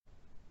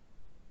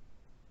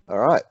All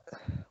right,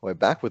 we're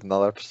back with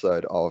another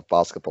episode of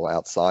Basketball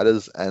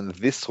Outsiders, and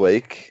this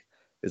week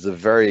is a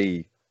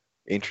very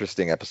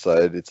interesting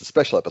episode. It's a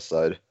special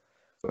episode.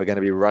 We're going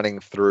to be running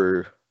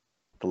through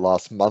the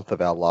last month of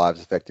our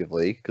lives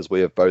effectively because we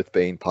have both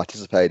been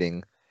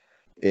participating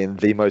in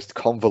the most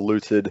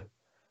convoluted,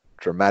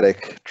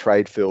 dramatic,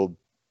 trade-filled,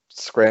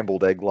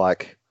 scrambled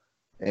egg-like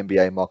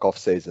NBA mock-off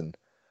season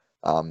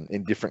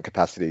in different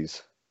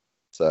capacities.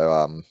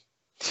 So,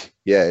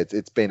 yeah,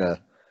 it's been a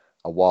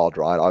wild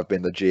ride. I've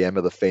been the GM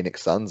of the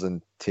Phoenix Suns,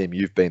 and Tim,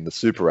 you've been the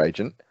super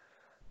agent.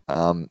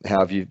 How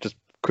have you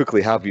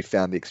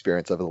found the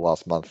experience over the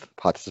last month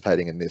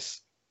participating in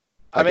this?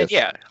 I enjoy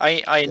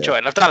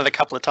it. I've done it a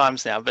couple of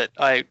times now, but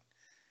I'm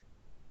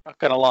not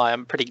gonna lie,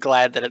 I'm pretty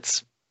glad that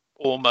it's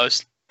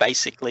almost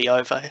basically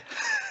over.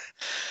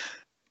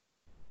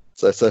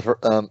 So for,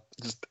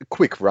 just a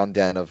quick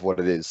rundown of what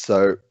it is.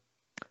 So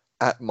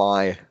at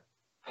my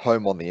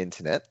home on the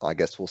internet, I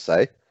guess we'll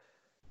say,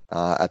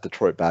 at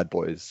Detroit Bad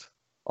Boys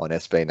on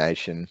SB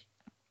Nation,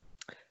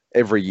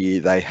 every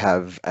year they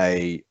have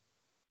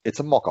it's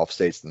a mock-off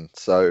season.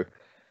 So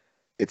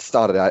it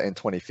started out in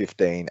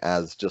 2015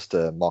 as just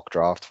a mock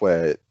draft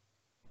where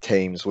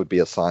teams would be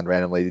assigned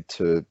randomly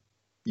to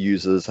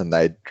users and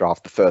they'd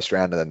draft the first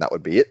round and then that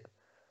would be it.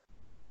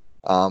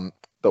 But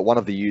one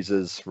of the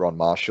users, Ron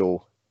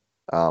Marshall,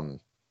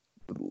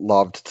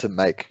 loved to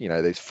make,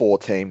 these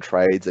 4-team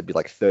trades. It'd be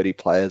like 30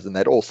 players and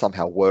they'd all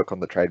somehow work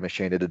on the trade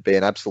machine. It'd be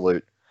an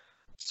absolute,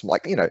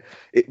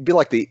 it'd be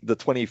like the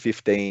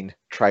 2015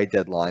 trade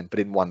deadline, but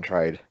in one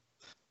trade.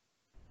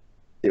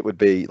 It would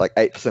be like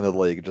 8% of the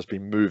league would just be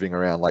moving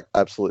around like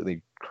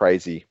absolutely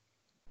crazy.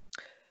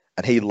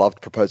 And he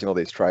loved proposing all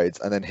these trades.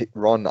 And then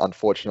Ron,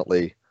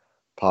 unfortunately,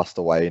 passed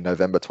away in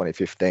November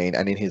 2015.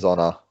 And in his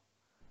honor,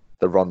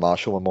 the Ron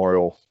Marshall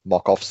Memorial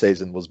mock-off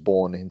season was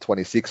born in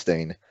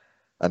 2016.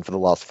 And for the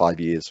last 5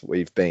 years,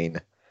 we've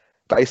been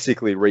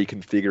basically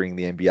reconfiguring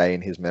the NBA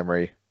in his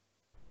memory.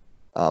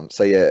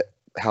 So yeah,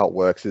 how it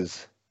works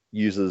is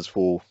users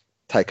will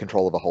take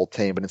control of a whole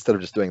team, but instead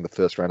of just doing the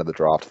first round of the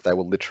draft, they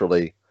will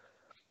literally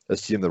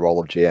assume the role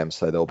of GM.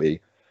 So there'll be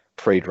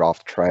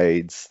pre-draft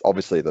trades,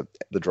 obviously the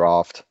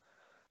draft,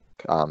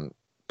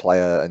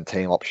 player and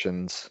team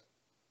options,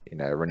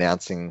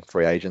 renouncing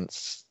free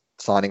agents,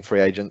 signing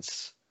free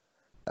agents.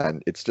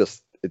 And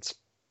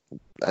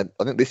I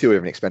think this year we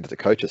even expanded to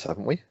coaches,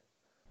 haven't we?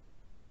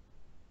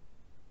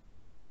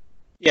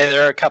 Yeah,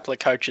 there are a couple of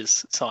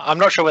coaches. So I'm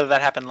not sure whether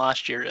that happened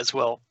last year as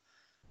well.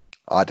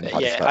 I didn't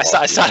participate.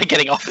 I started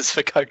getting offers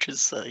for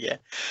coaches, so yeah.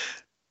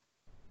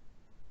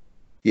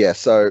 Yeah,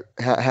 so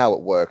how it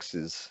works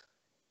is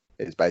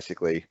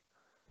basically,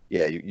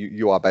 yeah,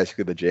 you are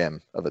basically the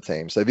GM of a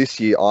team. So this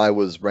year I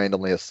was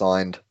randomly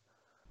assigned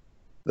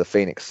the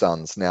Phoenix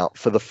Suns. Now,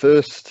 for the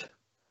first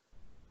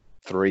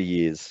 3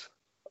 years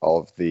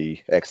of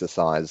the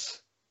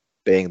exercise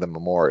being the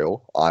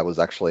memorial, I was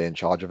actually in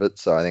charge of it.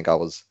 So I think I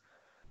was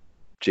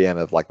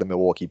GM of like the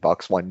Milwaukee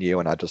Bucks one year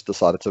when I just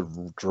decided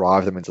to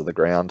drive them into the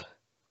ground.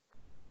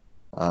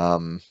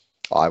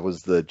 I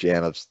was the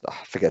GM of,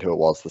 I forget who it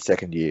was, the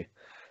second year.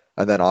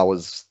 And then I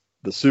was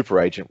the super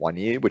agent one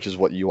year, which is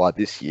what you are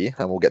this year,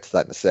 and we'll get to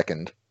that in a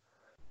second.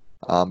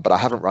 But I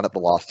haven't run it the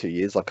last 2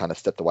 years. I've kind of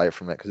stepped away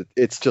from it because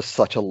it's just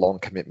such a long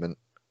commitment.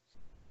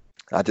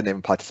 I didn't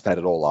even participate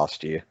at all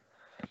last year.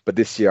 But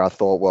this year I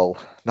thought, well,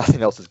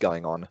 nothing else is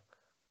going on.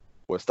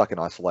 We're stuck in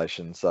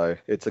isolation, so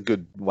it's a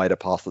good way to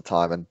pass the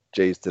time, and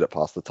geez, did it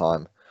pass the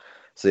time.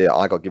 So yeah,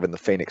 I got given the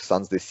Phoenix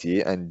Suns this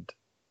year, and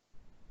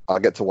I'll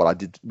get to what I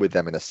did with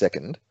them in a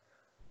second.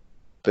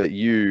 But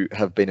you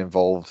have been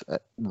involved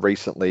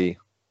recently.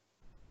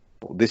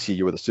 Well, this year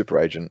you were the super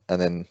agent,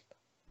 and then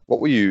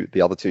what were you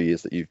the other 2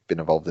 years that you've been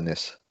involved in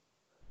this?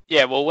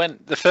 Yeah, well, when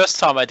the first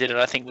time I did it,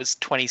 I think was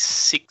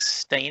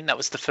 2016. That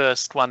was the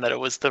first one that it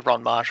was the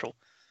Ron Marshall,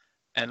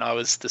 and I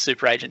was the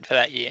super agent for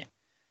that year.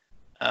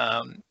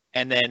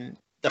 And then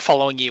the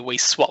following year we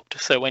swapped.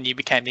 So when you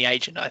became the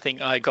agent, I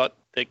think I got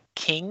the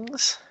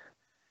Kings,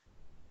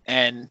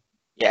 and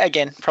yeah,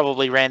 again,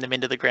 probably ran them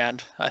into the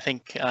ground. I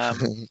think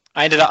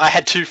I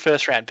had 2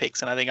 first-round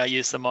picks, and I think I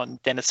used them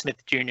on Dennis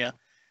Smith Jr.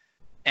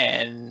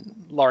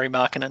 and Lauri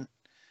Markkanen.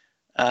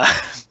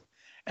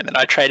 And then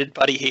I traded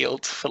Buddy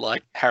Hield for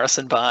like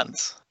Harrison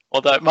Barnes.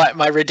 Although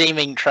my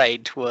redeeming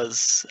trade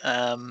was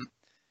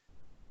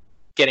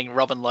getting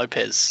Robin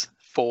Lopez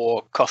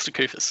for Costa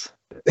Koufos.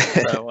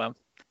 So,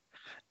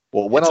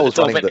 well, when I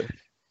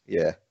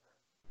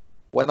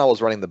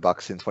was running the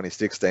Bucks in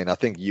 2016, I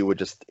think you were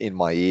just in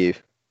my ear.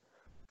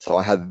 So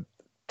I had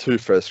 2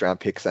 first-round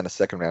picks and a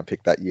second-round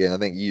pick that year, and I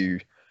think you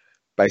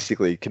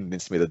basically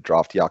convinced me to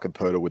draft Jakob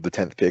Poeltl with the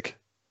 10th pick.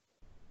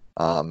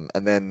 And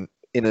then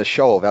in a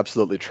show of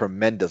absolutely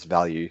tremendous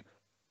value,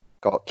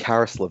 got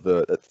Karis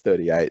LeVert at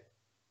 38,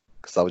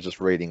 because I was just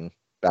reading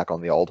back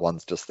on the old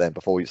ones just then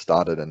before we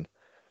started, and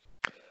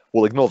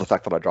we'll ignore the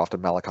fact that I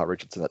drafted Malachi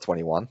Richardson at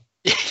 21.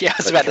 Yeah, I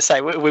was about to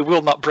say, we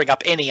will not bring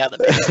up any other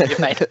picks that you've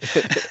made.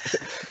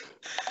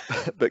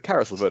 But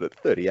Karis LeVert at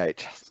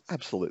 38,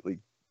 absolutely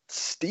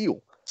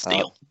steal.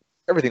 Steal.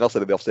 Everything else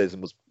in the offseason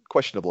was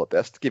questionable at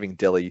best. Giving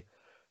Delhi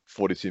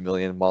 42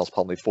 million, Miles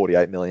Plumlee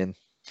 48 million.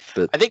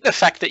 But I think the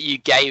fact that you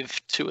gave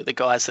two of the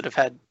guys that have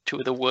had two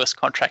of the worst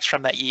contracts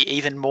from that year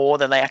even more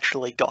than they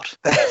actually got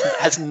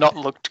has not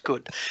looked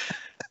good.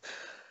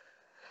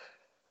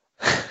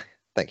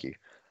 Thank you.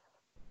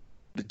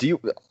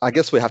 I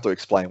guess we have to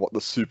explain what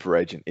the super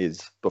agent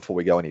is before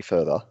we go any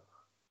further.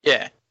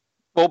 Yeah.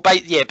 Well,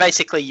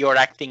 basically you're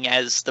acting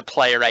as the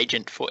player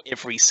agent for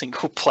every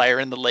single player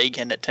in the league,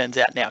 and it turns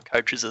out now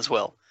coaches as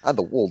well. And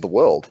the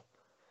world.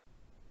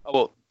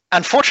 Well,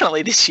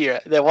 unfortunately this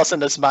year there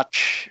wasn't as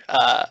much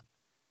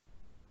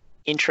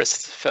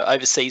interest for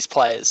overseas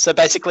players. So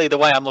basically the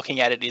way I'm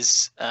looking at it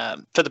is,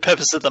 for the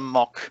purpose of the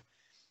mock,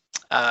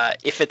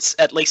 if it's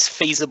at least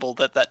feasible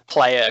that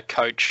player,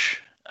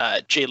 coach,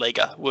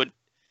 G-Leaguer would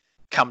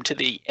come to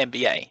the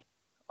NBA,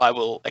 I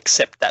will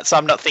accept that. So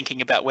I'm not thinking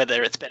about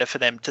whether it's better for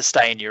them to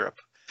stay in Europe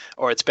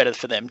or it's better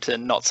for them to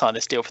not sign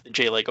this deal for the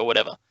G League or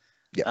whatever.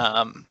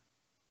 Yeah.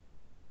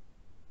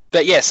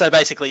 But yeah, so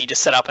basically you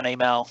just set up an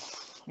email,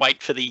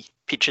 wait for the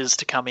pitches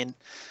to come in,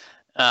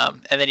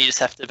 and then you just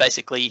have to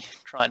basically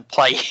try and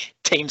play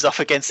teams off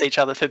against each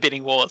other for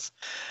bidding wars.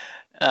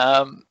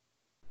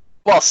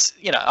 Whilst,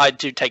 I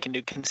do take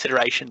into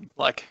consideration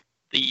like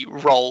the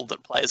role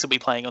that players will be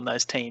playing on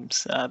those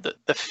teams,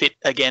 the fit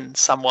again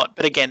somewhat.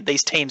 But again,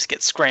 these teams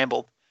get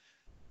scrambled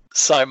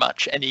so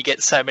much, and you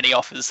get so many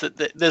offers that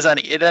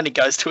it only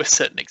goes to a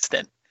certain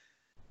extent.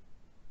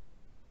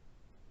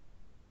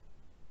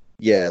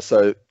 Yeah,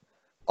 so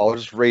I'll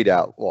just read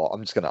out. Well,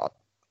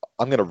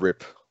 I'm gonna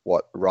rip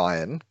what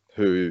Ryan,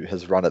 who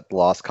has run it the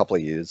last couple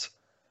of years,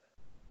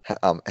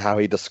 how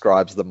he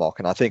describes the mock,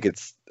 and I think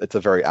it's a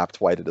very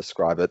apt way to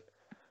describe it.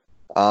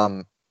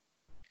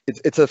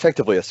 It's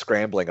effectively a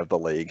scrambling of the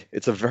league.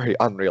 It's a very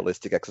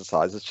unrealistic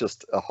exercise. It's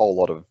just a whole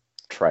lot of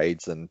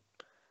trades and,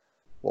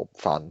 well,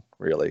 fun,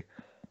 really.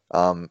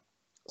 So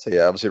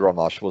yeah, obviously Ron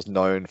Marshall was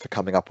known for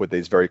coming up with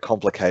these very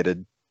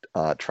complicated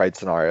trade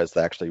scenarios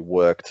that actually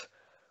worked,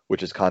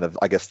 which is kind of,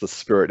 I guess, the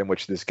spirit in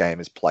which this game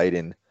is played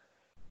in.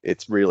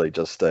 It's really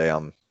just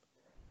a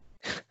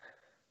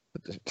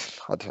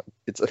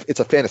it's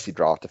a fantasy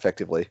draft,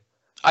 effectively.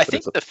 I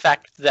think the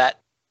fact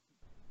that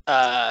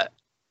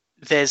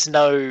there's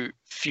no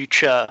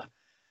future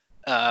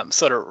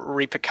sort of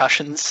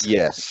repercussions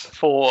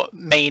for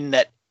mean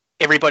that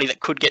everybody that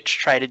could get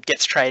traded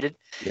gets traded.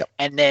 Yep.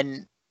 And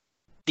then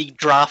the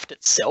draft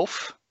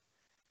itself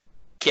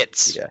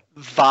gets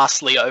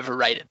vastly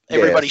overrated.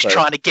 Everybody's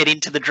trying to get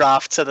into the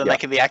draft so that they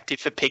can be active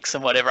for picks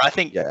and whatever. I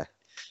think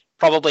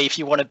probably if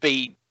you want to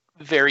be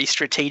very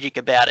strategic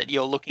about it,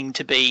 you're looking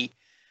to be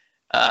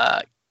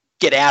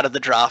get out of the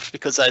draft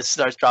because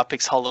those draft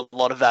picks hold a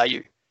lot of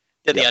value.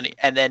 They're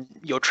and then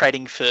you're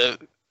trading for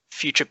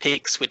future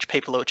picks, which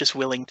people are just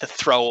willing to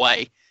throw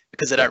away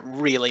because they don't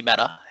really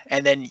matter.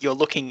 And then you're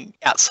looking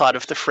outside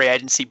of the free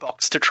agency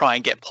box to try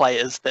and get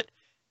players that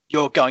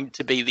you're going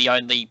to be the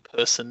only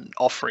person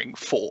offering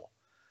for.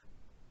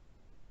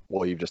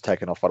 Well, you've just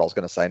taken off what I was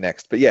going to say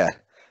next. But yeah,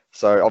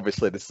 so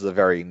obviously this is a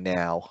very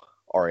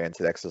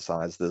now-oriented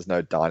exercise. There's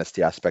no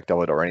dynasty aspect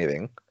of it or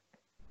anything.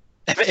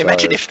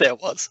 Imagine if there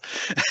was.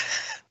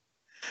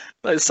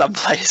 Some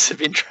players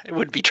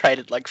would be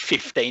traded like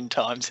 15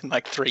 times in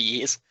like 3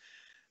 years.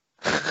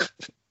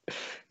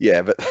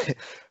 but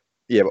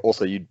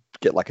also you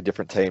get like a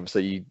different team, so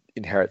you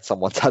inherit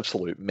someone's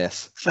absolute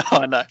mess.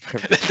 Oh no!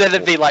 Then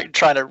it'd be like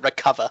trying to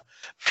recover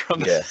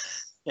from.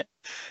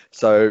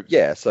 So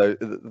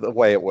the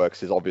way it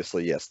works is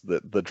obviously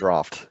the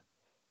draft,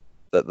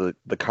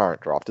 the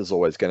current draft is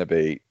always going to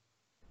be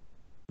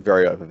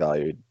very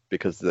overvalued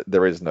because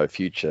there is no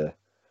future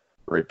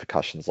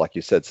repercussions, like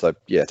you said. So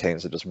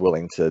teams are just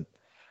willing to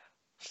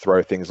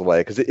throw things away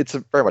because it's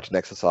very much an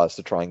exercise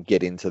to try and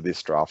get into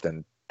this draft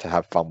and to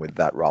have fun with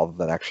that rather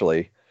than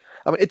actually.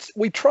 I mean,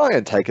 we try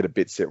and take it a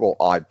bit serious. Well,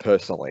 I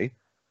personally,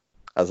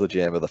 as the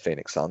GM of the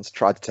Phoenix Suns,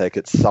 tried to take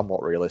it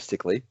somewhat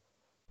realistically.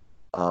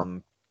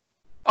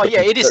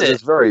 It is.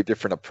 There's very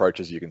different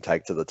approaches you can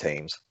take to the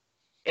teams.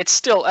 It's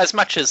still, as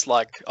much as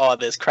like,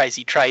 there's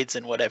crazy trades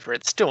and whatever,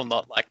 it's still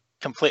not like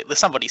completely,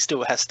 somebody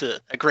still has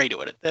to agree to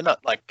it. They're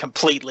not like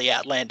completely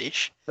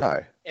outlandish.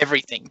 No.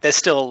 Everything. There's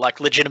still like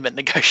legitimate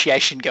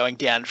negotiation going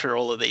down for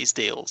all of these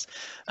deals.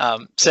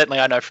 Certainly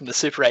I know from the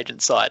super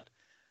agent side,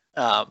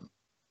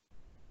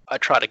 I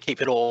try to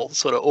keep it all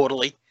sort of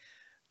orderly.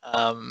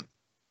 And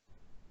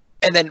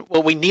then,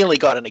 we nearly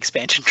got an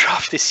expansion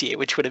draft this year,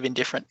 which would have been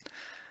different.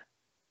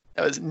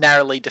 It was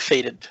narrowly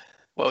defeated.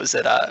 What was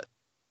it?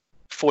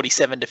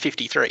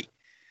 47-53.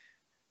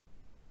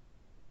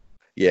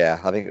 Yeah,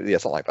 I think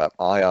something like that.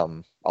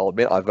 I'll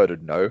admit I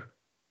voted no.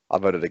 I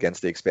voted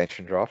against the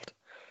expansion draft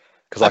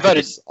because I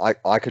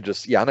could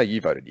just I know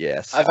you voted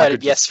yes. I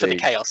voted yes for the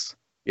chaos.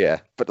 Yeah,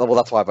 but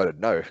that's why I voted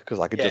no because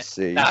I could just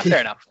see. Fair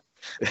enough.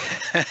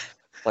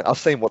 Like I've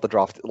seen what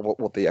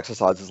the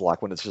exercise is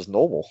like when it's just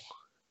normal.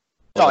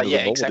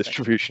 Normal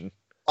distribution.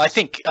 I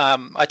think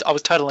I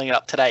was totaling it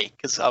up today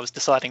because I was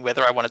deciding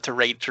whether I wanted to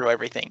read through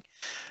everything.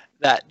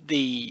 That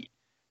we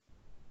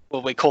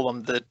call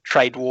them the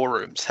trade war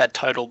rooms, had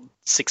totaled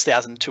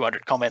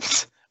 6,200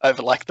 comments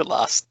over like the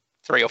last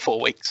 3 or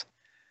 4 weeks.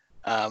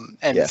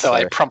 Yeah, so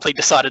I promptly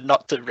decided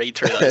not to read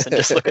through those and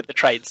just look at the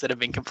trades that have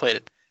been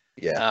completed.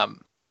 Yeah.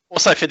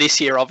 Also for this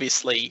year,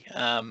 obviously,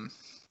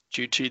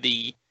 due to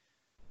the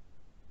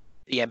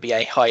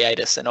NBA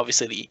hiatus and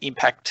obviously the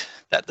impact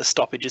that the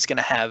stoppage is going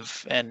to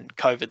have and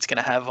COVID's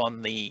going to have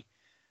on the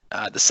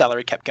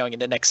salary cap going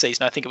into next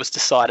season, I think it was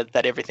decided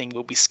that everything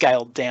will be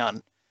scaled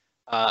down.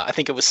 I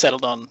think it was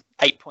settled on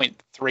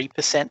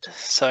 8.3%.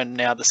 So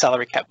now the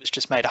salary cap was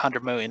just made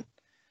 100 million.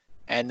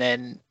 And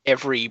then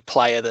every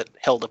player that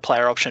held a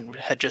player option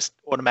had just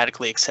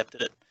automatically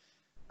accepted it,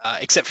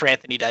 except for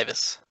Anthony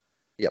Davis.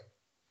 Yep.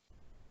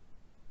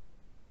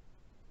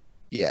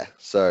 Yeah,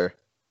 so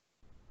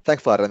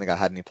thankfully I don't think I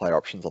had any player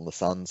options on the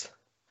Suns.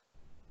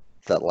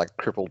 That like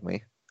crippled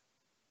me.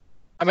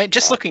 I mean,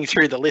 just looking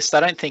through the list, I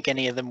don't think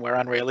any of them were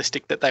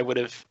unrealistic that they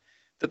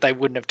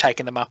wouldn't have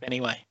taken them up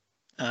anyway.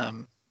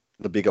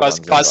 The bigger ones,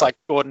 guys like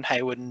Gordon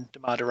Hayward and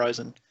DeMar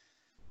DeRozan.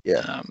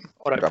 Yeah.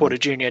 Otto Drummond. Porter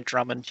Jr.,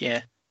 Drummond,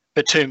 yeah.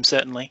 Batum,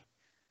 certainly.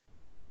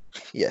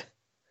 Yeah.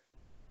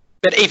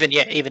 But even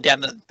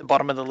down the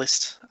bottom of the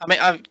list, I mean,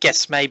 I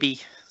guess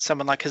maybe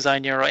someone like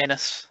Hazonia or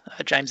Ennis,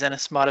 James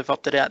Ennis, might have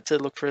opted out to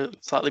look for a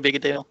slightly bigger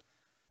deal.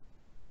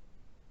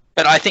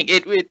 But I think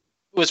it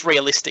was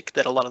realistic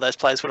that a lot of those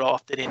players would have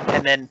opted in.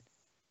 And then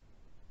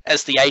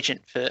as the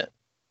agent for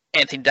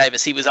Anthony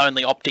Davis, he was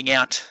only opting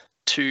out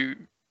to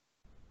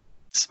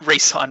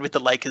re-sign with the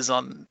Lakers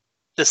on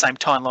the same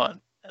timeline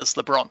as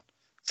LeBron.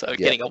 So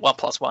getting a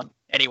 1+1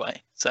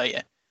 anyway. So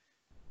yeah.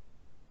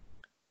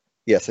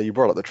 Yeah, so you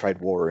brought up the trade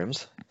war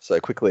rooms. So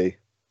quickly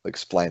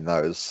explain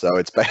those. So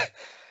it's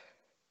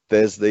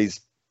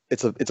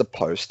a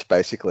post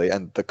basically,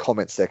 and the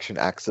comment section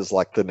acts as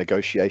like the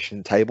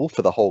negotiation table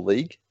for the whole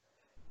league.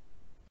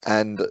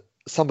 And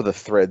some of the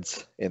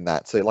threads in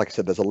that, so like I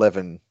said, there's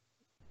 11.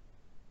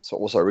 So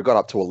also we got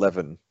up to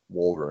 11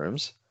 war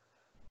rooms,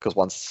 because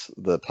once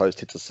the post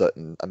hits a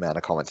certain amount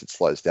of comments, it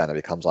slows down and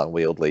becomes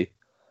unwieldy.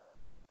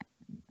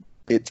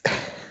 It's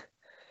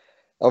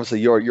obviously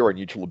you're a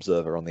neutral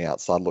observer on the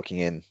outside looking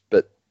in,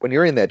 but when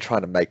you're in there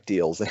trying to make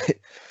deals,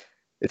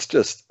 it's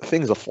just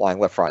things are flying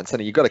left, right, and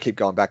center. You've got to keep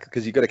going back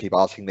because you've got to keep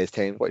asking these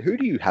teams, wait, who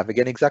do you have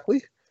again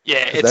exactly?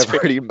 Yeah, they've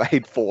already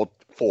made four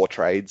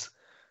trades.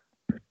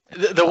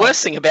 The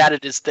worst thing about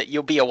it is that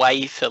you'll be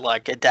away for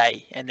like a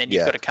day, and then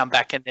you've got to come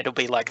back, and it'll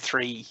be like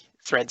 3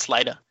 threads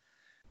later.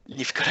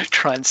 You've got to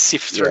try and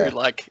sift through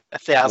like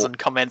 1,000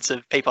 comments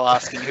of people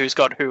asking who's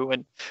got who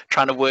and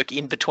trying to work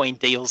in between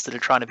deals that are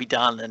trying to be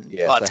done. And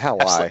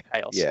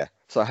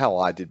so how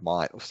I did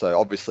mine. So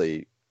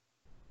obviously,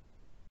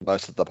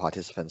 most of the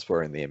participants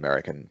were in the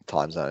American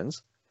time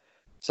zones,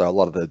 so a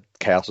lot of the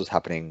chaos was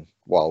happening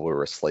while we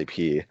were asleep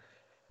here.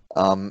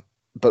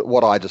 But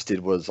what I just did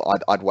was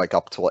I'd wake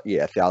up to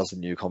 1,000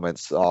 new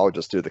comments. I would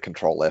just do the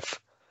Control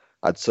F.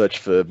 I'd search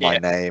for my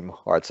name,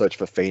 or I'd search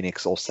for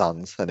Phoenix or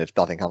Suns, and if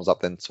nothing comes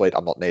up, then sweet,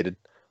 I'm not needed.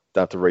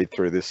 Don't have to read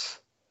through this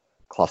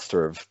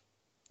cluster of,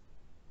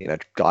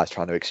 guys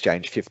trying to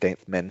exchange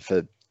 15th men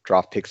for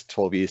draft picks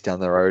 12 years down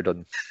the road.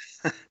 And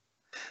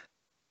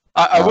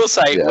I will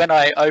say, when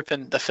I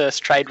opened the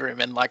first trade room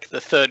and like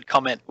the third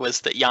comment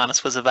was that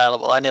Giannis was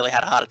available, I nearly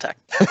had a heart attack.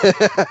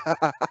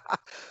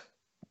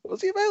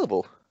 Was he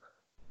available?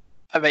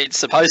 I mean,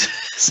 suppose.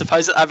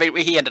 I mean,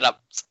 he ended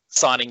up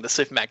signing the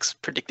Supermax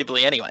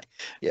predictably anyway.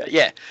 Yeah. But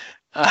yeah.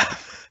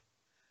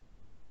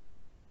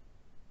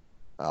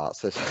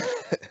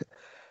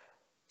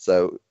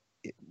 So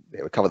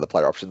we covered the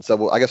player options.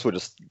 So I guess we'll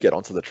just get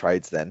onto the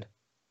trades then.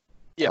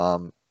 Yeah.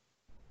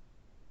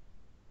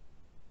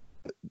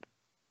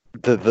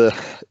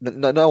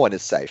 No one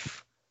is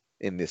safe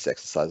in this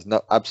exercise.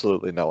 No,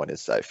 absolutely no one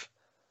is safe,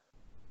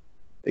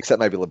 except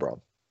maybe LeBron.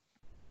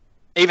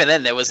 Even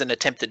then, there was an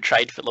attempted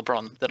trade for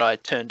LeBron that I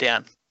turned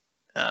down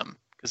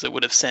because it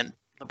would have sent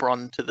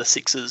LeBron to the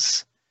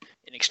Sixers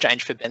in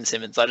exchange for Ben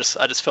Simmons. I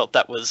just felt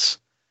that was.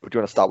 Would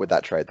you want to start with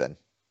that trade then?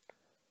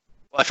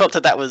 Well, I felt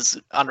that was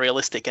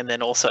unrealistic, and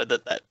then also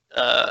that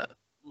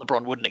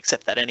LeBron wouldn't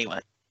accept that anyway.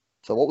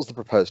 So what was the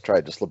proposed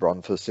trade? Just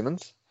LeBron for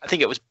Simmons? I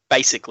think it was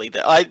basically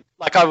that I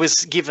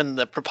was given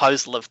the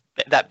proposal of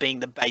that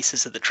being the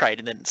basis of the trade,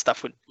 and then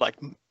stuff would like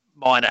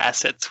minor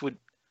assets would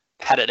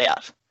pad it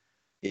out.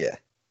 Yeah.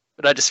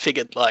 But I just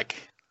figured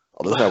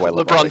there's no way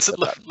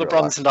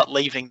LeBron's not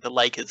leaving the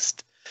Lakers,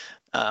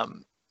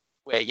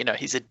 where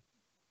he's a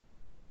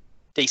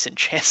decent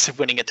chance of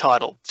winning a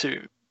title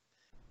to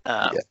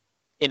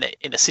in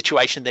a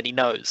situation that he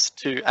knows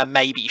to a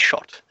maybe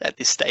shot at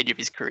this stage of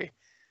his career.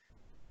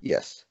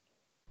 Yes.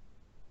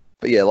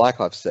 But yeah, like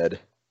I've said,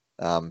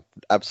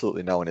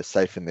 absolutely no one is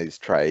safe in these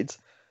trades.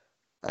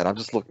 And I'm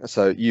just looking.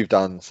 So you've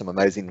done some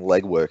amazing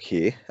legwork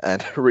here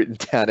and written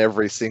down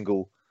every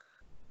single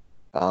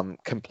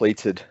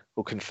completed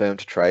or confirmed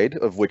trade,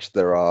 of which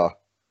there are,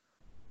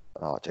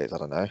 I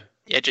don't know.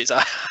 Yeah, geez,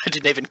 I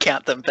didn't even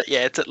count them, but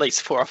yeah, it's at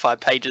least 4 or 5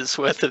 pages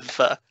worth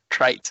of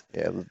trades.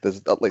 Yeah,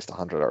 there's at least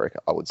 100,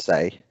 I would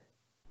say.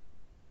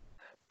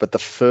 But the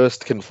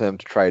first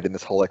confirmed trade in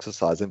this whole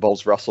exercise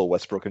involves Russell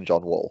Westbrook and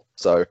John Wall.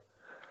 So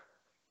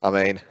I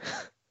mean,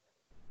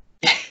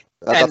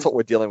 And, that's what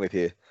we're dealing with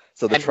here.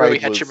 So the and Rui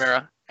trade was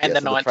Hachimura and yeah.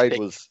 the So the ninth trade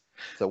pick. was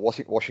so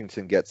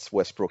Washington gets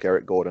Westbrook,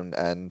 Eric Gordon,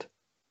 and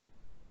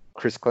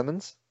Chris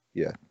Clemens.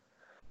 Yeah.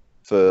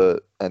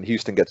 And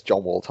Houston gets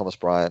John Wall, Thomas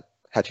Bryant,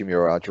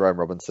 Hachimura, Jerome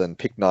Robinson,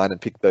 pick 9 and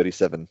pick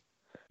 37.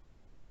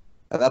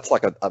 And that's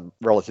like a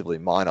relatively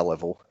minor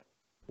level,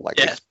 like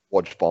Yeah. this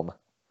watch bomb.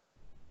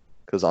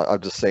 Because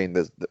I've just seen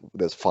there's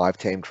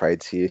 5-team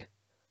trades here.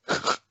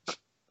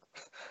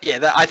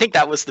 Yeah, I think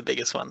that was the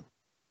biggest one.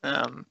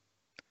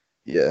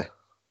 Yeah.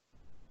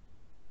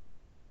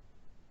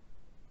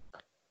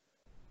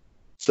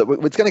 So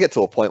it's going to get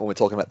to a point when we're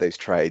talking about these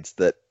trades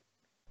that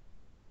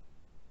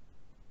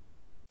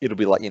it'll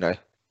be like,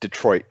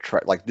 Detroit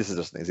trade. Like, this is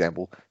just an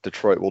example.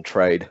 Detroit will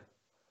trade,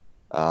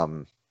 I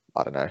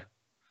don't know,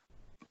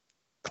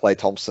 Klay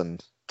Thompson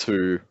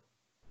to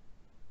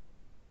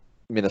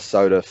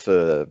Minnesota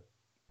for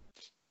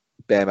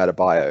Bam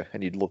Adebayo,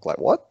 and you'd look like,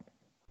 what?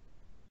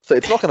 So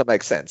it's not going to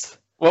make sense.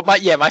 Well,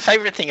 my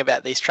favorite thing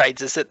about these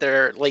trades is that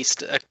there are at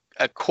least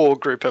a core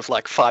group of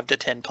like 5 to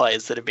 10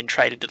 players that have been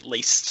traded at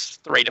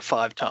least 3 to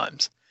 5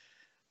 times.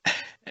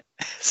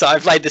 So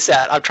I've laid this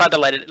out. I've tried to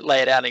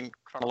lay it out in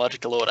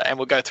chronological order, and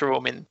we'll go through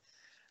them in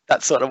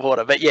that sort of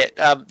order. But yeah,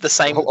 the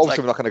same.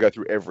 Obviously, we're not going to go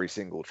through every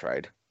single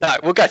trade. No,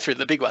 we'll go through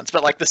the big ones,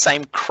 but like the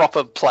same crop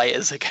of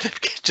players are going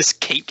to just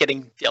keep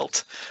getting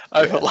dealt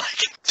over like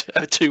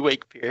a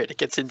 2-week period. It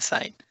gets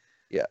insane.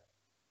 Yeah.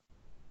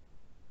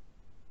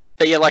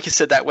 But yeah, like you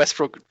said, that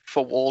Westbrook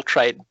for Wall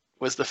trade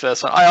was the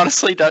first one. I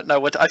honestly don't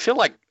know I feel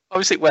like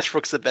obviously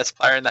Westbrook's the best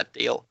player in that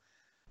deal.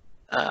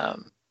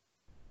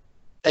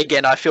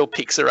 Again, I feel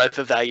picks are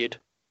overvalued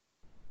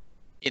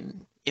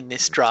in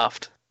this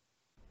draft.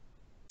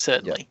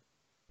 Certainly. Yeah.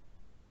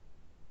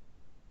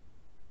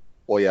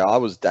 Well, yeah, I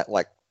was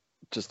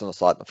just on a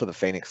side for the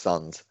Phoenix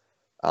Suns.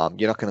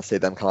 You're not going to see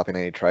them come up in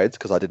any trades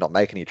because I did not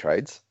make any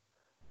trades.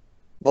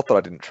 Not that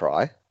I didn't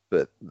try,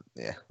 but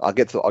yeah, I'll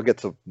get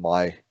to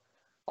my,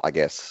 I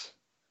guess,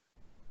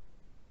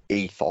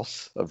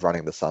 ethos of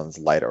running the Suns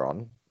later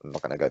on. I'm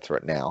not going to go through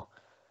it now.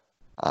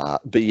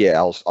 But yeah,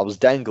 I was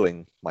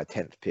dangling my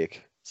 10th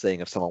pick,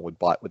 seeing if someone would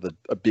bite with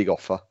a big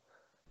offer,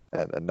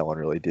 and no one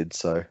really did.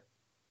 So,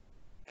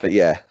 but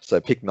yeah, so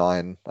pick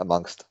 9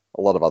 amongst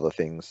a lot of other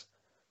things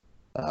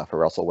for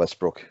Russell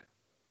Westbrook.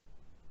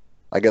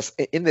 I guess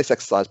in this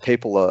exercise,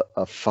 people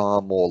are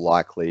far more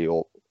likely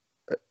or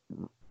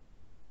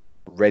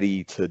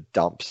ready to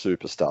dump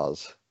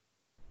superstars.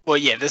 Well,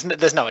 yeah,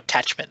 there's no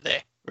attachment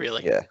there,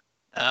 really. Yeah.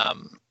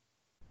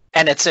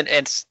 And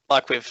it's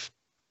like we've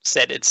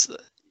said,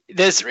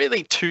 there's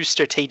really 2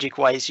 strategic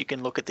ways you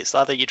can look at this.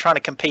 Either you're trying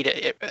to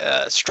compete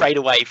straight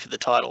away for the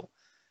title,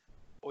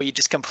 or you're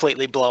just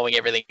completely blowing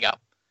everything up.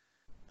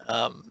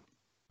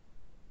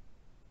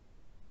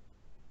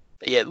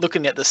 But yeah,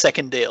 looking at the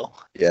second deal,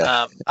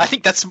 I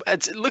think it's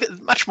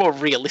much more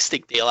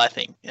realistic deal. I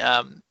think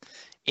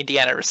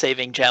Indiana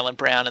receiving Jaylen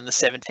Brown and the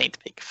 17th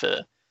pick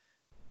for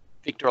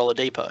Victor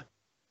Oladipo.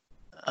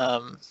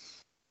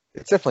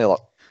 It's definitely a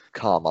lot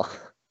calmer.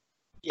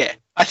 Yeah,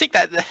 I think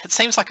that it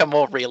seems like a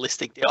more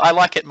realistic deal. I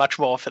like it much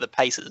more for the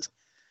Pacers.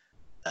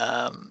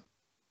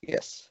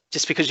 Yes.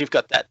 Just because you've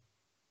got that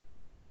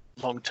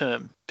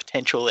long-term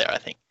potential there, I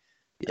think.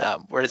 Yeah.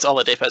 Whereas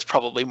Oladipo is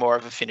probably more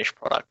of a finished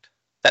product.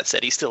 That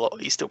said, he's still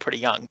pretty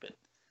young, but.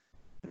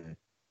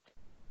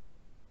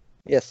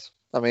 Yes,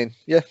 I mean,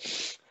 yeah.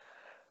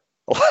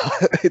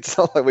 It's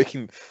not like we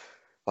can,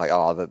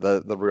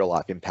 the real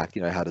life impact.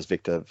 How does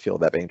Victor feel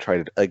about being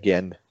traded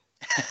again?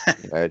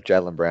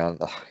 Jaylen Brown,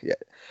 yeah.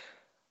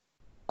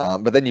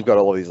 But then you've got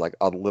all of these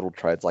other little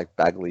trades like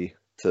Bagley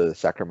to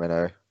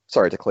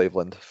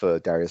Cleveland for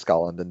Darius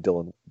Garland and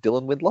Dylan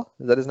Windler.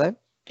 Is that his name?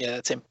 Yeah,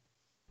 that's him.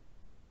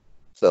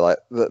 So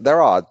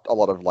there are a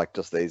lot of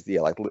just these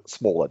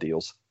smaller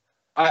deals.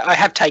 I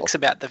have takes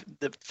about the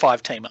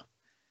 5-teamer.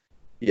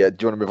 Yeah, do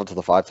you want to move on to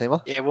the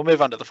 5-teamer? Yeah, we'll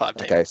move on to the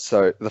 5-teamer. Okay,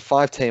 so the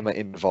 5-teamer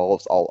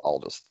involves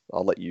I'll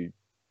let you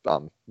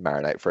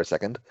marinate for a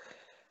second.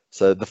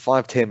 So the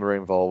 5-teamer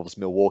involves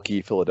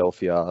Milwaukee,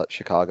 Philadelphia,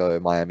 Chicago,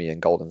 Miami,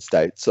 and Golden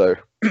State. So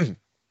I'm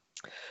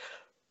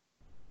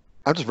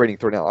just reading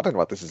through now. I don't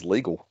know if this is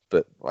legal,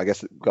 but I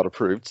guess it got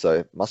approved, so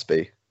it must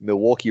be.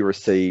 Milwaukee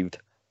received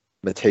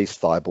Matisse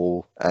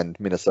Thybulle and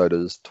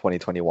Minnesota's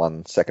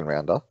 2021 second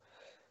rounder.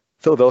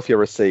 Philadelphia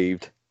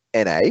received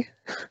NA,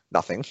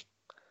 nothing.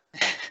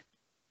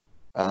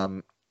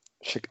 I'm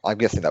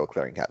guessing they were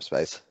clearing cap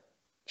space.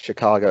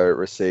 Chicago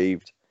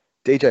received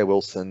DJ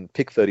Wilson,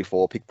 pick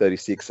 34, pick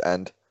 36,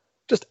 and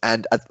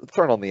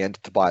thrown on the end,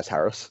 Tobias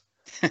Harris.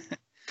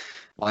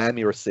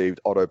 Miami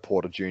received Otto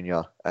Porter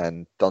Jr.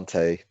 and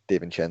Dante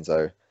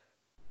DiVincenzo,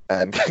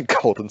 and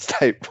Golden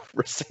State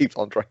received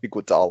Andre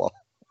Iguodala.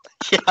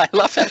 Yeah, I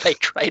love how they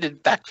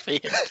traded back for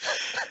him.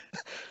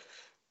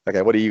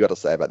 Okay, what do you got to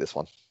say about this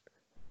one?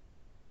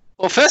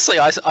 Well, firstly,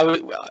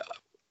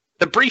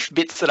 the brief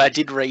bits that I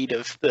did read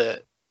of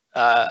the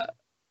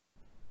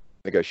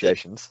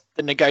negotiations.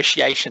 The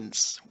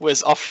negotiations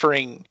was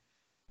offering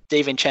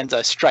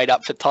DiVincenzo straight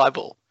up for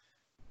Thybulle.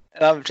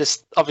 And I'm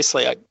just,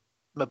 obviously,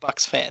 I'm a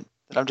Bucks fan,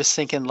 that I'm just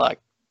thinking like,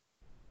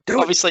 Do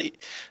it. obviously,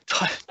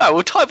 no.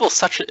 Well,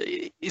 Tyball's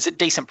is a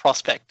decent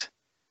prospect,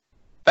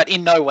 but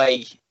in no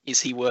way is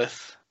he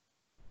worth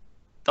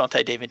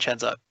Dante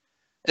DiVincenzo,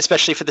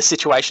 especially for the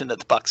situation that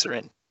the Bucks are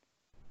in.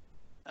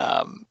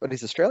 But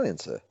he's Australian,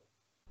 sir.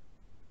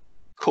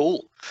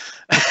 Cool.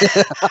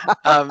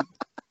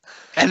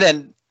 And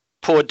then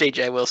poor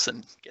DJ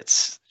Wilson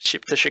gets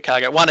shipped to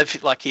Chicago. One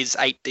of like his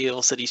 8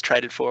 deals that he's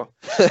traded for.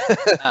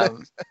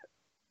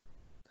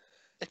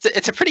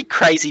 It's a pretty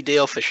crazy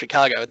deal for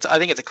Chicago. I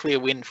think it's a clear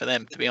win for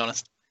them, to be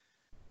honest.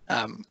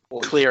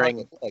 Clearing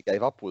what they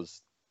gave up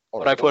was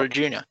Otto Porter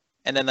Jr.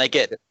 And then they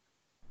get.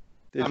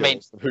 DJ I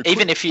mean,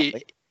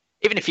 Wilson,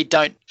 even if you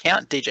don't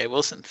count DJ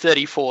Wilson,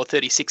 34,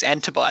 36,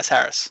 and Tobias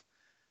Harris.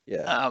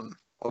 Yeah.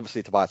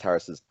 Obviously, Tobias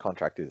Harris's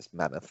contract is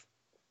mammoth.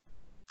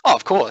 Oh,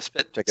 of course,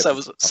 but so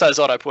is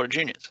Otto Porter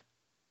Jr.'s.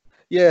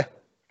 Yeah,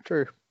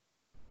 true.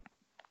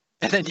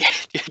 And then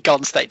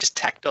Golden State just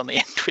tacked on the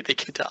end with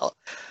Iguodala.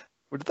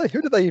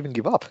 Who did they even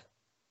give up?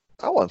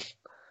 No one.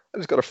 They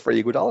just got a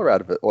free Iguodala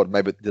out of it. Or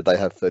maybe did they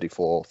have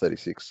 34 or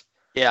 36?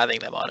 Yeah, I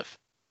think they might have.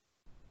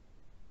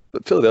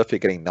 But Philadelphia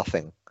getting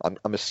nothing.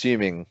 I'm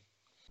assuming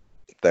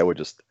they were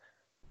just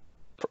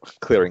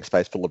clearing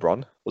space for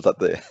LeBron. Was that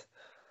the...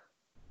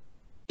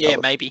 Yeah,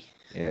 maybe.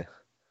 Yeah.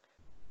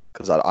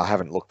 Because I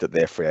haven't looked at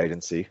their free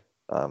agency.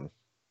 But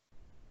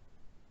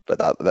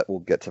that we'll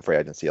get to free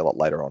agency a lot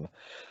later on.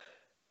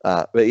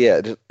 But yeah,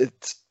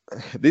 it's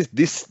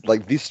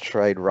this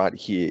trade right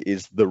here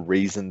is the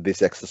reason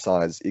this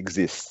exercise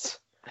exists.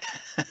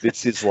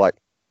 This is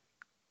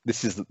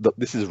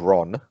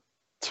Ron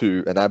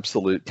to an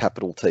absolute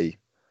capital T.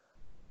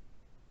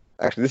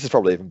 Actually, this is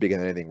probably even bigger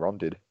than anything Ron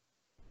did.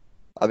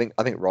 I think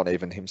Ron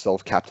even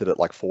himself capped it at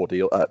like 4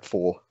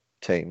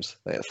 teams.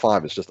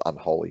 5 is just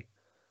unholy.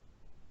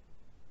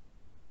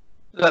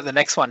 The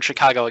next one,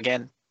 Chicago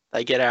again.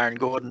 They get Aaron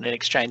Gordon in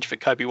exchange for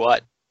Kobe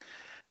White.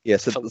 Yeah,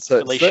 so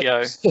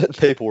certain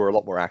people were a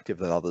lot more active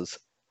than others.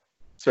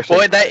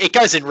 Well, it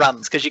goes in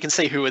runs because you can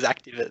see who was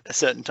active at a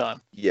certain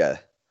time. Yeah.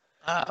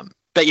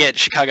 But yeah,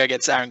 Chicago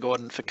gets Aaron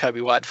Gordon for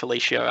Kobe White,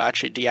 Felicio,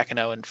 Archie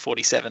Diacono, and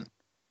 47.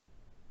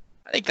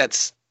 I think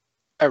that's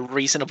a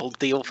reasonable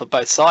deal for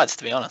both sides,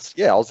 to be honest.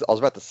 Yeah, I was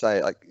about to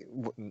say, like,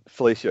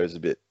 Felicio is a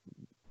bit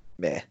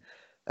meh,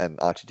 and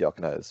Archie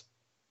Diacono is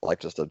like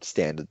just a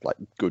standard, like,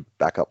 good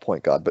backup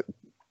point guard. But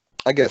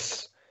I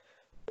guess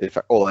if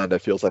Orlando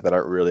feels like they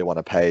don't really want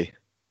to pay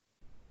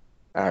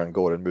Aaron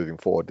Gordon moving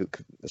forward,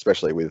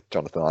 especially with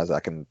Jonathan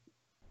Isaac and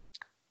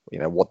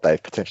what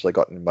they've potentially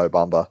got in Mo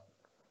Bamba.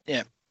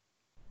 Yeah,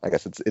 I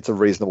guess it's a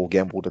reasonable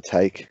gamble to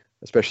take,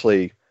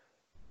 especially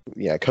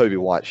Kobe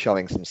White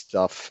showing some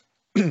stuff,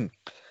 and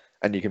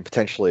you can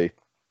potentially,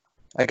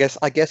 I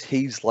guess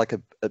he's like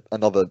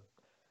another,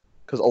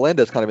 because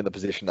Orlando's kind of in the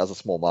position as a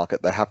small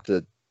market, they have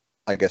to,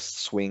 I guess,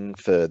 swing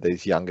for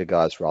these younger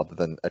guys rather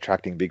than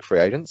attracting big free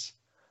agents.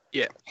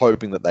 Yeah,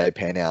 hoping that they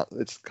pan out.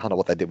 It's kind of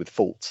what they did with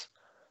Fultz,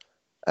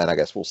 and I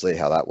guess we'll see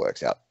how that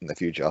works out in the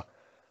future.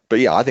 But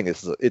yeah, I think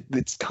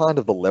it's kind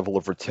of the level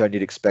of return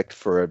you'd expect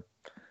for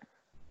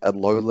a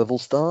low-level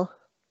star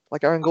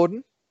like Aaron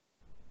Gordon.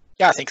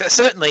 Yeah, I think so.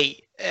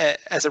 Certainly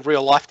as a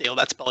real-life deal,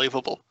 that's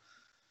believable.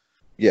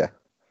 Yeah.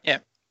 Yeah.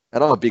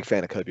 And I'm a big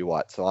fan of Kobe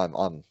White, so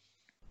I'm.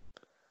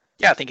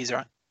 Yeah, I think he's all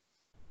right.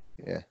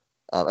 Yeah.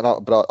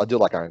 But I do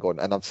like Aaron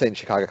Gordon, and I've seen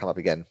Chicago come up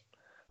again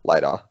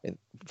later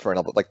for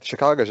another. Like,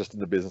 Chicago's just in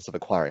the business of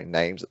acquiring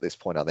names at this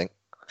point, I think.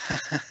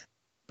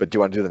 But do you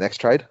want to do the next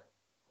trade?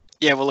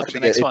 Yeah, we'll look at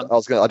the next one.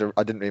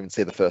 I didn't even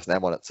see the first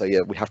name on it, so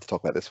yeah, we have to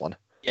talk about this one.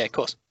 Yeah, of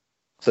course.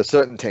 So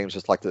certain teams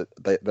just like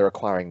they're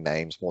acquiring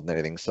names more than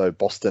anything. So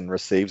Boston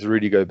receives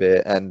Rudy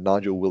Gobert and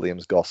Nigel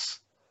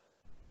Williams-Goss.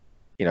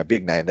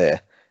 Big name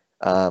there.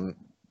 In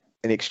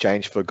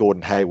exchange for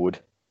Gordon Hayward,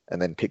 and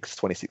then picks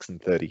 26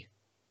 and 30.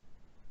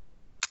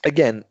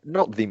 Again,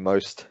 not the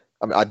most.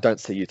 I mean, I don't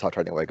see Utah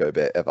trading away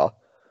Gobert ever.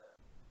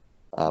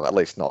 At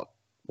least not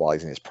while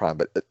he's in his prime.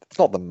 But it's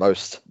not the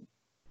most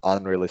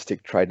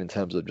unrealistic trade in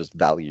terms of just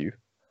value.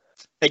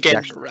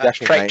 Again,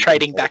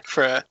 trading back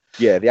for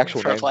the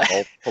actual name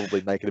will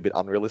probably make it a bit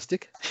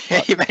unrealistic.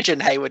 Yeah, imagine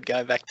Hayward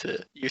going back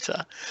to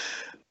Utah.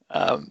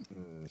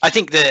 I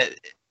think that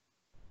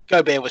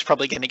Gobert was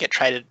probably going to get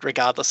traded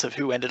regardless of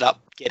who ended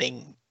up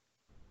getting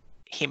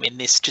him in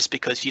this, just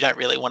because you don't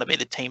really want to be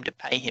the team to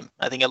pay him.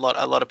 I think a lot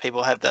of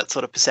people have that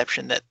sort of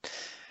perception that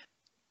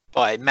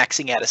by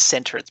maxing out a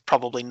center, it's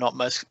probably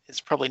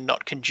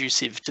not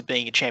conducive to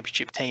being a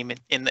championship team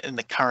in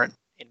the current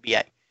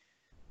NBA.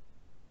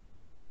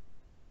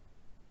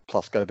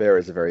 Plus, Gobert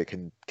is a very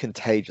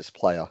contagious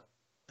player.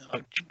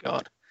 Oh,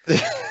 God.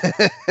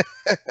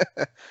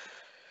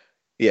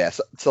 Yeah,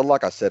 so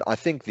like I said, I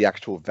think the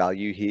actual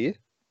value here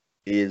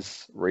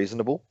is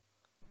reasonable.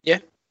 Yeah.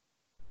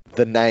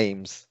 The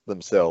names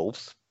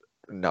themselves,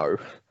 no.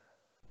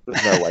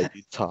 There's no way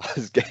Utah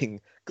is getting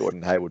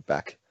Gordon Hayward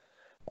back.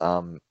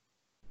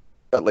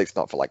 At least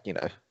not for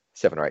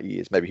 7 or 8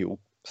 years. Maybe he'll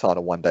sign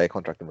a one-day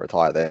contract and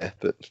retire there,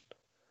 but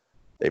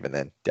even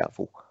then,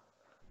 doubtful.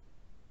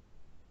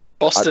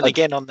 Boston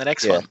again on the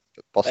next one.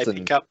 Boston.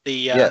 They pick up the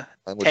Yeah,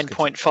 and we'll just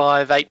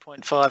 10.5,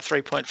 8.5,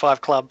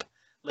 3.5 club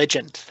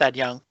legend, Thad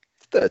Young.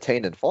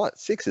 13 and 5,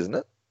 6, isn't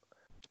it?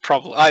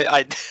 Probably.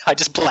 I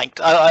just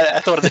blanked. I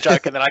thought of the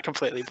joke and then I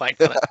completely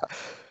blanked on it.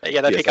 But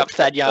yeah, they pick up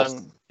Thad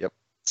Young, Yep.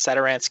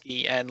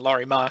 Saturansky, and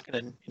Laurie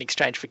Markkinen in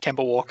exchange for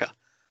Kemba Walker.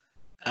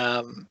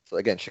 So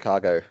again,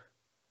 Chicago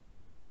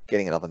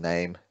getting another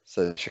name.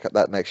 So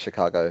that makes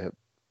Chicago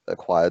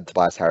acquired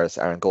Tobias Harris,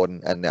 Aaron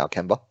Gordon, and now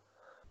Kemba.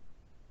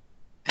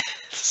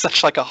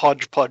 Such like a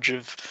hodgepodge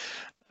of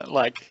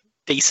like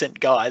decent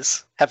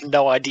guys. Have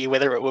no idea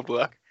whether it would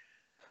work.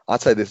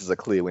 I'd say this is a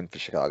clear win for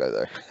Chicago,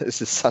 though.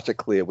 This is such a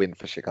clear win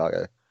for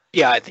Chicago.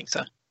 Yeah, I think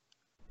so.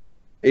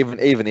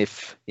 Even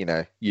if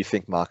you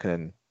think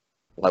Markkinen,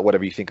 like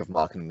whatever you think of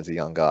Markkinen as a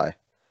young guy,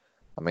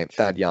 I mean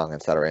Thad Young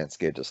and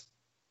Saturansky are just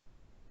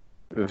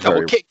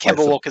very.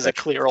 Kemba Walker's a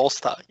clear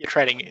all-star. You're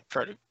trading it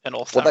for an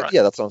all-star, right?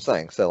 Yeah, that's what I'm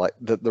saying. So like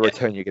the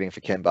return you're getting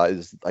for Kemba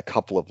is a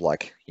couple of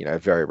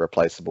very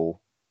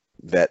replaceable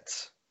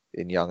vets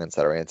in Young and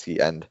Saturansky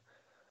and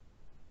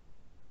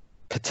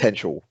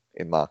potential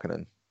in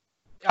Markkinen.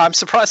 I'm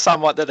surprised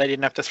somewhat that they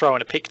didn't have to throw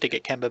in a pick to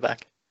get Kemba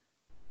back.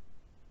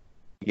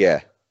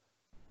 Yeah.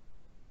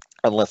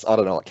 Unless, I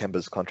don't know what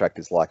Kemba's contract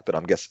is like, but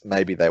I'm guessing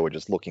maybe they were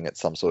just looking at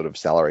some sort of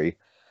salary.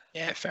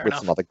 Yeah, fair with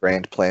enough. Some other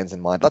grand plans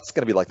in mind. That's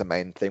going to be like the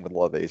main thing with a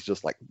lot of these,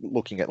 just like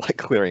looking at like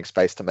clearing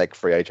space to make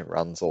free agent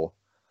runs or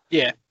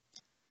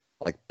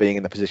like being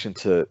in the position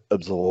to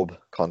absorb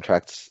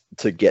contracts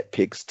to get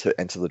picks to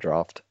enter the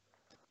draft.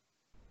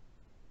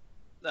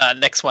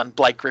 Next one,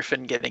 Blake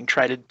Griffin getting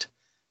traded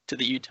to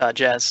the Utah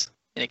Jazz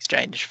in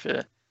exchange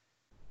for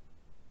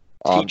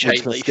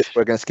TJ Leaf.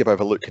 We're going to skip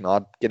over Luke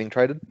Kennard getting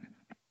traded.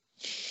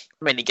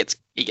 I mean, he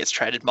gets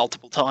traded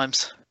multiple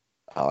times.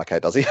 Oh, okay,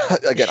 does he?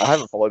 Again, I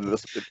haven't followed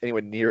this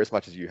anywhere near as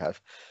much as you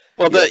have.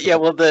 Well,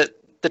 the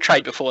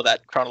trade before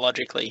that,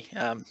 chronologically,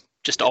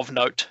 just of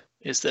note,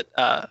 is that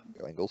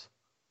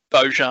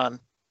Bojan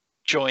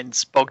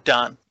joins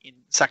Bogdan in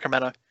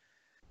Sacramento.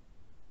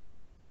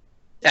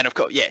 And of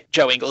course,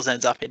 Joe Ingles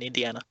ends up in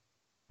Indiana.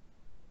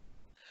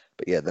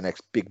 But yeah, the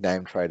next big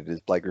name traded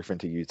is Blake Griffin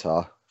to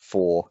Utah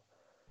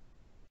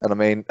and I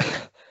mean,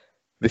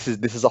 this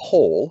is a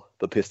haul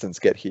the Pistons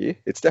get here.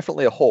 It's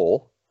definitely a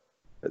haul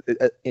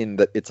in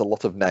that it's a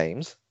lot of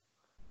names.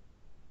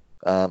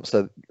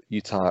 So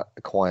Utah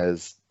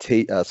acquires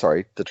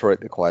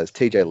Detroit acquires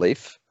TJ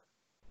Leaf,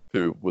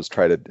 who was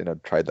traded in a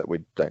trade that we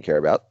don't care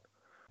about.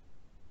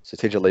 So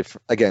TJ Leaf,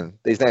 again,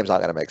 these names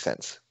aren't going to make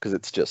sense because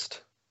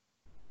it's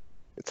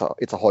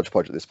a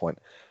hodgepodge at this point.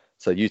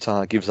 So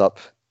Utah gives up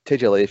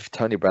TJ Leaf,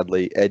 Tony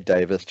Bradley, Ed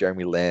Davis,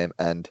 Jeremy Lamb,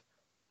 and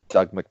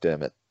Doug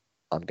McDermott.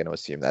 I'm going to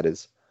assume that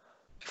is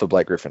for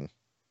Blake Griffin.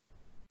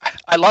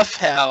 I love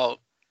how,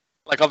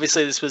 like,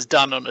 obviously this was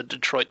done on a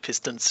Detroit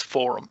Pistons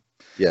forum.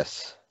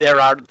 Yes. There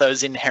are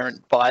those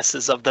inherent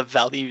biases of the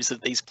values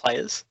of these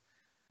players.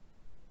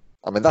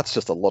 I mean, that's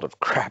just a lot of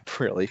crap,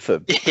 really, for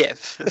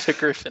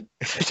Griffin.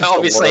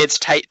 Obviously, it's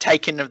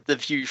taken of the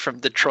view from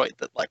Detroit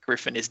that, like,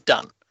 Griffin is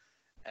done.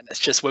 And it's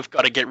just, we've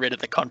got to get rid of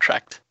the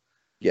contract.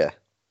 Yeah.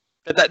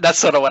 But that's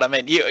sort of what I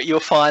mean.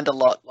 You'll find a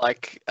lot,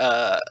 like,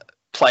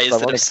 players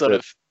that have sort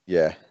of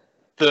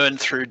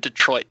burned through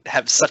Detroit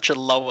have such a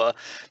lower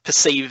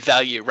perceived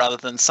value rather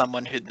than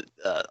someone who,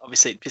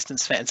 obviously,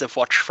 Pistons fans have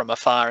watched from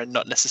afar and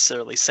not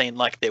necessarily seen,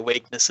 like, their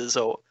weaknesses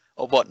or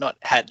whatnot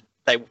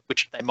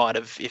which they might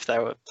have if they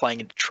were playing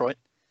in Detroit.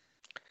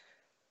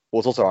 Well,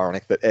 it's also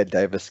ironic that Ed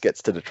Davis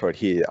gets to Detroit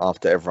here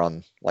after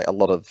everyone, like, a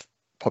lot of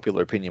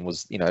popular opinion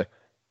was,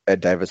 Ed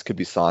Davis could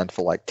be signed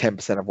for like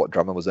 10% of what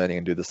Drummond was earning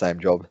and do the same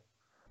job.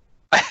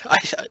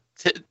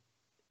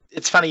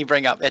 It's funny you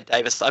bring up Ed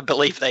Davis. I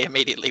believe they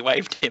immediately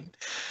waived him.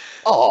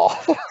 Oh,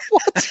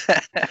 what?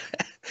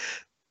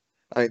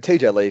 I mean,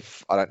 TJ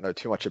Leaf, I don't know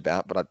too much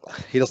about, but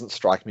he doesn't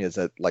strike me as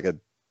a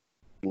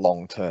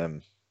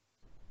long-term,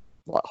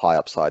 like, high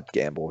upside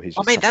gamble.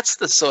 That's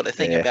the sort of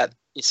thing about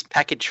this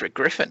package for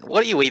Griffin.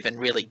 What are you even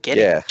really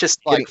getting? Yeah. Just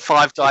like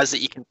five guys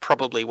that you can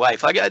probably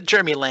waive. Like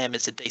Jeremy Lamb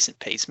is a decent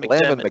piece.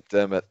 Lamb and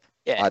McDermott,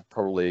 I'd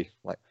probably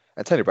like.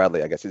 And Tony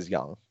Bradley, I guess, is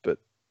young, but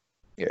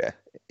yeah.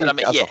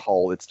 As a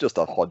whole, it's just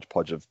a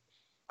hodgepodge of.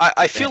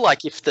 I feel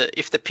like if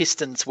the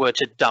Pistons were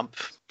to dump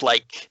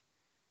Blake,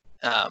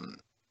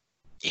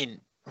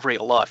 in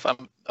real life,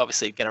 I'm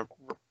obviously going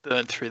to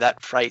burn through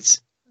that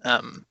phrase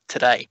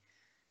today.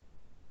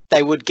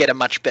 They would get a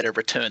much better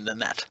return than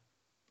that.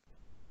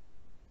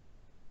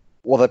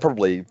 Well, they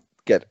probably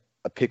get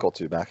a pick or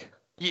two back.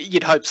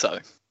 You'd hope so.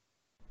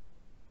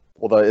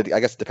 Although I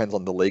guess it depends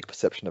on the league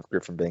perception of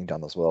Griffin being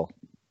done as well.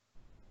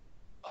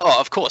 Oh,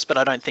 of course, but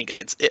I don't think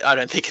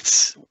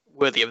it's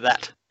worthy of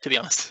that, to be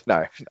honest.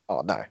 No.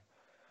 Oh, no.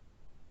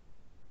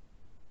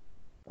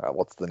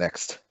 What's the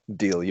next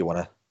deal you want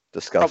to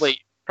discuss?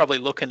 Probably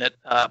looking at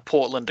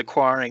Portland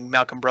acquiring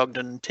Malcolm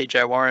Brogdon,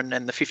 TJ Warren,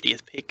 and the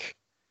 50th pick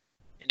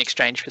in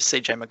exchange for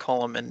CJ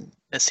McCollum and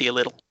Nasir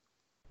Little.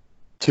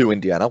 To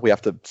Indiana. We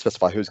have to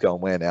specify who's going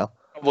where now.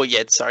 Well,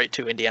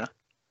 to Indiana.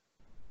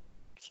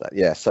 So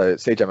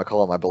CJ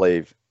McCollum, I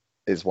believe,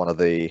 is one of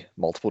the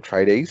multiple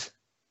tradees.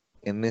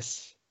 in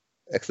this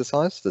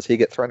exercise? Does he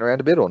get thrown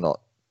around a bit or not?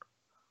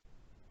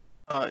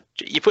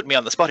 You put me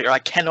on the spot here. I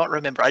cannot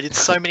remember. I did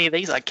so many of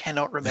these, I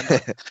cannot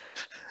remember.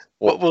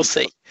 Well, We'll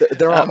see.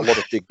 There are a lot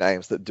of big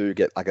names that do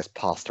get, I guess,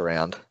 passed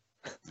around.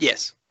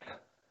 Yes.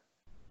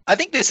 I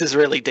think this is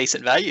really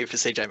decent value for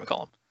CJ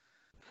McCollum.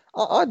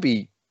 I'd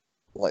be,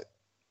 like,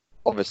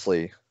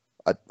 obviously,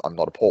 I'm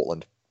not a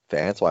Portland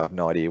fan, so I have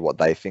no idea what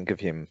they think of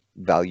him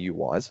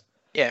value-wise.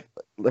 Yeah.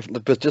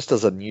 But just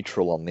as a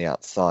neutral on the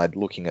outside,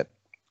 looking at,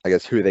 I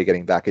guess, who they're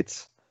getting back,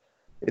 it's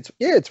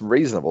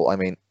reasonable. I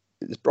mean,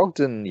 is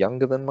Brogdon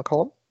younger than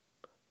McCollum?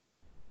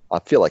 I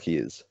feel like he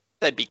is.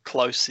 They'd be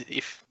close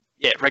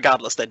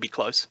regardless, they'd be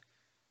close.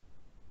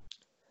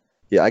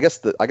 Yeah, I guess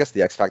the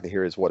X factor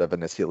here is whatever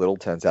Nasir Little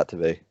turns out to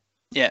be.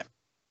 Yeah.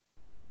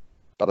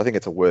 But I think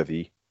it's a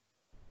worthy.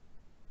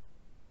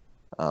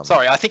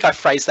 Sorry, I think I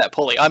phrased that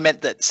poorly. I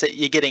meant that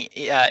you're getting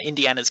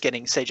Indiana's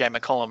getting CJ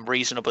McCollum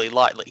reasonably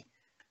lightly.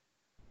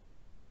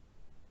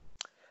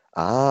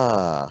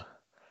 I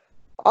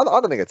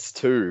don't think it's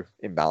too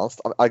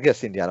imbalanced. I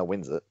guess Indiana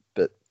wins it,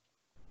 but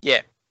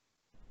yeah,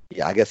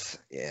 I guess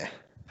yeah.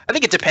 I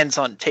think it depends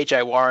on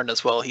TJ Warren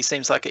as well. He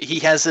seems like he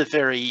has a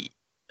very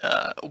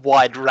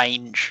wide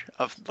range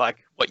of like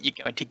what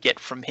you're going to get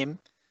from him.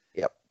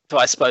 Yep. So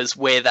I suppose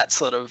where that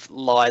sort of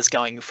lies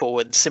going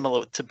forward,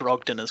 similar to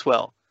Brogdon as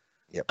well.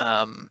 Yep.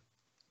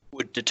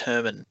 Would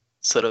determine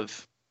sort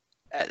of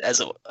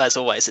as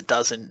always it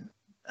does in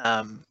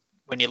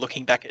when you're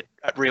looking back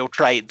at real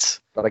trades.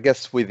 But I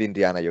guess with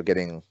Indiana, you're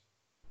getting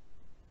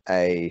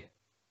a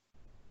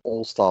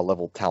all-star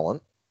level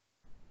talent.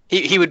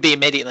 He would be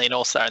immediately an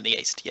all-star in the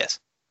East, yes.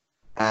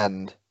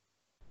 And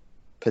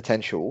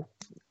potential,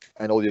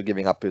 and all you're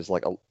giving up is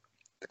like a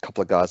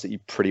couple of guys that you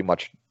pretty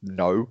much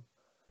know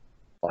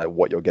like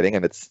what you're getting,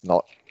 and it's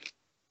not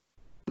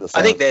the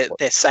same. I think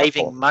they're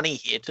saving money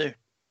here too.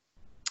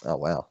 Oh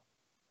wow.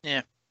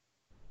 Yeah.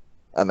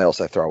 And they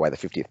also throw away the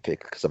 50th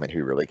pick because I mean,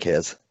 who really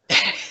cares?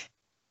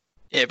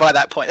 Yeah, by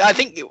that point, I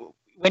think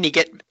when you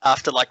get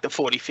after like the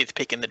 45th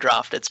pick in the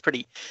draft, it's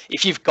pretty.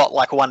 If you've got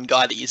like one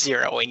guy that you're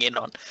zeroing in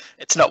on,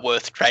 it's not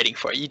worth trading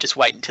for. You just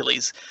wait until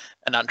he's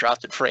an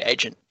undrafted free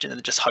agent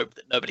and just hope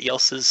that nobody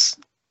else has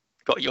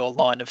got your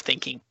line of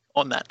thinking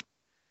on that.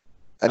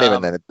 And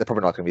even then, they're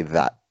probably not going to be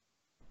that.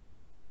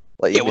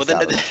 Like, yeah, well, they're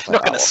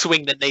not going to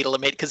swing the needle a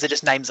bit because they're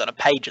just names on a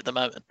page at the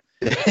moment.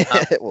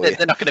 Well,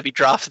 they're not going to be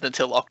drafted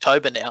until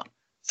October now.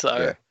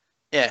 So,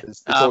 yeah.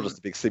 It's all just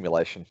a big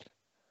simulation.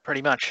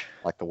 Pretty much.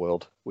 Like the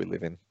world we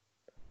live in.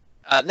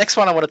 Next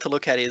one I wanted to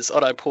look at is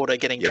Otto Porter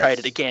getting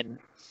traded again,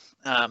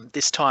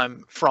 this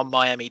time from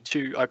Miami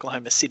to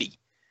Oklahoma City.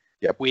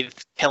 Yep.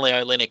 With Kelly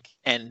Olynyk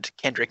and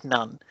Kendrick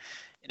Nunn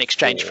in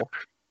exchange for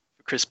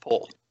Chris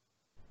Paul.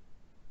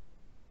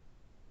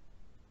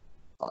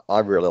 I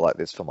really like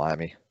this for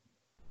Miami.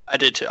 I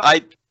did too.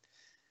 I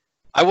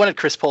wanted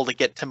Chris Paul to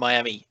get to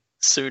Miami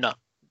sooner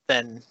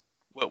than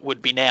what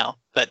would be now,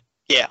 but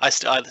yeah, I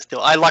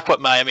like what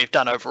Miami have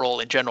done overall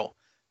in general.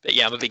 But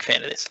yeah, I'm a big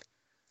fan of this.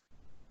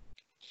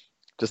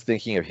 Just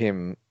thinking of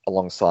him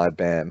alongside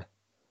Bam.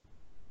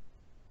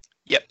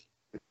 Yep.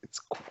 It's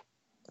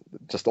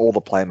just all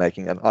the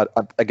playmaking, and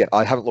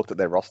I haven't looked at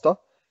their roster.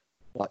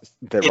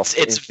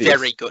 It's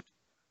very good.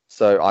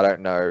 So I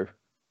don't know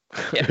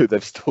who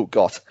they've still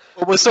got.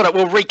 Well,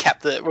 we'll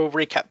recap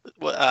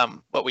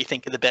what we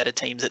think are the better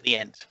teams at the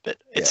end. But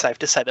it's safe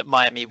to say that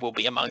Miami will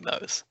be among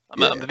those.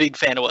 I'm a big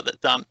fan of what they've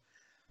done,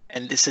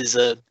 and this is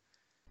a.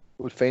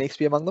 Would Phoenix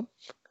be among them?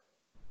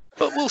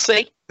 But we'll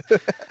see. No,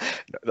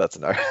 that's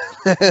no.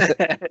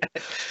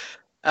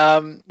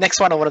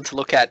 Next one I wanted to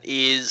look at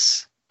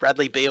is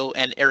Bradley Beal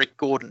and Eric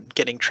Gordon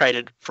getting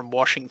traded from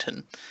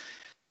Washington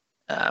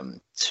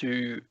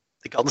to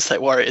the Golden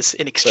State Warriors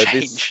in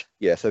exchange.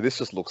 So this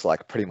just looks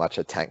like pretty much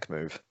a tank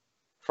move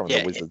from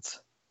the Wizards.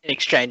 In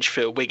exchange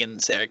for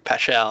Wiggins, Eric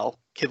Paschall,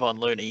 Kevon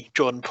Looney,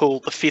 Jordan Poole,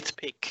 the 5th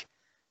pick,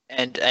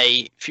 and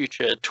a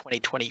future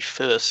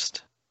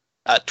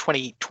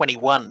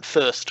 2021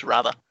 first,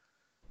 rather.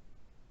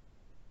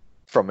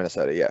 From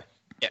Minnesota, yeah.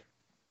 Yeah.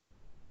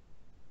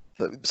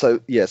 So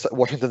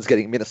Washington's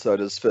getting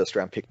Minnesota's first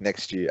round pick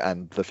next year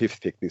and the 5th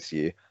pick this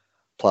year,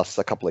 plus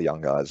a couple of young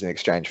guys in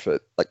exchange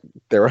for, like,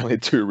 there are only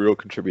 2 real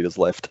contributors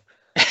left.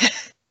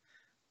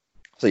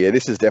 So yeah,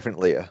 this is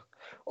definitely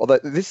although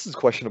this is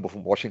questionable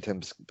from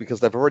Washington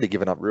because they've already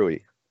given up Rui.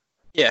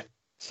 Yeah.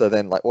 So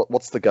then, like,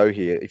 what's the go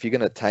here? If you're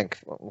going to tank,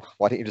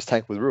 why don't you just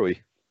tank with Rui?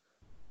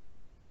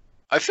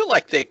 I feel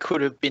like there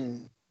could have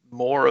been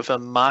more of a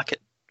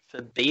market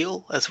for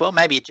Beal as well.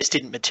 Maybe it just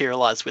didn't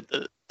materialize with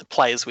the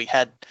players we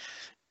had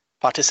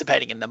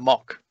participating in the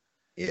mock.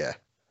 Yeah.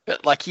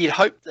 But like you'd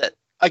hope that,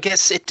 I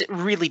guess it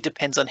really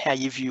depends on how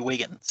you view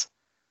Wiggins.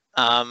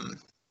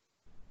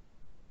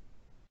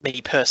 Me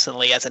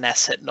personally, as an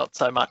asset, not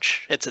so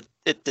much.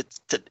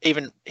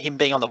 Even him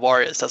being on the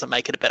Warriors doesn't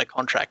make it a better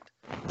contract.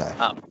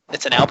 No.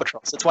 It's an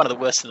albatross. It's one of the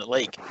worst in the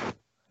league.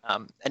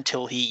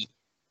 Until he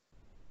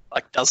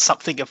does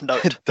something of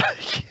note.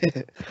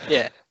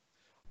 Yeah.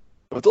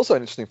 But it's also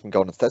interesting from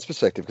Golden State's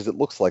perspective because it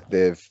looks like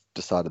they've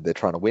decided they're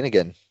trying to win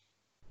again.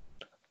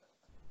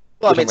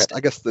 Well, I mean, I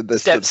guess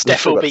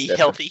Steph will be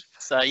healthy,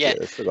 so yeah,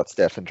 they've still got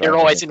Steph and you're Draymond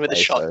always in with a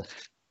play, shot.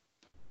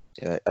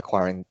 So,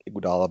 Acquiring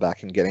Iguodala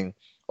back and getting.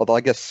 Although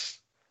I guess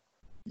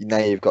now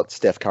you've got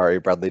Steph Curry,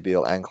 Bradley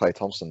Beal, and Klay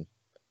Thompson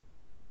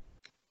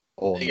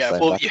all in the same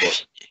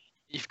backcourt.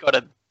 You've got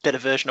a better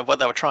version of what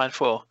they were trying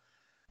for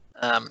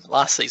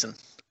last season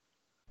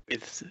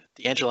with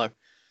D'Angelo.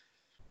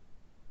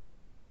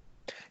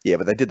 Yeah,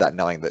 but they did that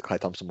knowing that Klay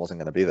Thompson wasn't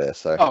going to be there.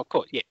 So. Oh, of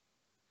course, yeah.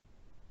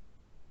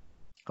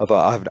 Although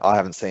I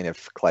haven't seen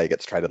if Klay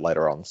gets traded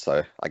later on,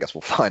 so I guess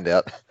we'll find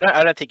out.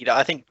 I don't think he does.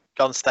 I think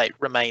Golden State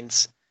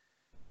remains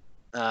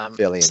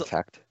fairly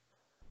intact.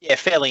 Yeah,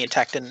 fairly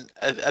intact and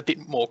a bit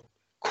more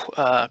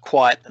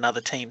quiet than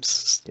other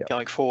teams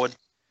going forward.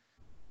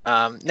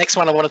 Next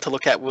one I wanted to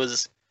look at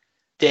was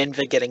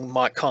Denver getting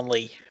Mike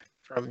Conley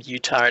from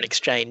Utah in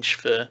exchange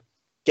for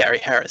Gary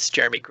Harris,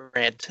 Jeremy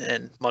Grant,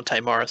 and Monte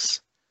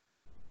Morris,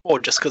 or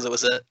just because it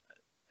was a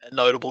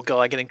notable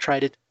guy getting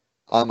traded.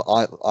 I'm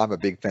a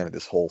big fan of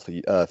this haul for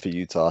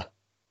Utah.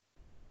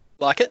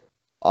 Like it?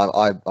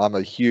 I'm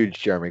a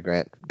huge Jeremy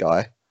Grant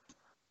guy.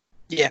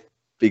 Yeah.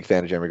 Big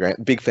fan of Jeremy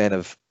Grant. Big fan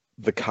of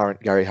the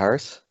current Gary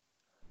Harris.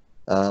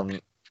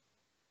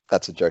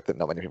 That's a joke that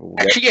not many people will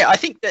get. Actually, yeah, I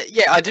think that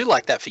I do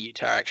like that for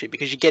Utah actually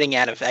because you're getting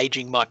out of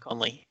aging Mike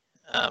Conley.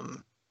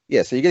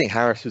 Yeah, so you're getting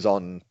Harris who's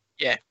on.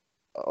 Yeah.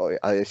 Oh,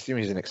 I assume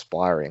he's an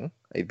expiring.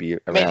 He'd be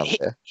around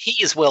there.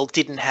 He as well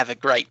didn't have a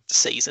great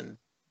season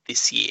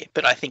this year,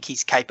 but I think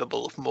he's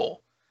capable of more.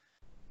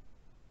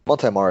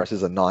 Monte Morris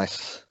is a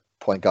nice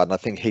point guard, and I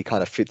think he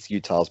kind of fits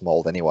Utah's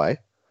mold anyway.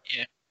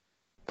 Yeah.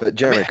 But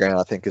Jeremy Grant,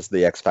 I think, is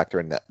the X factor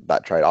in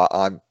that trade.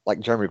 I'm like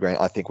Jeremy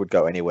Grant. I think would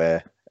go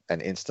anywhere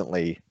and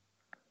instantly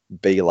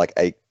be like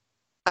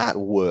at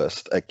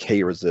worst a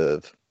key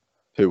reserve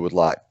who would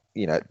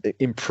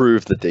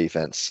improve the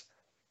defense.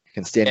 He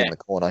can stand in the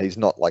corner. He's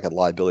not like a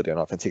liability on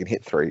offense. He can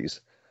hit threes.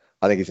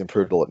 I think he's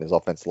improved a lot in his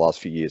offense the last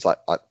few years.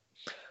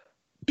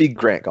 Big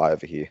Grant guy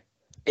over here.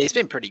 He's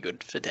been pretty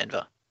good for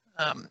Denver.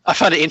 I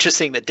find it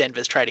interesting that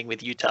Denver's trading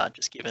with Utah,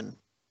 just given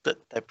that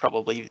they're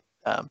probably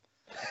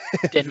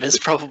Denver's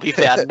probably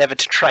vowed never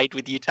to trade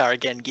with Utah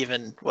again,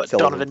 given what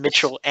Donovan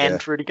Mitchell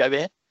and Rudy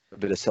Gobert. A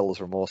bit of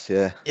seller's remorse,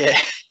 yeah. Yeah.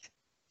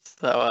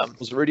 So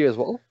was Rudy as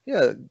well?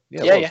 Yeah.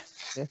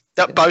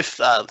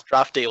 Both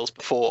draft deals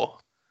before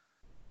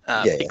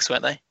picks,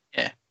 weren't they?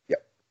 Yeah.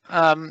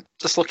 Yep.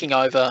 Just looking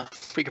over,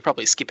 we could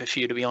probably skip a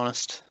few to be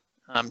honest.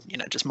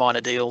 Just minor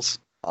deals.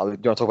 Do you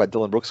want to talk about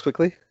Dylan Brooks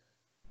quickly?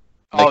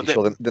 Make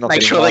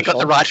sure they got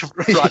the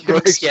right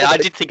Brooks. Yeah, I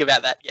did think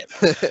about that.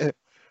 Yeah.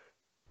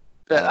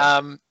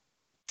 But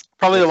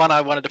probably the one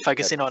I wanted to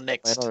focus in on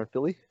next Atlanta and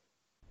Philly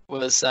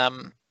was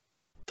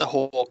the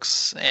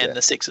Hawks and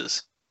the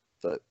Sixers.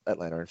 So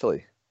Atlanta and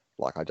Philly,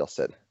 like I just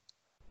said.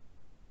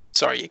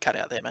 Sorry, you cut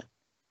out there, mate.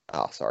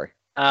 Oh, sorry.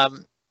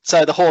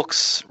 So the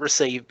Hawks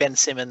received Ben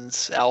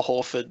Simmons, Al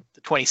Horford,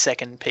 the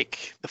 22nd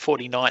pick, the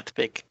 49th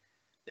pick,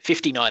 the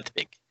 59th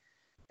pick,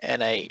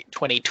 and a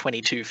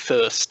 2022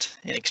 first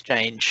in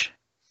exchange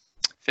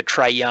for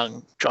Trae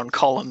Young, John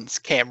Collins,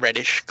 Cam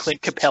Reddish,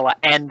 Clint Capella,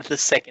 and the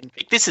second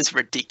pick. This is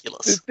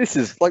ridiculous. This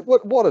is like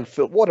what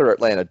are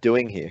Atlanta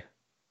doing here?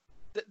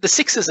 The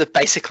Sixers have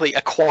basically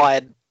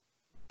acquired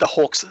the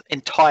Hawks'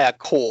 entire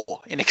core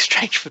in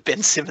exchange for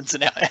Ben Simmons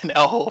and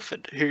Al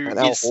Horford, who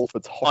is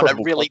on a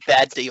really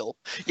bad deal.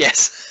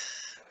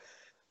 Yes.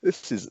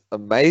 This is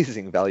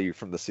amazing value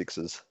from the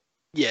Sixers.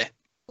 Yeah.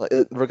 Like,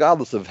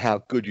 regardless of how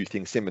good you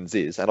think Simmons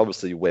is, and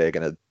obviously we're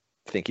going to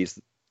think he's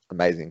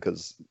amazing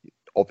because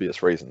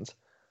obvious reasons.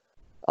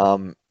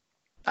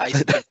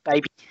 He's a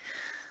baby.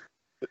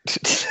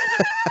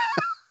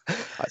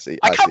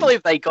 I can't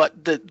believe they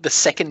got the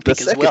second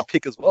pick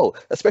as well.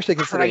 Especially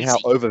considering how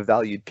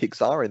overvalued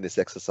picks are in this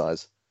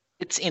exercise.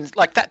 It's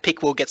that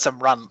pick will get some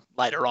run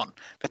later on,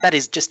 but that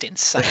is just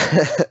insane.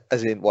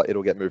 As in what,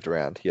 it'll get moved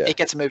around. Yeah, it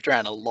gets moved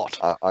around a lot.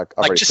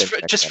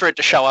 Just for it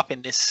to show up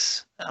in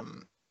this.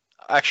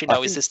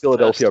 Is this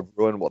Philadelphia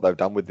ruin what they've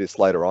done with this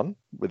later on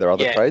with their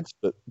other trades?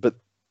 But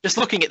just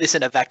looking at this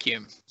in a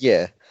vacuum.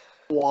 Yeah.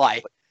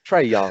 Why?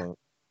 Trae Young,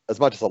 as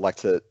much as I like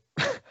to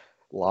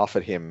laugh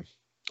at him,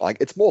 like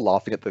it's more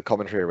laughing at the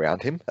commentary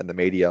around him and the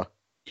media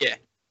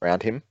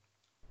around him.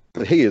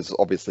 But he is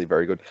obviously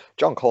very good.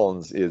 John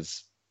Collins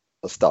is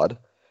a stud.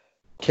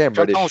 John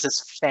Collins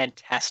is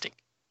fantastic.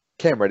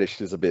 Cam Reddish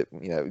is a bit,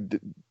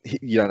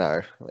 you don't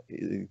know.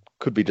 It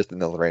could be just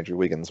another Andrew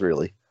Wiggins,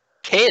 really.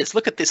 Cares?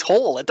 Look at this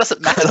haul. It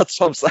doesn't matter. That's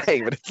what I'm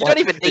saying. But you don't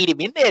even need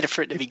him in there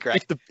for it to be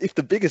great. If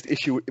the biggest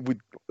issue with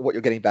what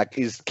you're getting back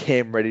is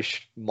Cam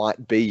Reddish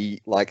might be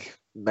like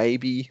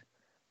maybe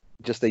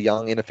just a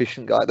young,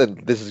 inefficient guy,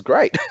 then this is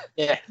great.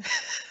 Yeah.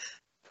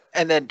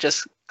 And then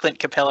just Clint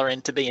Capella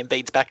in to be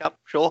Embiid's backup,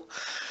 sure.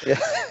 Yeah.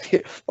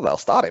 Well, they'll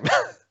start him.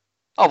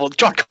 Oh, well,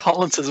 John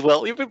Collins as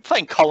well. You've been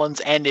playing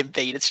Collins and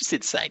Embiid. It's just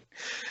insane.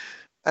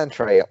 And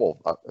Trae,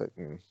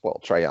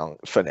 Trae Young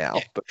for now.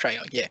 Yeah, but Trae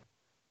Young, yeah.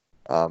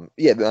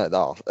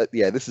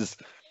 This is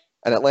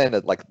an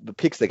Atlanta, like the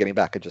picks they're getting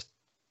back are just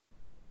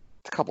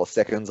a couple of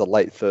seconds, a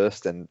late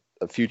first and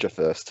a future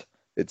first.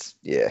 It's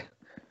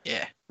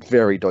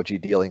Very dodgy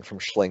dealing from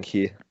Schlenk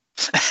here.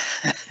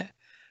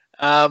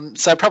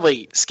 So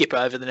probably skip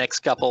over the next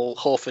couple.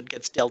 Horford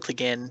gets dealt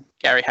again.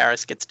 Gary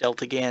Harris gets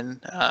dealt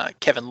again.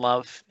 Kevin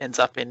Love ends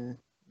up in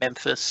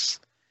Memphis.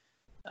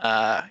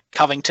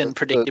 Covington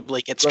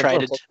predictably gets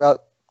traded. Talk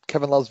about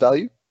Kevin Love's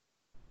value?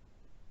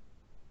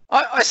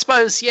 I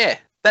suppose, yeah.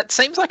 That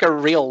seems like a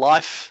real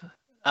life.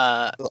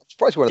 I'm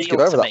surprised you want to skip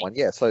over that me. one.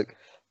 Yeah, so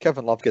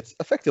Kevin Love gets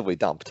effectively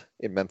dumped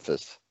in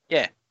Memphis.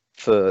 Yeah.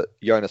 For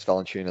Jonas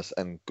Valanciunas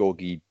and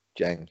Gorgie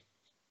Jang.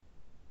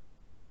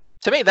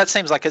 To me, that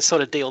seems like a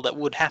sort of deal that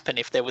would happen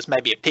if there was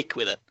maybe a pick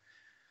with it.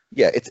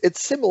 Yeah,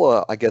 it's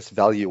similar, I guess,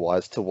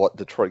 value-wise to what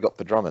Detroit got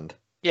for Drummond.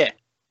 Yeah.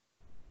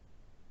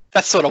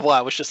 That's sort of why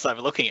I was just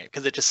overlooking it,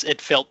 because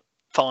it felt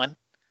fine.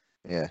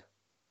 Yeah.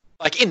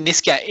 Like in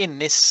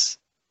this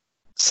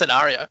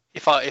scenario,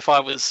 if I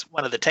was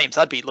one of the teams,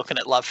 I'd be looking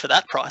at Love for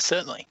that price,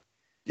 certainly.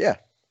 Yeah.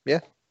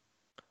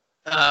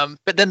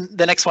 But then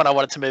the next one I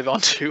wanted to move on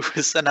to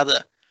was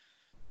another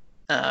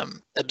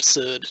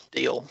absurd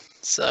deal.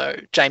 So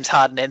James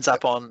Harden ends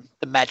up on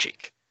the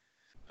Magic,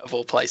 of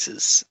all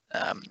places,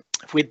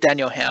 with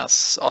Daniel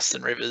House,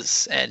 Austin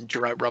Rivers, and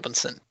Jerome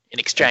Robinson in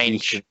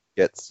exchange.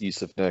 Gets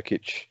Yusuf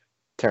Nurkic,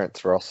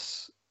 Terrence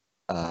Ross,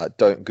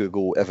 don't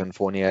Google Evan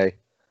Fournier,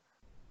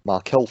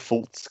 Markelle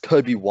Fultz,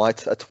 Kobe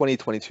White, a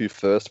 2022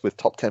 first with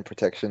top 10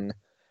 protection,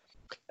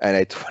 and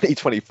a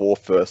 2024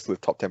 first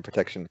with top 10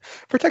 protection.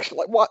 Protection,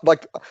 like what?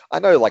 Like, I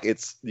know, like,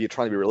 you're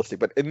trying to be realistic,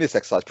 but in this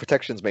exercise,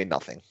 protections mean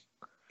nothing.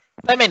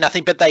 They mean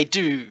nothing, but they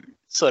do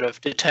sort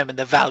of determine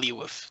the value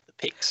of the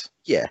picks.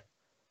 Yeah.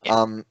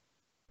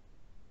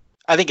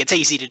 I think it's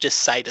easy to just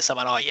say to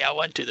someone, "Oh, yeah, I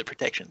won't do the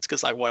protections,"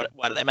 because like, why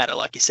do they matter?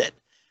 Like you said.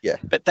 Yeah.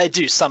 But they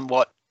do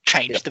somewhat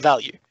change the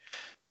value.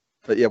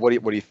 But yeah, what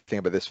do you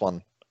think about this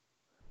one?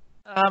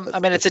 I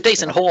mean, it's a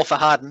decent haul for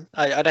Harden.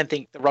 I don't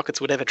think the Rockets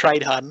would ever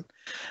trade Harden.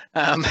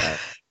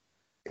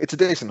 It's a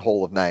decent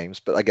haul of names,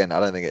 but again, I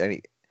don't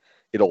think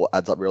it all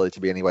adds up really to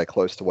be anywhere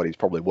close to what he's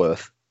probably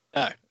worth.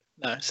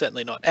 No,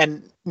 certainly not.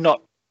 And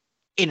not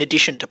in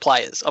addition to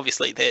players.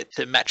 Obviously, they're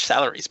to match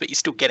salaries, but you're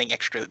still getting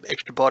extra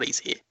bodies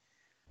here.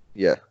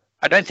 Yeah.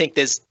 I don't think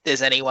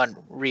there's anyone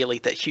really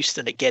that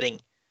Houston are getting.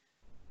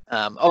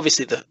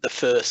 Obviously, the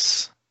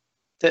firsts.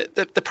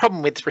 The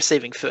problem with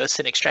receiving firsts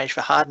in exchange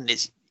for Harden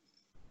is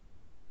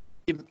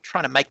you're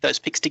trying to make those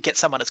picks to get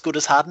someone as good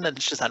as Harden, and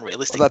it's just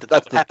unrealistic. Well,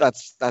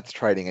 that's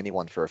trading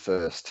anyone for a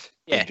first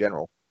in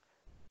general.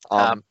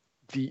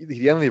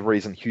 The only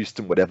reason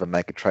Houston would ever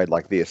make a trade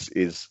like this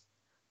is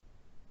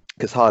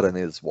because Harden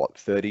is,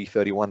 30,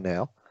 31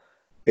 now?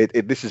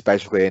 This is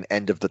basically an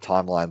end of the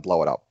timeline,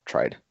 blow it up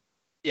trade.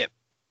 Yep.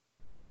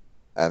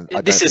 And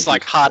this is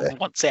like Harden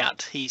wants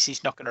out.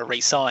 He's not going to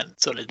re-sign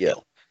sort of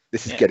deal.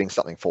 This is getting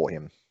something for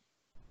him.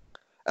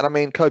 And I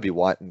mean, Kobe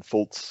White and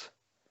Fultz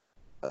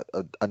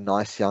are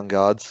nice young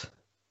guards.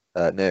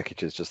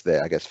 Nurkic is just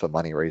there, I guess, for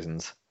money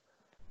reasons.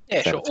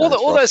 Yeah, sure.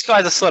 All those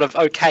guys are sort of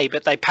okay,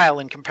 but they pale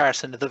in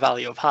comparison to the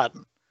value of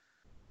Harden.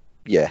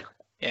 Yeah.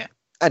 Yeah.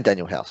 And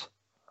Daniel House.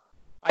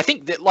 I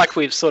think that, like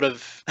we've sort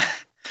of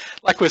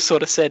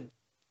said,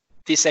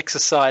 this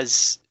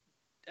exercise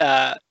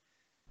devalues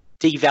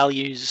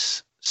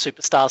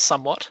superstars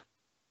somewhat.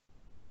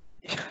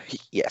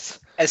 Yes.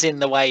 As in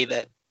the way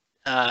that.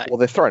 Well,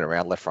 they're thrown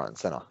around left, right, and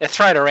center. They're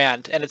thrown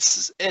around, and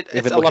it's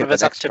a lot of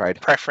it's up to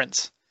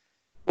preference.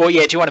 Well,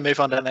 yeah. Do you want to move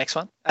on to the next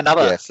one?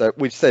 Yeah. So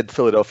we said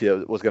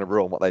Philadelphia was going to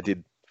ruin what they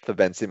did for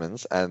Ben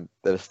Simmons, and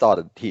they've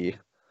started here.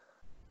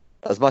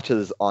 As much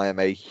as I am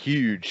a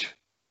huge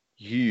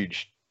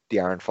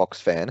De'Aaron Fox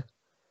fan,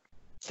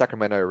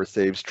 Sacramento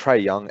receives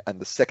Trae Young and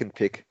the second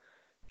pick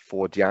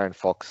for De'Aaron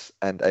Fox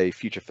and a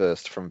future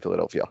first from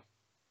Philadelphia.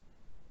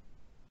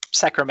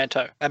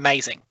 Sacramento,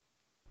 amazing.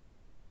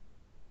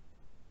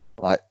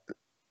 Like,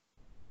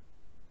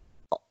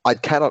 I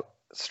cannot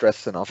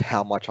stress enough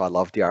how much I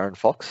love De'Aaron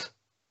Fox.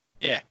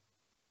 Yeah.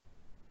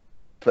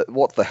 But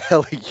what the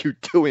hell are you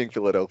doing,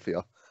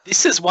 Philadelphia?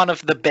 This is one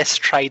of the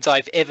best trades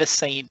I've ever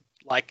seen.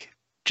 Like,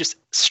 just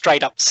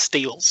straight up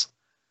steals.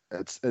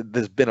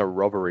 There's been a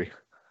robbery.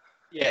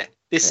 Yeah,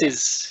 this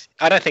is.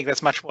 I don't think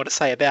there's much more to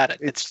say about it.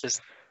 It's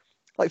just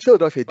like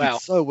Philadelphia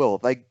did so well.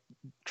 They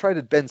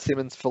traded Ben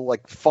Simmons for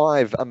like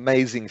 5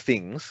 amazing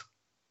things,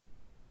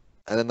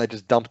 and then they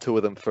just dumped 2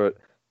 of them for,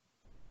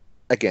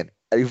 again,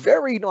 a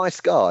very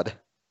nice guard.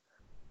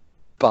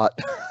 But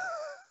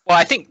well,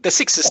 I think the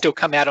Sixers still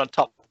come out on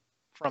top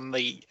from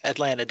the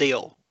Atlanta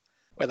deal,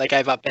 where they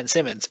gave up Ben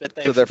Simmons. But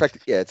so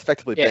it's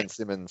effectively Ben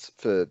Simmons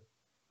for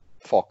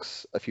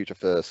Fox, a future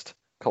first,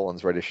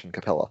 Collins, Reddish, and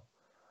Capella.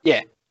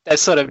 Yeah, they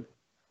sort of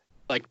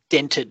like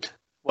dented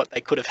what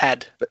they could have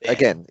had. But there.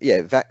 Again,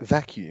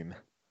 vacuum.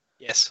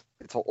 Yes.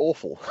 It's an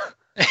awful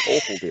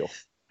deal.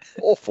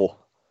 Awful.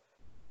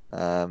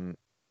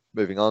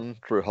 Moving on,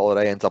 Drew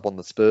Holiday ends up on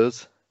the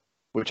Spurs,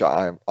 which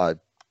I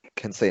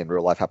can see in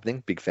real life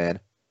happening. Big fan.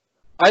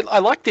 I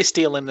like this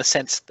deal in the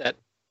sense that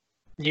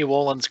New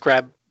Orleans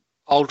grab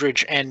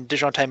Aldridge and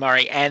DeJounte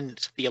Murray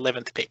and the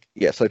 11th pick.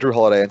 Yeah, so Drew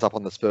Holiday ends up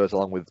on the Spurs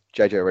along with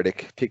JJ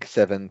Redick, pick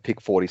 7,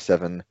 pick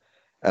 47,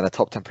 and a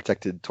top 10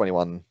 protected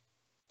 21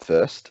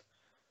 first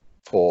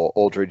for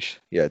Aldridge,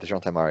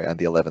 DeJounte Murray, and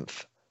the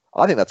 11th.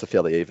 I think that's a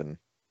fairly even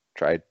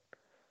trade.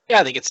 Yeah,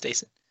 I think it's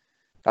decent.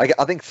 I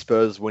think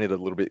Spurs win it a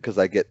little bit because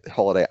they get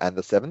Holiday and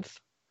the 7th.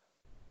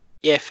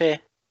 Yeah, fair.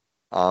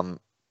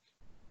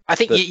 I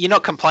think you're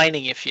not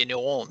complaining if you're New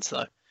Orleans,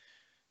 though.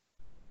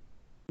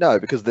 No,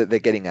 because they're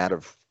getting out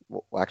of...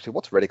 Well, actually,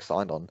 what's Redick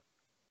signed on?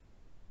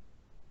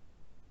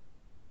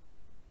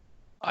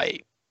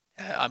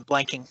 I'm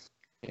blanking.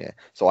 Yeah,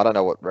 so I don't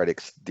know what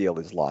Redick's deal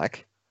is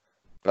like,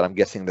 but I'm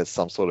guessing there's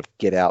some sort of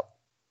get-out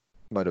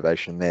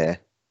motivation there.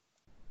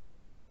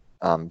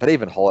 But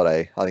even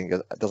Holiday, I think,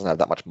 doesn't have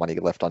that much money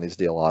left on his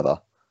deal either,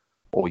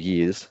 or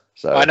years.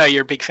 So I know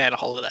you're a big fan of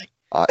Holiday.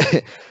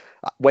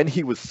 When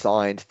he was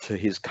signed to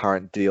his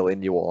current deal in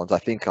New Orleans, I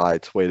think I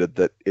tweeted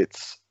that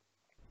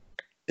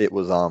it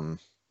was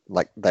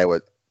like they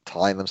were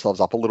tying themselves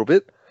up a little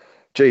bit.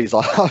 Geez,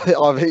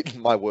 I've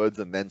eaten my words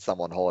and then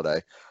some on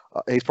Holiday.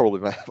 He's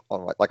probably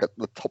on like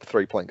the top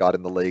 3-point guard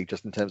in the league,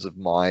 just in terms of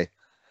my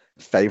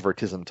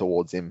favoritism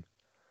towards him.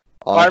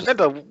 I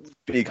remember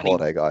big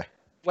Holiday guy.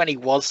 When he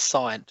was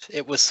signed,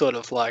 it was sort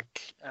of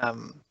like,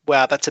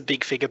 wow, that's a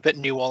big figure, but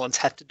New Orleans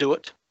had to do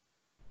it.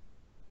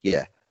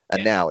 Yeah,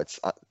 and now it's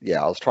I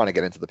was trying to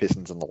get into the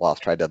Pistons in the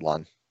last trade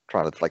deadline,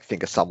 trying to like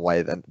think of some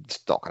way that it's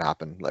not going to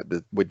happen. Like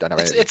we don't have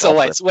anything. It's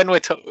always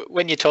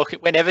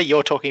whenever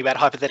you're talking about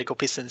hypothetical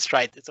Pistons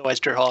trade, it's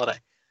always Drew Holiday.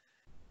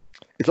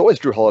 It's always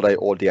Drew Holiday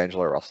or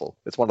D'Angelo Russell.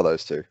 It's one of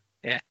those two.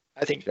 Yeah,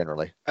 I think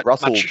generally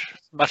Russell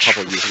a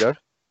couple of years ago.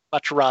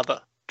 Much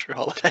rather Drew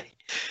Holiday.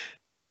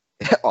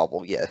 Oh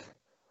well, yeah.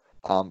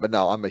 But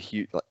no, I'm a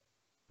huge.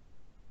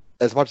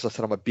 As much as I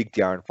said, I'm a big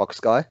De'Aaron Fox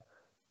guy.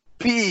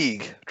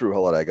 Big Drew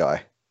Holiday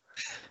guy.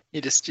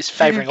 You're just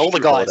favouring all the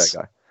guys.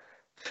 Guy.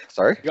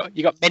 Sorry?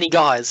 You got many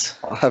guys.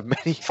 I have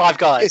many. 5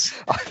 guys.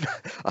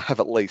 I have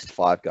at least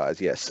 5 guys,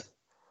 yes.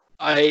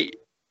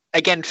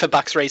 Again, for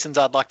Bucks reasons,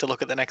 I'd like to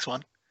look at the next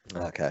one.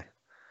 Okay.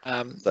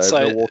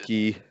 So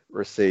Milwaukee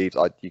receives...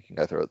 you can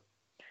go through it.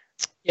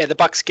 Yeah, the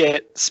Bucks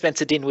get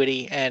Spencer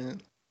Dinwiddie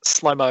and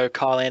slow-mo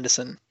Kyle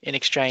Anderson in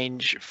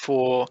exchange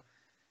for...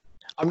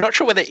 I'm not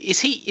sure whether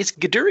is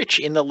Guduric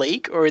in the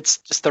league or it's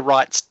just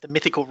the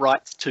mythical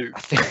rights to. I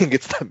think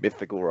it's the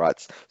mythical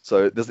rights.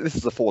 So this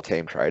is a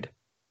 4-team trade.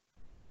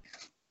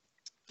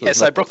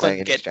 So Brooklyn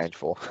get exchange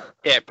for.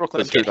 Yeah,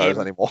 Brooklyn get him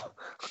anymore.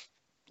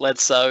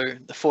 Bledsoe,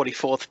 the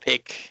 44th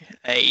pick,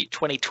 a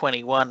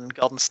 2021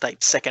 Golden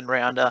State second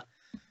rounder,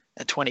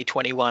 a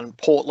 2021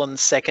 Portland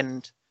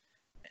second,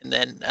 and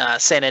then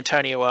San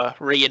Antonio are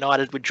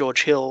reunited with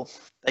George Hill.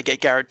 They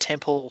get Garrett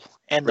Temple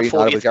and the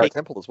 40th with Garrett pick.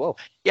 Temple as well.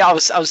 Yeah, I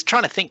was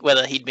trying to think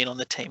whether he'd been on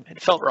the team.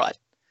 It felt right.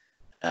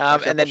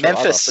 And then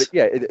Memphis.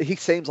 He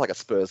seems like a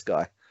Spurs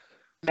guy.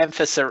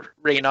 Memphis are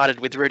reunited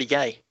with Rudy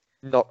Gay.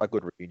 Not a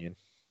good reunion.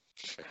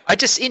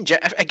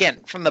 Again,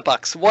 from the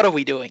Bucks, what are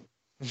we doing?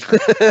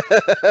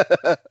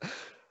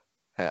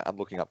 I'm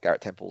looking up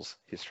Garrett Temple's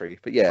history,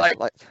 but yeah,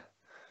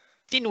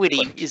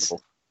 Dinwiddie is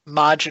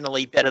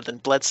marginally better than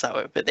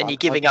Bledsoe, but then you're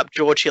giving up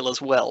George Hill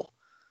as well.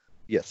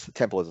 Yes,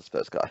 Temple is a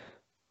Spurs guy,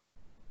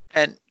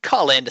 and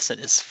Kyle Anderson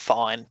is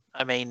fine.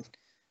 I mean,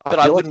 but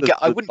I wouldn't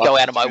go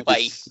out of my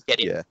way to get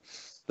him. Yeah,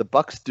 the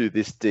Bucks do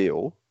this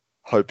deal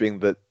hoping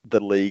that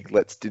the league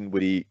lets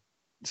Dinwiddie's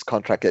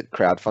contract get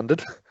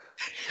crowdfunded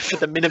for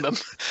the minimum.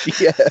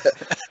 Yeah.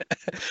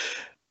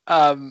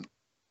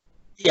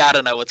 Yeah, I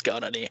don't know what's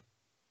going on here.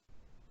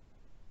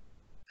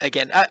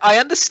 Again, I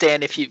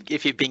understand if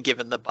you've been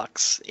given the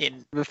Bucks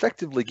in. You've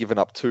effectively given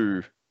up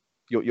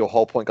your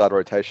whole point guard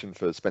rotation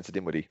for Spencer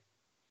Dinwiddie.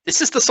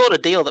 This is the sort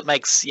of deal that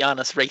makes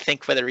Giannis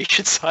rethink whether he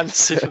should sign the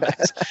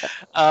Supermax.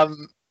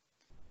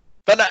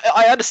 But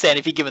I understand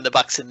if you're given the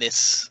Bucks in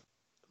this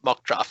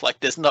mock draft,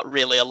 like there's not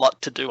really a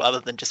lot to do other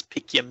than just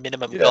pick your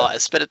minimum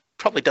guys. But it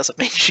probably doesn't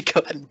mean you should go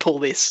ahead and pull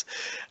this.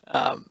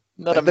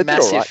 Not a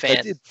massive fan.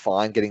 They did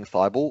fine getting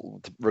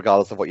Thibault,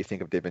 regardless of what you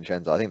think of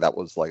DiVincenzo. I think that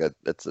was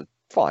it's a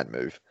fine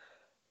move.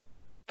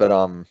 But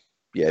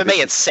yeah. For me,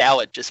 it's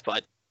soured just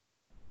by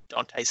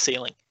Dante's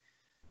ceiling.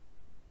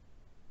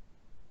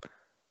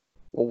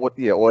 Well,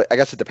 well, I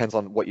guess it depends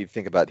on what you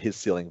think about his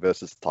ceiling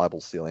versus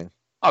Thibault's ceiling.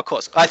 Oh, of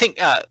course, I think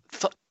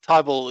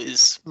Thibault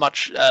is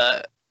much.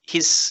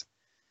 His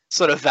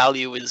sort of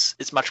value is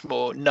much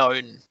more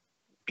known.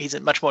 He's a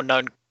much more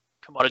known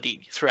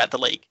commodity throughout the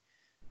league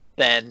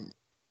than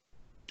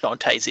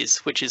Dante's is,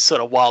 which is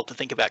sort of wild to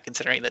think about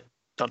considering that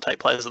Dante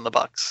plays in the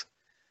Bucks.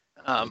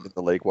 In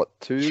the league,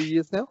 2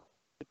 years now?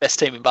 The best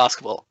team in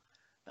basketball.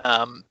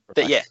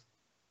 But yeah.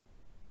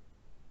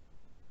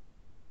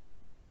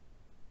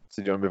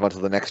 So do you want to move on to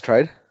the next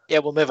trade? Yeah,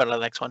 we'll move on to the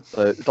next one.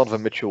 So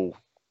Donovan Mitchell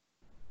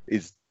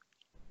he's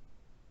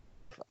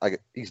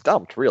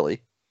dumped,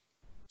 really.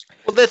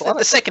 Well,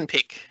 the second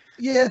pick.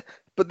 Yeah,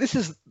 but this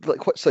is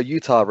so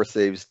Utah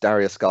receives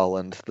Darius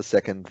Garland, the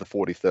second, the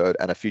 43rd,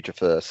 and a future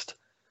first.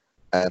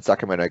 And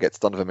Sacramento gets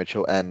Donovan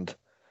Mitchell and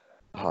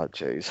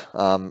Miye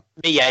One.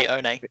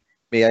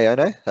 Miye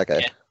One? Okay.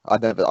 Yeah.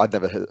 I'd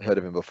never heard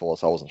of him before,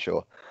 so I wasn't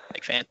sure.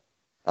 Big fan.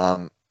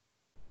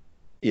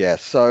 Yeah,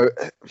 so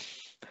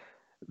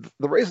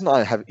the reason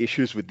I have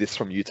issues with this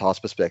from Utah's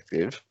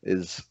perspective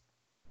is,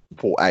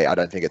 for A, I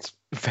don't think it's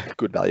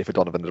good value for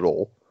Donovan at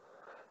all.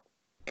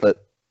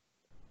 But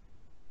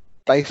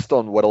based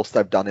on what else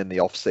they've done in the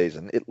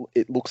offseason,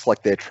 it looks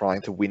like they're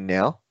trying to win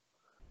now,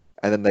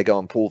 and then they go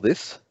and pull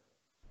this.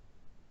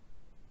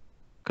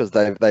 Because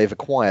they've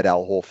acquired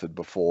Al Horford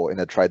before in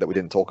a trade that we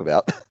didn't talk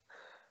about.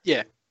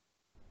 Yeah.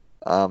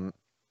 And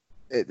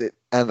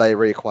they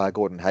reacquire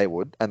Gordon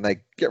Hayward, and they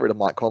get rid of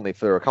Mike Conley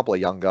for a couple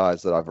of young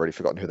guys that I've already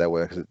forgotten who they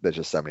were because there's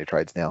just so many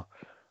trades now.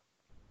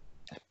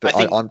 But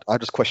I'm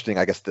just questioning,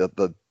 I guess,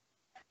 the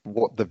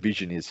what the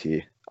vision is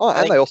here. Oh,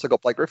 and they also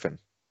got Blake Griffin.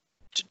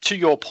 To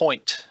your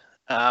point,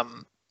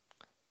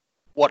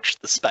 watch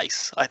the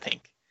space, I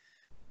think.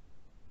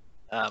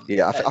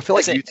 Yeah, I feel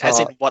like Utah, as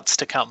in what's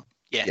to come.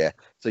 Yeah. Yeah.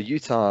 So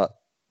Utah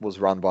was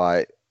run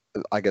by,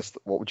 I guess,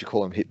 what would you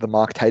call him? The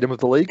Mark Tatum of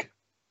the league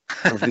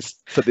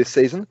for this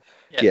season.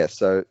 Yeah.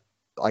 So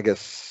I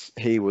guess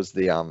he was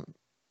the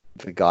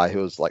guy who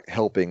was like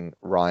helping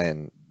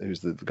Ryan,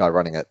 who's the guy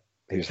running it.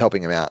 He was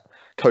helping him out,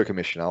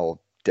 co-commissioner or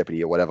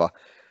deputy or whatever.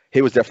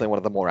 He was definitely one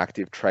of the more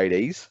active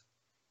tradees.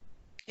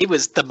 He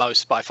was the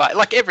most by far.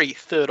 Like every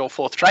third or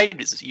fourth trade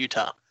is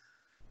Utah.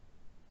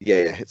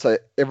 Yeah. So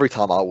every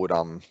time I would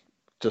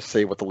just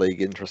see what the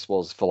league interest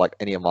was for like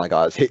any of my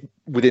guys.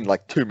 Within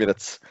like 2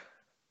 minutes,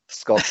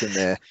 Scott's in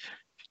there.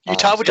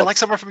 Utah, would you like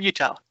someone from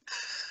Utah?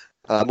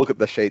 I'd look at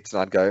the sheets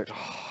and I'd go,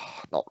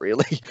 oh, not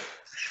really.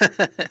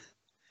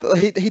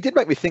 He did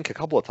make me think a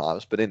couple of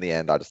times, but in the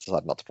end, I just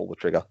decided not to pull the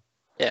trigger.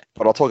 Yeah.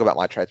 But I'll talk about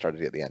my trade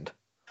strategy at the end.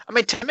 I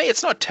mean, to me,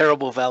 it's not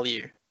terrible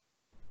value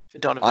for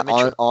Donovan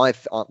Mitchell.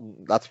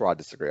 That's where I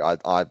disagree.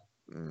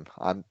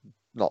 I'm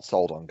not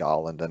sold on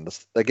Garland. And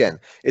again,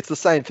 it's the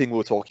same thing we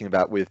were talking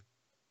about with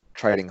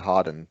trading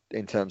Harden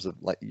in terms of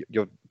like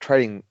you're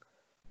trading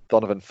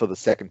Donovan for the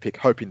second pick,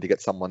 hoping to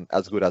get someone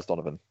as good as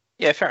Donovan.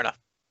 Yeah, fair enough.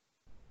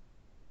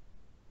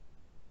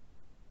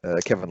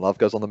 Kevin Love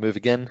goes on the move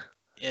again.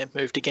 Yeah,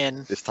 moved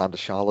again. This time to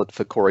Charlotte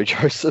for Corey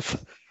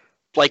Joseph.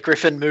 Blake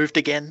Griffin moved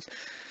again.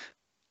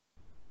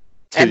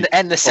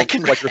 And the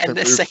second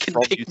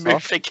pick Utah.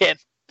 Moved again.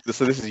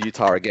 So this is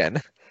Utah again.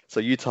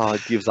 So Utah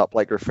gives up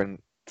Blake Griffin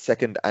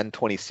second and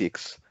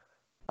 26.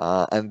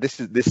 And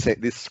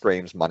this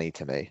screams money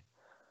to me.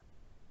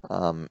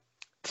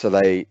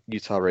 So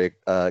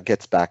Utah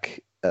gets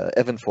back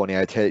Evan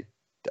Fournier,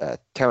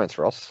 Terrence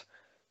Ross,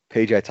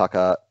 PJ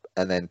Tucker,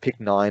 and then pick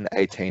 9,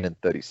 18, and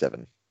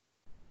 37.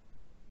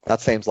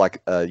 That seems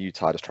like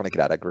Utah just trying to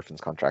get out of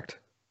Griffin's contract.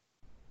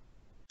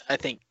 I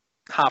think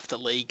half the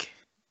league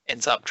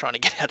ends up trying to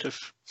get out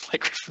of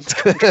Blake Griffin's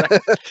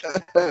contract.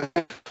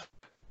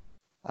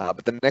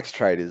 But the next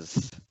trade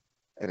is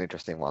an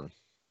interesting one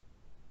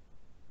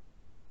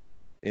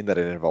in that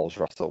it involves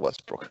Russell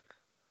Westbrook.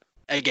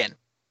 Again.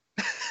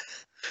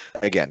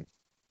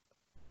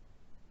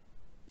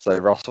 So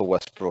Russell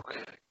Westbrook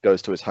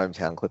goes to his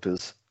hometown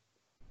Clippers,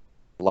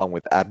 along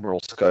with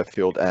Admiral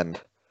Schofield and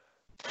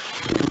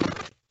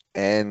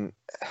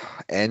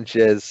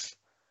Jesniks.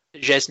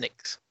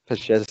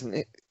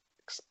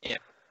 Yeah.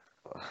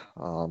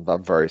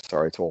 I'm very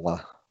sorry to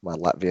all my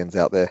Latvians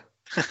out there.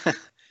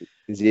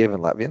 Is he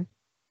even Latvian?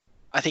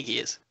 I think he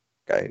is.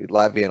 Okay,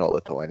 Latvian or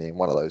Lithuanian,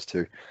 one of those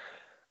two.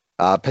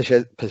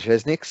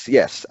 Pezhezniks,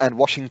 yes. And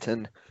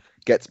Washington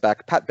gets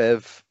back Pat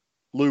Bev,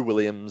 Lou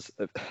Williams,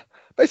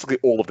 basically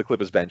all of the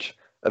Clippers bench.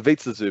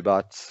 Ivica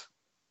Zubac,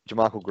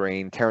 Jamarcus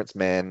Green, Terrence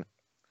Mann.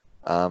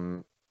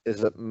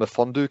 Is it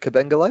Mfondu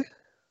Kabengele?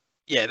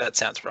 Yeah, that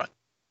sounds right.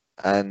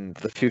 And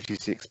the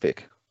 56th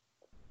pick.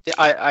 Yeah,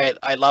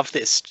 I love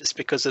this just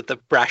because of the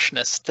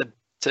brashness to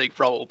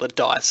roll the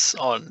dice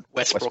on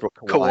Westbrook,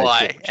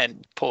 Kawhi,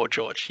 and Paul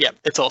George. Yep,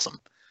 it's awesome.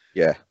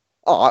 Yeah.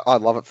 Oh, I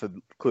love it for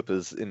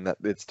Clippers in that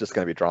it's just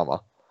going to be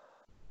drama.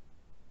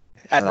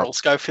 Admiral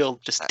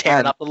Schofield just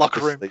tearing up the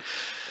locker room.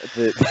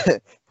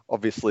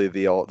 Obviously,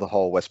 the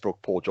whole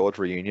Westbrook-Paul George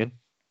reunion.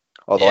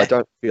 Although I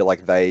don't feel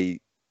like they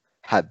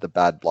had the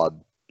bad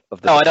blood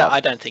of the. No,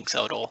 I don't think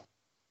so at all.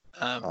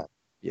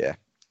 Yeah.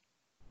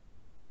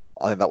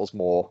 I think that was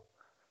more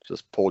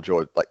just Paul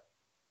George. Like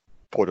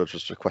Paul George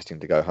was requesting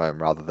to go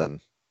home rather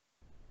than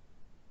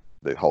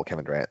the whole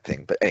Kevin Durant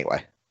thing. But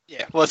anyway.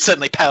 Yeah, well, it's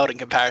certainly paled in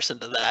comparison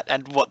to that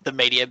and what the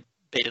media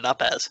beat it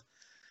up as.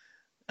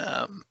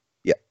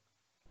 Yeah.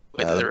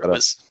 Whether it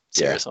was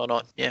serious or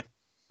not, yeah.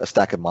 A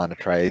stack of minor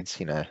trades,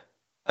 you know.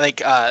 I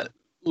think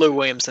Lou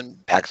Williams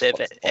and Pat Bev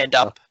end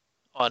up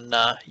on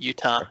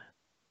Utah.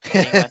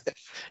 Anyway.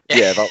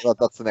 Yeah,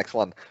 that's the next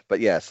one. But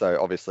yeah, so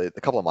obviously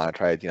a couple of minor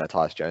trades, you know,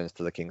 Tyus Jones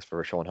to the Kings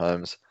for Rashawn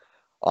Holmes,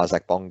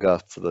 Isaac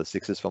Bonga to the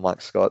Sixers for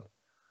Mike Scott.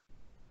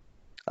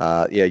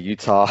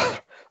 Utah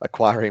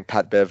acquiring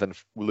Pat Bev and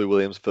Lou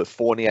Williams for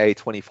Fournier,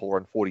 24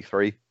 and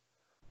 43.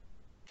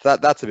 So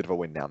that's a bit of a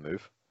win now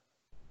move.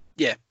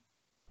 Yeah.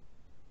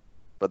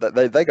 But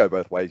they go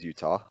both ways,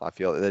 Utah. I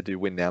feel they do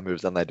win now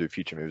moves and they do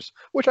future moves,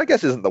 which I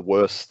guess isn't the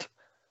worst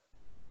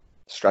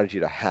strategy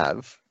to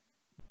have.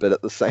 But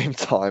at the same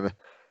time,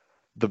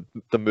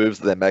 the moves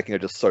that they're making are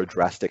just so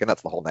drastic, and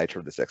that's the whole nature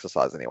of this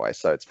exercise anyway.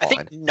 So it's I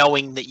fine. think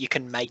knowing that you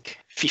can make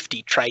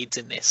 50 trades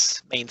in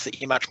this means that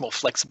you're much more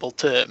flexible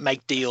to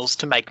make deals,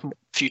 to make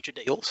future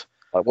deals.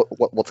 Like,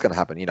 what's going to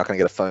happen? You're not going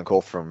to get a phone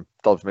call from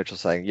Donovan Mitchell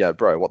saying, "Yeah,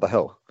 bro, what the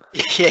hell?"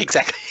 Yeah,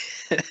 exactly.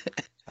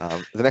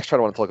 The next trade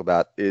I want to talk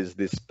about is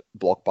this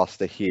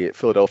blockbuster here.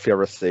 Philadelphia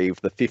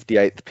received the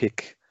 58th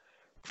pick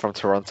from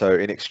Toronto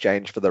in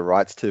exchange for the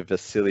rights to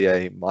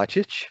Vasilije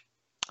Micic.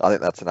 I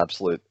think that's an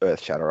absolute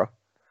earth shatterer.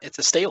 It's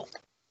a steal.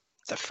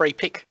 It's a free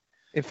pick.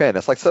 In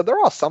fairness, so there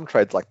are some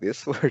trades like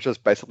this where it's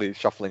just basically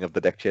shuffling of the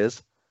deck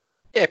chairs.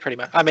 Yeah, pretty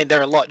much. I mean, there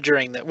are a lot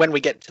during when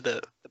we get to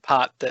the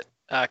part that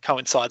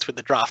coincides with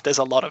the draft. There's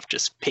a lot of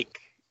just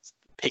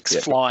picks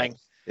flying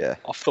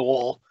off the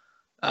wall.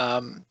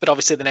 But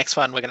obviously, the next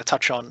one we're going to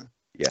touch on.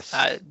 Yes.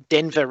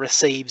 Denver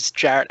receives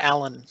Jarrett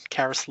Allen,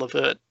 Karis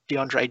LeVert,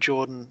 DeAndre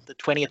Jordan, the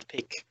 20th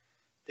pick,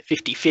 the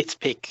 55th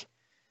pick,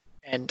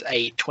 and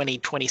a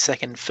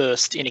 2022nd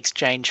first in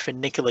exchange for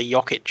Nikola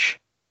Jokic.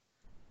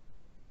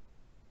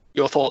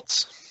 Your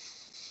thoughts?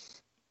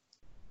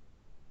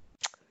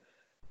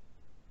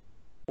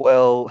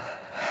 Well,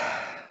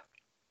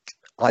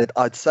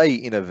 I'd say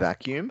in a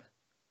vacuum,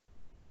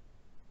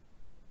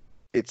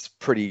 it's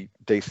pretty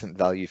decent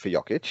value for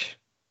Jokic.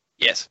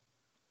 Yes.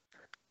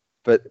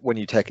 But when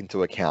you take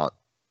into account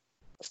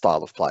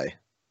style of play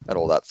and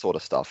all that sort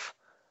of stuff,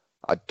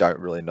 I don't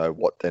really know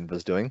what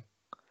Denver's doing.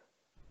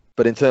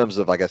 But in terms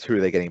of, I guess, who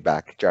they're getting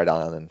back, Jarrett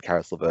Allen and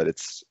Karis LeVert,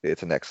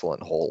 it's an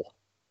excellent haul.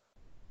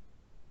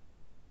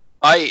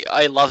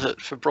 I love it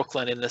for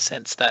Brooklyn in the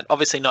sense that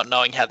obviously not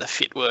knowing how the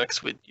fit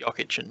works with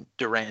Jokic and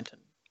Durant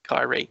and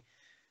Kyrie,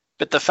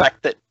 but the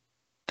fact that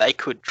they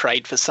could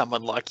trade for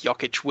someone like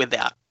Jokic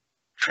without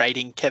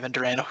trading Kevin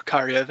Durant or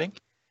Kyrie Irving.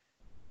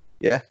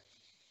 Yeah.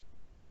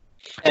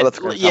 And,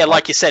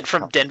 like you said,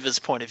 from Denver's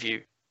point of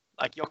view,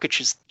 like Jokic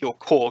is your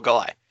core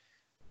guy.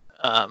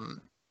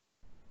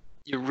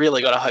 You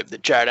really got to hope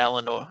that Jarrett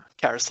Allen or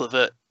Karis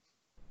LeVert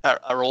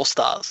are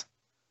all-stars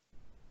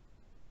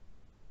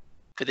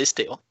for this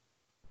deal.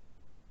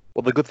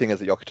 Well, the good thing is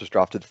that Jokic was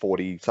drafted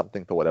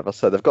 40-something or whatever,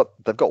 so they've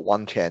got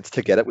one chance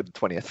to get it with the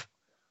 20th.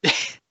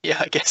 Yeah,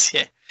 I guess,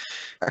 yeah.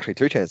 Actually,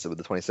 two chances with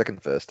the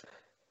 22nd first.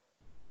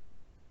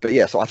 But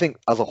yeah, so I think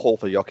as a haul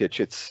for Jokic,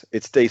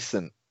 it's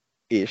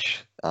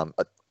decent-ish.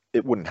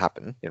 It wouldn't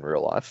happen in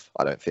real life,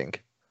 I don't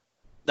think.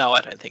 No,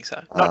 I don't think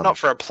so. Not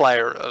for a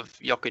player of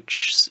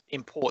Jokic's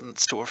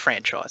importance to a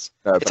franchise.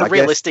 No, it's a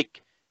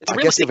realistic deal.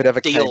 If it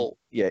ever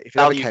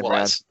came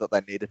around that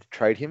they needed to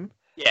trade him,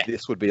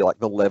 this would be like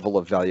the level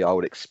of value I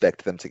would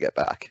expect them to get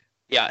back.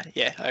 Yeah,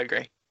 I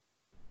agree.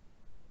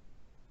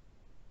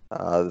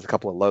 There's a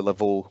couple of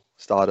low-level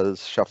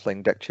starters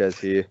shuffling deck chairs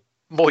here.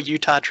 More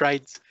Utah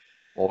trades.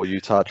 Yeah,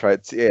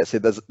 see,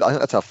 I think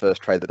that's our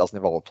first trade that doesn't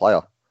involve a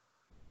player.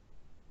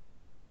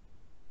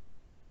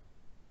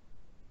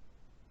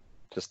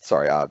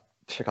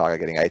 Chicago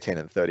getting 18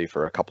 and 30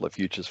 for a couple of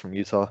futures from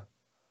Utah.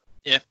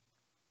 Yeah.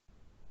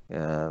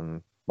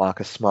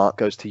 Marcus Smart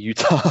goes to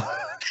Utah.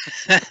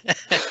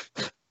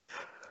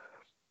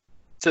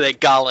 So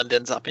that Garland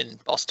ends up in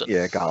Boston.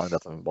 Yeah, Garland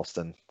ends up in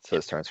Boston. So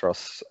it's Terrence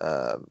Ross.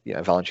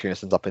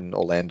 Valanciunas ends up in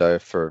Orlando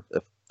for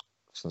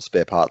some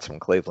spare parts from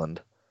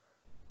Cleveland.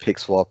 Pick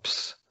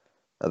swaps.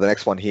 The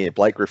next one here,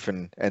 Blake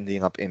Griffin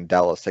ending up in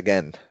Dallas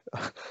again.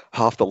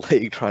 Half the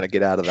league trying to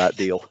get out of that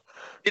deal.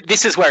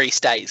 This is where he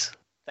stays,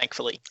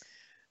 thankfully.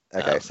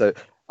 Okay, so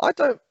I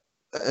don't...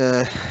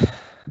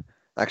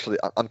 actually,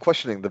 I'm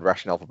questioning the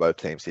rationale for both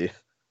teams here.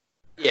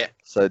 Yeah.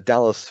 So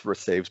Dallas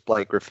receives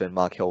Blake Griffin,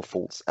 Markelle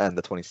Fultz, and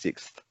the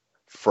 26th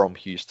from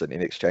Houston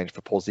in exchange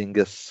for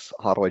Porzingis,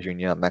 Hardaway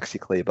Jr., Maxi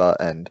Kleber,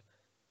 and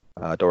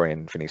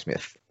Dorian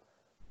Finney-Smith.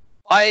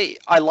 I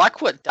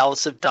like what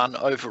Dallas have done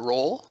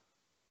overall,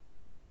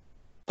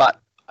 but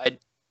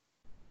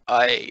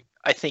I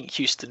think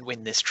Houston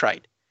win this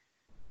trade.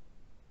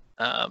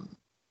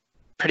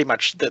 Pretty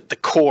much the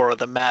core of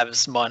the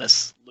Mavs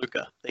minus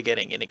Luka they're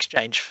getting in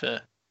exchange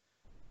for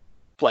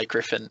Blake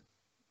Griffin,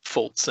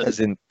 Fultz, and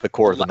as in the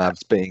core of the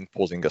Mavs being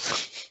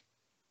Porzingis.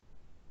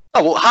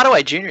 Oh well,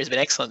 Hardaway Jr. has been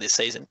excellent this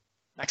season.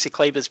 Maxi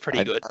Kleber's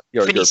pretty good.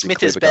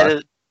 Finney-Smith is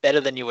better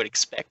than you would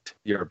expect.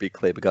 You're a big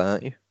Kleber guy,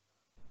 aren't you?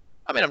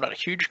 I mean, I'm not a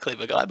huge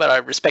Kleber guy, but I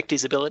respect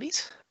his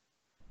abilities.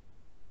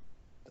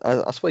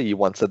 I swear you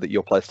once said that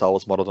your playstyle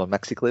was modelled on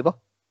Maxi Kleber.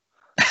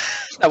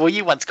 No, well,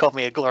 you once called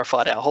me a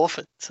glorified Al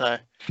Horford, so...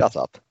 Shut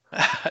up.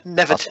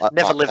 Never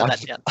living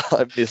that down.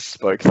 I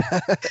misspoke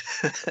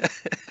that.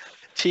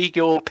 To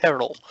your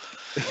peril.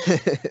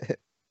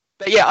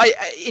 But yeah,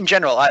 in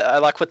general, I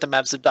like what the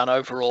Mavs have done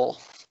overall,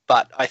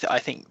 but I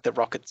think the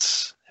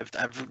Rockets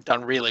have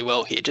done really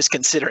well here, just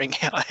considering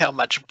how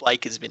much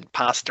Blake has been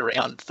passed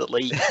around the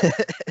league.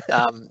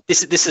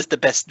 This is the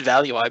best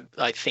value,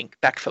 I think,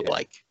 back for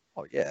Blake.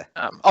 Oh, yeah.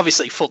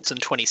 Obviously, Fultz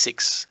and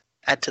 26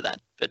 add to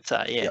that,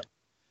 but yeah.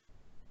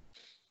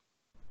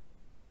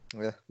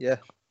 Yeah.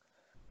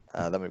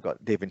 Then we've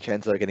got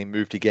DiVincenzo getting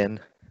moved again,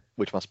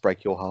 which must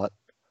break your heart.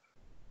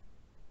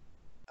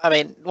 I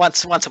mean,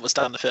 once it was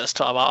done the first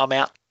time, I'm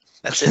out.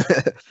 That's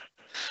it.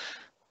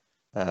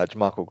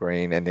 Jamarcus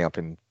Green ending up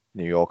in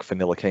New York for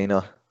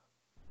Ntilikina.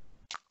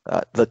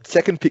 The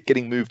second pick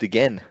getting moved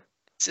again.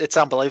 It's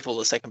unbelievable.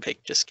 The second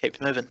pick just keeps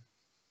moving.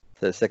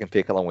 So the second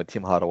pick, along with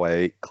Tim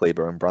Hardaway,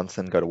 Kleber, and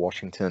Brunson, go to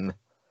Washington.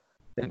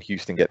 Then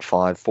Houston get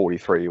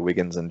 543,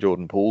 Wiggins and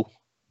Jordan Poole.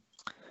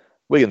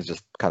 Wiggins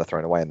just kind of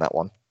thrown away in that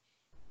one.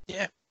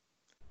 Yeah.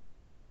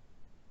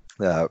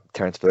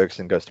 Terrence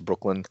Ferguson goes to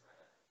Brooklyn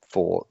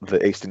for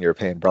the Eastern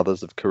European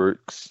brothers of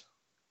Karooks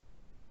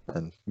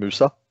and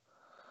Musa.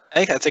 I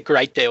think that's a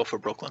great deal for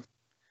Brooklyn.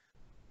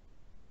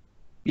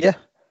 Yeah.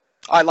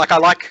 I like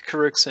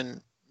Karooks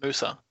and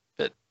Musa,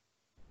 but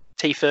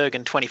T Ferg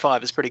and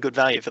 25 is pretty good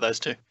value for those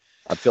two.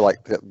 I feel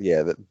like,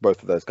 that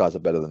both of those guys are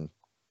better than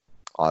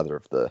either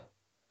of the...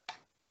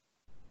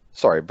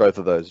 Sorry, both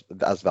of those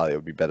as value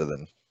would be better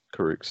than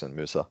Karooks and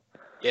Musa.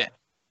 Yeah.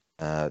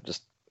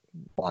 Just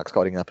Mike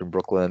Scotting up in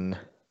Brooklyn.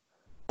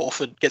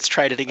 Orford gets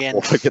traded again.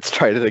 Orford gets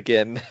traded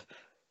again.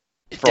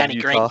 Danny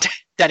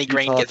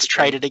Green gets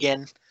traded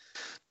again.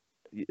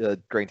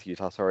 Green to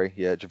Utah, sorry.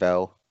 Yeah,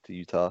 JaVale to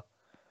Utah.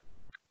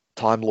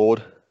 Time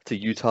Lord to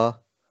Utah.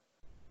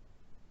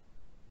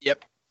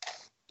 Yep.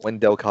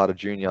 Wendell Carter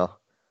Jr.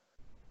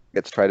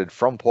 gets traded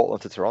from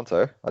Portland to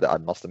Toronto. I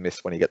must have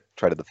missed when he got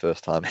traded the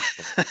first time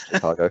from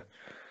Chicago.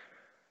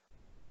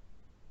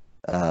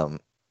 Pat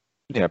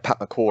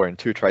McCaw in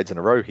 2 trades in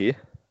a row here.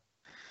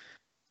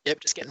 Yep,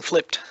 just getting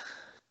flipped.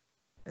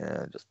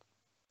 Just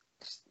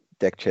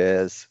deck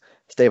chairs.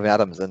 Steven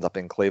Adams ends up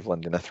in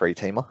Cleveland in a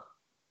 3-teamer.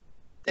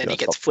 Then he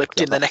gets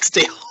flipped in the next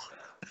deal.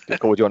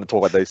 Cool. Do you want to talk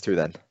about these two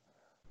then?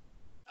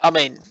 I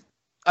mean,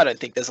 I don't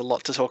think there's a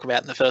lot to talk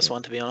about in the first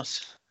one, to be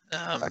honest.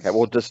 Okay,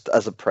 well, just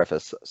as a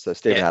preface, so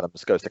Steven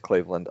Adams goes to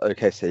Cleveland.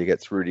 OKC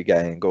gets Rudy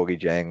Gay and Gorgie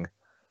Jang,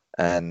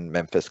 and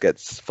Memphis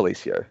gets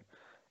Felicio.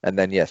 And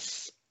then,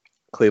 yes,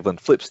 Cleveland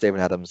flips Steven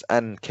Adams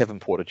and Kevin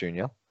Porter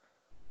Jr.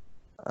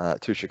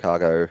 To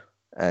Chicago,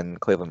 and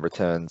Cleveland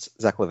returns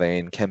Zach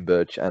LaVine, Ken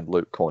Birch, and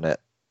Luke Cornett.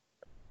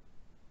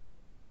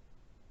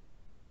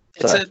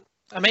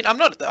 I'm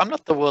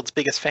not the world's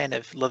biggest fan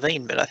of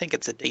LaVine, but I think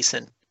it's a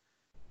decent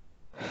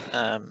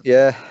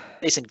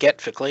decent get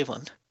for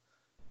Cleveland.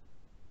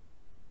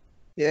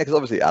 Yeah, because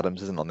obviously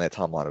Adams isn't on their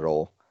timeline at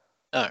all.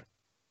 No.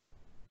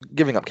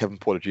 Giving up Kevin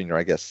Porter Jr.,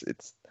 I guess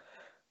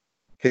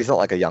he's not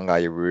like a young guy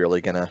you're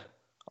really gonna,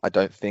 I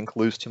don't think,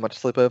 lose too much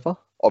sleep over.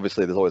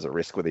 Obviously, there's always a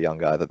risk with a young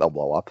guy that they'll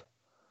blow up.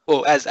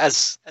 Well,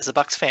 as a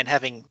Bucks fan,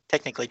 having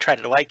technically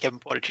traded away Kevin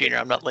Porter Jr.,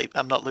 I'm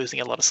not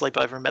losing a lot of sleep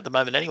over him at the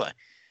moment anyway.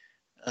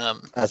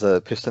 As a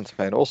Pistons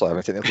fan, also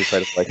having technically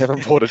traded away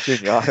Kevin Porter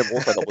Jr., I'm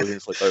also not losing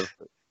sleep over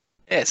it.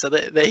 Yeah, so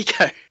there you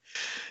go.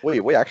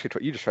 We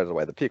actually, you just traded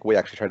away the pick. We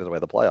actually traded away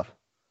the player.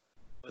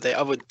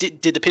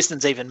 Did the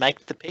Pistons even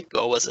make the pick,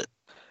 or was it?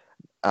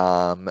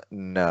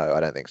 No, I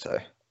don't think so.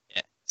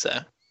 Yeah, so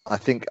I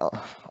think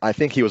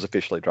he was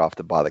officially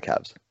drafted by the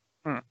Cavs.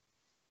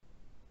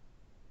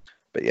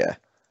 But yeah,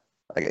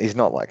 he's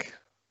not like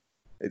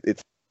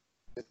it's.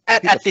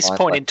 At this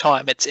point in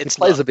time, it's he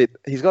plays a bit.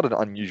 He's got an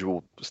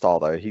unusual style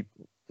though. He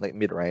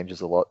mid range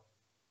is a lot.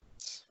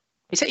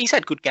 He's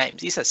had good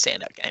games. He's had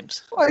standout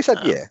games. Oh, he's had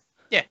yeah.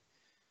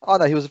 Oh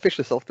no, he was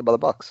officially selected by the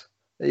Bucks.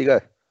 There you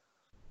go.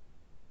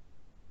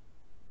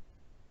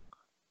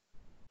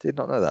 Did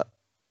not know that.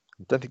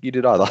 Don't think you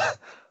did either.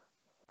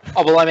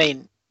 Oh well, I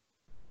mean,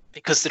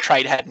 because the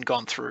trade hadn't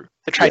gone through.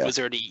 The trade was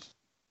already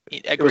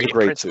agreed in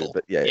principle. To,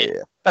 but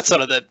yeah. That's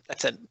sort of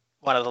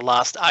one of the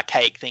last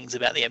archaic things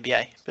about the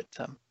NBA. But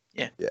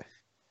yeah.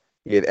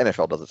 The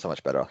NFL does it so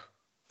much better.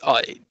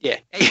 Oh yeah,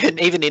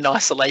 even in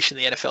isolation,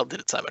 the NFL did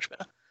it so much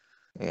better.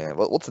 Yeah.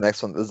 Well, what's the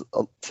next one?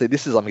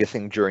 This is, I'm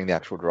guessing, during the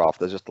actual draft.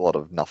 There's just a lot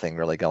of nothing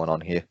really going on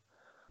here.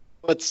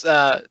 What's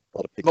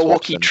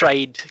Milwaukee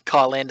trade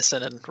Kyle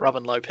Anderson and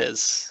Robin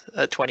Lopez,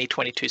 a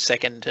 2022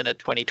 second and a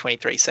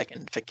 2023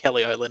 second for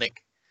Kelly Olynyk.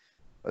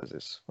 What is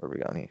this? Where are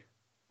we going here?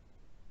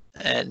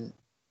 And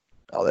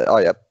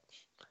yep.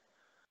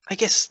 I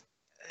guess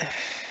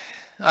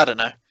I don't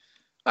know.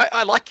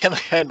 I like Kelly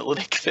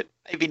Olynyk, but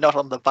maybe not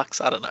on the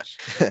Bucks. I don't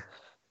know.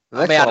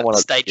 I'm out at the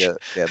stage.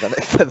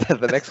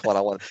 The next one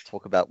I wanted to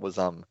talk about was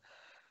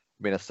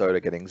Minnesota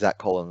getting Zach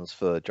Collins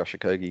for Josh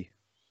Okogie.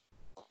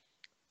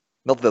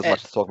 Not that there's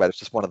much to talk about. It's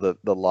just one of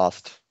the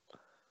last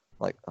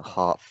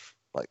half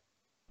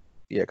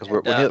because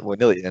we're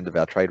nearly at the end of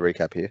our trade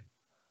recap here.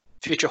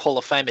 Future Hall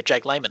of Famer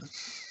Jake Layman.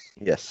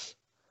 Yes.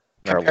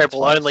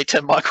 Comparable only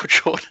to Michael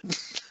Jordan.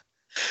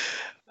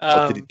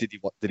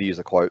 Did he use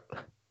a quote?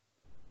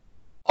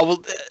 Oh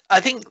well, I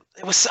think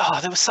there was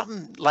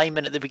something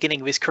Layman at the beginning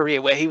of his career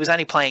where he was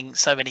only playing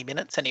so many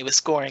minutes and he was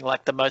scoring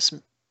like the most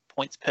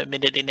points per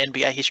minute in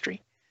NBA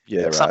history.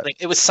 Yeah, right. Something.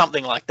 It was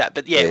something like that.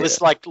 But it was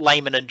like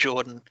Layman and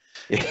Jordan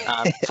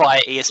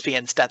via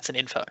ESPN stats and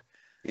info.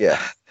 Yeah.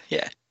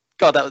 Yeah.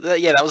 God,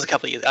 that was a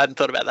couple of years. I hadn't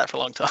thought about that for a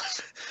long time.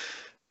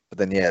 But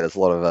then there's a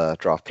lot of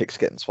draft picks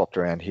getting swapped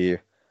around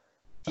here.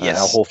 Yes.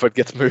 Al Horford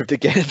gets moved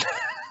again.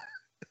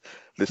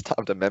 This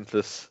time to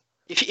Memphis.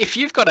 If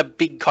you've got a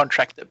big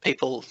contract that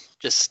people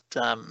just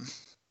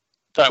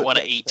don't want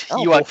to eat.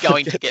 Al You are Horford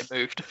going to get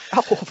moved.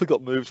 Al Horford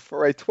got moved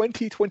for a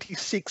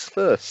 2026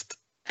 first.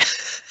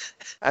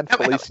 And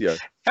Felicio.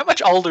 How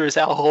much older is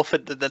Al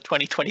Horford than the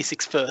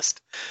 2026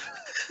 first?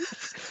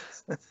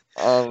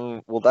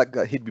 Well,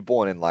 he'd be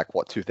born in like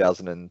what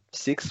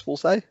 2006, we'll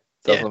say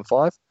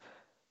 2005.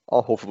 Yeah.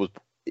 Al Horford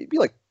he'd be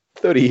like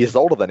 30 years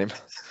older than him.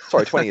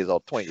 Sorry, 20 years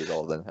old. 20 years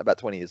older than about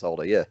 20 years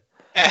older. Yeah.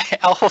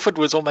 Al Horford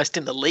was almost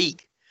in the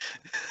league.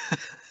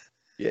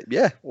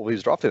 Yeah. Well, he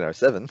was drafted in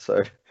 07,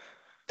 so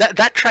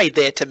that trade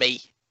there to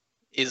me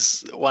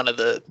is one of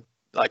the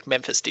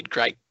Memphis did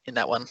great in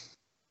that one.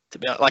 To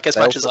be honest, as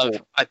much as I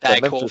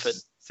bag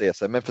Horford.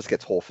 So Memphis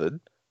gets Horford.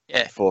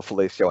 Yeah. For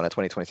Felicio and a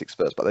 2026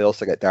 first, but they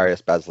also get Darius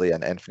Bazley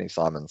and Anthony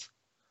Simons.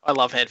 I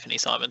love Anthony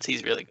Simons.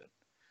 He's really good.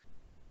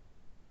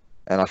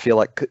 And I feel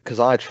like because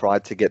I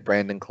tried to get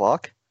Brandon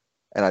Clark,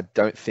 and I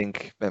don't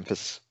think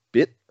Memphis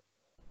bit.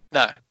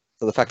 No.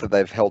 So the fact that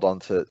they've held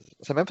on to,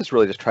 so Memphis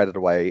really just traded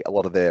away a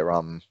lot of their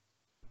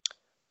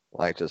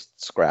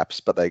just scraps,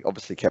 but they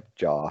obviously kept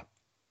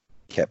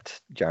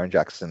Jaren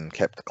Jackson,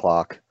 kept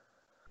Clark,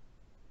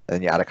 and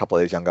then you add a couple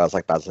of these young guys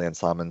like Bazley and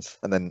Simons,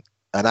 and then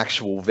an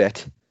actual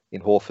vet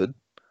in Horford.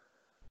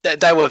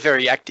 They were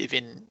very active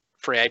in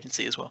free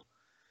agency as well.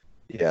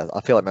 Yeah,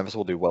 I feel like Memphis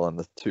will do well in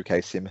the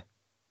 2K sim.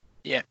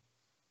 Yeah.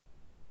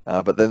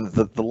 But then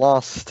the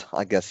last,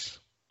 I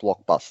guess,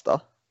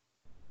 blockbuster,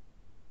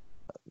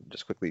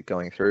 just quickly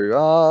going through,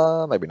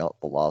 maybe not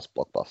the last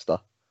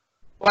blockbuster.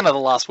 One of the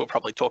last we'll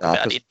probably talk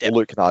about in depth.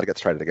 Luke Kennard gets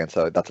traded again,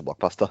 so that's a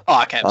blockbuster.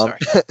 Oh, okay, I'm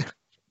sorry.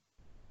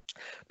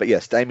 But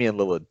yes, Damian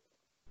Lillard.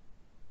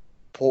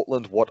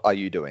 Portland, what are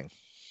you doing?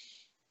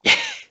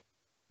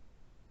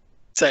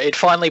 So it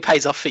finally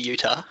pays off for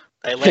Utah.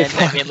 They land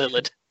Damian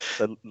Lillard.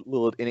 So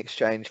Lillard in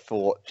exchange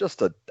for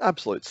just an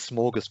absolute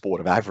smorgasbord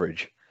of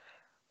average.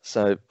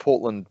 So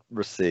Portland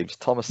receives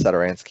Thomas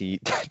Satoransky,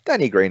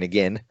 Danny Green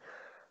again,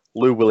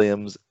 Lou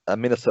Williams, a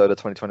Minnesota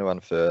 2021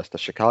 first, a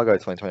Chicago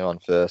 2021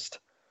 first,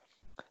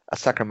 a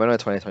Sacramento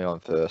 2021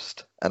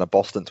 first, and a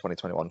Boston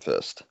 2021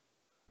 first.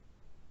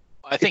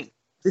 I think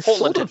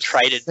Portland had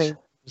traded.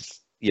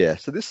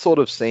 So this sort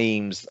of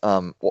seems,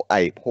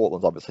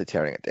 Portland's obviously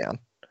tearing it down.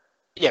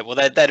 Yeah, well,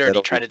 they'd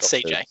already traded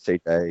CJ.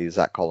 CJ,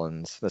 Zach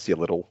Collins, that's your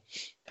little,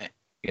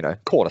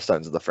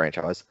 cornerstones of the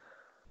franchise.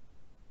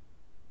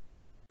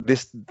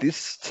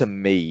 This to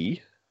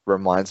me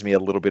reminds me a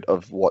little bit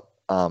of what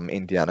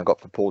Indiana got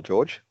for Paul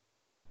George.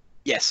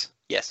 Yes.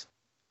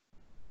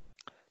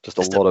 Just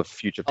a lot of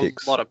future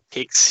picks. A lot of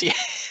picks, yeah.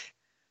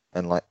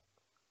 And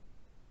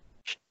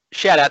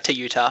shout out to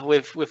Utah.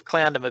 We've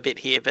clowned them a bit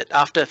here, but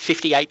after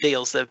 58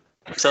 deals, they've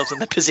themselves in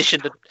the position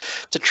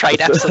to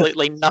trade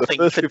absolutely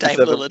nothing for Dame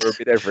Lillard. Were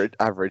a bit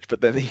average, but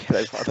then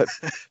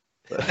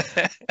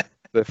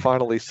they're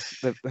finally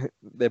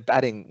they're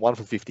batting 1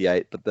 for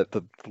 58, but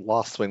the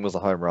last swing was a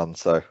home run.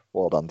 So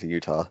well done to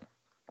Utah.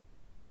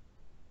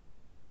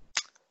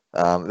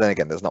 Then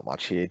again, there's not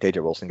much here.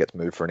 DJ Wilson gets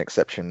moved for an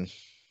exception.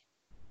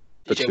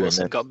 DJ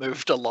Wilson got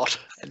moved a lot,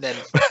 and then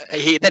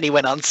he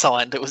went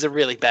unsigned. It was a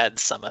really bad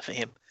summer for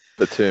him.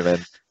 The two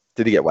men.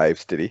 Did he get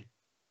waived? Did he?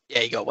 Yeah,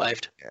 he got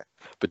waived. Yeah,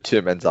 but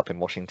Batum ends up in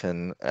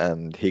Washington,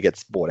 and he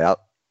gets bought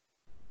out.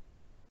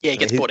 Yeah, he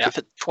gets bought out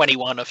for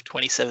 21 of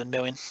 27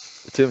 million.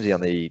 Batum's the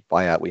only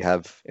buyout we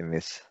have in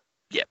this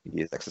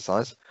year's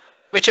exercise.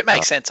 Which it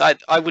makes sense. I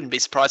wouldn't be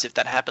surprised if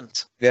that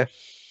happens. Yeah.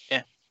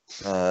 Yeah.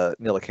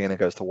 Ntilikina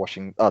goes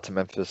to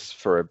Memphis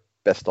for a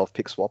best of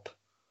pick swap.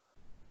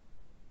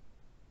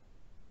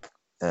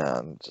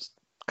 Just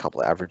a couple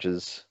of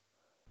averages.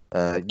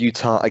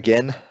 Utah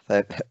again.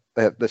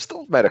 They've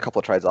still made a couple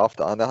of trades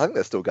after, and I think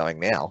they're still going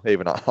now,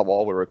 even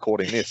while we're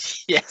recording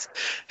this. Yes.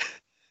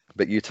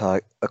 But Utah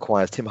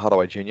acquires Tim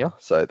Hardaway Jr.,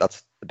 so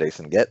that's a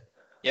decent get.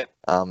 Yep.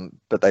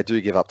 But they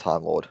do give up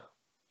Time Lord.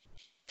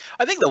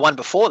 I think the one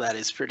before that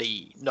is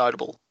pretty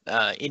notable.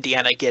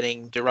 Indiana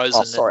getting DeRozan.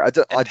 Oh, sorry,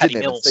 and I Patty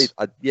didn't Mills.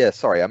 even see.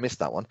 Sorry, I missed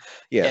that one.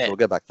 Yeah, Yeah. So we'll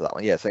go back to that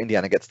one. Yeah, so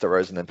Indiana gets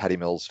DeRozan and Patty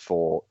Mills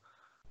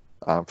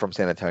from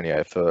San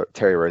Antonio for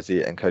Terry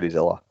Rozier and Cody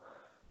Zeller.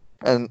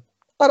 And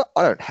I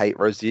don't hate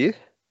Rozier.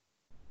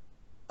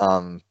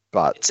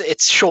 But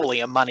it's surely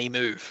a money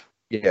move.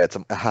 Yeah, it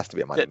has to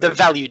be a money move. The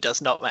value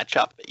does not match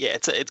up. But yeah,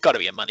 it's got to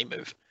be a money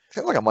move. It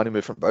seems like a money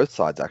move from both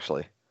sides,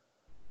 actually.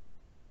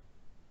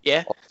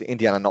 Yeah. Obviously,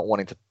 Indiana not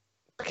wanting to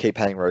keep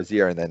paying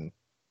Rozier and then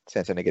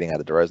San Antonio getting out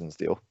of DeRozan's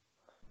deal.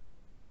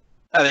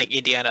 I think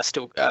Indiana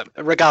still,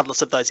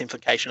 regardless of those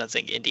implications, I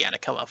think Indiana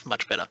come off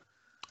much better.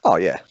 Oh,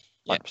 yeah.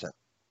 100%.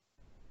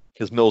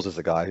 Because Mills is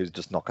a guy who's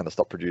just not going to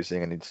stop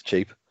producing and it's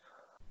cheap.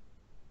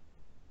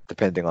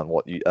 Depending on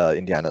what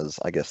Indiana's,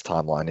 I guess,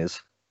 timeline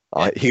is.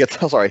 He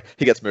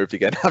gets moved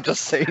again. I've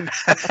just seen.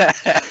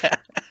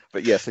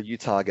 But yeah, so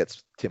Utah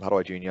gets Tim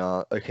Hardaway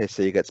Jr.,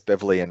 OKC gets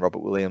Beverly and Robert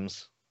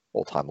Williams,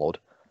 all Time Lord,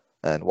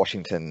 and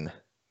Washington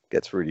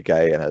gets Rudy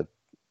Gay and a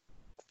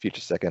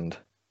future second.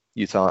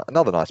 Utah,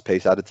 another nice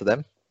piece added to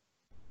them.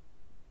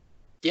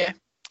 Yeah,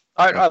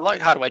 I like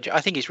Hardaway.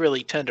 I think he's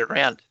really turned it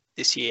around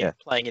this year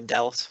playing in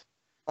Dallas.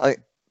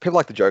 People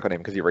like to joke on him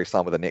because he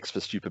re-signed with the Knicks for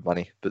stupid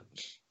money, but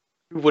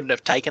who wouldn't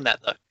have taken that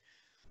though?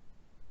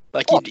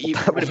 Like you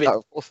that would have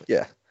been awesome.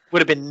 Yeah. would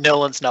have been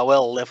Nerlens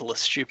Noel level of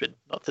stupid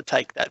not to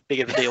take that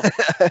big of a deal.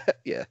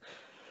 Yeah.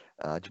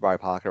 Jabari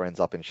Parker ends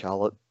up in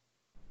Charlotte.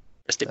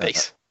 Rest in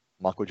peace.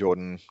 Michael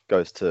Jordan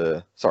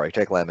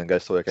Jake Landon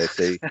goes to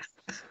OKC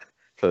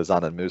for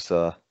Zan and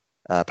Musa.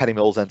 Patty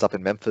Mills ends up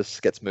in Memphis,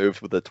 gets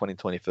moved with the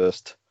 2021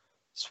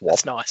 swap.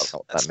 That's nice. I don't know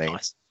what That's that means.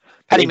 nice.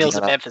 Patty Mills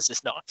Indiana, at Memphis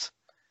is nice.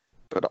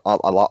 But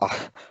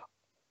I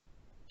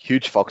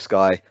huge Fox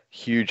guy,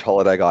 huge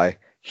Holiday guy,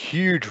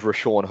 huge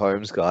Rashawn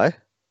Holmes guy.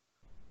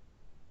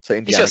 So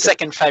He's your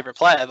second favorite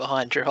player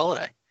behind Drew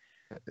Holiday.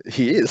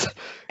 He is.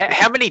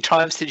 How many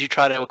times did you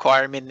try to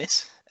acquire him in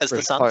this as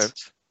the Suns?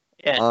 Holmes.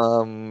 Yeah.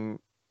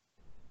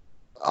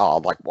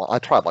 I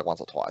tried like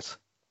once or twice.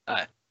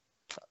 Oh.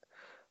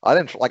 I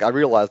didn't like. I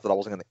realized that I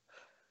wasn't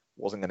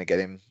gonna get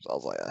him. So I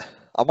was like,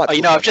 I might.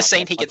 Oh, I've just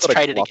seen he gets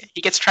traded.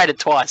 He gets traded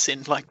twice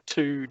in like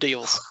 2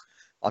 deals.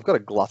 I've got a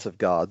glut of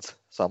guards,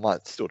 so I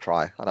might still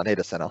try. I don't need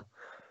a center.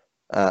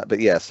 But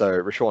yeah, so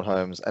Rashawn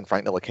Holmes and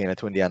Frank Ntilikina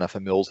to Indiana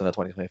for Mills in a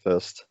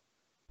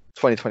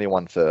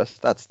 2021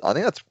 first. I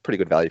think that's pretty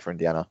good value for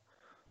Indiana.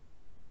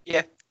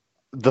 Yeah.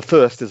 The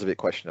first is a bit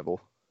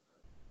questionable.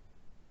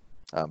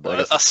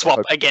 But a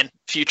swap again,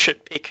 future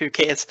pick. Who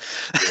cares?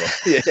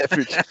 Yeah,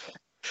 future.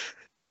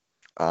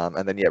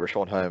 And then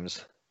Rashawn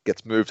Holmes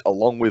gets moved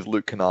along with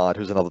Luke Kennard,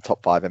 who's another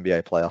top 5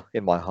 NBA player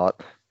in my heart.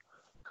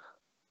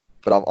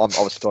 But I'm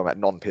obviously talking about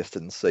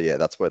non-Pistons, so yeah,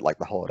 that's where like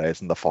the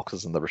Holidays and the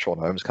Foxes and the Rashawn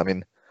Holmes come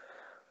in.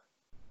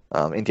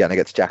 Indiana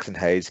gets Jackson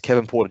Hayes,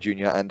 Kevin Porter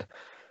Jr., and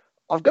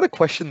I've got to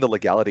question the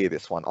legality of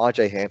this one.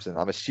 RJ Hampton,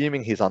 I'm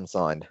assuming he's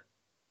unsigned.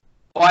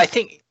 Well, I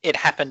think it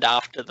happened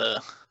after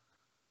the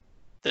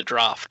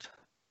draft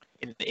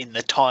in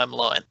the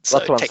timeline. So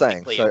that's what I'm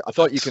saying. So I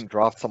thought you can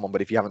draft someone,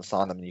 but if you haven't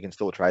signed them, you can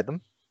still trade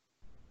them.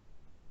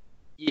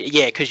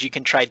 Yeah, because you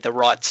can trade the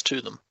rights to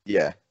them.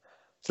 Yeah.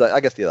 So I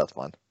guess that's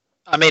fine.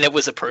 I mean, it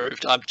was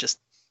approved. I'm just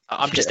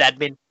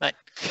admin, mate.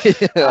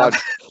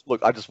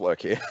 Look, I just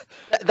work here.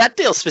 That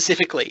deal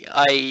specifically,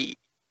 I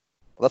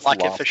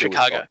like it for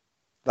Chicago.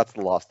 That's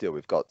the last deal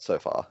we've got so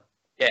far.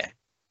 Yeah.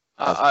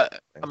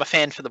 I'm a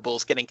fan for the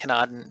Bulls getting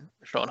Kennard and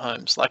Rashawn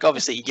Holmes. Like,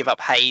 obviously, you give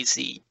up Hayes.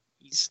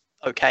 He's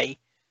okay.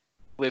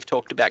 We've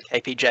talked about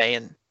KPJ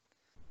and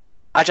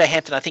RJ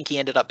Hampton. I think he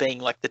ended up being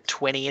like the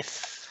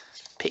 20th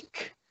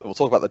pick. We'll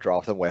talk about the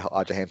draft and where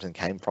RJ Hampton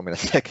came from in a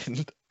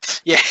second.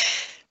 Yeah.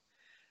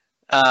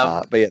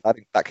 But yeah,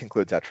 that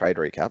concludes our trade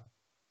recap.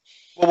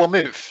 Well, we'll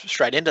move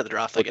straight into the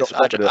draft, I guess.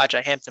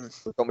 RJ Hampton.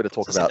 You want me to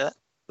talk about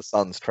the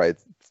Suns' trade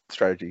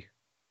strategy?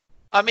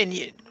 I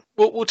mean,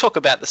 we'll talk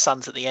about the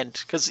Suns at the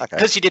end because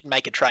you didn't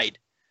make a trade.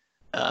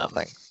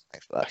 Thanks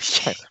for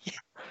that.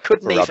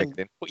 Couldn't even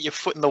put your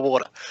foot in the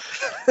water.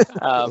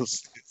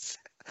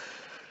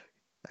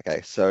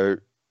 Okay, so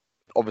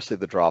obviously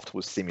the draft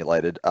was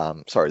simulated.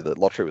 The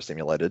lottery was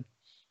simulated.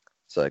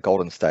 So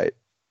Golden State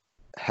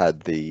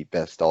had the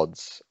best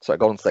odds. So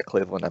Golden State,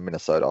 Cleveland, and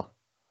Minnesota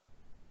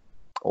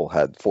all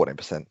had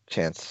 14%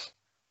 chance.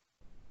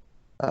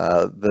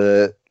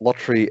 The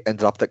lottery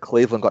ended up that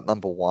Cleveland got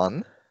number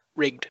 1.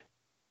 Rigged.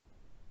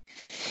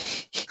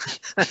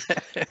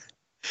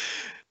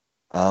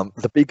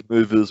 The big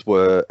movers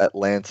were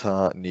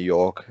Atlanta, New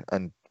York,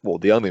 and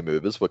the only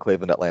movers were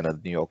Cleveland, Atlanta,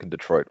 New York, and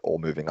Detroit, all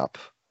moving up.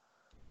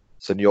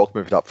 So New York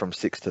moved up from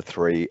 6 to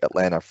 3,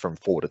 Atlanta from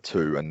 4 to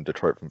 2, and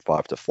Detroit from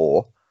 5 to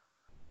 4.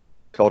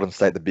 Golden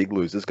State, the big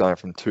losers, going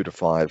from 2 to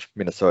 5,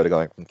 Minnesota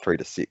going from 3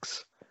 to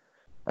 6.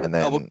 And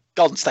then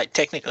Golden State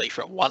technically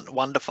from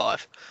 1 to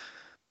 5.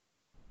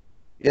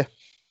 Yeah.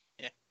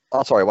 Yeah.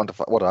 Oh, sorry, 1 to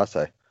 5. What did I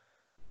say?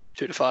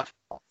 2 to 5.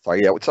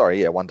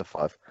 Sorry, 1 to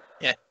 5.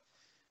 Yeah.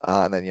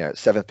 And then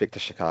 7th pick to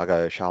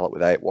Chicago, Charlotte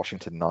with 8,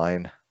 Washington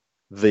 9,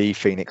 the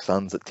Phoenix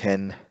Suns at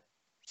 10,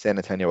 San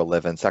Antonio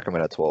 11,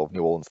 Sacramento 12,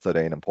 New Orleans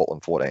 13, and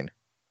Portland 14.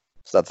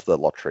 So that's the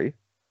lottery.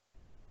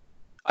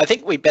 I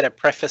think we better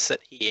preface it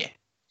here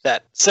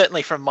that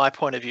certainly from my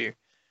point of view,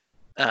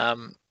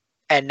 and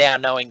now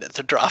knowing that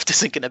the draft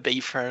isn't going to be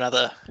for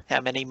another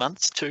how many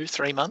months?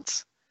 2-3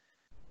 months.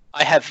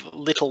 I have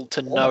little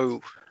to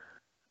no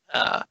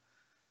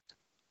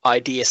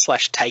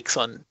idea/takes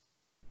on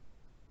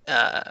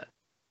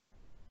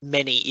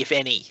many, if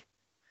any,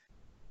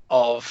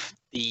 of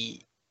the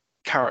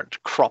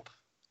current crop,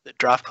 the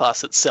draft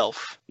class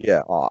itself.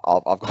 Yeah,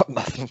 I've got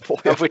nothing for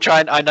you. Of which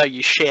I know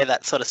you share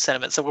that sort of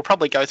sentiment, so we'll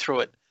probably go through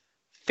it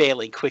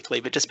fairly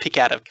quickly, but just pick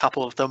out a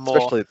couple of the more...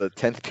 Especially the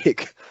 10th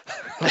pick.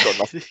 I've got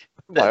nothing.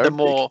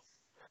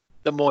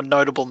 the more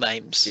notable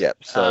names. Yeah,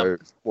 so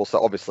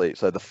obviously,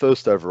 the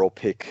first overall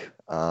pick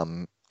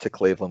to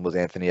Cleveland was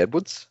Anthony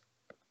Edwards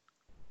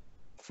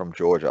from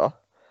Georgia.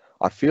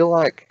 I feel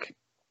like,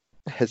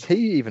 has he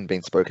even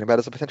been spoken about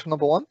as a potential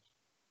number 1?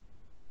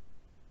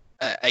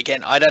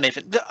 Again, I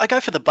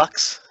go for the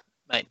Bucks,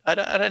 mate. I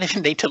don't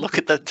even need to look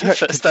at the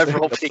first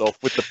overall pick.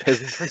 With the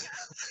peasantry.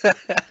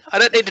 I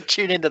don't need to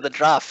tune into the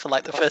draft for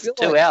like the first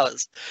 2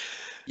 hours.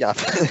 Yeah,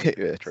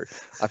 yeah, true.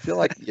 I feel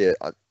like,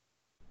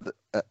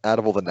 out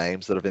of all the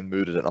names that have been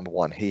mooted at number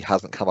 1, he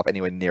hasn't come up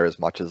anywhere near as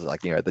much as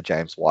the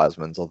James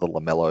Wisemans or the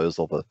LaMelos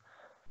or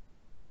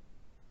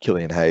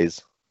Killian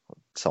Hayes,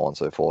 so on and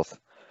so forth.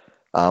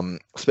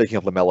 Speaking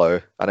of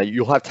LaMelo, I know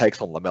you'll have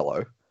takes on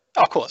LaMelo.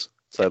 Oh, of course.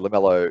 So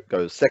LaMelo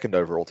goes second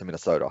overall to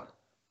Minnesota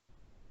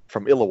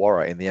from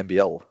Illawarra in the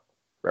NBL.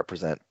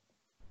 Represent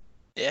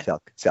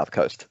South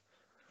Coast.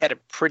 Had a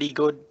pretty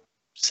good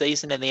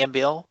season in the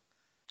NBL.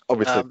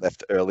 Obviously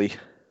left early.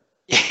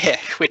 Yeah,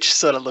 which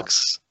sort of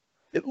looks...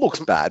 It looks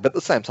bad, but at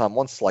the same time,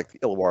 once like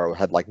Illawarra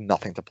had like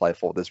nothing to play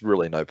for, there's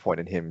really no point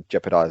in him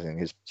jeopardizing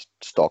his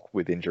stock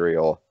with injury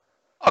or...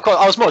 Of course,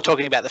 I was more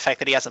talking about the fact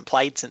that he hasn't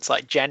played since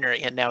like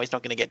January, and now he's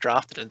not going to get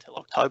drafted until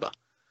October.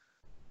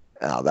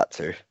 Oh, that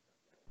too.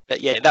 But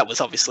yeah, that was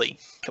obviously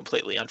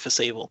completely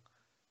unforeseeable.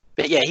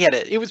 But yeah,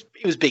 it was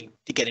big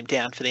to get him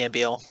down for the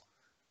NBL.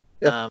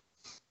 Yeah.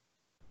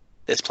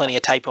 There's plenty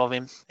of tape of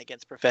him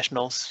against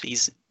professionals.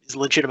 He's a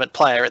legitimate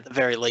player at the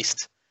very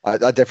least. I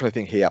definitely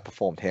think he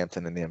outperformed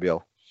Hampton in the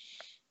NBL.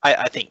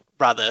 I think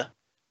rather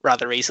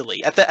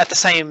easily. At the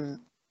same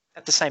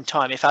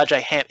time, if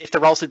the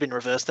roles had been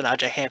reversed and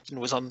RJ Hampton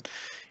was on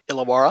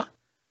Illawarra,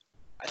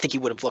 I think he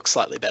would have looked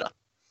slightly better.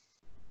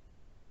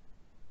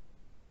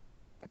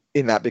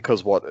 In that,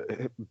 because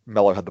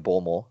Melo had the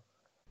ball more.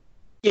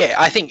 Yeah,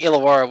 I think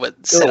Illawarra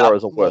would set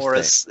up more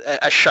as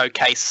a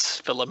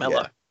showcase for LaMelo.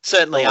 Yeah.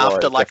 Certainly Illawarra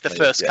after like the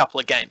first couple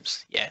of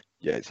games. Yeah.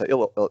 Yeah.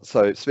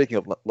 So speaking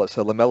of,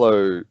 so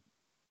LaMelo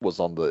was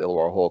on the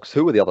Illawarra Hawks.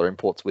 Who were the other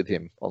imports with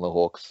him on the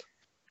Hawks?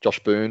 Josh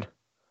Boone.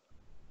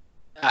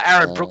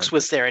 Aaron Brooks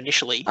was there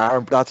initially.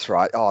 That's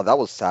right. Oh, that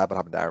was sad what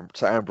happened to Aaron.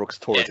 So Aaron Brooks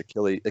tore his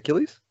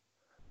Achilles?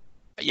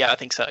 Yeah, I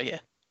think so, yeah.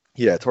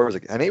 Yeah, tore his,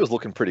 and he was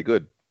looking pretty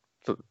good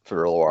for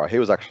Illawarra. He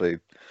was actually,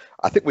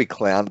 I think we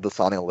clowned the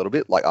signing a little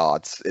bit. Like,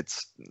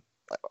 it's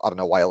I don't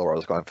know why Illawarra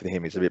was going for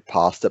him. He's a bit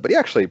past it, but he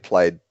actually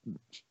played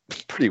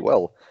pretty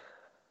well.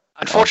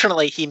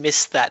 Unfortunately, he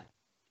missed that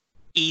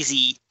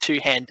easy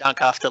two-hand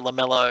dunk after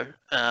LaMelo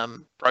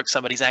broke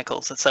somebody's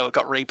ankles, and so it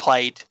got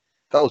replayed.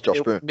 That was Josh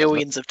Boone.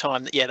 Millions of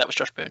times. Yeah, that was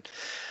Josh Boone.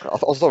 I was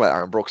talking about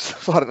Aaron Brooks.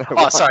 So I don't know.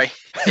 Oh, sorry.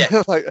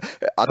 Yeah.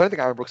 I don't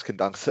think Aaron Brooks can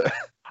dunk, sir.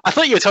 I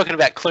thought you were talking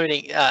about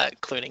clowning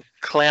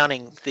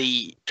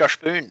the Josh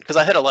Boone, because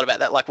I heard a lot about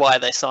that. Like, why are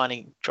they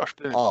signing Josh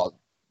Boone? Oh,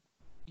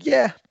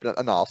 yeah.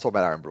 But no, I was talking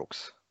about Aaron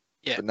Brooks.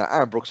 Yeah. But no,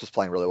 Aaron Brooks was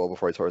playing really well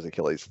before he tore his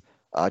Achilles.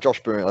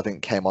 Josh Boone, I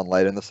think, came on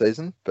late in the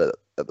season, but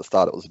at the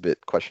start it was a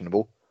bit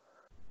questionable.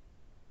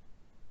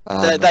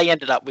 They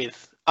ended up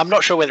with, I'm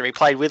not sure whether he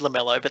played with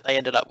LaMelo, but they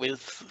ended up with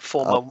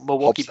former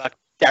Milwaukee Buck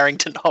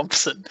Darrington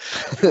Thompson,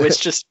 who is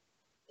just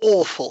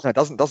awful. No,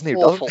 doesn't he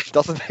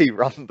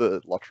run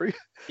the lottery?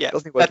 Yeah,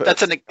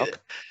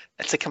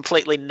 that's a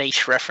completely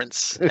niche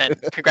reference,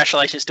 and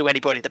congratulations to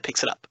anybody that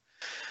picks it up.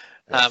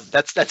 Yes.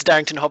 That's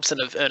Darrington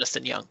Hobson of Ernst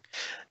 & Young.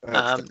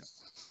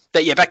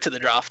 But yeah, back to the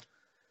draft.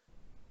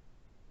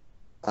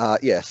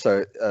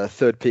 So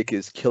third pick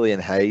is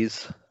Killian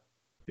Hayes,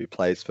 who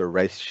plays for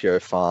Ratio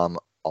Farm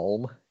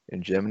Ulm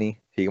in Germany.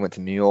 He went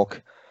to New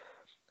York.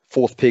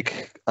 Fourth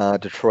pick,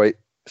 Detroit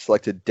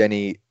selected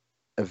Denny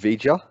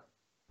Avdija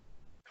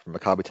from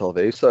Maccabi Tel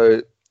Aviv.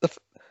 So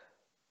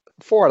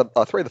three of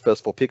the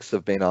first four picks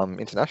have been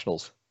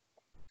internationals.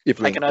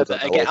 Taken over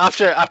again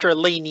after a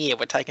lean year.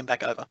 We're taken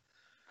back over.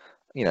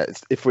 You know,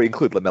 if we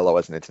include LaMelo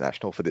as an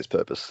international for this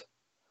purpose.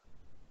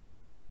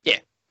 Yeah,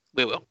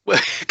 we will. We're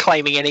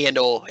claiming any and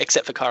all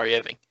except for Kyrie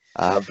Irving.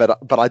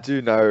 But I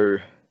do know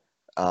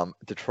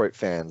Detroit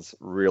fans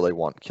really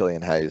want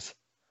Killian Hayes.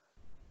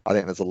 I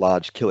think there's a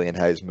large Killian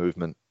Hayes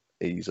movement.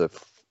 I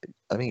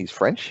think he's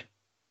French.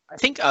 I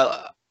think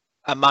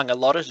among a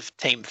lot of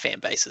team fan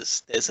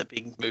bases, there's a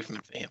big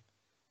movement for him.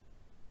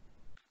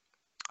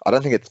 I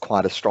don't think it's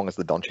quite as strong as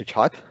the Doncic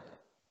hype.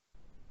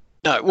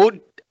 No, well,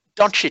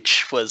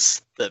 Doncic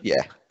was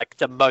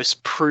the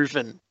most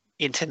proven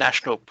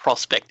international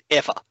prospect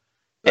ever.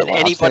 And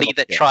anybody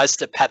that tries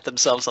to pat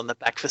themselves on the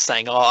back for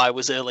saying, "Oh, I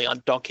was early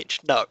on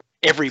Doncic," no,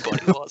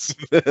 everybody was.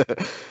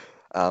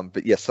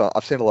 But yes,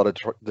 I've seen a lot of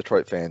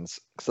Detroit fans,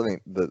 because I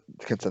think the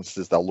consensus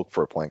is they'll look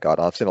for a point guard.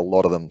 I've seen a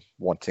lot of them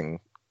wanting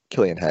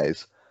Killian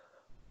Hayes.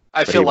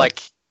 I feel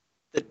like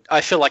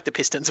the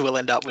Pistons will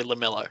end up with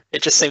LaMelo.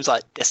 It just seems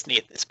like destiny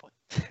at this point.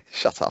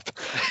 Shut up.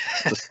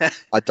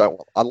 I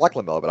like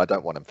LaMelo, but I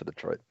don't want him for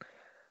Detroit.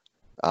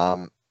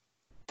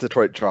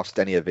 Detroit drafts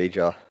Denny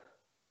Avdija.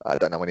 I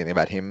don't know anything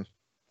about him.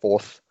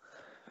 Fourth.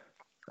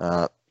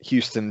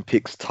 Houston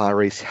picks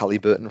Tyrese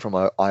Halliburton from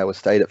Iowa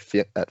State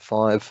at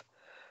 5.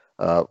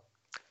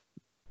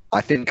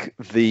 I think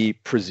the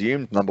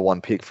presumed number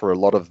one pick for a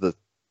lot of the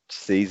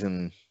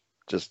season,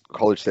 just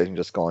college season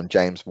just gone,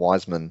 James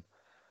Wiseman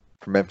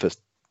from Memphis,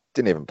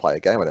 didn't even play a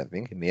game, I don't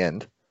think, in the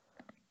end.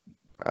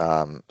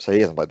 So he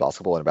hasn't played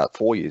basketball in about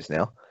 4 years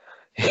now.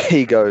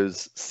 He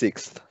goes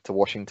 6th to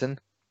Washington.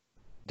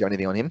 Do you have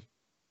anything on him?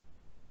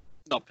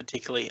 Not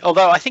particularly.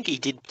 Although I think he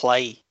did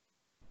play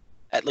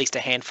at least a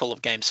handful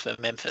of games for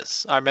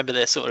Memphis. I remember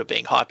there sort of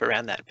being hype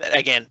around that. But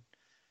again...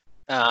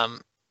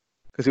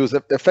 Because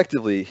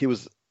he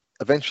was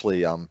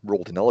eventually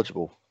ruled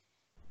ineligible.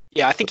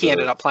 Yeah, I think he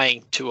ended up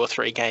playing 2 or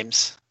 3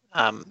 games.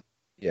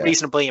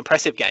 Reasonably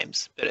impressive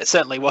games. But it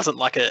certainly wasn't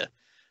like a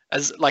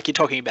As like you're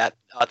talking about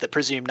the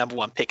presumed number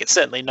one pick, it's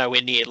certainly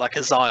nowhere near like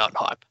a Zion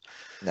hype.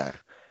 No.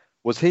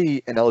 Was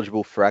he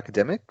ineligible for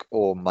academic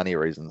or money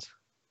reasons?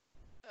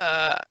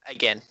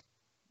 Again,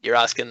 you're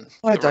asking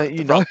Why the, don't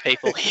the you wrong know?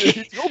 people.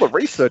 You're the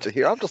researcher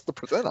here. I'm just the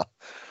presenter.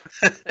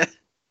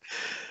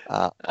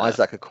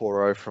 Isaac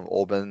Okoro from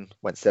Auburn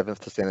went 7th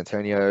to San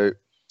Antonio.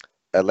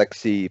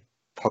 Alexei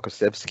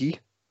Pokusevsky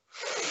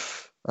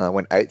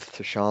went 8th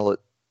to Charlotte.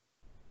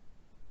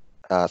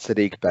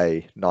 Sadiq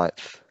Bey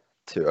 9th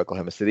to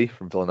Oklahoma City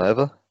from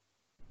Villanova.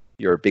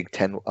 You're a Big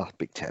Ten.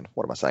 Big Ten.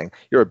 What am I saying?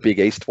 You're a Big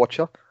East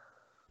watcher.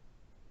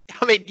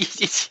 I mean, you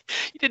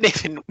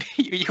didn't even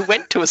you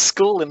went to a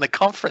school in the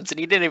conference and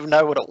you didn't even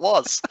know what it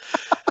was.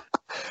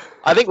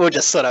 I think we'll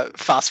just sort of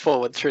fast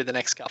forward through the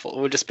next couple.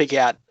 We'll just pick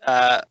out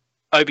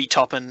Obi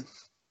Toppin.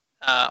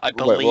 I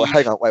believe. Wait, well,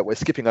 hang on. Wait, we're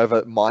skipping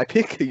over my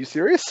pick. Are you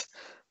serious?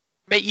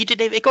 Mate, you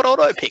didn't even. It got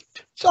auto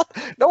picked.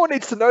 No one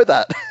needs to know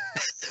that.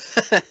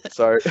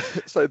 So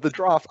the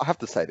draft. I have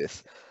to say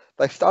this.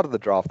 They started the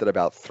draft at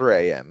about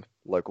 3 a.m.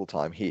 local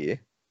time here,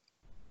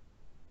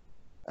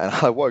 and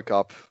I woke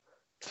up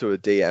to a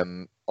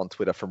DM on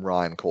Twitter from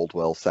Ryan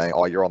Caldwell saying,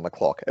 "Oh, you're on the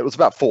clock." It was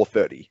about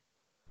 4:30,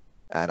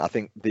 and I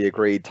think the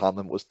agreed time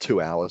limit was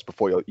 2 hours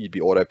before you'd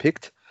be auto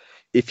picked.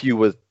 If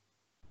you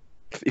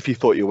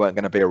thought you weren't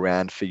going to be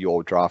around for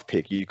your draft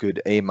pick, you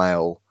could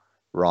email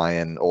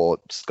Ryan or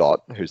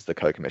Scott, who's the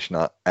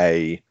co-commissioner,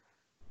 a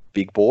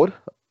big board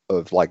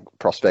of like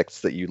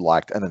prospects that you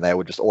liked, and then they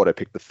would just auto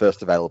pick the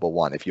first available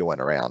one if you weren't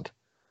around.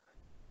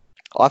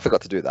 I forgot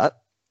to do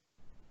that.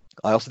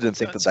 I also didn't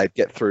think that they'd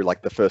get through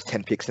like the first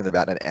 10 picks in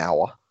about an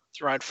hour.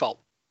 It's your own fault.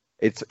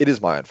 It is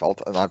my own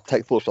fault, and I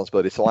take full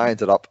responsibility. So I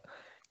ended up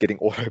getting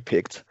auto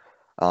picked,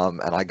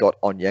 and I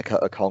got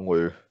Onyeka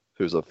Okongwu,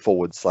 who's a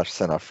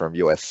forward/center from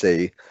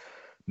USC,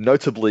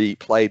 notably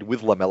played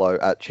with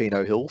LaMelo at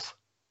Chino Hills.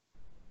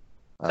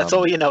 That's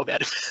all you know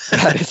about him.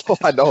 That is all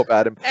I know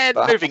about him. And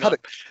moving on.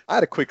 I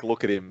had a quick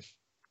look at him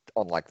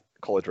on like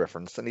College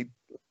Reference, and he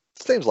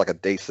seems like a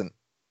decent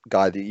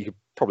guy that you could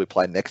probably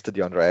play next to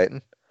DeAndre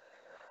Ayton.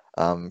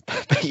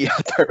 But yeah,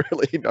 I don't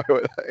really know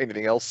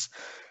anything else.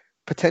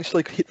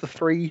 Potentially could hit the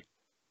 3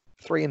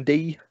 and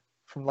D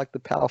from like the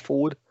power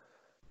forward.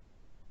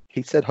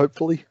 He said,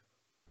 hopefully.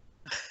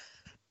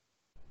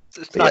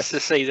 It's nice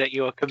to see that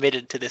you're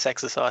committed to this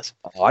exercise.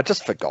 Oh, I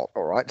just forgot.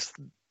 All right, just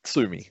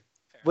sue me.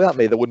 Without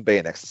me, there wouldn't be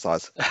an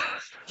exercise.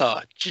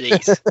 Oh,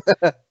 jeez.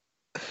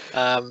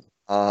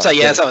 So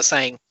yeah, as I was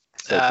saying,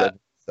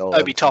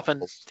 Obi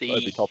Toppin,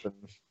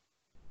 the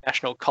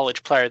National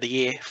College Player of the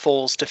Year,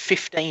 falls to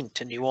 15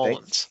 to New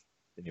Orleans.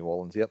 To New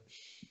Orleans, yep.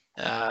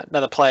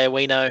 Another player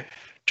we know,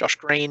 Josh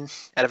Green,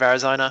 out of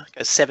Arizona,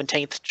 goes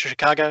 17th to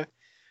Chicago.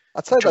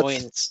 I'd say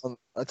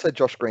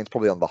Josh Green's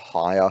probably on the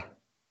higher.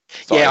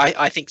 Side. Yeah,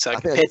 I think so.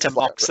 Compared to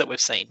mocks that we've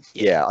seen.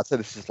 Yeah, I'd say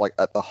this is like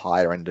at the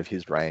higher end of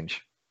his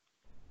range.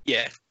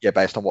 Yeah. Yeah,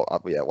 based on what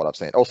I've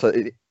seen. Also,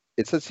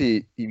 it says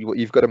here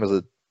you've got him as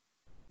a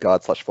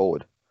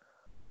guard/forward.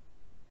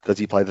 Does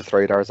he play the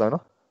 3 at Arizona?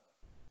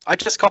 I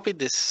just copied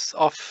this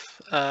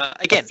off.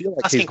 Again,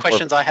 like asking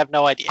questions I have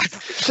no idea.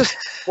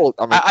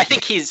 I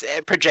think he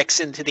projects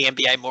into the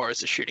NBA more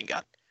as a shooting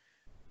guard.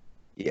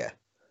 Yeah.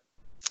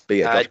 But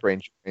yeah, Josh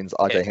Green joins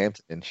RJ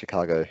Hampton in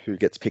Chicago, who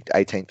gets picked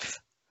 18th.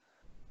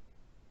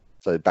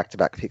 So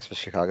back-to-back picks for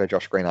Chicago,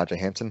 Josh Green, RJ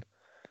Hampton.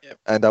 Yep.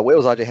 And where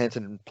was RJ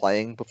Hampton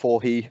playing before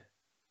he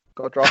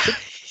got drafted?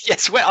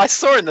 Yes, well, I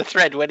saw in the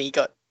thread when he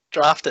got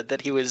drafted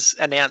that he was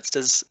announced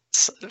as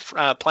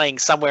playing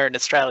somewhere in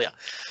Australia.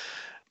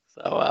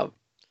 So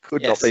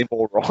could not be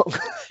more wrong.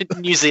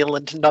 New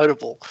Zealand,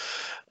 notable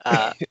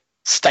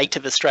state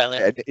of Australia.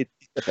 Yeah, it's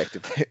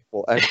effectively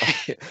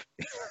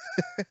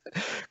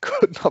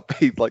could not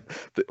be like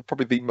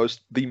probably the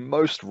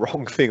most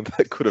wrong thing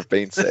that could have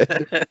been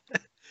said.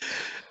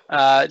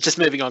 Just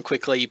moving on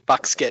quickly,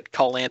 Bucks get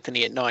Cole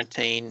Anthony at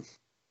 19.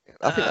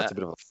 I think that's a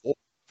bit of a flop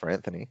for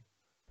Anthony.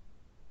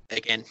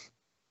 Again,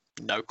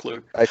 no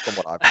clue. Based on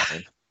what I've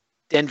seen.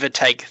 Denver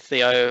take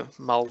Theo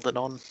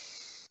Maldonon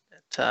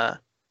at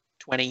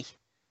 20.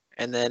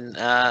 And then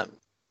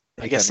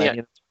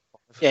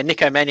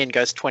Nico Mannion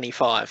goes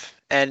 25.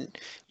 And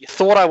you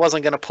thought I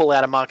wasn't going to pull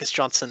out a Marcus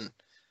Johnson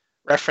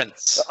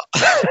reference.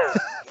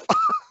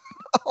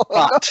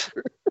 But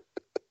no.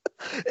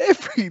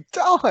 Every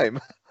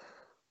time.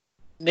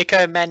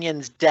 Nico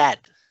Mannion's dad,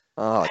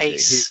 Oh,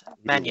 Pace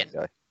Mannion,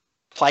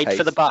 played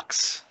for the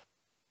Bucks.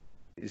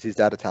 Is his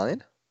dad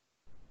Italian?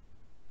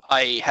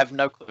 I have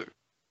no clue,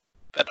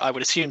 but I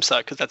would assume so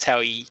because that's how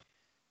he,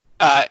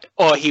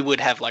 or he would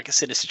have like a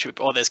citizenship,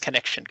 or there's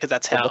connection because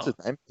that's how. What's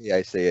his name?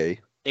 PACE.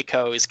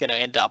 Nico is going to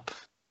end up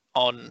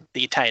on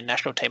the Italian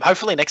national team,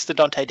 hopefully next to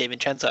Dante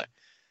DiVincenzo.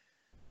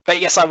 But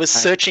yes, I was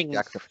searching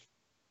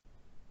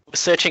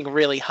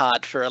really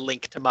hard for a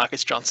link to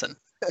Marcus Johnson.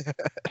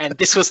 And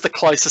this was the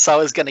closest I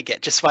was going to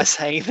get, just by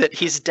saying that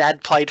his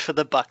dad played for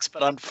the Bucks,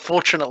 but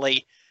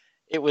unfortunately,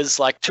 it was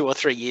like 2 or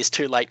 3 years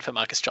too late for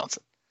Marcus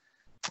Johnson.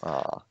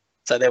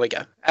 So there we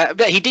go.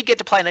 But he did get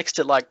to play next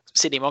to like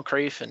Sidney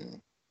Moncrief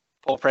and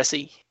Paul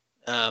Pressey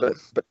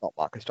but not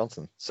Marcus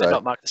Johnson. So but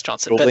not Marcus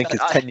Johnson. your But link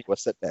is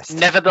tenuous at best.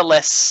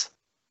 nevertheless,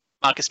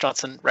 Marcus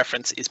Johnson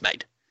reference is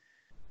made.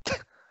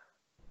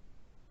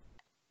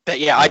 But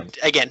yeah,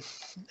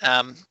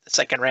 the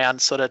second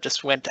round sort of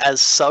just went as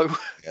so.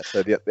 Yeah,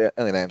 so the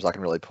only names I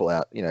can really pull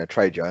out,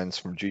 Trey Jones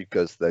from Duke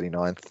goes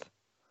 39th.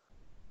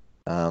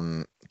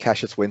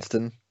 Cassius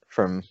Winston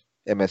from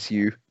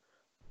MSU,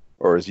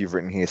 or as you've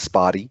written here,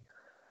 Sparty.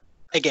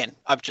 Again,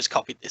 I've just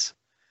copied this.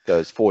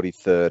 Goes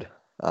 43rd.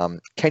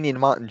 Kenyon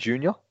Martin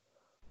Jr.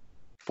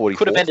 44th.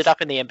 Could have ended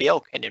up in the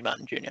NBL, Kenyon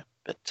Martin Jr.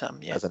 But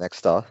yeah. As an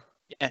X-star.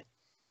 Yeah.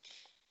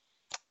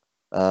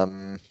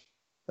 And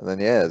then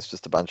it's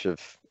just a bunch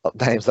of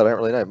names I don't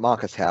really know.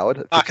 Marcus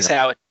Howard. Marcus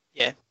Howard,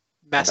 yeah,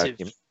 massive,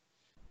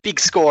 big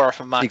scorer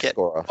from Marquette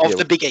of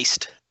the Big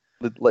East.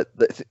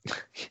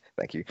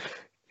 Thank you.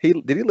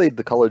 Did he lead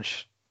the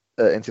college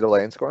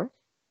NCAA in scoring?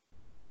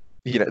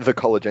 The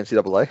college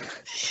NCAA.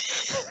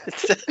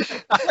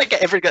 I think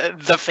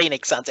the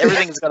Phoenix Suns.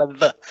 Everything's got a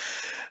the.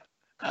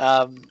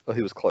 Well,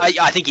 he was close.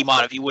 I think he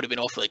might have. He would have been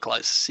awfully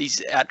close.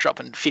 He's out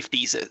dropping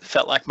 50s. It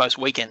felt like most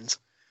weekends.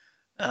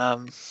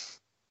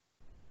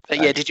 But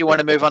yeah, did you want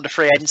to move on to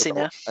free agency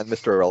now? And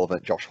Mr.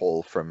 Irrelevant, Josh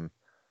Hall from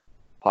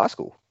high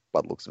school,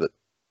 by the looks of it.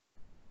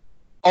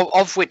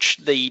 Of which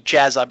the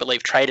Jazz, I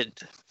believe,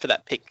 traded for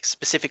that pick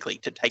specifically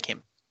to take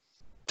him.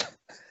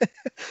 He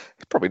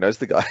probably knows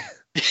the guy.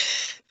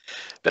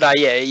 But are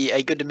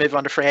you good to move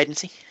on to free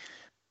agency?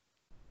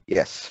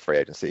 Yes, free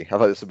agency. I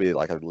thought this would be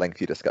like a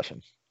lengthy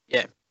discussion.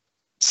 Yeah.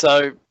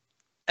 So,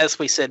 as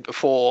we said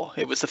before,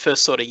 it was the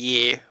first sort of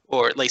year,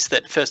 or at least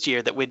that first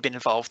year that we'd been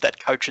involved, that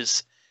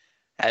coaches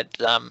had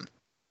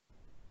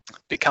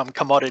become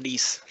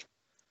commodities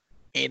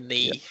in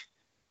the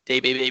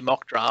DBB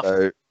mock draft.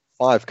 So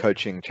 5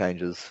 coaching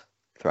changes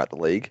throughout the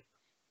league.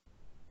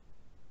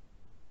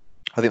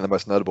 I think the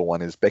most notable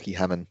one is Becky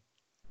Hammon.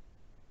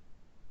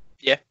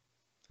 Yeah.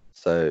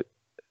 So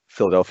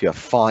Philadelphia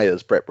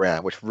fires Brett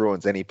Brown, which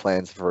ruins any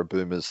plans for a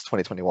Boomers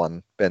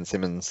 2021 Ben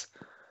Simmons,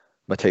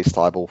 Matisse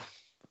Thybulle.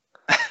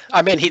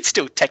 I mean, he'd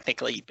still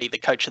technically be the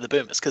coach of the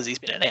Boomers because he's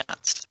been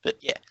announced, but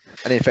yeah.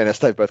 And in fairness,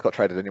 they both got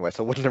traded anyway,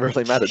 so it wouldn't have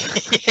really mattered.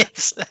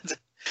 Yes.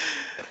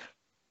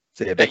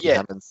 So yeah, Becky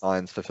Hammon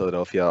signs for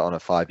Philadelphia on a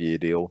 5-year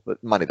deal,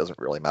 but money doesn't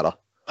really matter.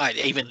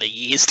 Even the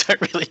years don't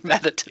really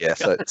matter to me.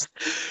 So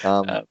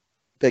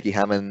Becky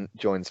Hammon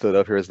joins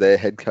Philadelphia as their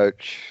head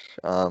coach.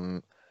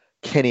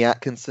 Kenny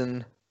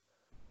Atkinson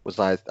was,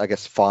 I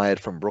guess, fired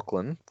from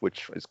Brooklyn,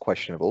 which is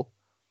questionable.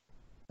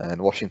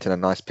 And Washington, a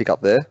nice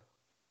pickup there.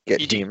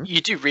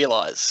 You do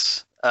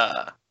realise...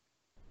 No,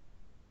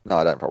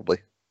 I don't probably.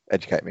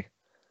 Educate me.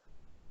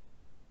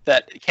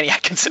 That Kenny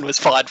Atkinson was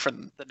fired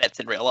from the Nets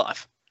in real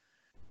life.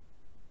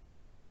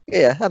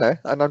 Yeah, I know.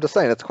 And I'm just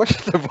saying it's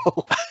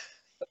questionable.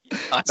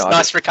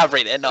 Nice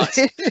recovery there, nice.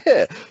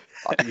 Yeah.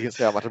 I think you can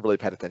see how much I've really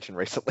paid attention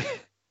recently.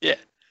 Yeah.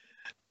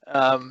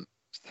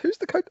 Who's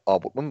the coach? Oh,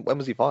 when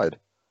was he fired?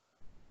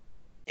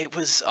 It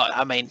was,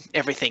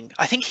 everything.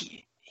 I think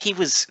he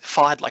was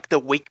fired like the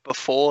week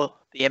before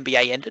the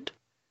NBA ended.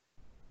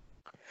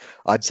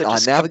 Now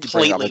that you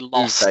bring it up,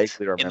 I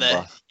vaguely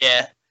remember.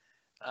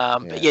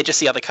 But yeah, just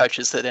the other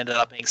coaches that ended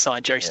up being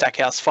signed. Jerry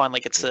Stackhouse finally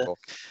gets a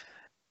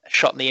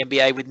shot in the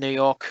NBA with New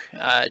York.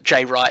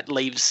 Jay Wright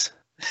leaves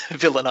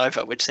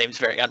Villanova, which seems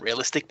very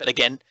unrealistic. But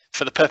again,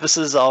 for the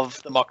purposes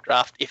of the mock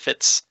draft, if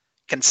it's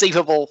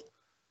conceivable,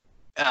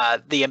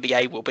 the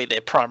NBA will be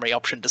their primary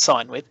option to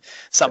sign with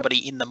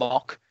somebody in the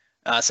mock.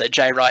 So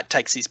Jay Wright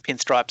takes his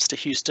pinstripes to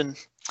Houston,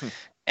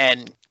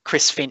 and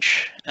Chris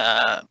Finch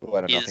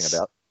is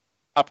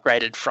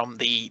upgraded from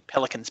the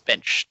Pelicans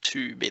bench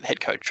to be the head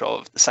coach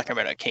of the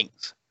Sacramento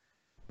Kings.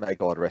 May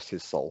God rest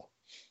his soul.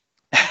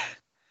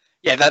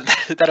 Yeah,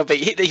 that'll be.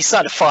 He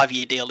signed a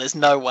 5-year deal. There's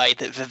no way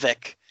that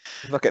Vivek.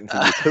 He's not getting to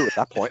year 2 at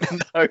that point.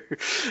 No.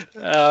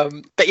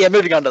 But yeah,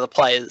 moving on to the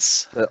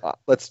players. We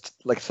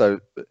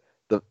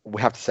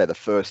have to say the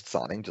first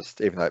signing,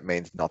 just even though it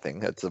means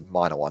nothing, it's a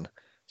minor one.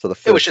 So the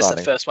first it was just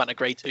the first one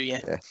agreed to,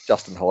 yeah.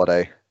 Justin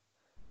Holiday,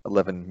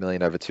 $11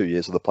 million over 2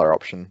 years with a player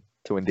option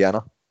to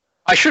Indiana.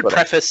 I should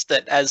preface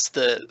that as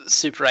the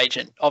super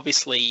agent,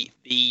 obviously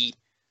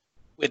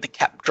with the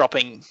cap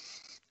dropping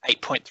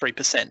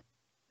 8.3%,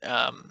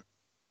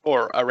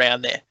 or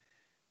around there,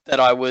 that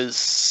I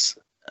was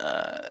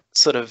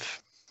sort of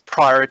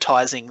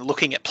prioritizing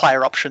looking at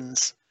player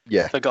options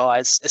for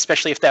guys,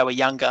 especially if they were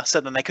younger,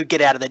 so then they could get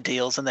out of their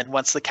deals, and then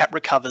once the cap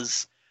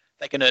recovers,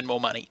 they can earn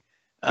more money.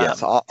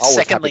 So I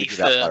was happy to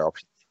give out player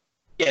options.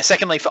 Yeah,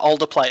 secondly, for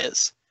older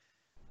players,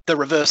 the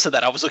reverse of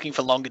that, I was looking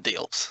for longer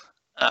deals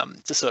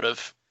to sort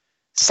of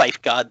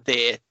safeguard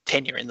their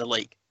tenure in the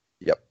league.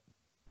 Yep.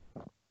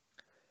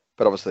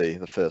 But obviously,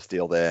 the first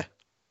deal there,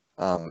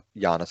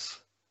 Giannis,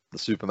 the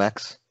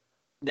Supermax.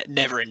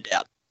 Never in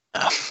doubt.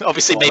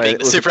 Obviously, being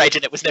the super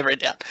agent, it was never in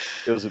doubt.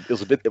 It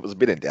was a bit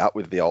in doubt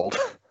with the old.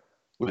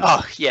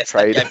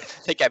 Trade.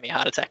 That gave me a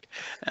heart attack.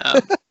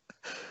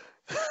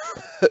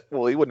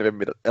 Well, he wouldn't have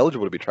been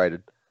eligible to be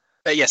traded.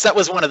 But yes, that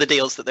was one of the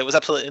deals that there was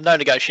absolutely no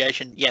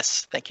negotiation.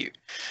 Yes, thank you.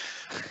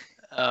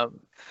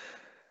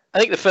 I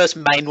think the first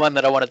main one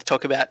that I wanted to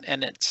talk about,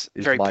 and it's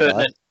Is very my guy.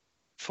 pertinent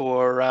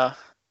for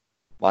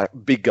My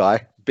big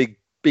guy, big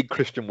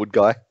Christian Wood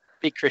guy.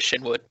 big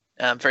Christian Wood,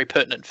 very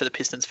pertinent for the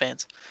Pistons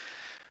fans.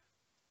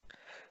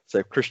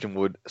 So Christian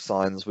Wood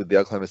signs with the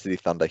Oklahoma City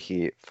Thunder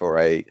here for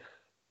a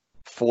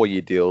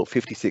 4-year deal,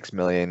 $56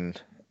 million,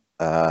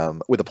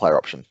 with a player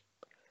option.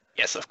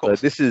 Yes, of So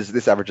course.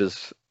 this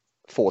averages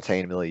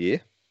 $14 million a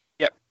year.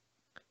 Yep.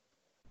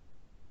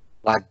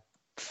 I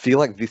feel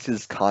like this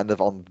is kind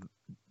of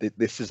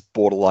this is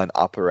borderline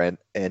upper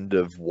end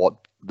of what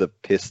the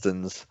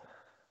Pistons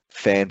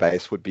fan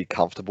base would be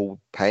comfortable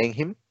paying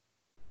him.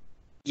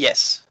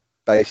 Yes.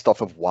 Based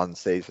off of one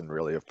season,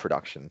 really, of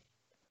production.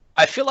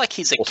 I feel like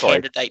he's a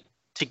candidate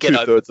to get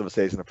over. 2/3 of a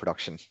season of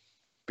production,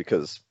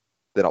 because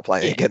they're not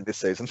playing again this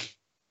season.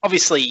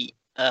 Obviously,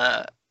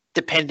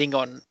 depending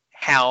on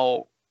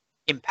how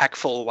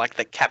impactful like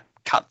the cap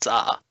cuts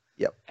are,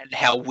 Yep. and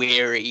how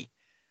wary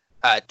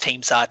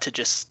teams are to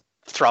just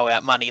throw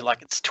out money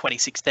like it's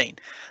 2016.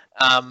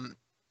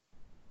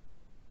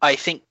 I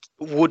think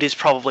Wood is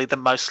probably the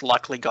most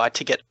likely guy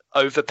to get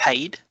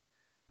overpaid.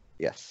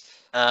 Yes.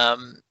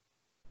 And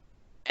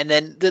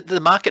then the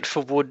market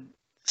for Wood,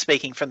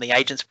 speaking from the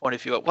agent's point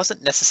of view, it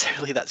wasn't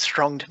necessarily that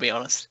strong, to be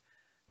honest.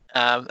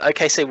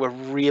 OKC were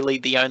really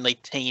the only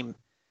team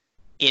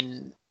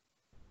in.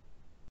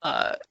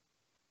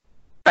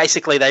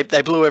 Basically,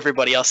 they blew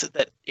everybody else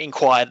that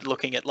inquired,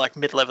 looking at like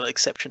mid-level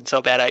exception, so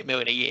about $8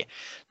 million a year.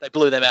 They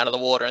blew them out of the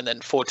water, and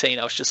then 14.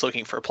 I was just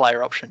looking for a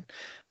player option,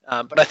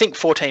 but I think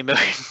 14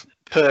 million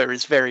per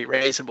is very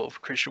reasonable for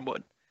Christian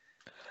Wood.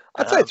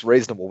 I'd say it's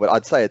reasonable, but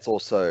I'd say it's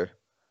also,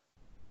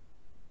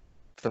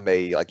 for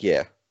me, like,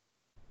 yeah,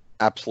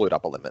 absolute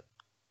upper limit.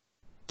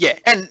 Yeah,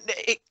 and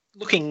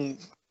looking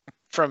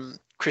from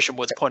Christian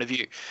Wood's point of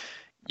view,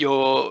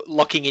 you're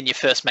locking in your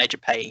first major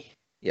payday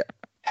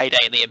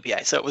in the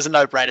NBA. So it was a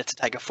no-brainer to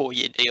take a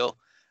 4-year deal.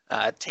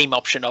 Team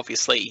option,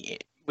 obviously,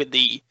 with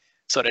the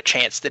sort of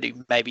chance that he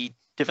maybe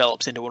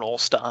develops into an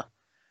all-star.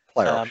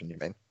 Player option, you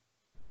mean?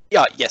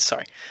 Yeah, yes,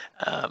 sorry.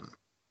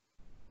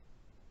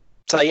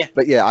 So, yeah.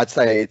 But yeah, I'd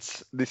say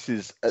this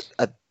is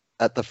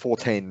at the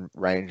 14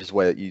 range is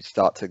where you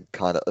start to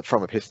kind of,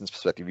 from a Pistons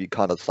perspective, you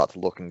kind of start to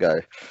look and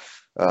go,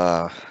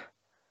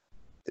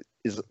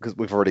 because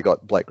we've already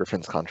got Blake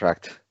Griffin's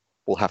contract.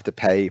 We'll have to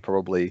pay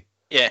probably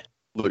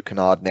Luke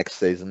Kennard next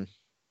season.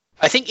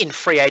 I think in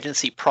free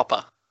agency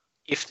proper,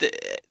 if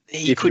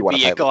he could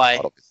be a guy,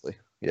 Kennard, obviously,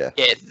 yeah,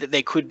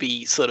 there could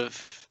be sort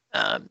of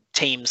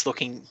teams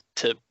looking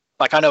to,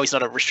 like, I know he's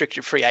not a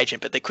restricted free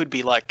agent, but there could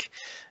be like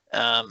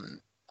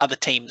other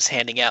teams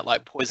handing out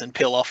like poison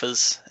pill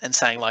offers and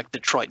saying like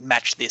Detroit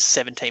match this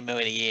 17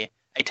 million a year,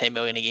 18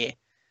 million a year.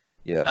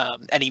 Yeah,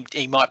 and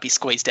he might be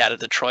squeezed out of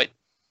Detroit.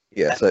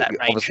 Yeah, so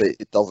obviously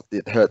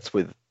it hurts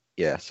with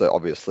So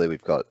obviously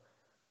we've got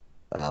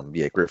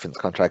Griffin's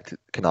contract,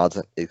 Kennard's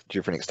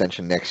due for an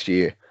extension next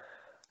year.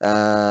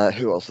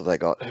 Who else have they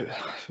got?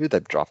 Who they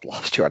drafted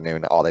last year? I don't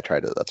even know. Oh, they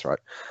traded it. That's right.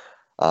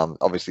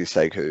 Obviously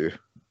Sekou,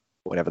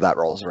 whenever that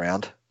rolls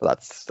around. But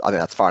I think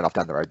that's far enough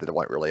down the road that it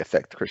won't really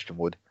affect Christian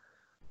Wood.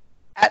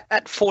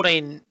 At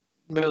 14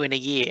 million a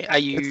year, are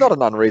you? It's not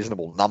an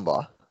unreasonable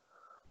number.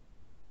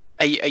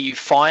 Are you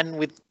fine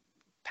with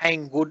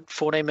paying Wood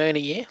 14 million a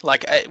year?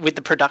 Like with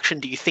the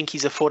production, do you think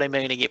he's a 14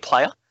 million a year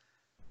player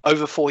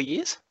over 4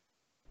 years?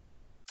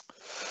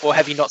 Or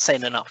have you not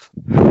seen enough?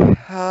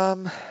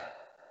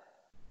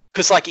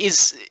 Because like,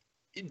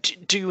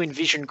 do you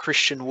envision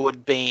Christian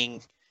Wood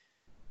being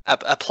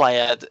a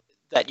player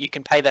that you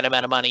can pay that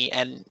amount of money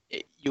and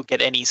you'll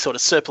get any sort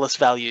of surplus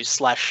value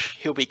 /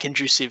 he'll be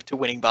conducive to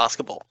winning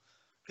basketball?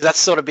 Because that's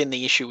sort of been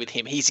the issue with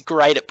him. He's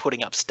great at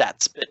putting up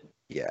stats, but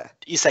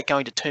is that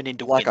going to turn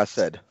into like wins? I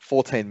said,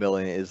 14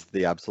 million is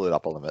the absolute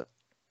upper limit.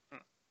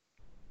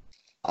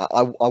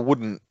 I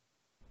wouldn't,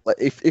 like,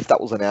 if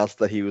that was announced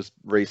that he was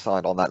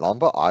re-signed on that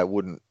number, I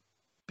wouldn't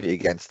be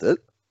against it.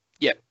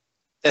 Yep.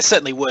 There's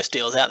certainly worse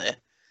deals out there.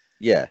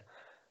 Yeah.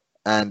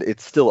 And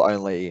it's still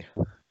only,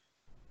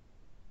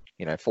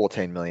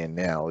 14 million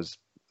now is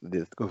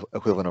the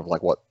equivalent of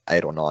like, what,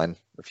 8 or 9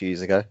 a few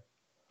years ago?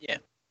 Yeah.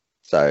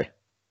 So,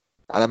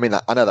 and I mean,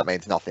 I know that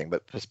means nothing,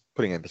 but just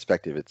putting it in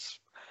perspective,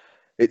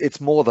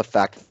 it's more the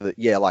fact that,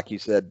 like you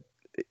said,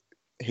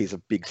 he's a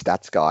big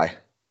stats guy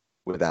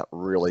without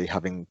really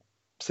having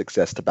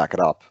success to back it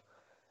up.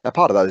 Now,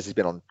 part of that is he's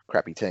been on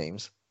crappy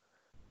teams.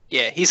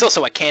 Yeah, he's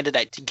also a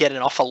candidate to get an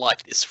offer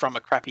like this from a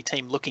crappy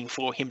team looking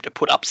for him to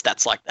put up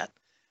stats like that.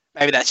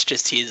 Maybe that's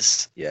just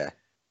his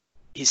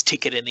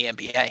ticket in the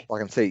NBA. I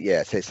can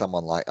see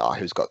someone like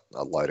who's got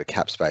a load of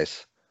cap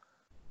space,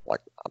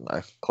 like, I don't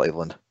know,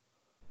 Cleveland,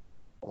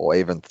 or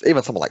even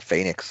someone like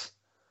Phoenix,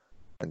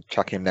 and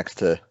chuck him next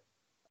to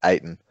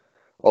Ayton.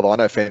 Although I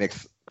know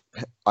Phoenix,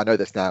 I know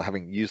this now,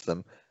 having used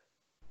them,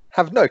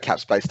 have no cap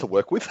space to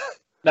work with.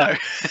 No,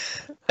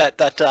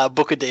 that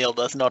Booker deal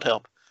does not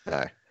help.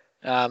 No.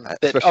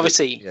 But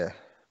obviously,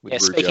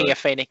 speaking of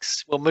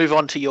Phoenix, we'll move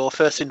on to your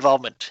first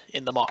involvement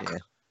in the mock. Yeah.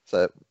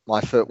 So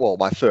my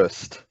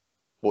first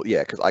Well,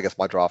 yeah, because I guess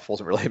my draft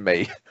wasn't really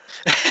me.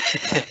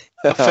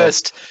 The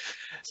first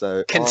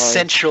So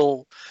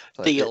consensual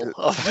deal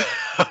of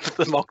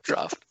the mock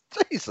draft.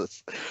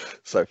 Jesus.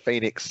 So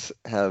Phoenix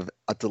are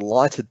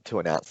delighted to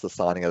announce the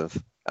signing of,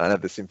 and I know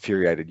this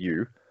infuriated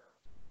you,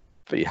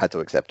 but you had to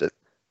accept it.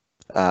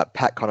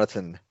 Pat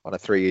Connaughton on a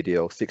 3-year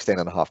deal,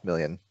 $16.5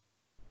 million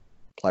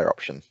player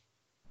option.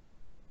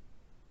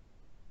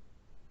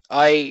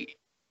 I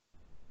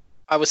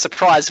was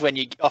surprised when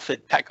you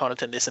offered Pat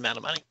Connaughton this amount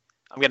of money.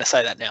 I'm going to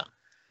say that now.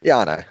 Yeah,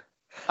 I know.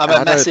 I'm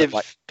a massive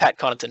Pat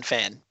Connaughton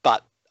fan,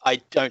 but I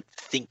don't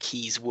think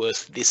he's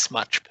worth this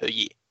much per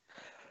year.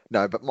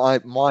 No, but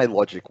my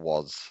logic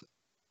was,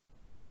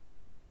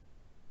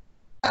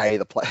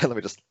 the player. Let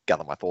me just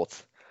gather my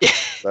thoughts. Yeah.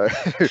 So,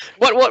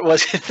 what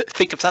was it?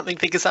 Think of something.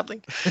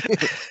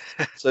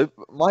 So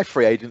my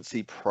free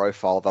agency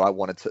profile that I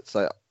wanted to.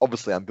 So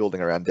obviously I'm building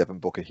around Devin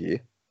Booker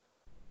here.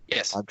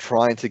 Yes. I'm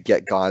trying to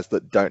get guys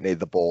that don't need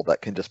the ball,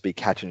 that can just be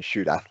catch and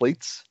shoot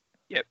athletes.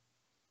 Yep.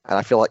 And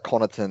I feel like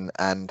Connaughton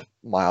and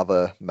my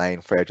other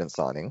main free agent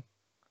signing,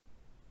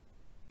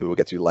 who we'll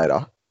get to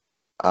later,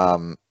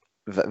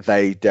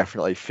 they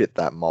definitely fit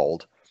that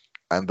mold.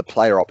 And the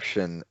player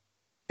option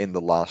in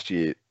the last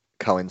year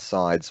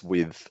coincides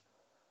with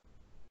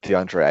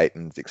DeAndre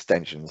Ayton's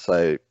extension,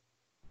 so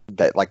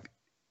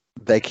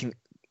they can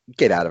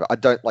get out of it. I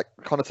don't like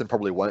Connaughton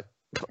probably won't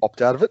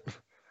opt out of it.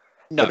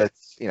 No, but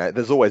it's,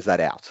 there's always that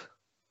out.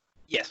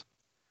 Yes,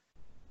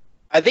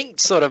 I think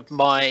sort of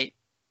I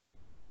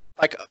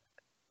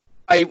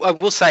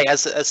will say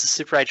as a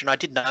super agent, I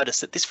did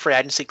notice that this free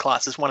agency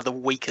class is one of the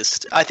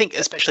weakest. I think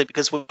especially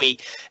because we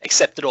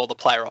accepted all the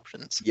player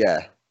options.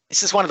 Yeah,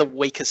 this is one of the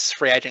weakest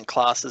free agent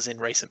classes in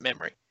recent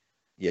memory.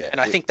 Yeah, and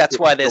I think that's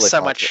why there's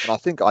so much. And I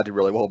think I did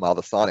really well with my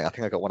other signing. I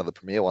think I got one of the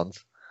premier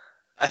ones.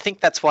 I think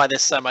that's why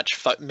there's so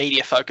much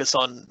media focus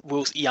on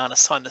will Giannis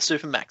sign the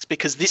Supermax,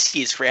 because this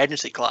year's free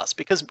agency class,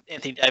 because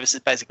Anthony Davis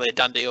is basically a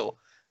done deal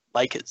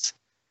Lakers,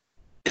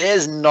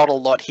 there's not a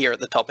lot here at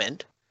the top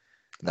end.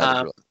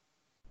 No, really.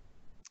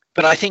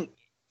 But I think,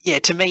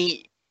 to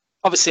me,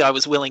 obviously I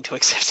was willing to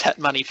accept that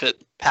money for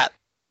Pat,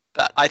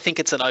 but I think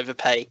it's an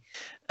overpay,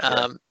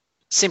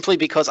 simply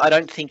because I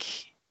don't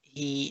think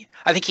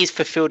I think he's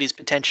fulfilled his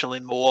potential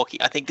in Milwaukee.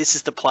 I think this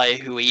is the player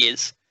who he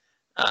is.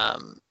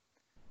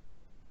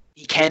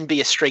 He can be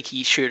a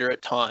streaky shooter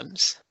at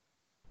times.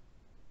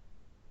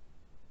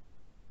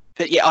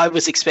 But I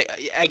was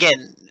expecting,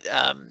 again,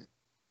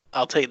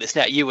 I'll tell you this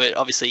now, you were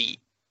obviously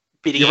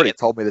bidding. You already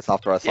told me this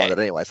after I signed it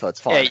anyway, so it's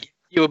fine. Yeah,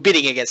 you were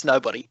bidding against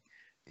nobody.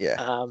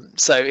 Yeah.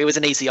 So it was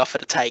an easy offer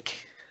to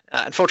take.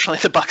 Unfortunately,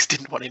 the Bucks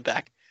didn't want him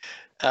back.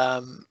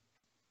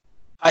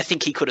 I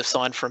think he could have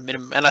signed for a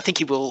minimum, and I think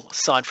he will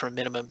sign for a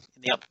minimum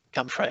in the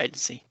upcoming free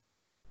agency,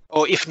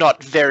 or if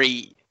not,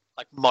 very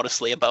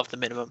modestly above the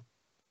minimum.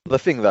 The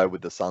thing though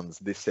with the Suns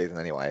this season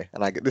anyway,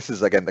 and this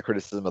is again the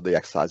criticism of the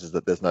exercise, is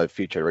that there's no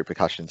future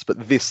repercussions.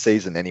 But this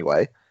season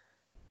anyway,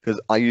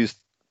 because I used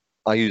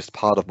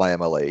part of my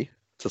MLE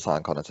to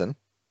sign Connaughton.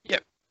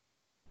 Yep.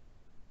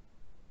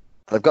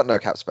 They've got no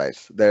cap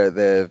space. They're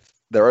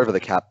over the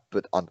cap,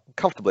 but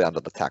comfortably under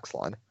the tax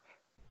line.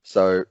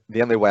 So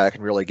the only way I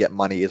can really get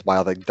money is by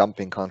either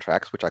dumping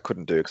contracts, which I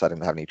couldn't do because I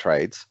didn't have any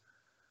trades,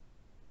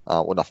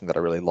 or nothing that I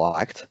really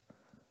liked,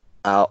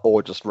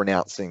 or just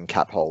renouncing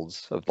cap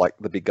holds of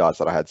the big guys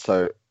that I had.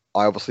 So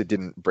I obviously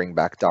didn't bring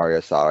back Dario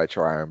Saric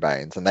or Aaron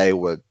Baines, and they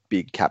were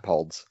big cap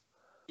holds.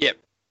 Yep.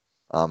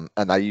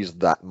 And I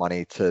used that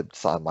money to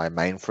sign my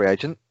main free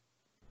agent.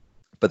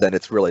 But then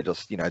it's really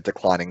just,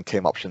 declining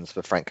team options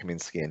for Frank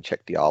Kaminsky and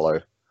Czech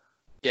Diallo.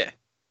 Yeah.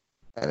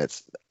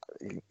 And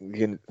you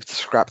can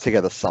scrap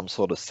together some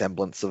sort of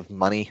semblance of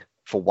money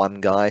for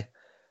one guy,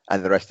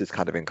 and the rest is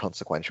kind of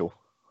inconsequential.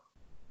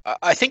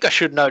 I think I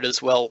should note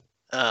as well,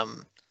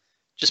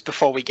 just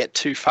before we get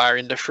too far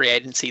into free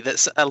agency,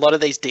 that a lot of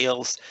these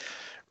deals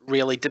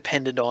really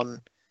depended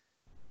on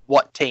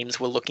what teams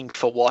were looking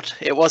for what.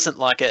 It wasn't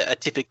like a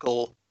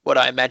typical, what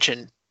I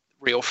imagine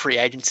real free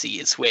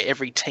agency is, where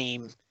every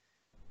team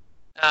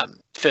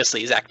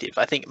firstly is active.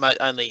 I think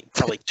only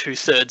probably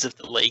 2/3 of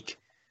the league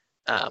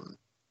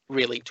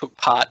really took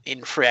part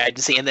in free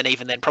agency, and then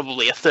even then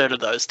probably a third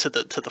of those to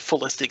the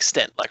fullest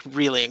extent,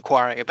 really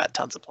inquiring about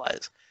tons of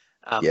players.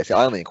 See,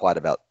 I only inquired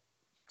about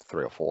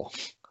 3 or 4.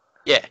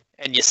 Yeah,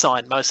 and you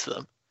signed most of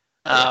them.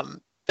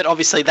 But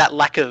obviously that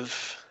lack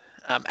of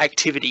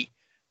activity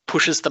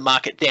pushes the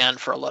market down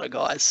for a lot of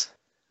guys.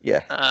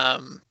 Yeah.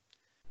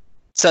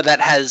 So that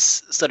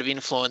has sort of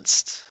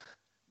influenced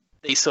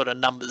these sort of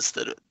numbers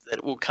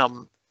that will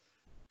come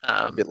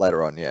a bit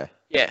later on, yeah.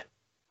 Yeah.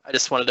 I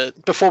just wanted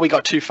to, before we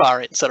got too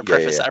far in, sort of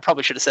preface that. I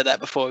probably should have said that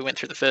before we went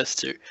through the first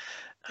two.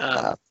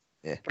 But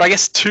I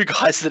guess 2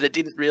 guys that it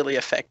didn't really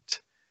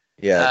affect.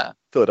 Yeah,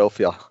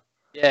 Philadelphia.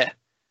 Yeah.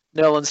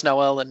 Nerlens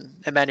Noel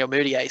and Emmanuel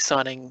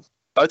Mudiay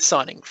both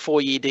signing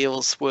 4-year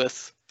deals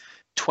worth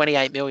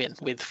 $28 million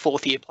with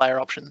 4th-year player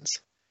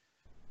options.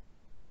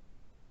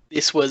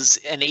 This was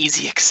an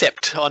easy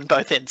accept on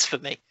both ends for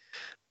me.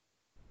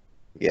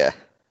 Yeah.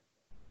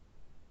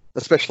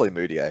 Especially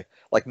Mudiay.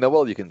 Like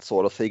Noel, you can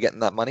sort of see getting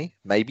that money,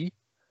 maybe.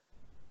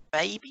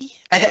 Maybe.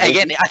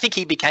 Again, I think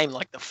he became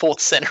like the fourth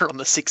center on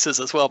the Sixers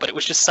as well, but it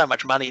was just so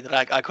much money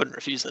that I couldn't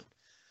refuse it.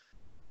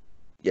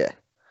 Yeah.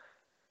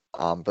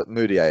 But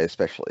Moutier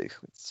especially,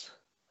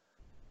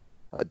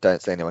 I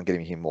don't see anyone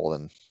getting him more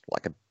than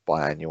like a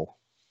biannual.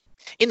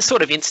 In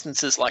sort of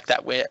instances like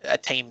that where a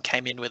team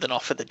came in with an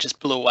offer that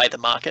just blew away the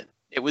market,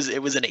 it was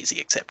an easy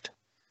accept.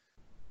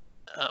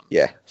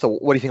 Yeah. So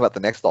what do you think about the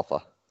next offer?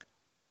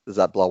 Does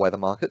that blow away the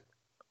market?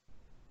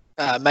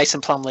 Mason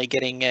Plumlee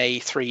getting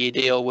a 3-year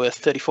deal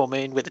worth $34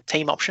 million with a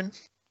team option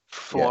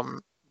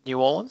from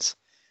New Orleans.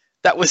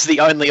 That was the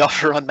only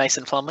offer on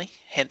Mason Plumlee,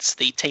 hence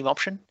the team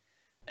option,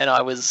 and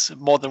I was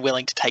more than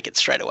willing to take it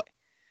straight away.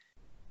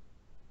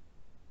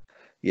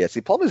 Yeah,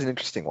 see, Plumlee's an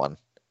interesting one.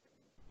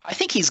 I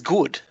think he's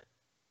good.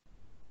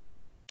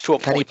 To a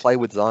Can he play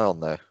with Zion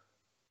though?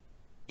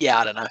 Yeah,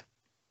 I don't know.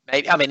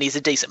 Maybe. I mean, he's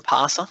a decent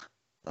passer.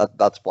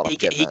 That's what I'm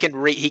getting at.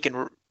 He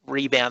can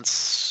rebound.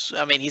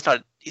 I mean, he's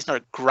not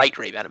a great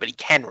rebounder, but he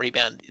can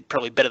rebound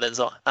probably better than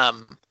Zion.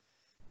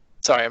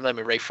 Sorry, let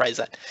me rephrase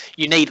that.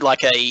 You need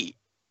like a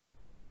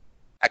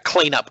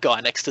cleanup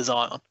guy next to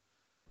Zion.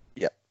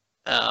 Yep.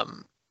 I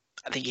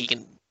think he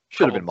can.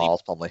 Should have been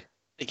Miles Plumlee. I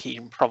think he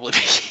can probably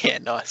be. Yeah,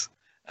 nice.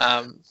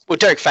 Well,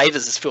 Derek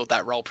Favors has filled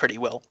that role pretty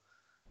well.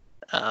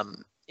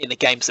 In the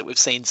games that we've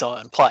seen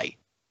Zion play.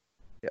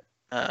 Yep.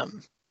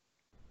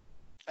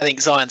 I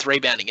think Zion's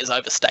rebounding is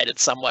overstated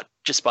somewhat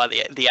just by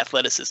the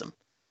athleticism.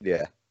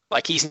 Yeah.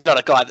 Like, he's not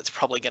a guy that's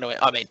probably going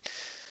to... I mean,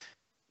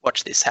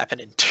 watch this happen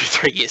in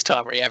 2-3 years'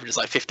 time where he averages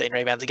like 15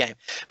 rebounds a game.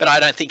 But I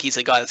don't think he's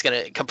a guy that's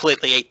going to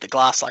completely eat the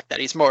glass like that.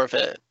 He's more of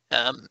a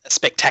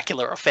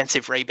spectacular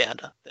offensive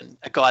rebounder than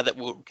a guy that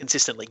will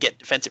consistently get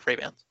defensive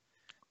rebounds.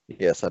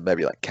 Yeah, so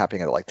maybe like capping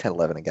it at like 10,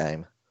 11 a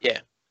game. Yeah.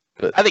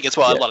 But I think it's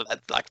why a lot of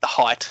that, like the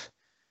height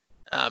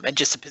and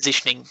just the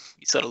positioning,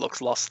 he sort of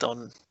looks lost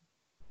on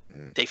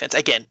defense.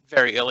 Again,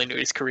 very early into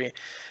his career.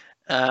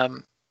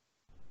 But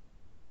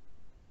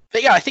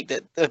yeah, I think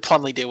that the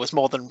Plumlee deal was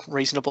more than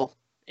reasonable.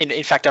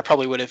 In fact, I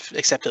probably would have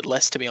accepted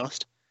less, to be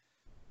honest.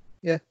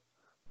 Yeah.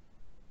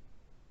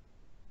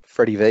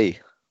 Freddie V.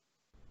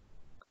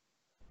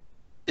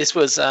 This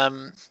was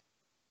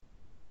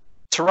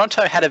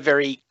Toronto had a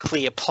very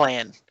clear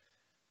plan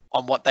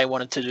on what they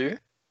wanted to do,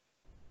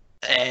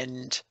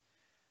 and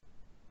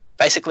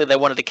basically they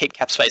wanted to keep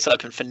cap space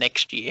open for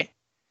next year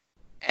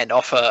and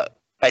offer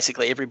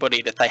basically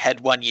everybody that they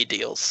had 1-year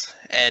deals.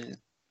 And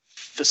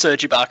for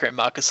Serge Ibaka and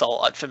Marc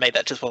Gasol, for me,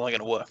 that just wasn't going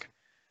to work.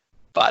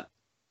 But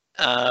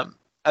I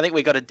think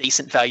we got a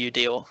decent value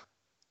deal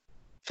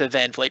for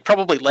Van Vliet,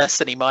 probably less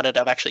than he might end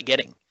up actually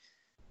getting.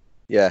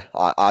 Yeah,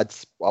 I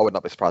would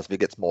not be surprised if he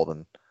gets more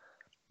than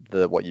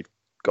what you've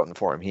gotten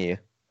for him here.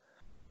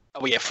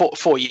 Oh yeah,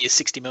 4 years,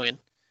 $60 million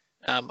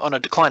on a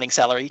declining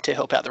salary to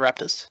help out the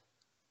Raptors.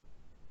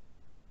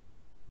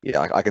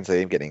 Yeah, I can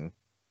see him getting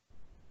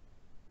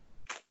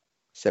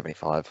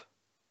 75.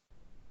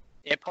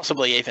 Yeah,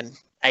 possibly even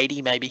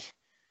 80, maybe.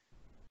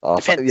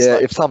 Depends, yeah,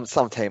 like, if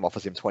some team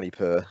offers him 20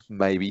 per,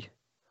 maybe.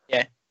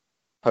 Yeah.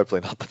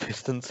 Hopefully not the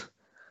Pistons.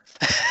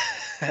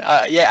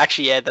 Yeah,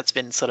 actually, yeah, that's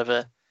been sort of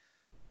a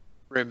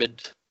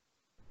rumored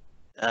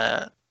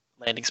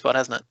landing spot,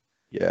 hasn't it?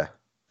 Yeah.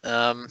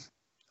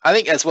 I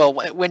think as well,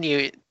 when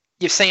you've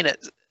seen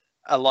it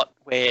a lot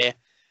where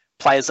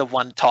players have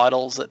won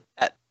titles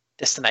at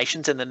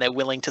destinations and then they're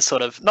willing to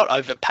sort of not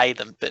overpay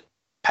them, but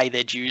pay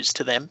their dues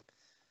to them.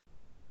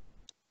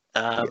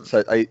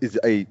 So is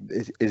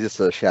this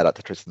a shout out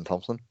to Tristan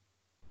Thompson?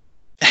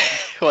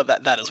 Well,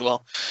 that as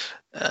well.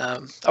 I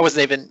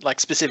wasn't even like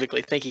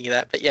specifically thinking of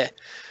that, but yeah.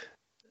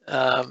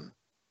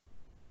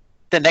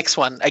 The next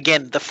one,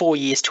 again, the 4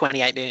 years,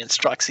 $28 million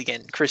strikes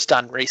again. Chris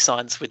Dunn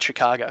re-signs with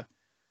Chicago.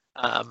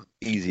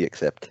 Easy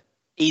accept.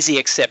 Easy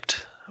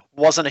accept.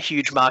 Wasn't a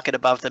huge market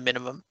above the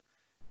minimum,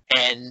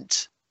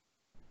 and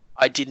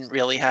I didn't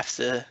really have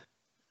to.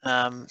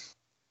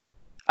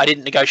 I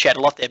didn't negotiate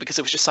a lot there because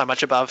it was just so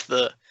much above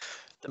the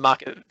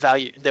market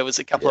value. There was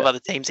a couple of other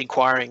teams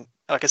inquiring,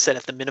 like I said,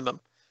 at the minimum.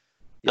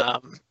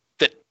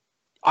 But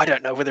I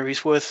don't know whether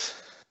he's worth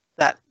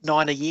that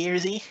 $9 a year,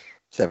 is he?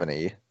 7 a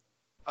year.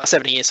 Oh,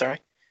 7 a year, sorry.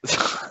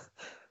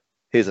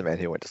 Here's a man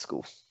who went to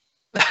school.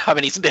 I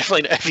mean, he's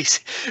definitely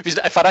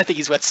if I don't think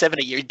he's worth 7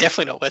 a year, he's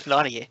definitely not worth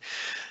 9 a year.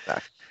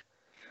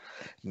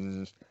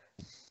 No.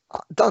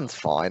 Dunn's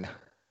fine,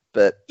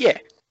 but yeah,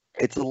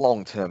 it's a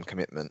long-term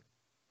commitment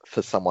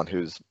for someone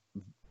who's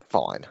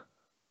fine.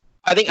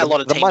 I think a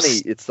lot of the teams... money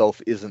itself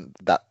isn't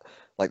that,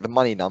 like the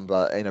money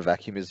number in a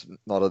vacuum is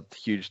not a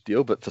huge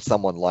deal, but for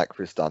someone like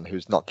Chris Dunn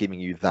who's not giving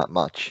you that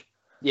much,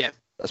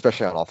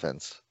 especially on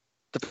offense,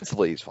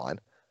 defensively he's fine,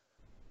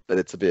 but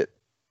it's a bit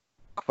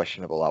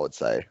questionable, I would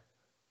say.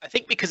 I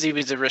think because he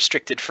was a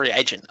restricted free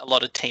agent, a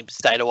lot of teams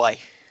stayed away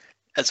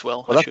as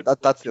well.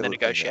 That's the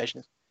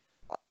negotiations.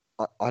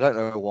 I don't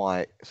know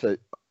why. So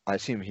I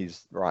assume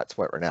his rights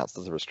weren't renounced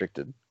as a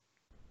restricted.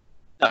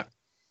 No.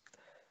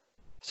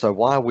 So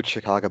why would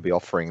Chicago be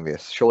offering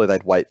this? Surely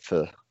they'd wait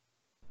for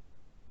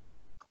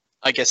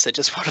I guess they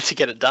just wanted to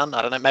get it done.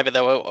 I don't know. Maybe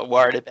they were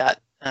worried about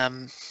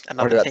Worried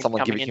another about team someone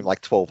coming giving him in.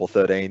 like 12 or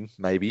 13,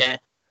 maybe. Yeah,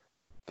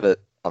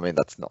 But I mean,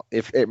 that's not.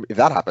 If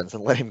that happens,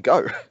 then let him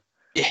go.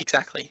 yeah,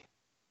 exactly.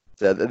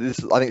 So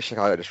I think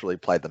Chicago just really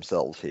played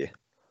themselves here.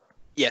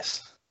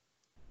 Yes.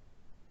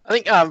 I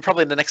think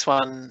probably the next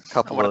one.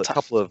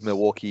 Couple of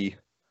Milwaukee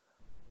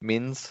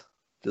mins,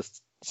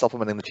 just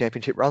supplementing the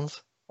championship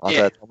runs.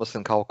 Isaiah Thomas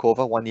and Kyle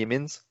Korver, 1 year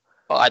mins.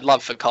 Well, I'd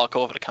love for Kyle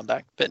Korver to come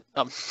back, but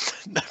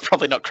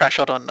probably not crash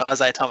out on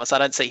Isaiah Thomas. I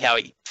don't see how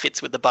he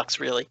fits with the Bucks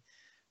really,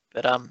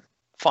 but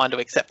fine to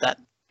accept that.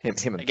 Him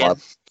and Again,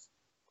 Bud.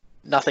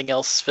 Nothing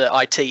else for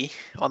IT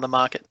on the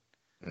market.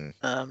 Mm.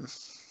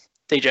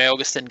 DJ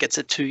Augustin gets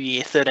a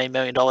 2-year, $13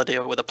 million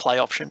deal with a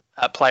player option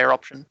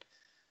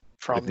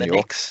from the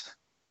Knicks.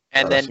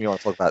 And then you want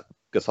to talk about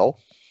Gasol?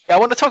 Yeah, I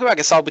want to talk about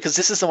Gasol because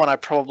this is the one I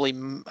probably,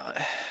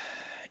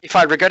 if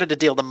I regretted a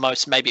deal the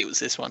most, maybe it was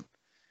this one.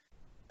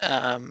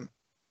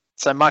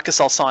 So Marc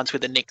Gasol signs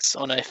with the Knicks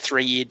on a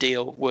 3-year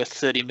deal worth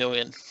 $30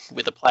 million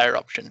with a player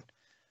option.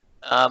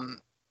 I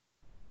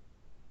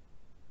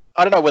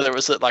don't know whether it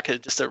was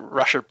just a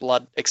rush of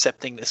blood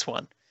accepting this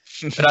one.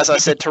 But as I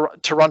said,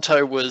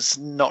 Toronto was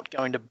not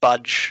going to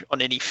budge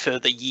on any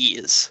further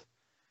years.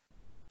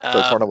 So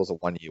Toronto was a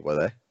 1 year, were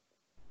they?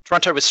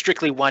 Toronto was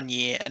strictly 1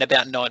 year and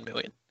about $9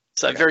 million.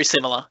 So very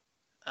similar.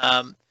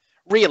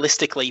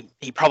 Realistically,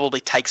 he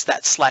probably takes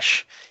that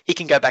 / he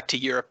can go back to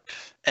Europe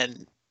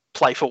and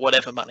play for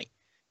whatever money.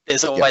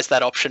 There's always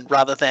that option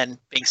rather than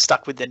being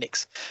stuck with the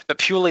Knicks. But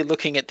purely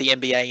looking at the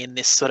NBA in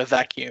this sort of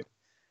vacuum,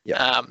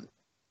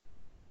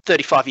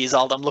 35 years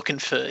old, I'm looking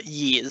for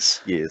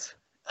years.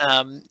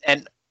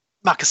 And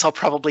Marc Gasol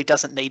probably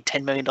doesn't need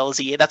 $10 million a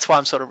year. That's why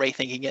I'm sort of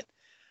rethinking it.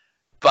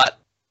 But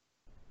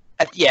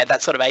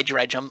that sort of age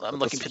range, I'm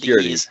looking for the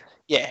years.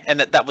 Yeah, and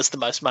that was the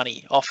most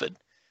money offered.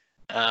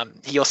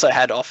 He also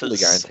had offers. Fully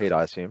guaranteed,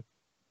 I assume.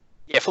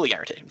 Yeah, fully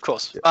guaranteed, of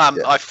course. Yeah,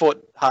 I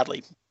fought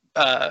hardly.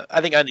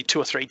 I think only 2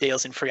 or 3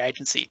 deals in free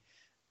agency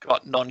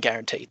got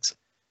non-guaranteed.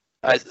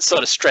 I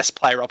sort of stress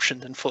player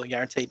options and fully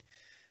guaranteed.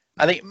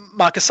 I think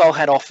Marc Gasol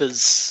had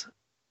offers,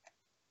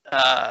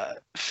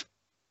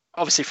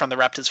 obviously from the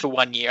Raptors for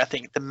 1 year. I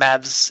think the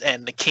Mavs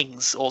and the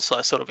Kings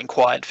also sort of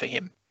inquired for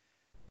him.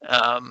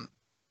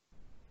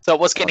 So it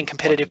was getting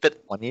competitive,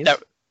 but 1 year?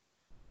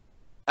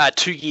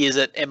 2 years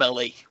at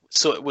MLE.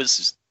 So it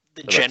was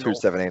the general.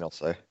 217 or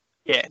so.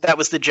 Yeah, that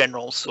was the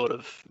general sort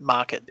of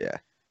market. Yeah.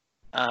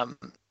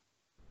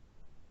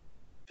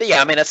 But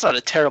yeah, I mean, it's not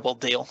a terrible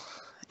deal.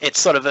 It's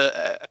sort of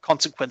a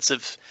consequence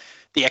of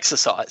the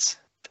exercise.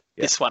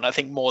 Yeah. This one, I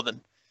think, more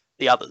than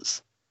the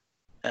others.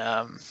 It's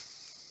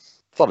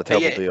not a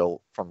terrible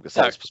deal from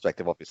Gasol's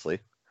perspective, obviously.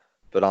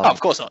 But of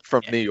course not.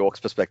 From New York's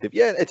perspective,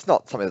 it's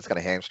not something that's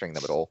going to hamstring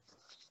them at all.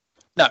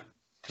 No.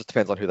 Just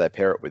depends on who they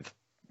pair it with.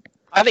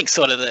 I think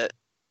sort of the...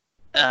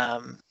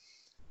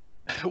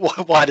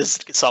 why does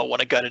Gasol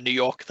want to go to New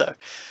York, though?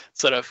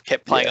 Sort of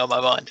kept playing on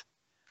my mind.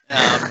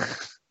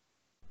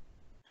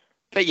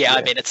 But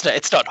I mean,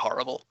 it's not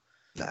horrible.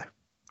 No.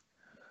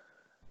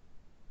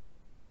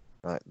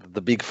 Right,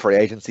 the big free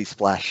agency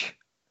splash.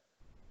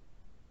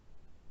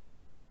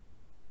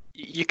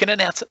 You can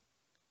announce it.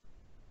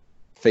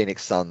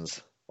 Phoenix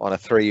Suns on a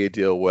 3-year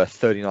deal worth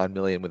 $39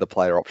 million with a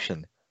player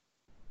option.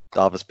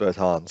 Davis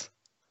Bertans.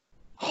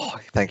 Oh,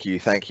 thank you.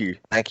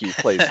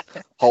 Please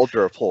hold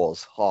your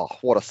applause. Oh,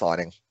 what a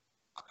signing.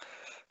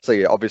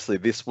 So obviously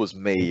this was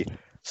me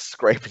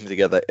scraping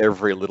together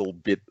every little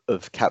bit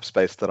of cap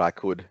space that I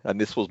could, and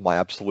this was my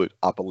absolute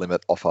upper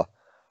limit offer.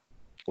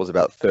 Was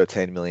about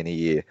 $13 million a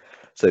year.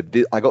 So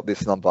I got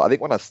this number. I think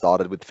when I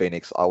started with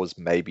Phoenix, I was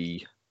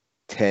maybe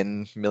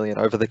 $10 million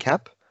over the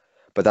cap,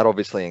 but that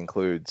obviously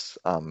includes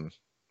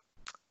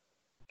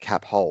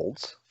cap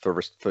holds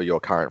for your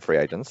current free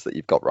agents that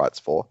you've got rights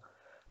for,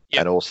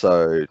 and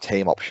also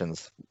team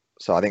options.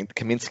 So I think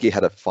Kaminsky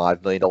had a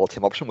 $5 million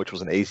team option, which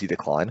was an easy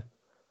decline,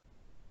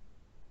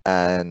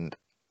 and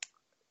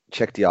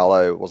Check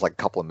Diallo was like a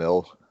couple of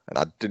mil, and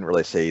I didn't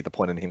really see the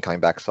point in him coming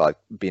back, so I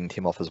binned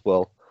him off as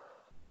well.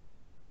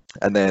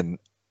 And then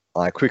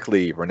I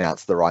quickly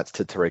renounced the rights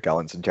to Tariq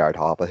Owens and Jared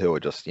Harper, who were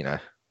just,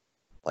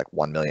 like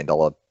 $1 million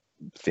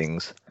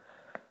things.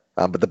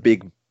 But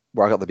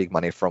where I got the big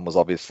money from was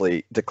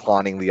obviously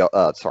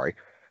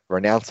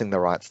renouncing the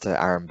rights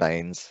to Aaron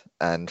Baines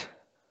and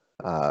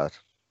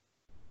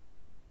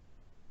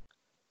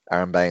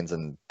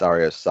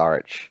Dario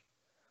Saric,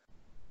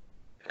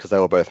 because they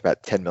were both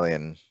about 10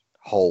 million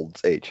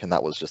holds each, and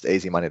that was just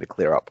easy money to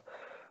clear up.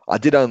 I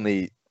did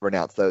only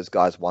renounce those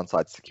guys once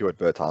I'd secured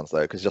Bertans,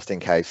 though, because just in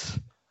case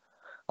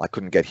I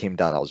couldn't get him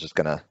done, I was just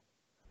they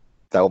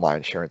were my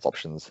insurance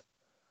options.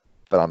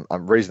 But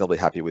I'm reasonably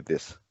happy with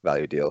this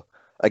value deal.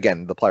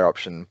 Again, the player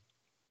option,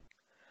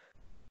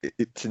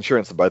 it's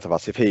insurance for both of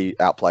us. If he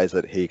outplays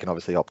it, he can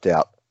obviously opt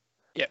out.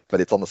 Yeah.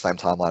 But it's on the same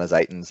timeline as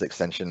Ayton's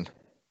extension.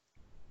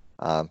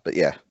 But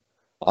yeah,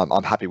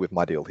 I'm happy with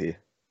my deal here.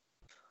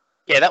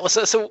 Yeah, that was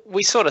so.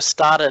 We sort of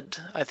started,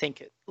 I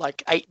think, at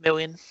like $8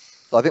 million.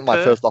 So I think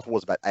my first offer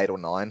was about 8 or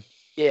 9.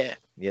 Yeah.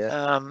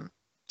 Yeah.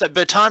 So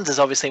Bertans is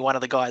obviously one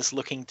of the guys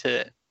looking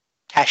to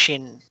cash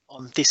in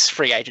on this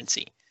free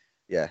agency.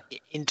 Yeah.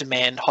 In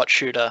demand, hot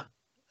shooter.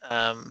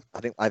 I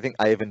think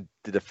I even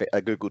did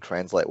a Google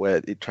Translate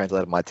where it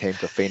translated my team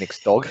to Phoenix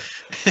Dog.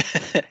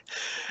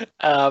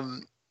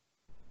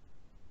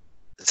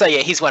 So yeah,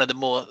 he's one of the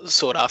more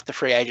sought after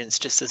free agents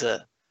just as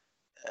a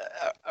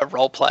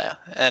role player.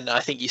 And I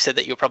think you said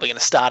that you're probably going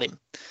to start him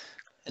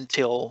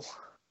until...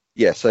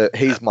 Yeah, so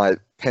he's my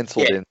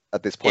penciled yeah. in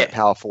at this point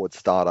power forward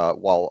starter,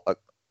 while a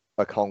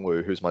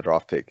Kongwu, who's my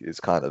draft pick,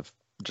 is kind of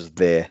just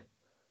there.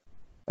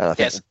 And I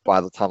think by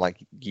the time like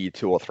year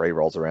 2 or 3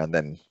 rolls around,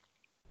 then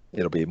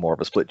it'll be more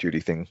of a split duty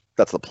thing.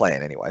 That's the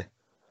plan anyway.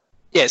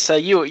 Yeah, so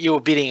you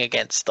were bidding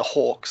against the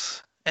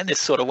Hawks, and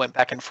this sort of went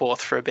back and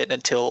forth for a bit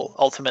until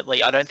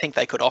ultimately I don't think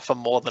they could offer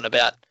more than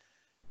about...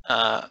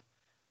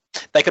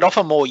 they could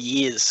offer more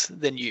years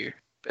than you,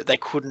 but they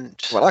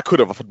couldn't... Well, I could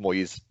have offered more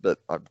years, but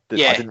I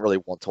didn't really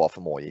want to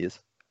offer more years.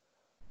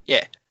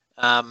 Yeah.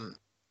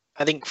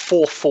 I think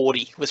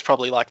 440 was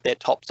probably like their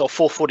tops, or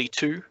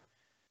 442.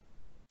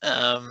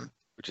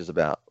 Which is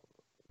about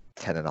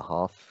 10 and a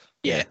half.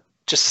 Yeah,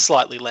 just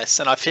slightly less.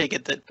 And I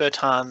figured that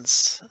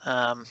Bertans...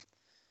 I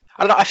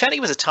don't know, I found he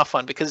was a tough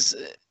one because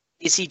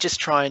is he just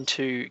trying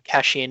to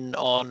cash in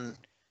on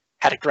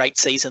had a great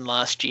season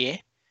last year,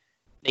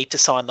 need to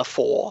sign the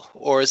 4,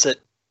 or is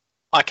it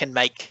I can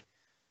make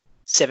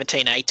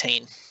 17,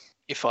 18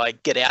 if I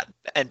get out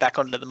and back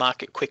onto the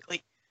market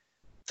quickly?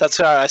 So that's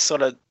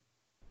where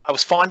I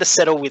was fine to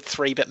settle with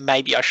 3, but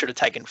maybe I should have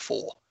taken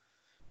 4.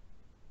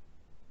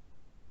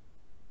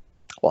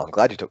 Well, I'm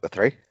glad you took the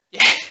 3.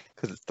 Yeah.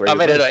 Because it's 3. I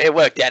mean, it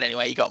worked out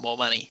anyway. You got more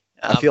money.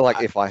 I feel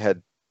like if I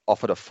had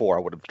offered a 4, I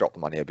would have dropped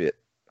the money a bit.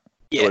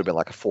 Yeah. It would have been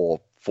like a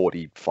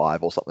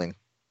 445 or something.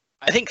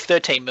 I think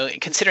 13 million,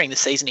 considering the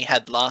season he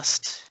had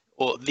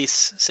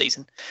this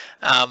season,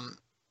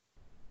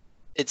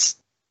 it's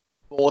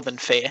more than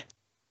fair.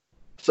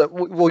 So,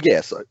 well,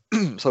 yeah. So,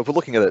 so if we're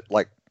looking at it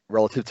like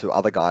relative to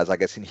other guys, I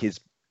guess in his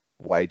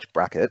wage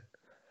bracket,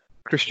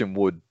 Christian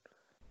Wood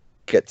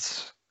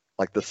gets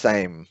like the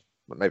same,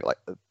 maybe like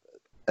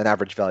an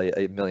average value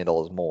 $8 million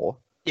more.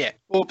 Yeah,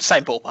 well,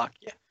 same ballpark.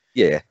 Yeah.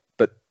 Yeah,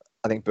 but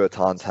I think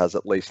Bertans has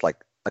at least like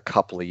a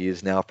couple of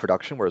years now of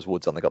production, whereas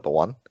Wood's only got the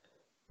 1.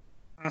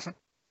 Mm-hmm.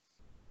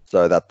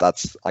 So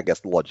that's I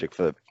guess the logic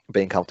for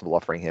being comfortable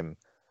offering him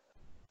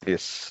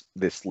this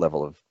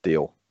level of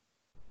deal.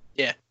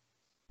 Yeah,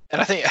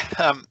 and I think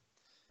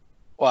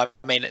well,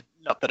 I mean,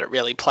 not that it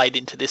really played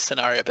into this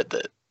scenario, but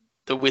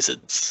the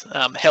Wizards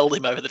held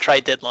him over the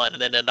trade deadline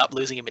and then ended up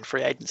losing him in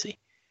free agency.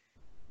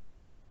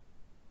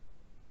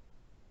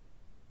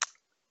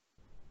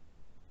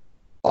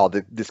 Oh,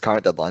 this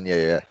current deadline,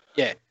 yeah.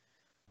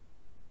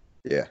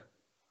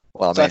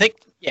 Well, I think,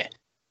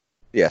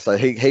 yeah. So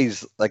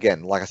he's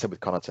again, like I said with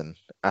Connaughton,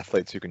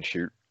 athletes who can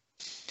shoot.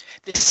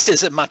 This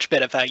is a much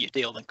better value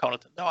deal than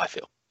Connaughton, though. I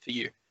feel for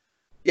you.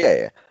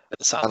 Yeah. At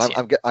the Suns,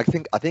 and I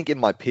think in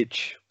my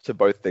pitch to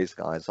both these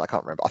guys, I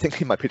can't remember. I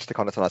think in my pitch to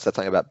Connaughton, I said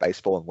something about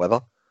baseball and weather.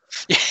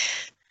 Yeah.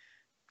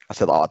 I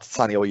said, it's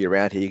sunny all year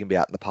round here. You can be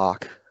out in the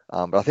park.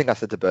 But I think I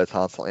said to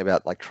Bertans something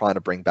about like trying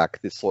to bring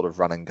back this sort of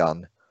run and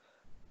gun.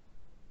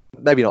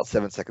 Maybe not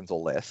 7 seconds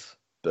or less,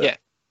 but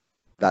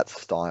that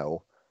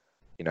style,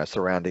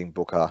 surrounding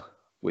Booker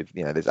with,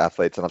 these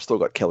athletes. And I've still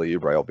got Kelly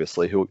Oubre,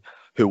 obviously, who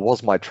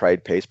was my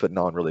trade piece, but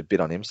no one really bid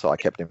on him, so I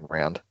kept him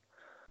around.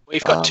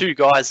 We've got 2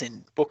 guys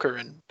in Booker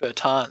and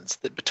Bertans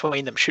that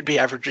between them should be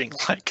averaging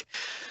like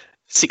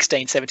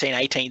 16, 17,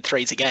 18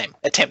 threes a game.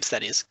 Attempts,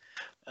 that is.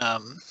 No.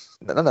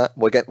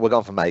 We're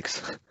going for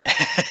makes.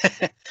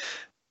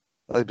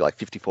 That'd be like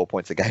 54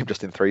 points a game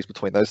just in threes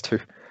between those 2.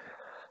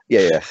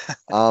 Yeah.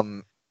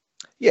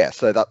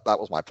 So that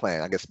was my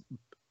plan. I guess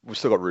we've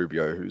still got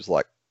Rubio, who's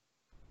like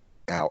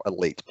our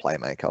elite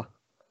playmaker.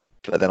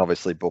 But then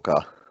obviously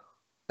Booker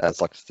as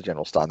like just the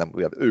general star. And then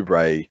we have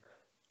Oubre,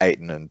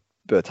 Ayton, and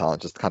Bertans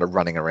just kind of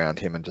running around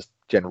him and just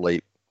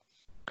generally...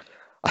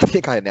 I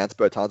think I announced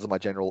Bertans as my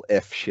general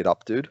F shit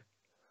up dude.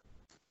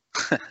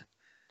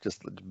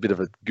 Just a bit of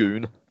a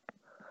goon.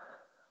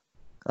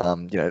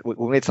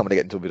 We'll need someone to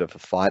get into a bit of a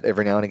fight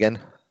every now and again.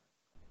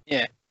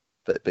 Yeah.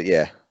 But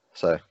yeah,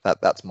 so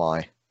that's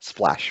my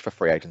splash for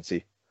free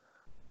agency.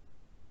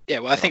 Yeah,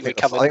 well, I think we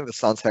covered... I think the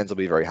Suns fans will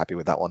be very happy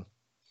with that one.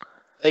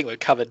 I think we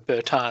covered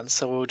Bertans,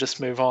 so we'll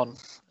just move on.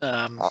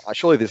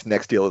 Surely this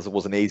next deal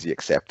was an easy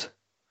accept.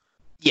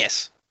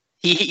 Yes.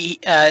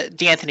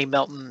 DeAnthony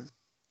Melton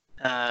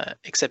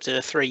accepted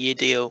a 3-year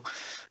deal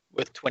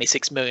with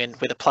 $26 million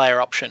with a player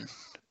option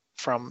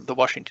from the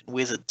Washington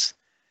Wizards.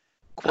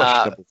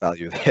 Questionable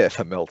value there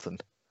for Melton.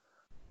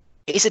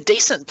 He's a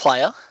decent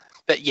player,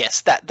 but yes,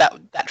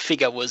 that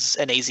figure was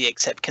an easy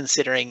accept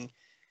considering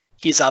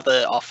his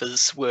other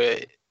offers were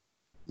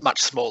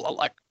much smaller,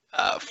 like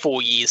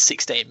 4 years,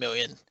 $16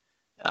 million.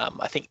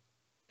 I think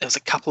there was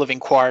a couple of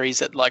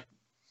inquiries at like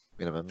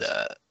minimums.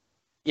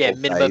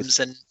 Minimums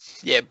and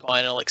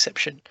final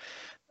exception.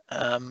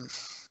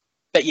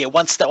 But yeah,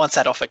 once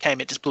that offer came,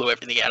 it just blew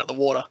everything out of the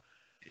water.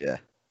 Yeah.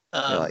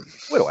 You're like,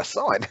 where do I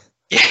sign?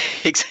 Yeah,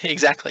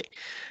 exactly.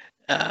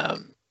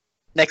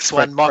 Next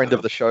one, Friend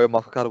of the show,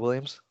 Michael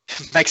Carter-Williams.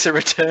 makes a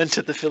return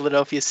to the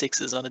Philadelphia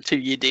Sixers on a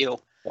 2-year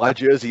deal. My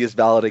jersey is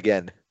valid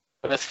again.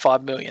 Worth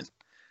 $5 million.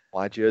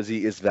 My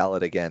jersey is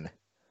valid again.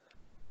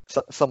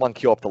 Someone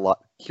queue up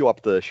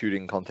the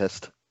shooting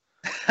contest.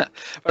 But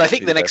I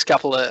think the next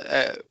couple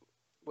are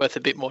worth a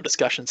bit more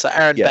discussion. So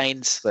Aaron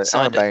Baines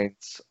signed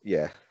Baines,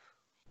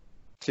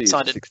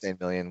 signed 16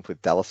 million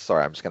with Dallas.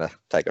 Sorry, I'm just going to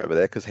take over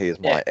there because he is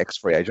my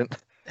ex-free agent.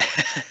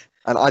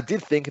 And I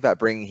did think about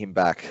bringing him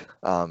back,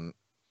 but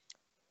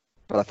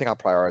I think I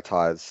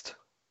prioritized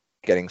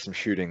getting some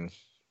shooting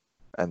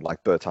and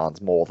like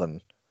Bertans more than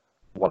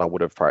what I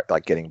would have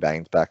getting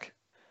Baines back.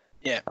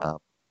 Yeah.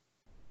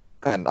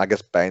 And I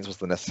guess Baines was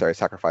the necessary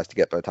sacrifice to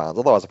get Bertans.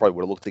 Otherwise, I probably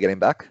would have looked to get him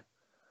back.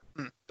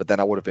 But then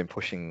I would have been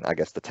pushing, I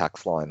guess, the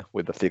tax line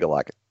with the figure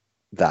like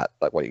that,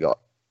 like what you got.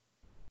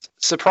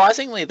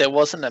 Surprisingly, there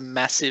wasn't a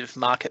massive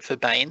market for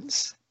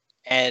Baines,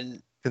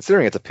 and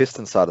considering it's a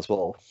Pistons side as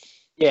well.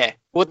 Yeah,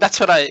 well, that's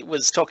what I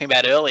was talking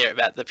about earlier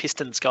about the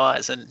Pistons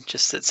guys, and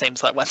just it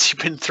seems like once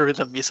you've been through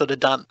them, you're sort of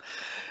done.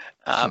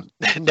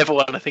 Never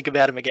want to think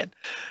about them again.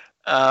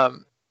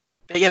 But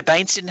yeah,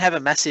 Baines didn't have a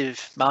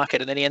massive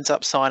market, and then he ends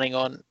up signing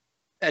on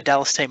a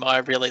Dallas team I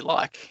really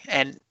like,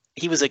 and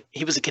he was a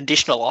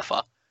conditional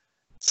offer.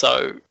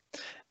 So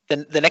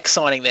then the next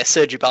signing there,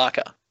 Serge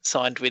Ibaka,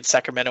 signed with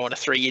Sacramento on a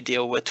 3-year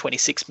deal worth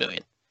 $26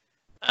 million.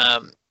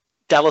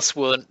 Dallas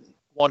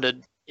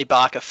wanted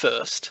Ibaka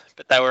first,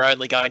 but they were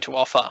only going to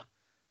offer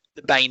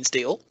the Baines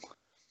deal.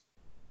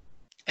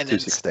 And then,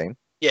 216.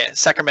 Yeah,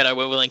 Sacramento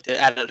were willing to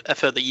add a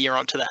further year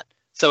onto that.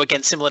 So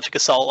again, similar to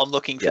Gasol, I'm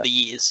looking for the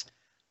years.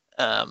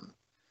 I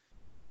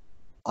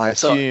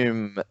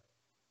assume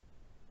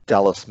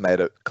Dallas made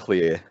it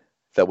clear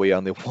that we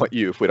only want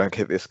you if we don't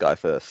get this guy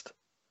first.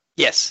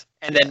 Yes,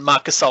 and then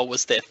Marc Gasol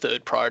was their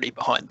third priority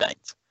behind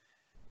Baines.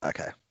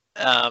 Okay.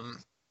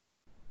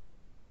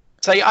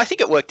 So yeah, I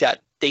think it worked out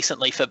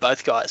decently for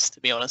both guys,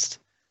 to be honest.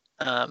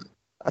 I'd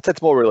say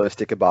it's more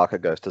realistic Ibaka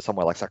goes to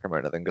somewhere like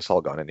Sacramento than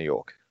Gasol going to New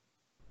York.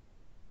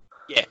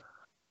 Yeah.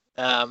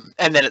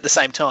 And then at the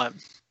same time,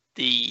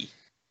 the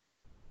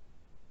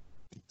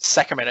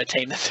Sacramento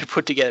team that they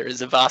put together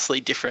is a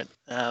vastly different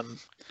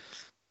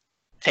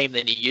team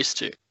than you're used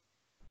to.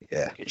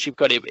 Yeah. Because you've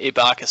got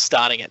Ibaka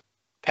starting at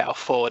power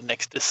forward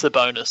next to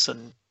Sabonis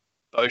and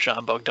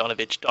Bojan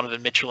Bogdanovic,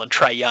 Donovan Mitchell, and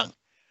Trae Young.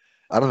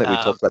 I don't think we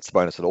talked about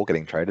Sabonis at all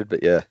getting traded,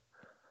 but yeah.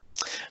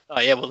 Oh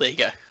yeah, well there you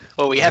go.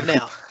 Well, we have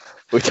now.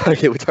 we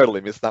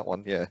totally missed that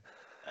one. Yeah.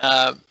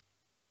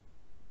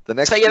 The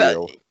next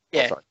deal.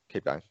 Yeah. Sorry,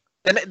 keep going.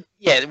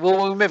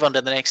 We'll move on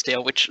to the next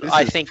deal, which this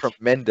I is think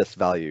tremendous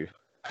value.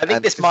 I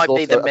think this might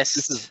be the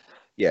best.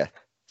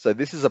 So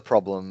this is a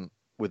problem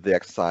with the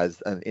exercise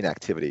and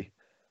inactivity.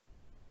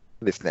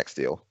 This next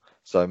deal.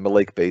 So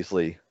Malik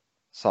Beasley,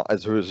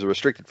 as a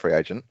restricted free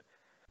agent,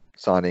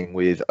 signing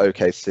with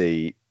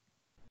OKC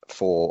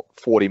for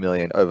 $40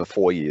 million over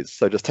 4 years,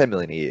 so just $10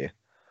 million a year.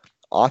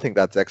 I think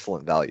that's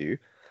excellent value,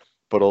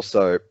 but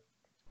also,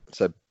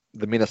 so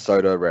the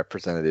Minnesota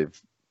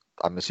representative,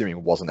 I'm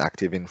assuming, wasn't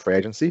active in free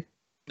agency.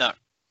 No.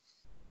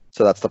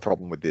 So that's the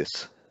problem with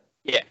this.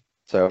 Yeah.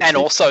 So and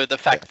also the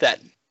fact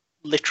that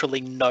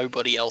literally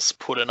nobody else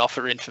put an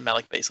offer in for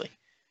Malik Beasley.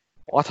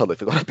 I totally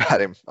forgot about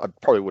him. I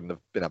probably wouldn't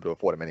have been able to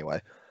afford him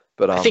anyway.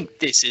 But I think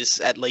this is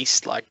at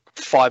least like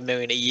 $5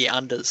 million a year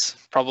unders,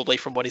 probably,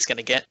 from what he's going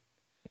to get.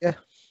 Yeah.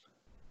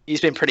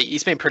 He's been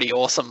pretty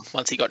awesome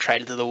once he got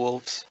traded to the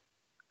Wolves.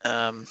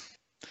 He'll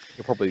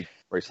probably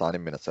re-sign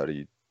in Minnesota,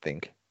 you'd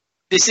think.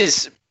 This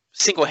is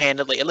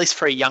single-handedly, at least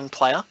for a young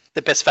player,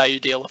 the best value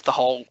deal of the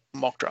whole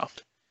mock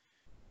draft.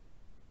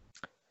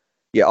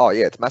 Yeah,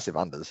 it's massive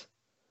unders.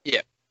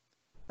 Yeah.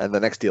 And the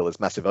next deal is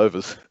massive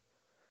overs.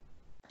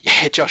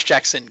 Yeah, Josh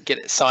Jackson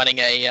signing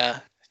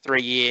a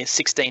 3-year,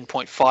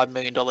 $16.5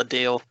 million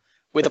deal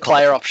with a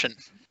player option.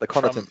 The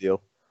Connaughton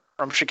deal.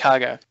 From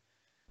Chicago.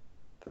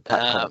 The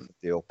Connaughton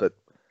deal, but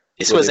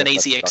this was an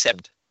easy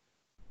accept.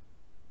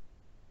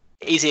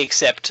 Easy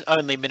accept,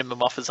 only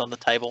minimum offers on the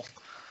table.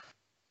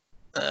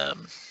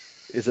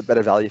 Is it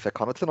better value for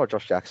Connaughton or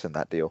Josh Jackson,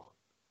 that deal?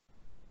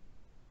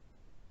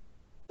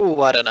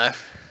 Oh, I don't know.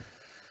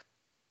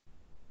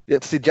 Yeah,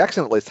 see,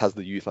 Jackson at least has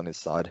the youth on his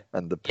side.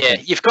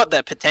 You've got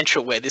that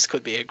potential where this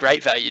could be a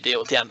great value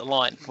deal down the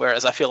line,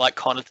 whereas I feel like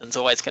Connaughton's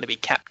always going to be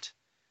capped.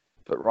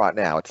 But right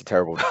now, it's a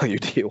terrible value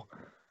deal.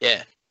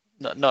 Yeah,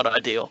 not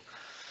ideal.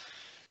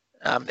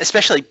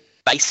 Especially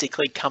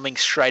basically coming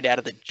straight out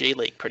of the G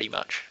League, pretty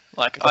much.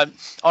 Like, I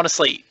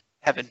honestly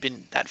haven't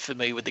been that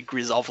familiar with the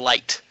Grizz of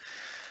late.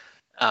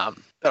 But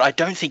I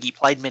don't think he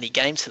played many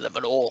games for them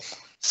at all.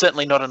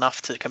 Certainly not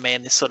enough to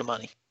command this sort of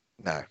money.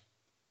 No.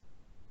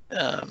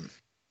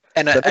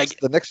 And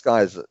the next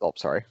guy is... Oh,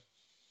 sorry.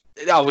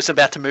 I was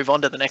about to move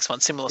on to the next one.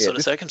 Similar sort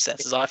of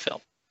circumstances, I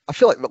felt. I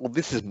feel like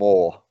this is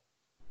more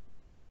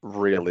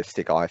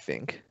realistic, I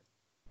think.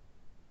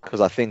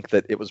 Because I think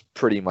that it was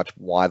pretty much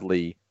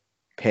widely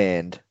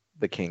panned,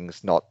 the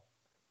Kings not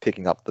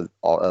picking up the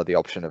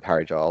option of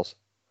Harry Giles.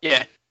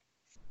 Yeah.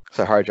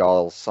 So Harry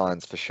Giles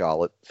signs for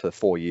Charlotte for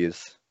 4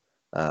 years,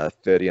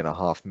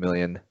 $30.5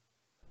 million.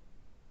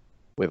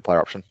 with a player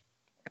option.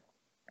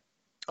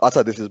 I'd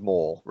say this is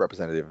more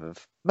representative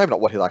of maybe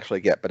not what he'll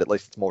actually get, but at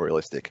least it's more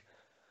realistic.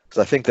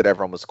 Because I think that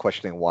everyone was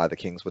questioning why the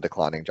Kings were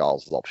declining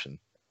Giles' option.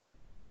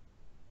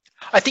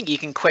 I think you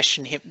can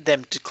question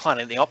them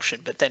declining the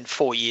option, but then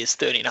 4 years,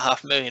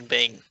 30.5 million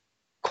being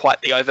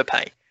quite the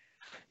overpay.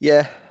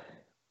 Yeah.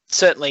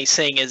 Certainly,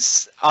 seeing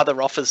as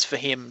other offers for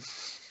him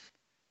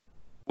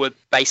were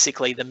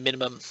basically the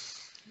minimum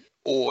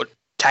or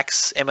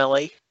tax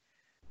MLE.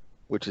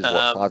 Which is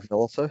what, 5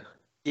 mil or so?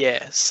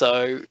 Yeah,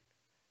 so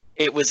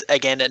it was,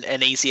 again,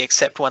 an easy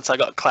accept once I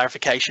got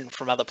clarification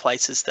from other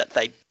places that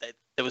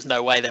there was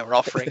no way they were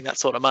offering that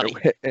sort of money.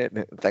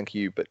 Thank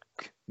you, but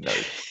no.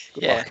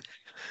 Good Yeah.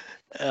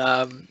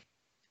 luck.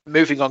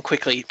 Moving on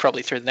quickly,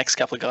 probably through the next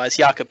couple of guys,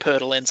 Jakob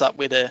Poeltl ends up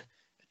with a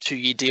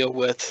 2-year deal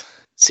worth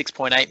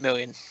 6.8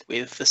 million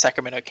with the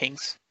Sacramento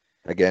Kings.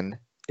 Again,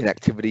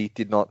 inactivity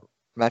did not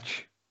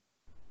match.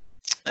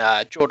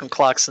 Jordan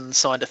Clarkson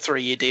signed a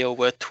 3-year deal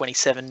worth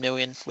 27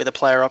 million with a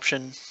player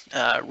option,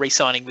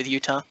 re-signing with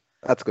Utah.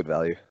 That's good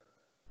value.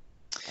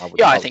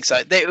 I think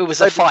so. It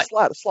was a fight.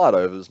 Slide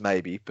overs,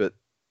 maybe, but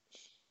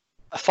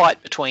a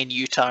fight between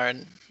Utah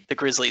and the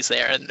Grizzlies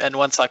there, and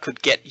once I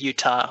could get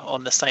Utah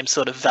on the same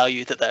sort of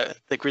value that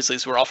the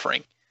Grizzlies were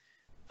offering,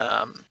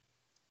 that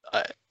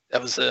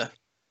was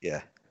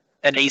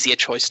an easier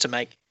choice to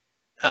make.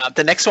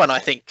 The next one, I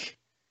think,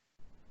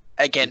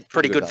 again,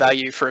 pretty good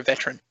value for a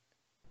veteran.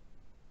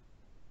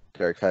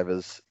 Derek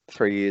Favors,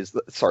 3 years.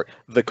 Sorry,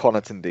 the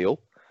Connaughton deal,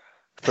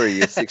 3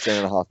 years,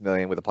 16.5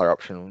 million with a player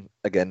option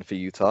again for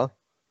Utah.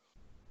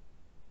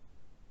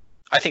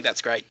 I think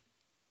that's great,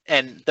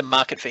 and the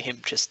market for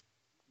him just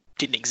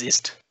didn't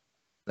exist.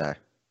 No.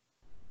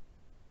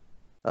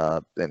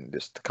 Then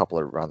just a couple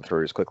of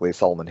run-throughs quickly.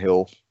 Solomon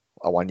Hill,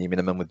 a 1-year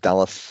minimum with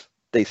Dallas.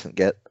 Decent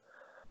get.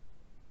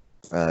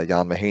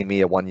 Jan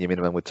Mahinmi, a 1-year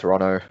minimum with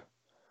Toronto.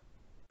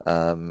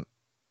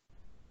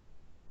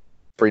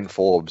 Bryn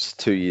Forbes,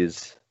 2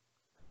 years,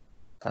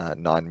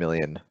 9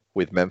 million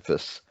with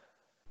Memphis.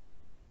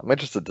 I'm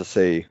interested to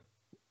see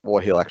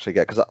what he'll actually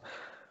get, because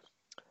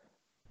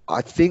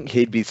I think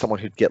he'd be someone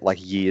who'd get like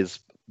years,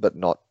 but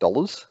not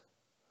dollars.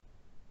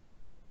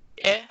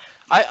 Yeah,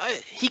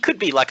 he could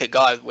be like a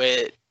guy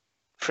where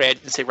free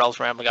agency rolls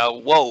around and go,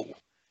 whoa,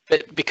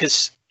 but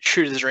because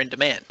shooters are in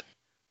demand.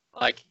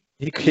 Like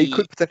he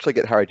could potentially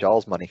get Harry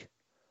Giles money.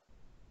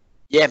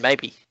 Yeah,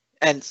 maybe,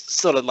 and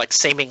sort of like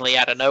seemingly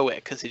out of nowhere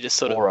because he just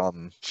sort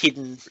of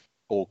hidden.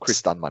 Or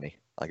Chris Dunn money,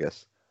 I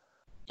guess.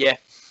 Yeah.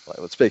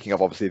 Like, speaking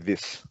of obviously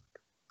this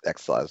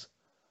exercise.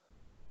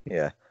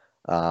 Yeah.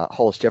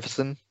 Hollis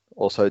Jefferson,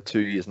 also 2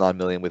 years, 9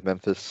 million with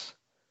Memphis.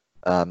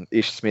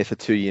 Ish Smith, a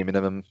 2-year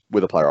minimum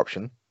with a player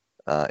option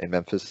in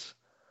Memphis.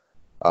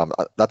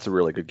 That's a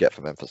really good get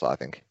for Memphis, I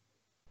think.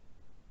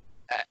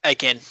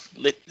 Again,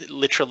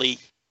 literally,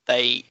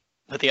 they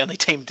were the only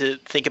team to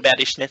think about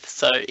Ish Smith,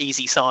 so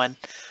easy sign.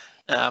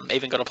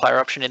 Even got a player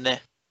option in there.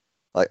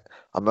 Like,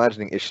 I'm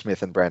imagining Ish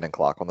Smith and Brandon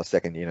Clark on the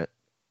second unit.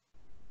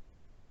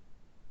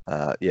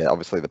 Yeah,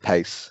 obviously the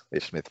pace,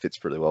 Ish Smith fits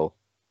pretty well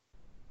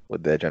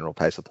with their general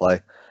pace of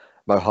play.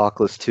 Mo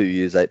Harkless, 2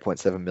 years,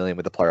 8.7 million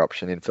with a player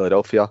option in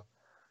Philadelphia,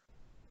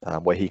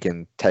 where he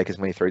can take as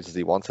many threes as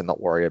he wants and not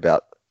worry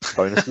about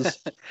bonuses.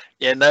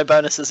 Yeah, no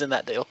bonuses in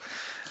that deal.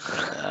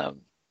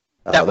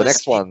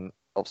 Next one,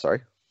 oh,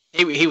 sorry.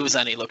 He was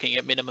only looking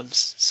at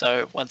minimums,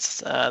 so once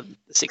the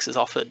Sixers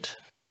offered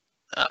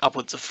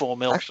upwards of 4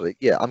 mil. Actually,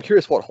 yeah, I'm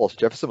curious what Hollis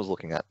Jefferson was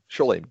looking at.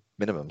 Surely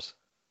minimums.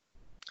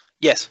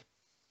 Yes.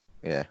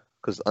 Yeah,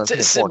 because I'm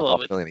thinking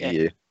 4.5 million a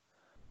year.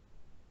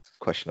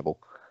 Questionable.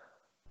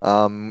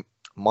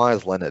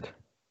 Myers Leonard.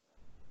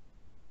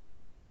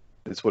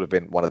 This would have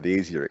been one of the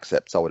easier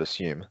accepts, I would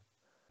assume.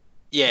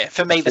 Yeah,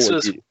 for me, this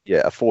was...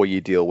 Yeah, a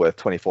 4-year deal worth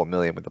 24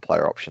 million with the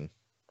player option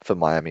for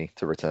Miami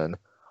to return.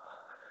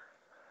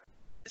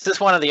 This is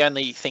one of the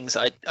only things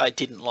I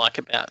didn't like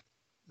about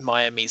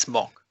Miami's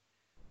mock.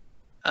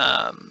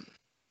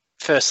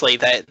 Firstly,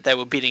 they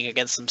were bidding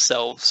against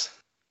themselves.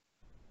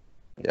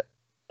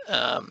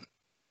 Yeah.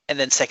 And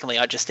then secondly,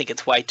 I just think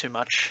it's way too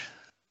much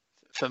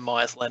for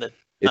Myers Leonard.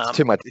 It's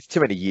too much. It's too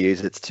many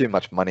years. It's too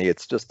much money.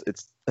 It's just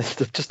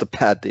a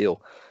bad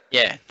deal.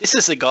 Yeah, this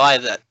is a guy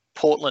that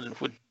Portland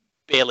would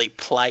barely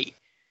play.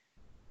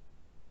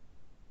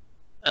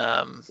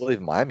 Well,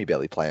 even Miami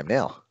barely play him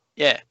now.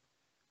 Yeah,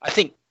 I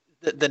think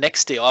the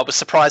next deal, I was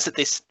surprised that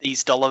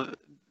these dollar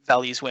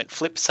values went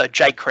flipped. So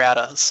Jay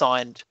Crowder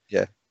signed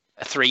a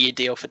 3-year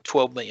deal for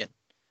 12 million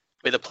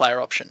with a player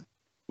option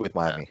with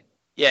Miami.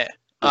 Yeah,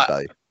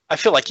 I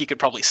feel like you could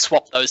probably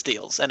swap those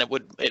deals and it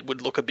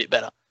would look a bit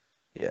better.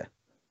 Yeah.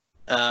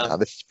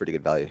 This is pretty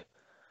good value.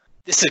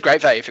 This is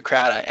great value for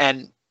Crowder,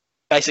 and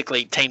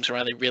basically teams are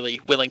only really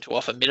willing to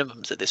offer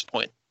minimums at this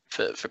point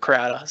for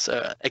Crowder.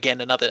 So again,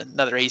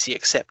 another easy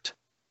accept.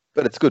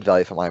 But it's good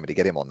value for Miami to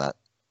get him on that,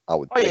 I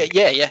would think.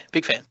 Yeah,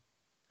 big fan.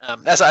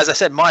 As I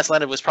said, Myers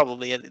Leonard was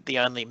probably the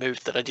only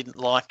move that I didn't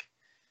like.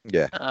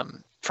 Yeah.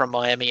 From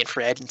Miami and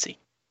free agency.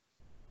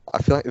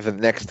 I feel like the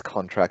next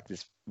contract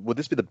would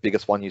this be the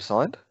biggest one you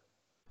signed?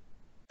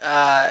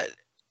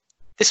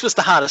 This was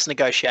the hardest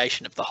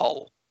negotiation of the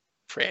whole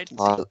free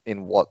agency.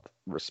 In what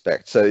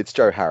respect? So it's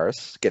Joe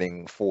Harris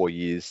getting 4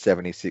 years,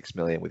 76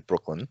 million with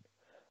Brooklyn.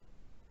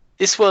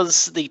 This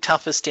was the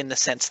toughest in the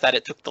sense that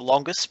it took the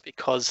longest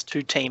because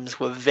two teams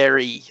were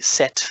very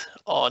set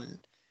on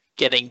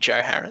getting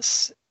Joe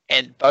Harris,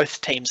 and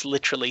both teams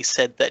literally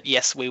said that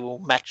yes, we will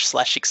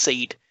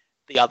match/exceed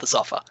the other's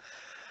offer.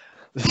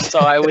 So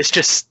I was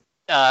just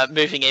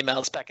moving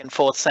emails back and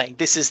forth saying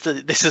this is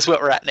where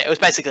we're at now. It was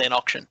basically an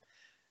auction.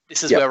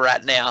 This is where we're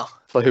at now.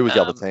 So who was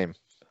the other team?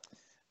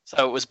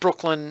 So it was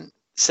Brooklyn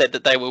said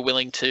that they were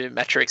willing to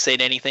match or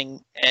exceed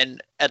anything,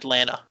 and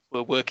Atlanta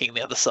were working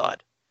the other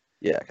side.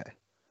 Yeah, okay.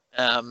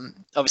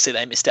 Obviously,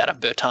 they missed out on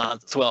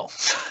Bertans as well,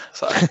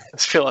 so I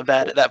was feeling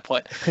bad at that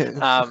point. Did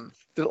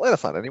Atlanta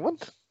sign anyone?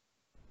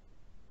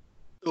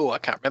 Oh, I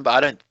can't remember.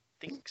 I don't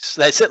think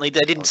so. They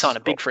didn't sign a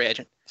big free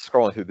agent.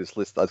 Scrolling through this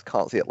list, I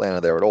can't see Atlanta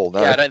there at all.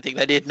 No. Yeah, I don't think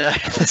they did. No,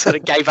 they sort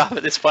of gave up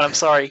at this point. I'm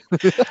sorry.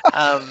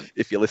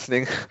 If you're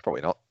listening,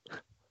 probably not.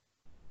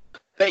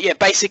 But yeah,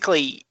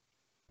 basically,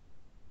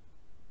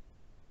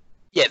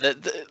 yeah,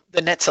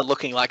 the Nets are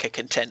looking like a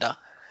contender.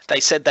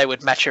 They said they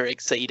would match or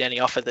exceed any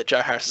offer that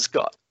Joe Harris has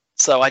got.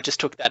 So I just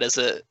took that as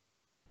a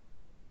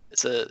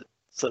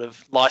sort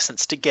of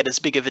license to get as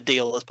big of a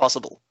deal as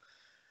possible.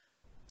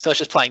 So I was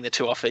just playing the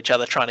two off each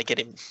other, trying to get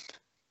him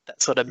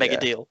that sort of mega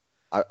deal.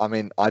 I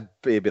mean, I'd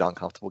be a bit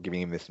uncomfortable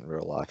giving him this in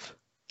real life.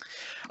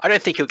 I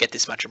don't think he'll get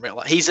this much in real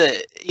life. He's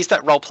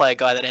that role player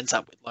guy that ends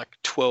up with like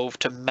 12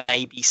 to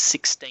maybe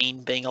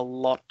 16 being a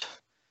lot.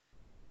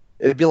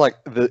 It'd be like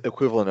the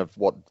equivalent of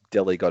what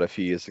Delhi got a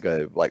few years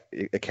ago, like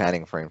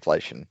accounting for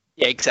inflation.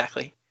 Yeah,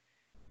 exactly.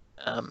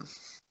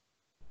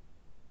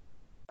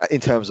 In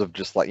terms of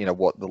just like,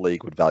 what the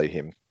league would value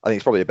him. I think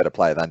he's probably a better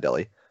player than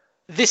Delhi.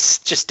 This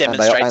just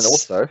demonstrates. And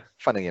also,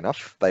 funny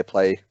enough, they're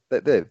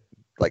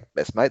like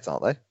best mates,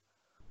 aren't they?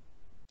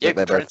 Yeah,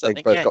 they both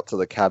got to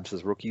the Cavs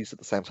as rookies at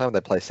the same time.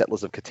 They play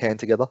Settlers of Catan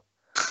together.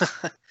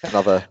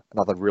 another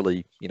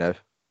really,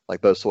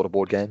 like those sort of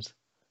board games.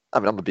 I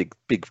mean, I'm a big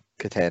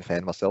Catan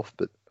fan myself,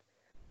 but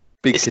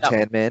big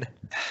Catan man.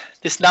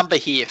 This number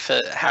here for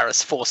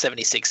Harris,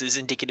 476, is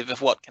indicative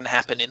of what can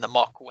happen in the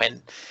mock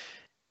when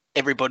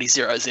everybody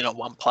zeroes in on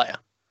one player.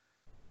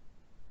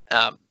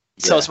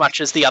 So as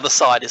much as the other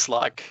side is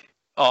like,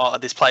 oh,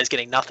 this player's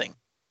getting nothing,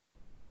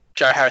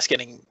 Joe Harris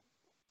getting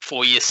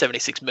 4 years,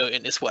 76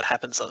 million is what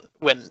happens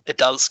when it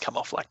does come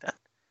off like that.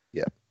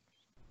 Yeah.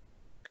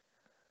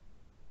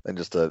 And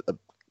just a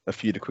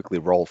few to quickly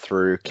roll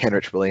through.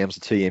 Kenrich Williams, a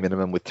 2-year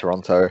minimum with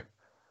Toronto.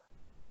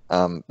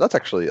 That's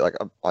actually, like,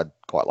 I'd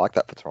quite like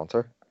that for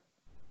Toronto.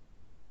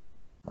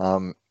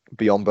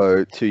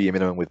 Biombo, 2-year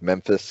minimum with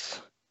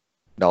Memphis.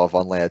 Noah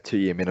Vonleh,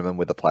 2-year minimum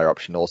with a player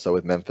option also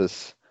with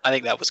Memphis. I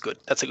think that was good.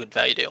 That's a good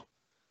value deal.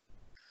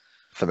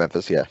 For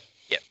Memphis, yeah.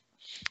 Yeah.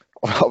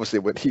 Obviously,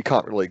 you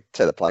can't really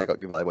say the player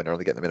got good value when you're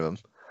only getting the minimum.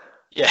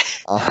 Yeah.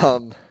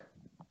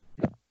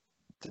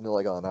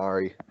 Danilo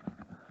Gallinari,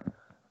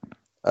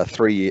 a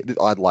 3-year.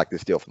 I'd like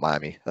this deal for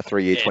Miami. A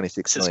 3-year,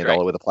 $26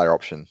 million with a player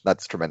option.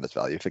 That's tremendous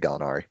value for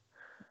Gallinari.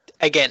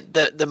 Again,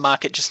 the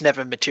market just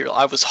never material.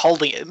 I was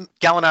holding it.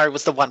 Gallinari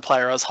was the one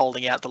player I was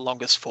holding out the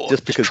longest for.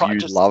 Just because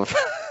you love.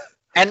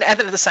 And at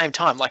the same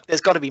time, like,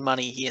 there's got to be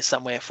money here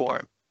somewhere for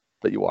him.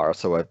 But you are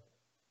also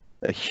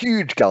a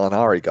huge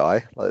Gallinari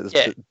guy. Like,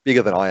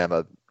 bigger than I am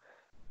a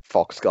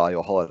Fox guy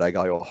or Holiday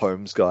guy or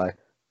Holmes guy.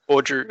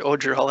 Or Drew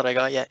Holiday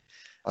guy, yeah.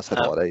 I said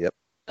Holiday, yep.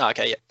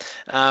 Okay,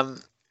 yeah.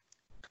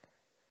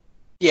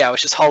 Yeah, I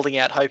was just holding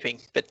out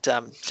hoping, but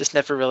just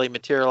never really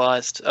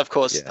materialized. Of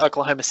course,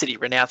 Oklahoma City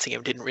renouncing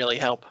him didn't really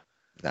help.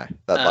 No,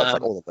 that's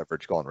like all the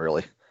leverage gone,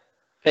 really.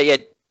 But yeah,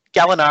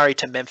 Gallinari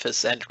to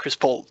Memphis and Chris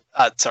Paul,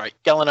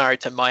 Gallinari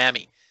to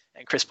Miami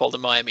and Chris Paul to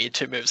Miami are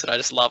two moves that I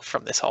just love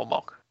from this whole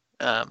mock.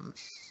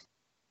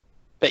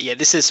 But yeah,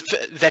 this is,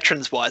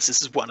 veterans-wise, this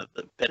is one of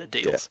the better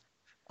deals. Yeah.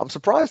 I'm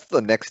surprised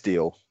the next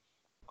deal,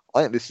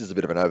 I think this is a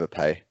bit of an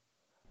overpay.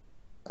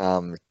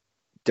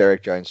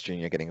 Derek Jones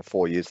Jr. getting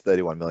 4 years,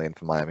 $31 million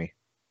for Miami.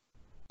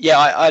 Yeah,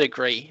 I'd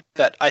agree,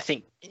 but I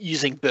think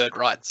using bird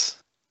rights,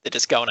 they're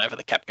just going over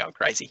the cap, going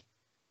crazy.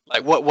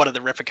 Like, what are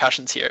the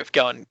repercussions here of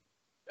going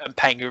and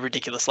paying a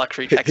ridiculous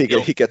luxury tax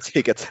bill? He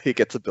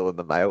gets a bill in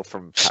the mail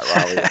from Pat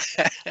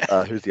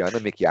Riley, who's the owner,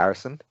 Mickey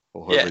Harrison,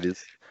 or whoever it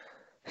is.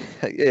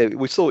 Yeah,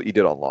 we saw what you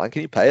did online.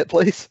 Can you pay it,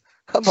 please?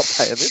 I'm not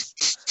paying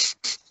this.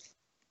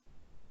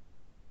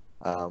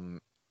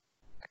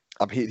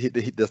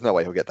 There's no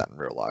way he'll get that in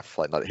real life.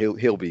 Like, no,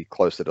 he'll be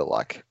closer to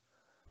like,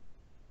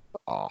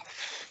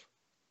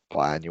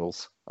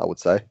 biannuals, I would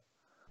say.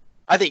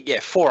 I think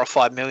 4 or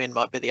 5 million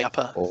might be the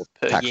upper or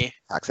per year.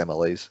 Tax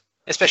MLEs,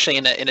 especially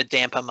in a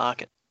damper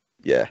market.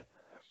 Yeah,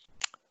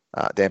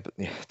 damper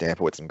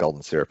with some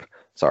golden syrup.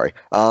 Sorry,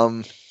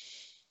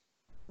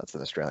 that's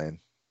an Australian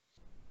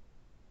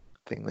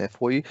thing there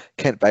for you.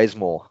 Kent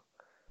Bazemore.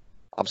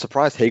 I'm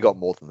surprised he got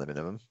more than the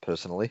minimum,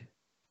 personally.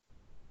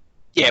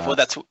 Yeah, well,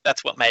 that's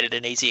what made it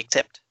an easy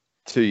accept.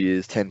 2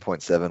 years,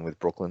 10.7 with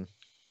Brooklyn.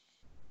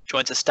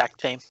 Joins a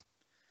stacked team.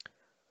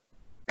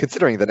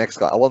 Considering the next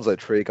guy, Alonso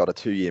Tree, got a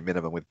 2-year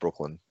minimum with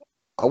Brooklyn.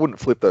 I wouldn't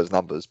flip those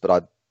numbers,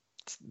 but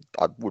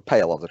I would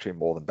pay Alonso Tree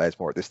more than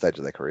Bazemore at this stage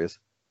of their careers.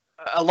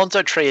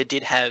 Alonso Trier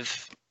did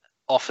have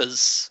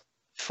offers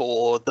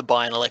for the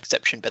biennial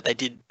exception, but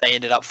they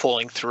ended up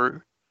falling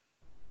through.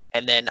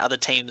 And then other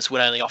teams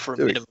would only offer a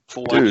minimum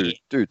for 1 year.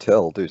 Do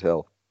tell. If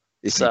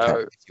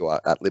you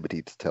are at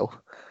liberty to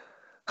tell.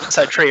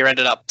 So Trier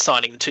ended up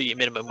signing the 2-year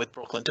minimum with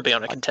Brooklyn to be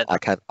on a contender.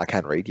 I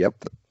can read, yep.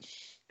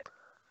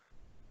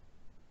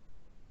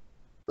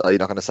 Are you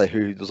not going to say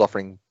who was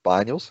offering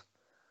biennials?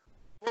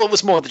 Well, it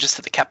was more just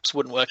that the caps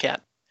wouldn't work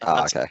out.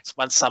 Okay.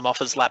 Once some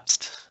offers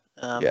lapsed.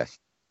 Yeah,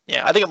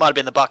 I think it might have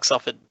been the Bucks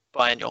offered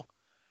biennial.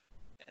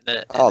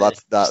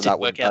 That's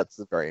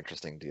a very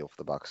interesting deal for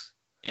the Bucks.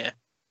 Yeah.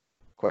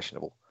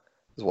 Questionable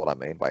is what I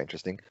mean by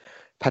interesting.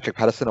 Patrick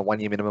Patterson, a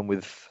 1-year minimum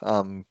with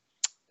the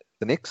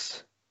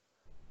Knicks.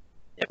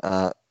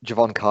 Yep.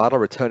 Javon Carter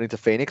returning to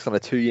Phoenix on a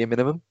 2-year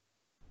minimum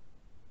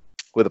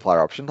with a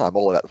player option. I'm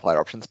all about the player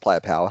options,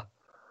 player power.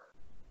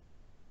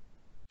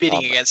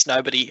 Bidding against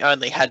nobody,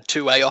 only had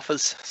 2-way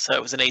offers, so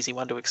it was an easy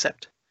one to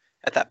accept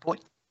at that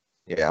point.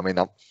 Yeah, I mean,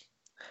 I'd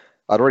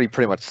already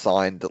pretty much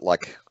signed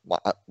like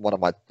one of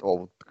my.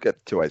 I'll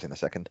get 2-ways in a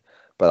second,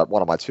 but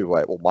one of my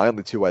 2-way, well, my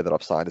only 2-way that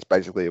I've signed is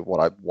basically what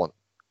I want.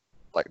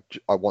 Like,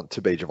 I want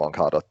to be Javon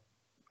Carter.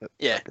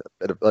 Yeah,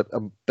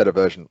 a better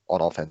version on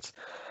offense.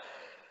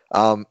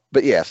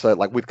 But yeah, so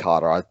like with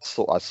Carter, I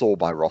saw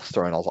my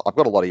roster and I was like, I've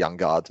got a lot of young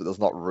guards, but there's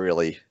not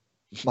really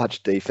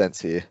much defense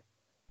here.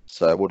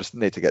 So we'll just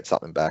need to get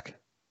something back.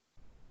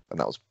 And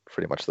that was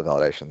pretty much the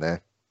validation there.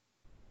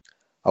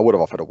 I would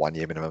have offered a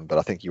 1-year minimum, but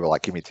I think you were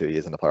like, give me 2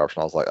 years in the player option.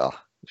 I was like,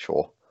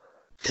 sure.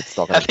 It's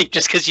not I think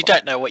just because you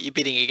don't know what you're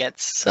bidding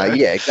against. So. No,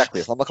 yeah,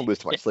 exactly. So I'm not going to lose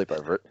too much sleep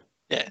over it.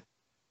 Yeah.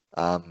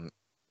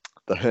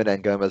 The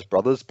Hernan Gomez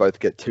brothers both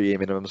get 2-year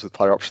minimums with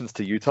player options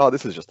to Utah.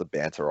 This is just a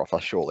banter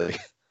offer, surely.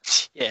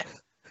 Yeah.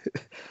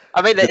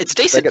 I mean, it's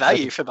decent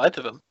value for both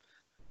of them.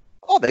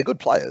 Oh, they're good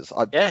players.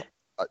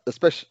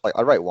 Especially, like,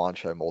 I rate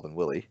Juancho more than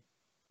Willie.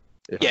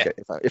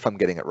 If I'm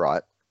getting it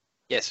right.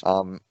 Yes.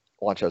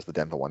 Juancho's the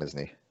Denver one, isn't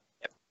he?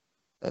 Yep.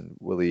 And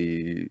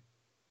Willie,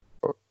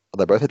 are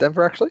they both at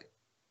Denver actually?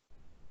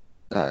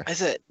 No.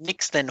 Is it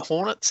Knicks then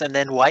Hornets and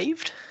then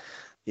waived?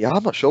 Yeah,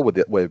 I'm not sure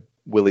where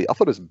Willie. I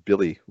thought it was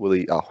Billy.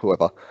 Willie,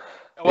 whoever.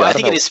 Well, I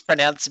think it is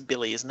pronounced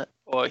Billy, isn't it?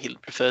 Or he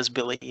prefers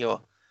Billy,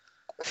 or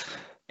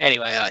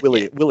anyway.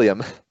 William.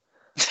 Billiam.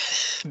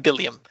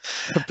 Billiam.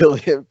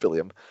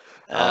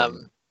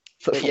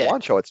 For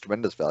Juancho, it's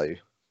tremendous value.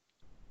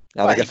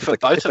 Now, I guess for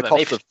both of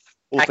them,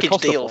 package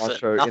deal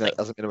for nothing.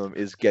 As a minimum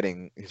is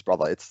getting his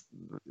brother. It's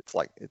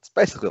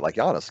basically like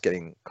Giannis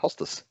getting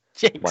Costas.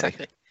 Yeah,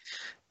 exactly.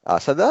 Money.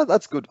 So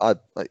that's good.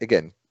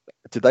 Again,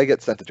 did they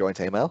get sent a joint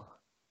email?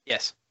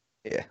 Yes.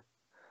 Yeah.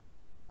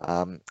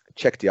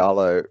 Check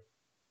Diallo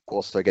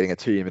also getting a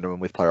 2-year minimum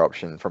with player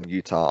option from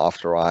Utah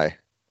after I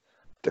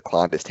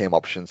declined his team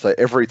option. So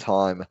every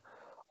time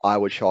I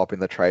would show up in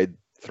the trade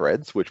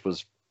threads, which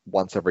was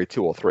once every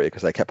 2 or 3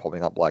 because they kept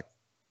popping up like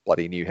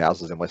bloody new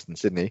houses in Western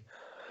Sydney,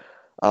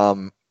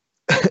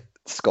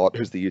 Scott,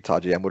 who's the Utah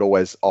GM, would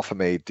always offer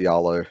me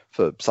Diallo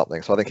for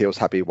something. So I think he was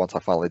happy once I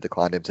finally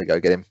declined him to go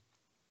get him.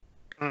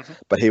 Mm-hmm.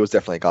 But he was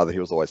definitely a guy that he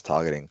was always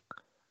targeting.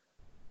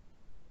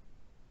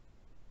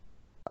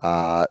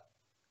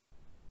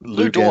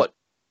 Lou Dort.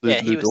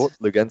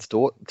 Lou Gens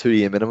Dort,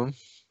 2-year minimum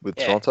with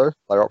Toronto,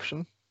 player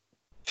option.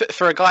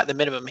 For a guy at the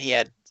minimum, he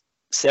had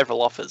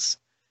several offers.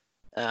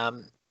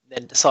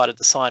 Then decided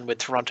to sign with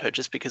Toronto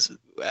just because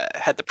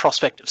had the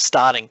prospect of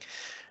starting,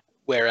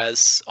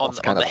 whereas on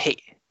the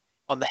Heat,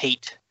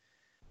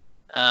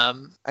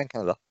 and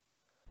Canada.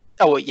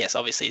 Oh well, yes,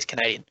 obviously he's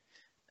Canadian.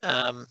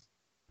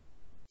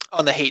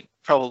 On the Heat,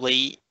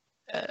 probably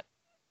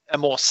a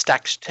more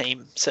stacked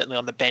team, certainly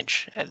on the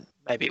bench, and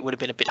maybe it would have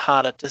been a bit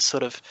harder to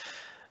sort of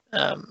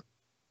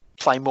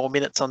play more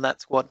minutes on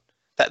that squad.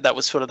 That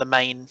was sort of the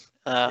main.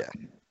 I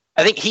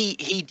think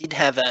he did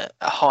have a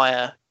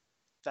higher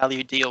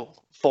value deal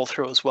fall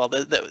through as well.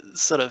 That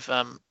sort of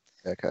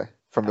okay,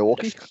 from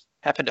Milwaukee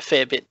happened a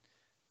fair bit.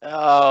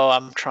 Oh,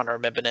 I'm trying to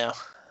remember now.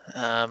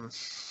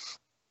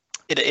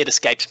 It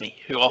escapes me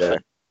who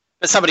offered,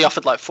 but somebody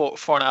offered like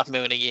 $4.5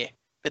 million a year.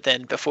 But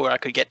then before I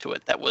could get to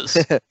it, that was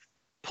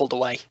pulled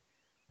away.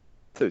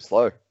 Too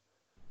slow.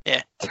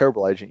 Yeah.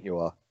 Terrible agent you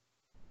are.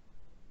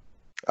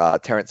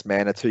 Terrence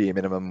Mann, a 2-year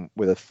minimum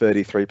with a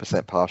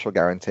 33% partial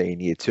guarantee in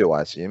year 2,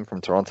 I assume,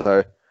 from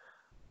Toronto.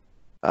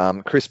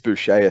 Chris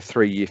Boucher, a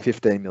 3-year,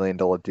 $15 million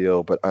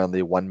deal, but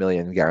only $1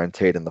 million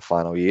guaranteed in the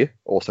final year,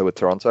 also with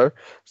Toronto.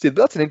 See,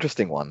 that's an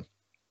interesting one.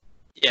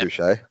 Yeah.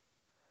 Boucher.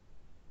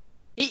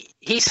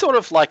 He's sort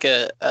of like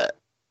a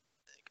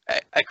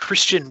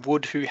Christian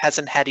Wood who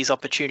hasn't had his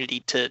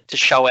opportunity to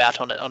show out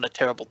on a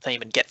terrible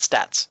team and get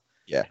stats.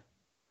 Yeah.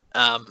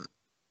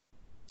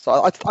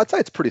 So I'd say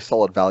it's pretty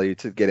solid value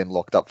to get him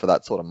locked up for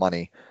that sort of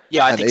money.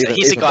 Yeah, I think so.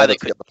 He's a guy that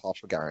could get the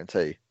partial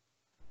guarantee.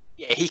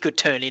 Yeah, he could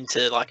turn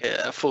into like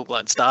a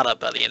full-blown starter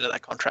by the end of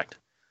that contract.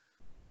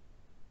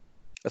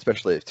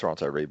 Especially if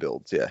Toronto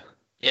rebuilds, yeah.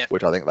 Yeah.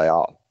 Which I think they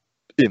are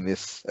in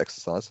this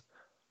exercise.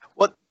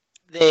 What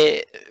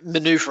they're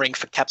manoeuvring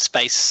for cap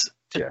space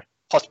to Yeah.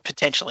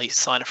 potentially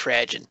sign a free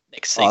agent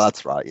next season. Oh,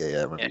 that's right. Yeah,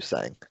 I remember you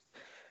saying.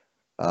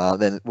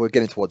 Then we're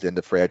getting towards the end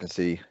of free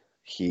agency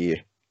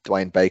here.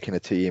 Dwayne Bacon, a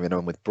 2-year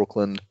minimum with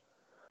Brooklyn.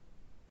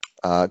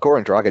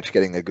 Goran Dragic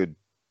getting a good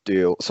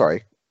deal.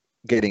 Sorry,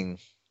 hang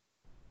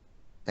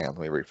on, let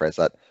me rephrase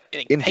that.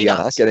 Indiana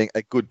peanuts. getting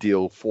a good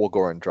deal for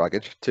Goran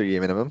Dragic,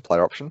 2-year minimum,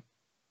 player option.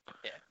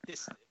 Yeah,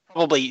 this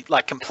probably,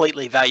 like,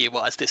 completely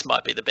value-wise, this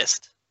might be the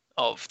best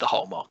of the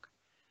whole mock.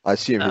 I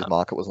assume his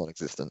market was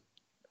non-existent.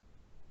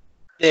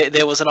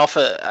 There was an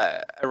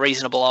offer, a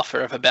reasonable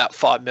offer of about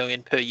 $5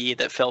 million per year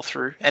that fell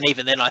through, and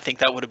even then, I think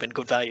that would have been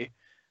good value.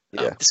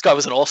 Yeah. This guy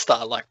was an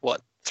all-star, like,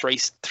 what, 3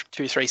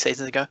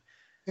 seasons ago?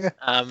 Yeah.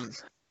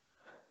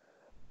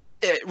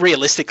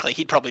 Realistically,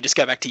 he'd probably just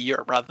go back to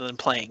Europe rather than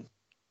playing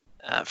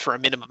for a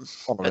minimum.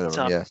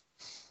 Yeah.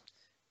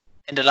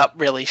 Ended up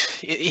really,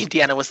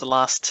 Indiana was the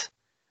last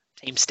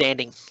team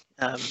standing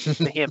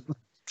for him.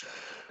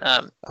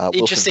 Wilson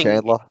Interesting.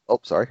 Chandler. Oh,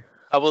 sorry.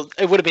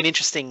 It would have been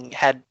interesting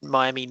had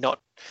Miami not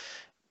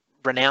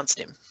renounced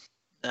him,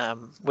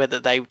 whether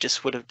they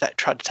just would have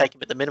tried to take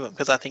him at the minimum,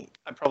 because I think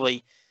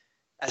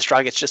as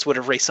Dragic just would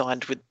have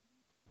re-signed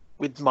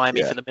with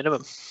Miami for the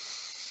minimum.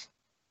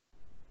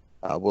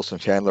 Wilson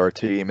Chandler, a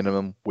 2-year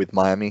minimum with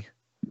Miami.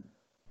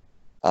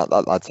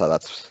 I'd say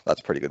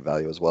that's pretty good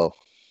value as well.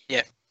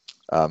 Yeah.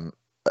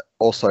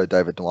 Also,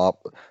 David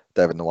Nwaba,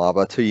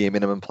 2-year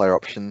minimum, player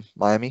option,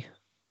 Miami.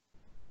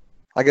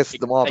 I guess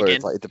Nwaba,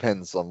 it's like, it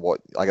depends on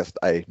what, I guess,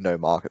 no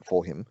market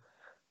for him,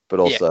 but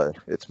also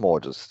it's more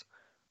just,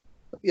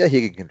 he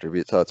can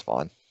contribute, so it's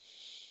fine.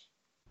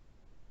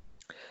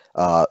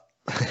 I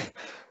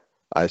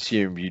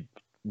assume you're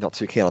not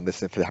too keen on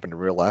this if it happened in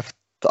real life.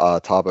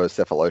 Tabo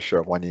Cephalosha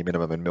of 1-year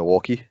minimum in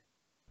Milwaukee.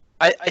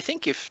 I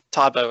think if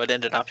Tabo had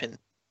ended up in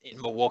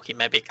Milwaukee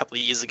maybe a couple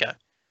of years ago,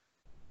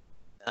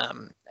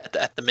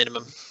 at the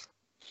minimum,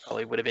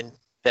 probably would have been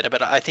better.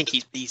 But I think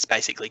he's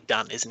basically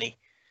done, isn't he?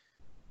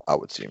 I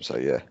would assume so,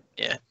 yeah.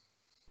 Yeah.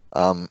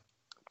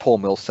 Paul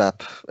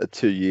Millsap, a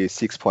 2-year,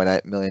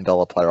 $6.8 million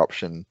player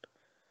option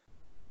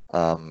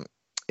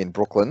in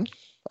Brooklyn.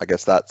 I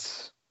guess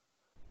that's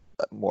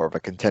more of a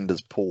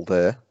contender's pool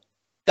there.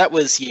 That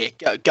was,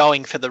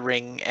 going for the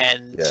ring,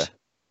 and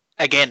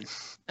again,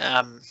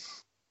 an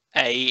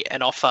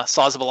offer,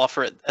 sizable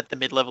offer at the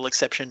mid-level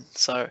exception.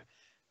 So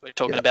we're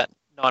talking about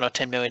 9 or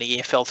 10 million a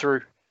year fell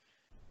through.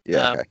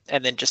 Yeah. Okay.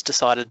 And then just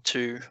decided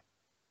to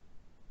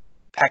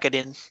pack it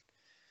in.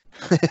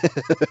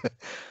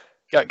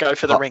 Go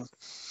for the ring.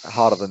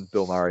 Harder than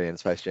Bill Murray in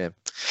Space Jam.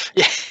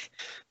 Yeah.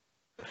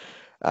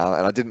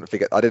 And I didn't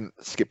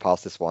skip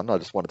past this one. I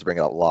just wanted to bring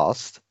it up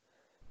last.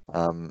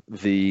 When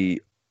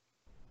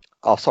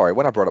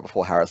I brought up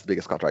before Harris, the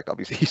biggest contract,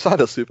 obviously, he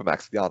signed a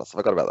Supermax with Giannis. I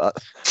forgot about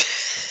that.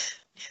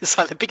 He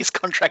signed the biggest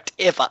contract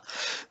ever.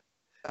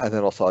 And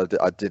then also,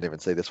 I didn't even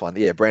see this one.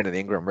 Yeah, Brandon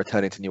Ingram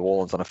returning to New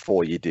Orleans on a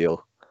 4-year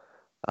deal.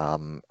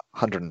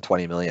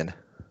 $120 million.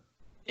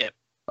 Yep.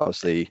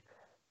 Obviously,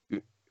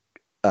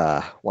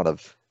 one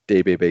of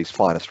DBB's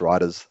finest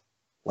riders,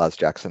 Laz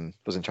Jackson,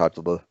 was in charge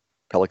of the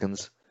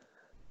Pelicans.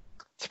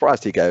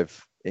 Surprised he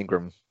gave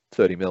Ingram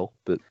 30 mil,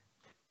 but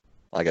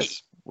I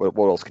guess what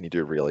else can you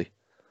do, really?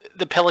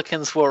 The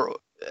Pelicans were,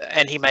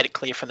 and he made it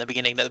clear from the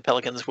beginning that the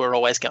Pelicans were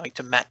always going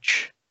to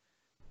match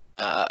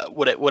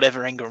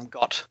whatever Ingram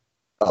got.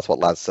 That's what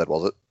Laz said,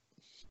 was it?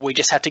 We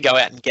just had to go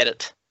out and get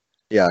it.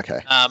 Yeah, okay.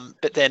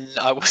 But then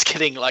I was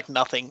getting like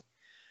nothing.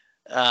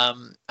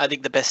 I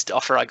think the best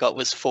offer I got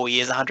was 4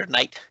 years,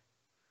 108.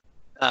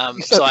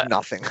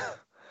 Nothing.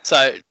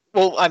 So,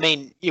 well, I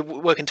mean, you're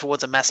working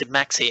towards a massive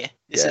max here.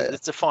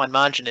 It's a fine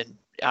margin in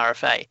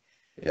RFA.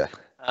 Yeah.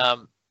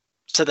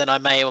 So then I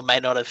may or may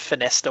not have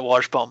finessed a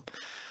Washbomb,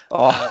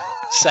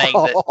 saying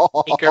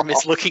that Ingram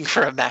is looking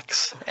for a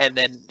max. And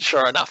then,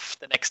 sure enough,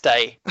 the next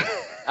day,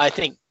 I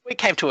think we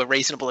came to a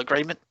reasonable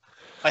agreement.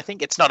 I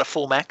think it's not a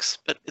full max,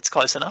 but it's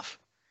close enough.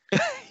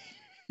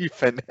 You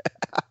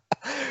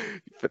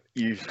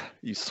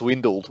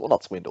swindled. Well,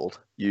 not swindled.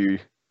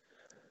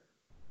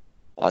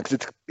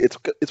 Because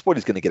it's what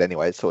he's going to get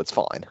anyway, so it's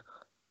fine.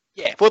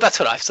 Yeah, well, that's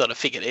what I sort of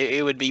figured.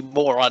 It would be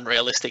more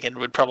unrealistic and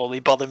would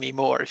probably bother me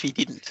more if he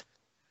didn't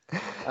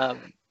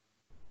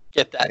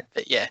get that.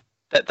 But yeah,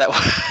 that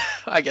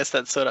I guess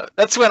that's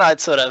when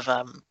I'd sort of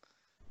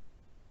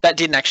that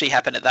didn't actually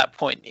happen at that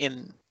point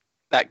in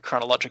that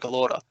chronological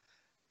order.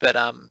 But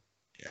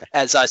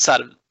as I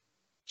started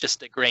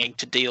just agreeing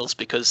to deals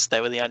because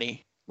they were the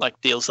only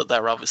deals that they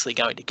were obviously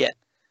going to get,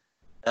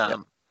 I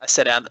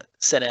sent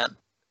out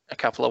a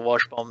couple of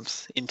wash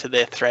bombs into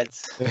their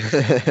threads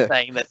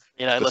saying that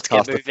let's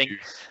get moving.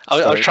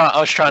 I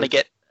was trying to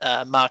get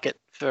a market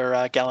for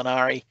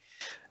Gallinari.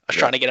 I was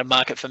trying to get a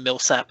market for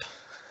Millsap.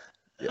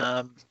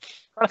 I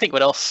think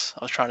what else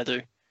I was trying to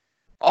do.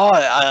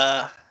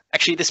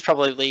 Actually, this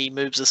probably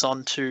moves us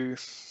on to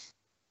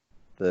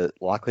the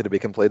likely to be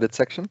completed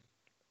section.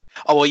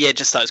 Oh well, yeah,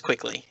 just those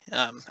quickly.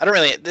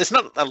 There's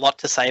not a lot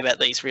to say about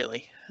these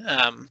really.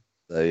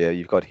 So yeah,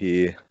 you've got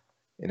here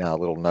in our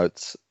little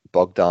notes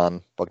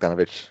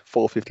Bogdanovich,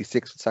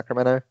 456 with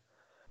Sacramento.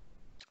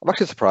 I'm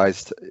actually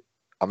surprised.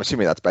 I'm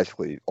assuming that's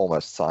basically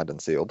almost signed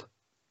and sealed.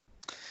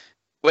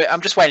 Well,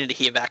 I'm just waiting to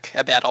hear back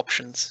about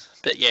options,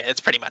 but yeah, it's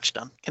pretty much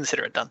done.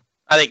 Consider it done.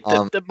 I think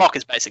the mock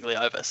is basically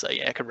over, so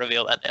yeah, I can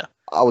reveal that now.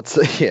 I would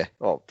say, yeah.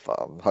 Well,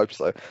 I hope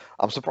so.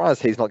 I'm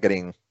surprised he's not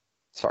getting.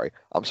 Sorry,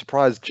 I'm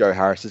surprised Joe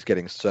Harris is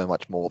getting so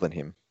much more than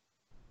him.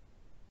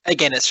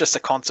 Again, it's just a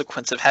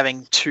consequence of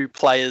having two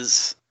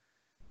players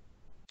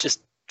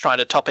just trying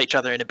to top each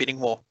other in a bidding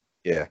war.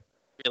 Yeah.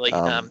 Really,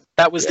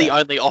 that was the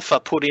only offer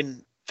put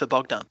in for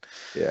Bogdan.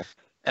 Yeah.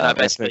 And I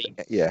basically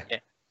yeah.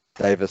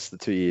 Davis, the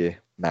 2-year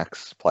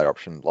max player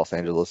option, Los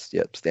Angeles.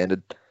 Yep,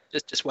 standard.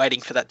 Just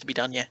waiting for that to be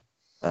done. Yeah.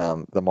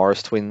 The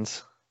Morris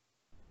twins.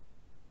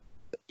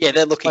 Yeah,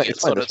 they're looking at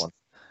sort of. One.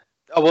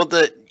 Oh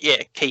well,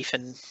 Keith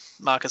and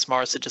Marcus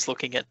Morris are just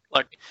looking at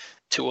like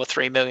 $2 or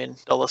 $3 million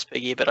per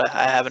year, but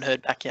I haven't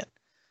heard back yet.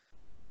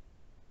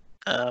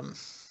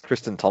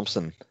 Tristan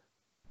Thompson,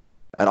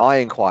 and I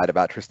inquired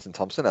about Tristan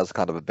Thompson as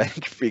kind of a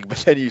bench fig, but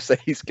then you say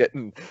he's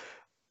getting.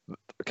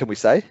 Can we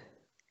say?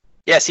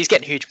 Yes, he's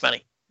getting huge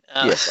money.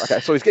 Yes.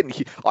 Okay. So he's getting.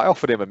 I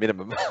offered him a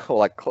minimum, or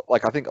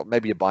like I think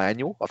maybe a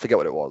biannual. I forget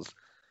what it was.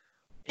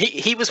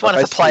 He was one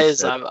of the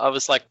players I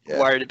was like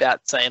worried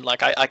about, saying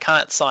like I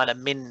can't sign a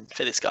min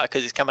for this guy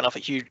because he's coming off a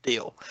huge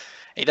deal.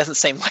 He doesn't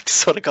seem like the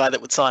sort of guy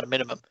that would sign a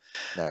minimum.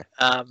 No.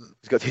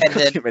 He's got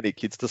too many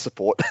kids to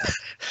support.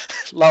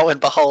 Lo and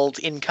behold,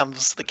 in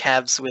comes the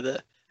Cavs with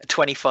a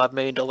 $25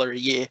 million a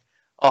year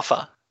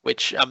offer,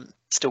 which I'm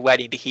still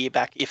waiting to hear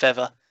back, if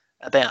ever,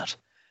 about.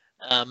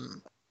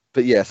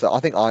 But yeah, so I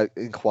think I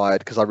inquired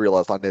because I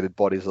realised I needed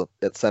bodies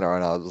at centre,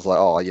 and I was like,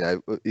 oh,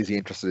 is he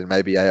interested in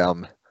maybe a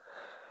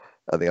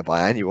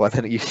biannual? And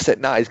then you said,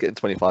 no, he's getting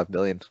 25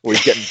 million. Or you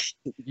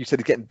said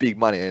he's getting big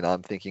money, and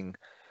I'm thinking,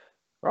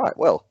 right,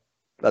 well,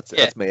 that's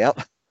me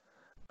out.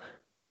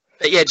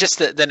 But yeah, just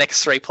the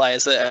next three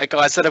players are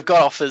guys that have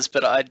got offers,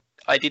 but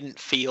I didn't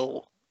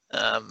feel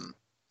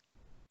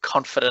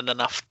confident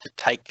enough to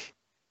take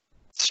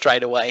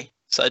straight away.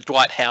 So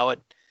Dwight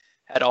Howard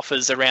had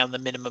offers around the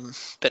minimum,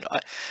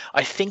 but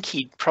I think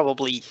he'd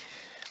probably,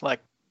 like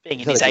being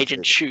in his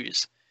agent's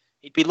shoes,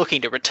 he'd be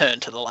looking to return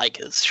to the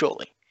Lakers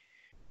shortly.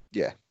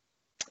 Yeah.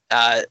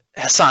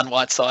 Hassan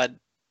Whiteside,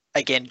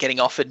 again, getting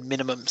offered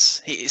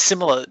minimums. He's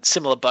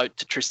similar boat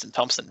to Tristan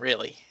Thompson,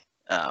 really.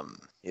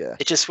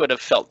 It just would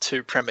have felt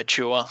too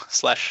premature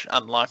 /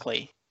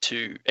 unlikely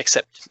to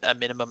accept a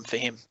minimum for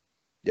him.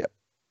 Yeah.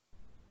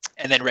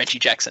 And then Reggie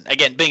Jackson.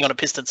 Again, being on a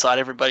Pistons side,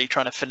 everybody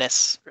trying to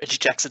finesse Reggie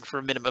Jackson for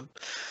a minimum.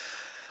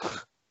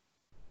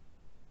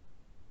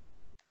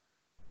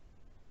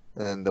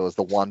 And there was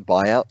the one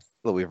buyout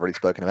that we've already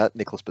spoken about,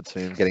 Nicholas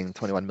Batum getting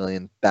 21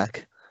 million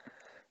back,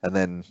 and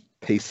then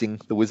piecing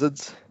the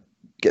Wizards,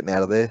 getting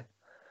out of there.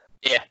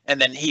 Yeah,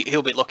 and then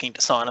he'll be looking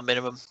to sign a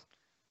minimum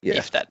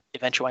if that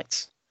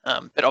eventuates.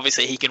 But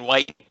obviously he can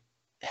wait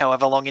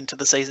however long into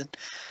the season.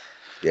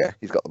 Yeah,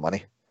 he's got the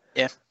money.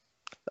 Yeah.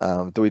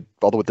 Do we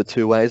bother with the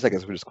two ways? I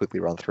guess we'll just quickly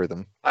run through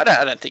them. I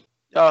don't think.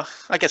 Oh,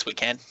 I guess we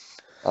can.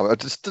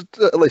 Just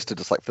at least to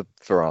just like for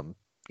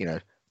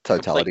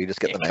totality, just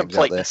get the names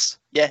out there.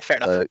 Yeah, fair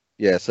enough.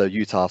 So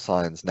Utah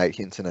signs Nate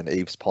Hinton and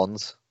Yves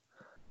Pons.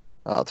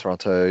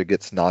 Toronto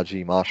gets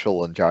Najee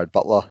Marshall and Jared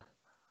Butler.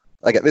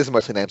 Okay, these are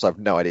mostly names I have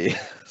no idea.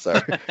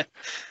 So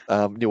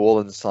New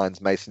Orleans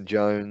signs Mason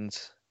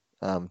Jones.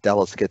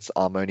 Dallas gets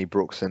Armoni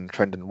Brooks and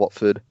Trendon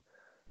Watford.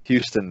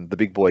 Houston, the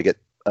big boy, get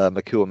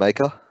Makua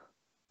Maker.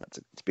 That's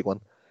a big one.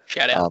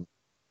 Shout out.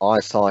 I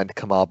signed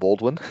Kamar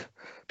Baldwin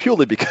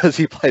purely because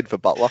he played for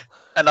Butler.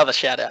 Another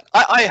shout out.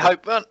 I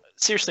hope,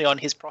 seriously, on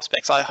his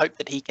prospects, I hope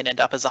that he can end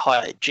up as a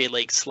high G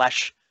League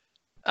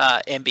 /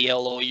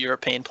 NBL or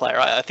European player.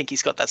 I think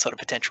he's got that sort of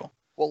potential.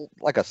 Well,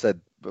 like I said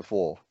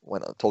before,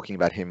 when talking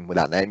about him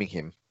without naming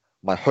him,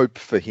 my hope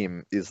for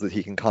him is that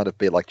he can kind of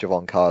be like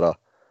Javon Carter,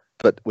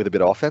 but with a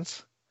bit of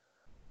offense.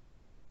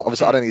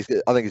 Obviously, I don't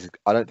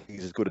think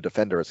he's as good a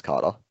defender as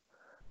Carter.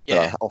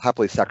 Yeah, I'll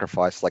happily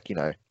sacrifice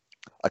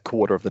a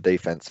quarter of the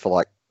defense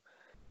for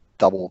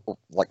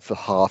for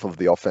half of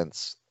the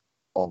offense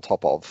on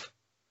top of.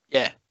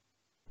 Yeah.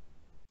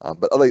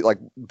 But I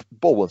think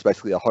Baldwin's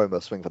basically a homer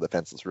swing for the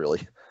fences,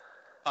 really.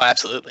 Oh,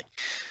 absolutely.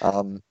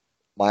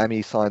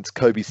 Miami signs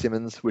Kobe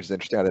Simmons, which is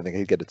interesting. I don't think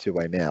he'd get a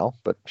two-way now,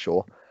 but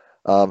sure.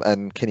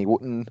 And Kenny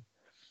Wooten.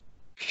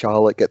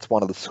 Charlotte gets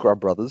one of the Scrub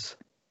brothers.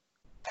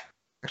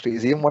 Actually,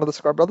 is he in one of the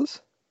Scrub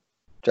brothers?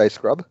 Jay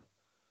Scrub?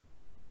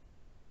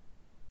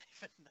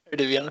 To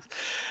be honest.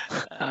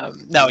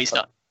 No, he's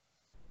not.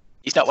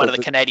 He's not one of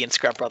the Canadian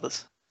Scrub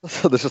brothers.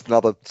 So there's just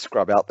another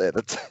Scrub out there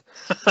that's...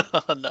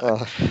 Oh,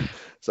 no.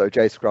 So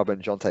Jay Scrub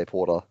and Jonte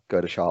Porter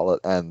go to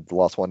Charlotte, and the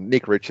last one,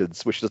 Nick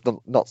Richards, which does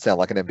not sound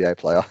like an NBA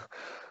player.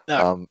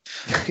 No.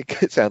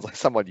 It sounds like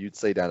someone you'd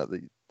see down at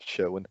the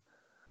Sherwin.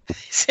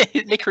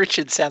 Nick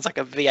Richards sounds like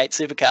a V8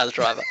 supercars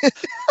driver.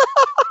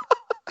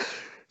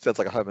 Sounds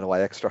like a home and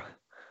away extra.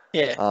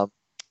 Yeah.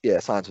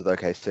 Signs with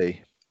OKC.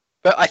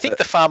 But I think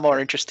the far more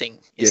interesting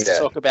is to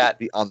talk about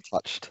the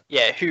untouched.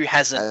 Yeah, who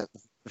hasn't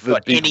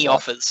got big any one.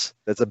 offers.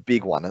 There's a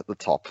big one at the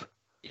top.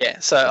 Yeah,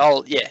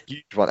 so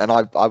Huge one. And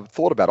I've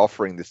thought about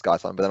offering this guy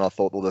something, but then I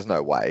thought, well, there's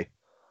no way.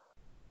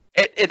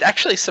 It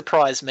actually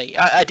surprised me.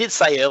 I did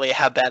say earlier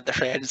how bad the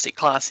free agency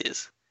class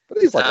is. But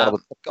he's like one of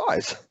the top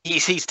guys.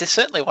 He's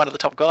certainly one of the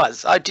top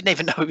guys. I didn't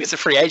even know he was a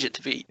free agent,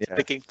 to be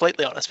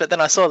completely honest. But then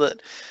I saw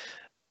that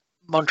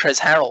Montrezl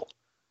Harrell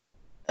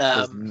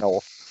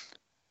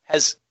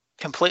has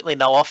completely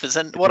no offers.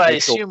 And what I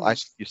assume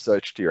you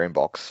searched your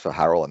inbox for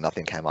Harrell and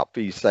nothing came up.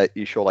 But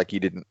you sure he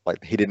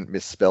didn't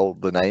misspell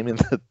the name in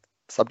the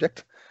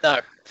subject? No,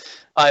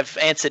 I've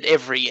answered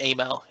every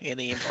email in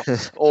the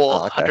inbox, all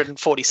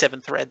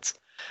 147 threads.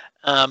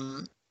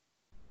 And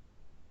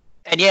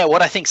yeah,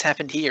 what I think's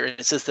happened here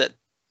is that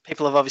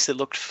people have obviously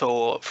looked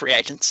for free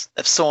agents.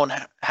 They've sawn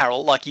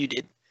Harrell like you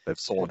did. They've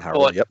sawn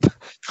Harrell. Yep.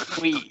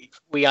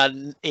 We are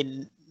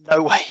in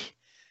no way,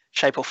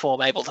 shape, or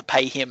form able to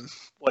pay him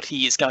what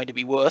he is going to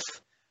be worth.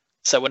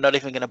 So we're not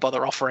even going to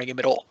bother offering him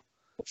at all.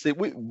 See,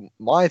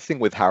 my thing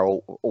with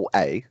Harrell,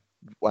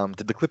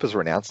 did the Clippers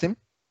renounce him?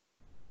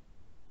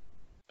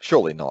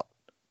 Surely not.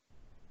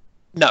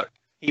 No,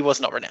 he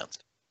was not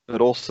renounced. But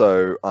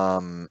also,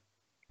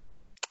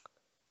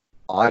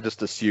 I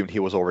just assumed he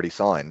was already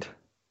signed,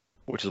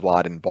 which is why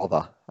I didn't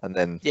bother. And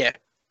then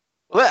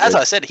well, as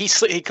I said, he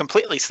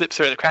completely slipped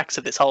through the cracks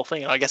of this whole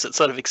thing, and I guess it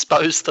sort of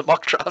exposed the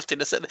mock draft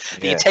in a sense.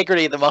 The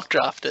integrity of the mock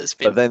draft has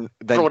been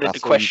brought into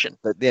question.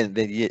 But then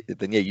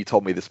you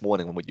told me this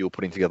morning when you were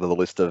putting together the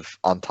list of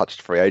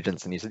untouched free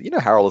agents, and you said,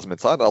 Harrell hasn't been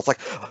signed. I was like,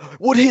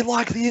 would he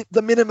like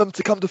the minimum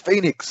to come to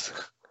Phoenix?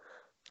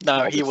 No,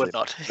 obviously. He would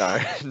not.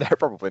 No,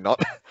 probably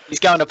not.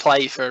 He's going to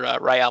play for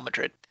Real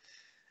Madrid.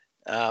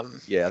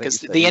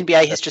 Because the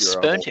NBA has just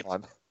spurned him.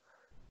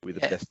 With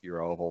the best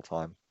Euro of all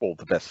time, or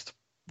the best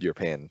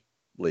European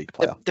league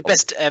player. The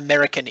best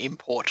American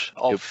import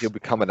of. He'll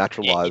become a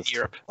naturalized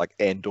Europe. like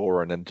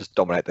Andorran and just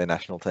dominate their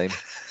national team.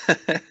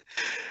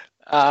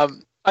 I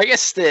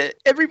guess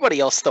everybody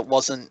else that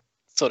wasn't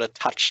sort of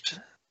touched,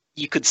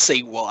 you could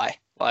see why.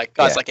 Like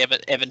guys like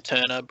Evan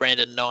Turner,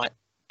 Brandon Knight,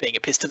 being a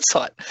Pistons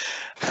site.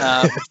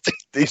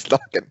 He's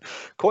fucking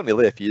Courtney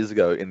Lee a few years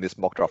ago in this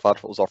mock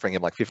draft was offering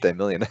him like $15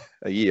 million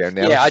a year. And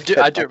now I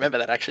do remember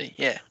that actually.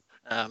 Yeah,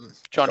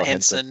 John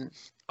Henson,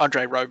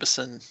 Andre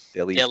Roberson,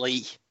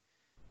 Delhi,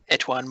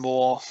 Etwan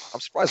Moore.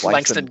 I'm surprised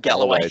Langston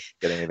Galloway didn't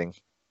get anything.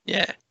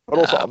 Yeah, but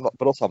also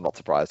I'm not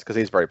surprised because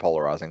he's very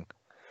polarizing.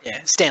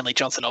 Yeah, Stanley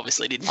Johnson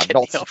obviously didn't get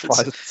any offers. I'm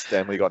not surprised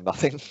Stanley got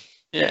nothing.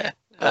 Yeah,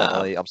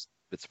 I'm a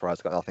bit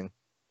surprised got nothing.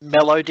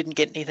 Melo didn't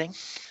get anything.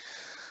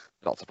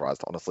 Not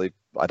surprised, honestly.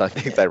 I don't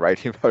think they rate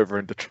him over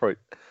in Detroit.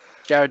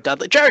 Jared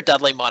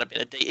Dudley might have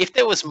been a D. If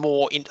there was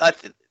more,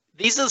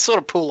 these are the sort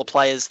of pool of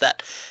players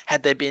that,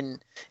 had there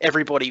been,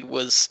 everybody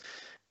was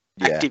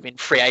active in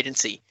free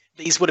agency,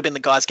 these would have been the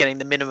guys getting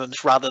the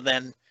minimums rather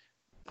than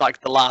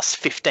like the last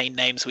 15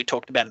 names we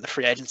talked about in the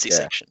free agency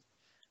section.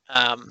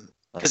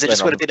 Because it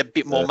just would have been a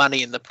bit more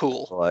money in the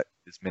pool. Like,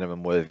 it's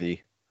minimum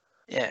worthy.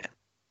 Yeah.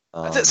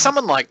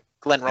 Someone like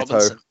Glenn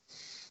Robinson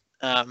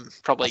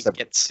probably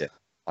gets... Yeah.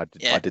 I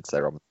did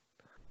say Robinson.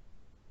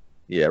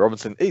 Yeah,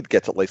 Robinson, he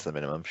gets at least the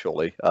minimum,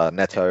 surely.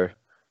 Neto,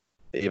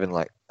 even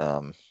like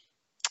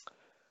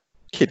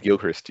Kid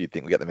Gilchrist, you'd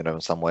think we get the minimum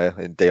somewhere.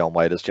 And Dion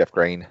Waiters, Jeff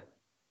Green.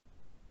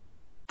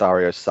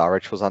 Dario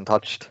Saric was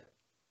untouched,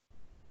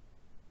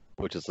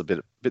 which is a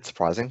bit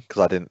surprising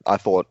because I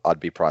thought I'd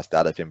be priced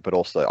out of him, but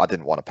also I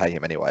didn't want to pay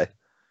him anyway.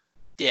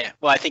 Yeah,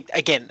 well, I think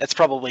again that's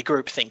probably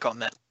groupthink on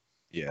that.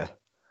 Yeah.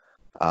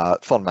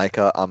 Thon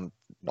Maker, I'm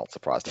not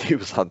surprised he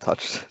was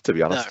untouched, to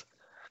be honest.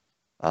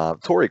 No.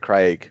 Torrey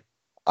Craig,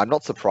 I'm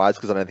not surprised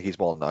because I don't think he's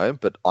well known,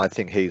 but I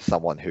think he's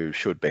someone who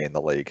should be in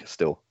the league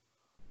still.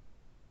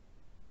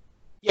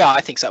 Yeah,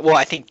 I think so. Well,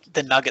 I think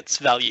the Nuggets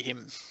value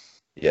him.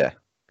 Yeah.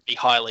 Be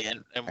highly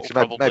and will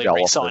probably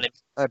re-sign him.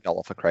 Maybe I'll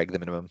offer Craig the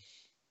minimum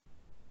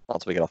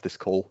once we get off this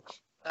call.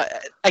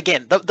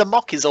 Again, the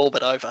mock is all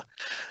but over.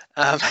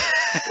 Not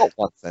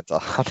one centre.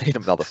 I need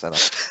another centre.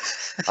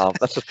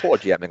 That's just poor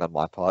GMing on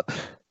my part.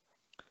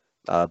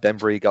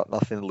 Bembry got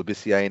nothing.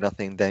 Labissiere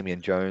nothing.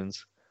 Damian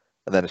Jones.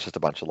 And then it's just a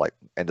bunch of like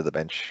end of the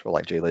bench or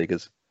like G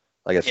Leaguers.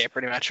 I guess. Yeah,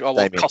 pretty much. Oh,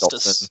 well,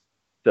 Costas. Dobson,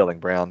 Sterling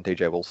Brown,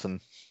 DJ Wilson.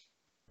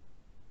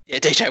 Yeah,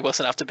 DJ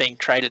Wilson after being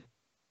traded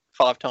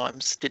 5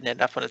 times didn't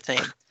end up on a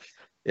team.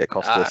 Yeah,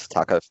 Costas,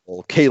 Taco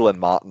Fall, Keelan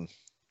Martin.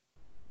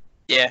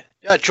 Yeah,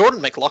 Jordan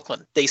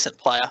McLaughlin, decent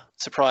player.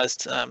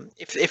 Surprised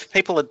if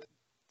people had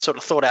sort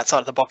of thought outside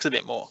of the box a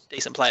bit more.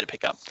 Decent player to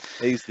pick up.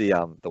 He's the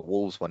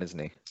Wolves one, isn't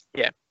he?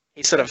 Yeah,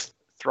 he sort of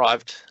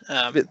thrived.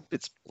 They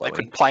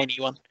couldn't play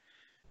anyone.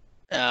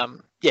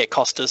 Yeah,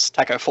 Costas,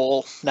 Taco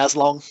Fall,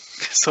 Naslong,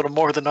 sort of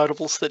more of the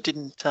notables that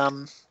didn't.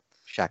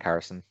 Shaq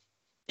Harrison.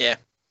 Yeah.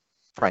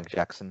 Frank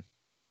Jackson.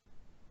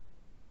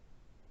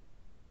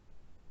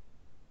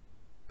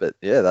 But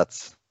yeah,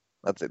 that's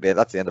it.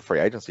 That's the end of free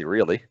agency,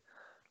 really.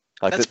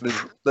 Like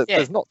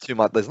there's not too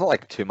much. There's not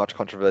like too much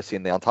controversy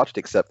in the untouched,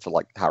 except for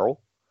like Harrell.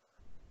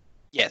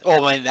 Yeah,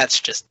 well, I mean that's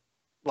just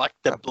like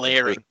the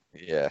blaring.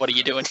 Yeah. What are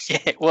you doing?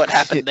 Yeah, what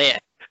happened there?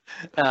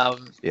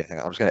 Yeah, hang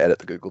on, I'm just gonna edit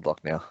the Google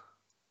Doc now.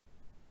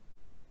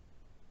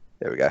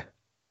 There we go.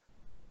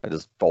 I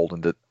just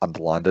boldened it,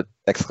 underlined it,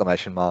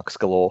 exclamation marks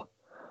galore.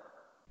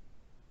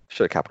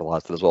 Should have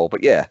capitalized it as well.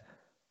 But yeah,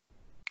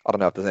 I don't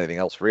know if there's anything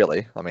else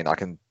really. I mean, I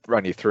can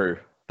run you through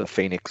the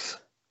Phoenix.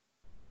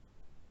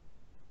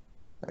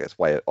 I guess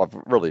we've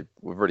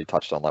really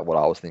touched on like what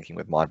I was thinking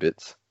with my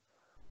bits.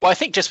 Well, I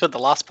think just for the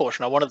last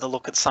portion, I wanted to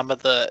look at some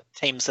of the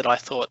teams that I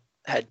thought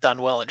had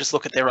done well and just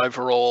look at their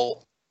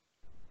overall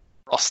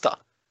roster.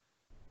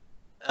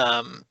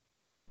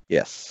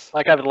 Yes.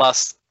 Like over the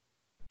last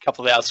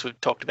couple of hours, we've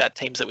talked about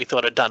teams that we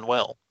thought had done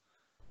well.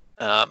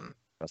 I'll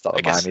start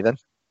with Miami then.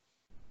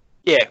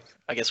 Yeah,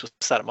 I guess we'll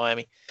start at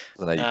Miami.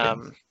 I know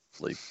you've been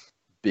really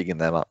bigging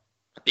them up.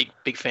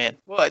 Big fan.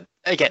 Well,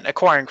 again,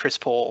 acquiring Chris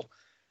Paul,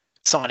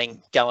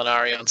 signing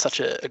Gallinari on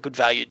such a good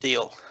value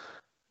deal.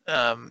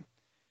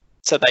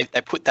 So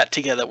they put that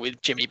together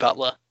with Jimmy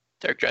Butler,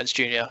 Derek Jones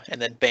Jr.,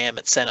 and then Bam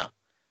at center.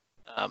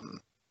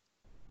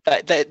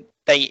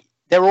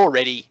 They're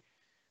already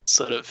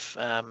sort of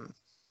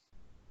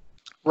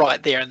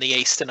right there in the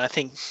East, and I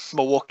think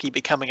Milwaukee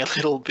becoming a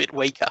little bit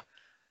weaker.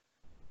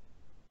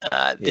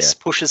 This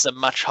pushes them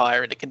much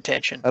higher into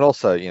contention. And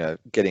also,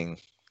 getting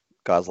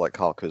guys like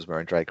Kyle Kuzma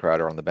and Jay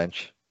Crowder on the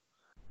bench.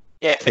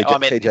 Yeah,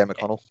 TJ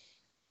McConnell.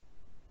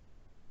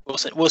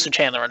 Wilson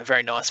Chandler on a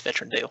very nice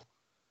veteran deal.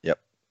 Yep.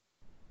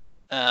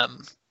 But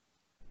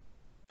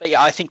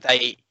yeah, I think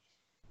they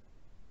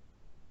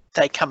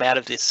come out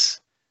of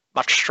this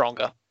much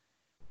stronger.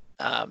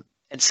 And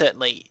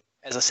certainly,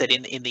 as I said,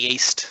 in the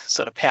East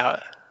sort of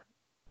power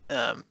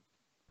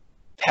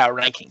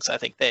rankings, I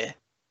think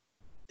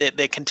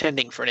they're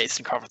contending for an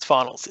Eastern Conference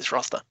Finals, this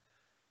roster.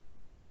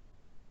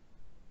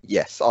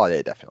 Yes. Oh,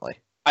 yeah, definitely.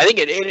 I think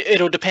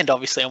it'll depend,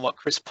 obviously, on what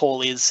Chris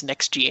Paul is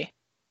next year.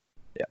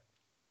 Yeah.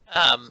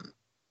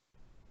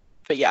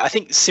 But yeah, I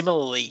think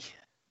similarly,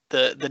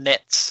 the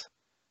Nets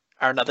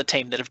are another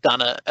team that have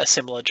done a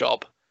similar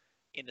job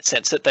in the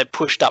sense that they've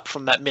pushed up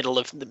from that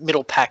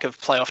middle pack of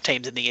playoff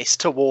teams in the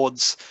East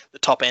towards the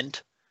top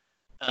end.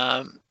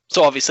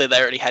 So obviously they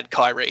already had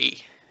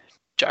Kyrie,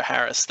 Joe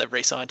Harris, they've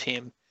re-signed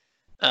him,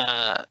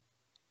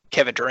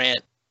 Kevin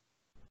Durant,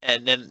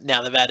 and then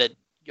now they've added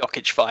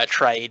Jokic via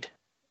trade,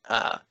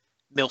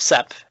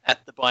 Millsap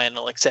at the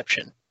biennial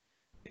exception.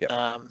 Yep.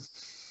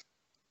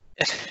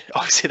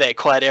 Obviously they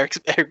acquired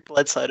Eric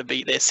Bledsoe to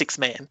be their sixth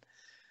man.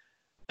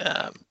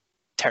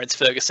 Terrence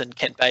Ferguson,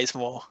 Kent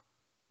Bazemore.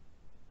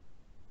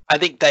 I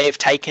think they have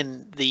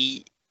taken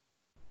I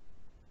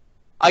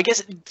like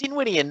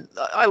Dinwiddie and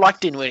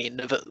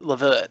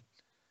LeVert,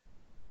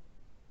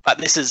 but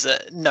this is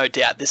no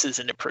doubt this is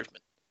an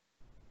improvement.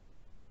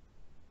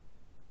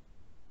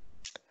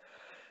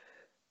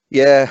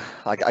 Yeah,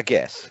 I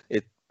guess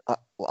it.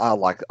 I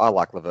like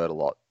LeVert a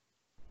lot,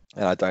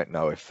 and I don't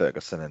know if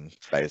Ferguson and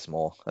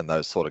Bazemore and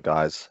those sort of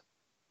guys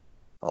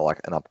are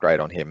like an upgrade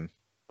on him.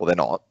 Well, they're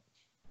not,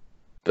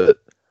 but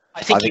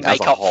I think you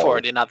make up for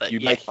it in other. You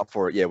make up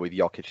for it, with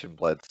Jokic and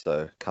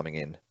Bledsoe coming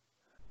in,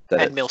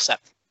 and Millsap.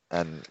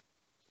 And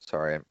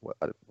sorry,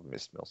 I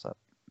missed Millsap.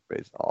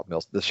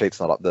 The sheet's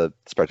not up. The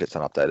spreadsheet's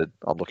not updated.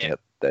 I'm looking at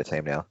their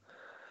team now.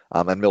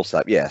 And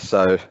Millsap,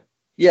 So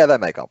they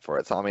make up for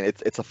it. So I mean,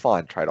 it's a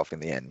fine trade-off in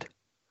the end.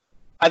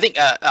 I think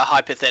a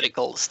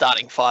hypothetical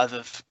starting five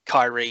of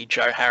Kyrie,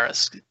 Joe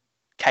Harris,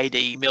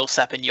 KD,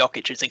 Millsap, and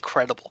Jokic is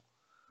incredible.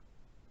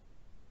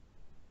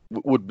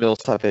 Would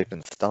Millsap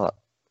even start?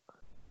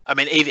 I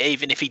mean,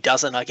 even if he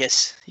doesn't, I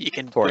guess you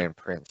can Torian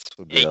Prince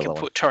would be you can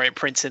put Torian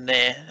Prince in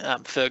there.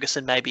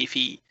 Ferguson maybe if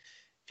he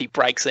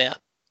breaks out.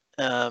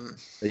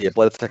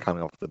 Bledsoe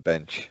coming off the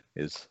bench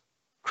is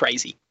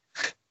crazy.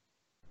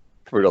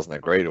 Probably doesn't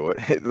agree to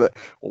it.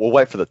 We'll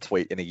wait for the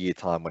tweet in a year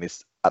time when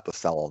he's at the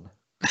salon.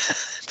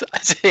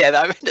 Yeah,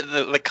 I mean,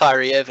 the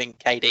Kyrie Irving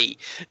KD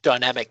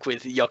dynamic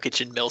with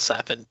Jokic and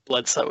Millsap and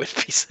Bledsoe would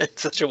be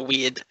such a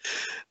weird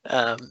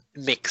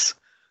mix.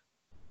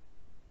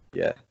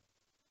 Yeah.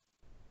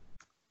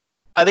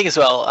 I think as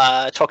well,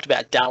 I talked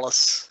about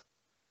Dallas.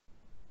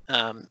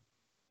 So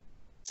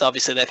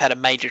obviously they've had a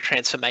major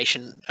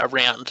transformation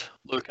around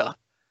Luka.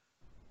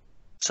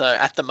 So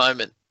at the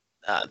moment,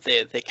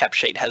 their cap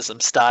sheet has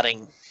them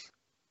starting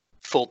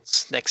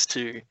Fultz next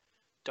to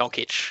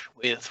Doncic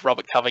with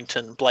Robert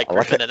Covington, Blake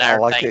Griffin, and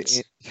Aaron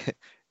Baines.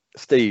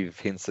 Steve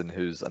Hinson,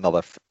 who's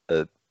another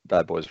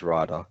Bad Boys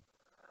writer,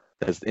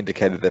 has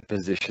indicated their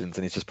positions,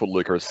 and he's just put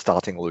Luka as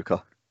starting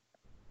Luka.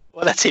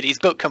 Well, that's it. He's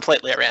built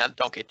completely around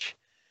Doncic.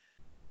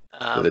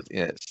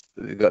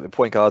 You've got the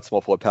point guard, small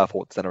forward, power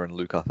forward, center, and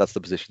Luka. That's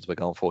the positions we're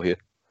going for here.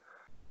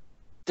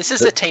 This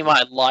is a team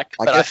I like,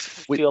 but I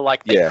feel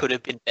like they could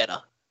have been better.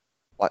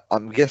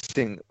 I'm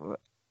guessing,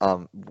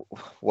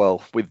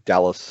 with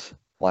Dallas,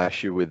 my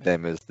issue with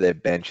them is their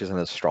bench isn't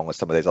as strong as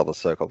some of these other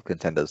so-called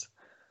contenders.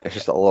 It's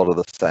just a lot of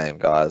the same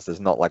guys. There's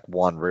not like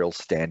one real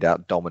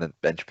standout dominant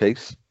bench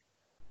piece.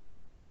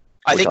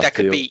 I think that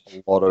could be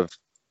a lot of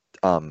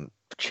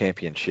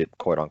championship,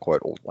 quote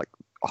unquote, or like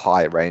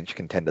high range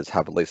contenders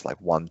have at least like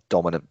one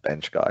dominant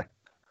bench guy.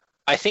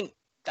 I think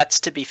that's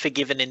to be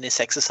forgiven in this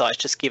exercise,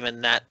 just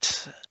given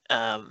that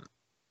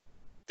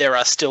there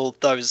are still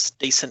those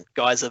decent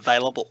guys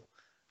available.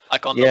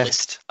 like on the Yeah.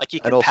 list. Like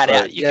you And can pad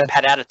also, out, you can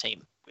pad out a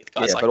team with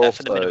guys yeah, like but that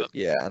for the also, minimum.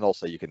 yeah, and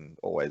also you can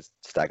always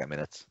stagger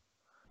minutes.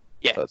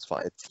 Yeah. So it's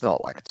fine. It's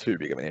not like too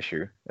big of an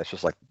issue. It's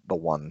just like the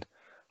one,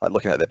 like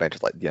looking at their bench,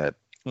 it's like,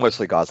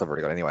 mostly guys I've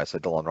already got anyway. So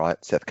Dylan Wright,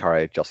 Seth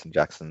Curry, Justin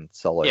Jackson,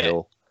 Solo Yeah.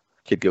 Hill,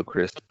 Kid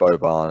Gilchrist,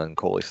 Boban, and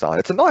Cauley Stein.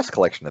 It's a nice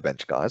collection of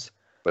bench guys,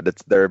 but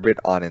they're a bit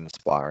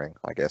uninspiring,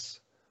 I guess.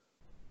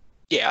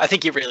 Yeah, I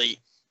think you're really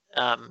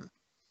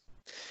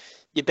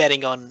you're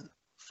betting on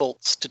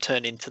Fultz to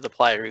turn into the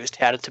player he was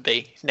touted to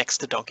be next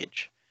to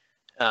Doncic.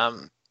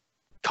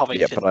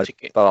 Covington.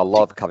 Yeah, but I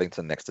love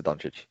Covington next to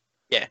Doncic.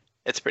 Yeah,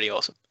 it's pretty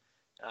awesome.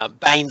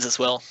 Baines as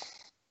well,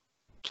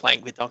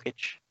 playing with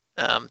Doncic.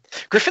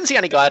 Griffin's the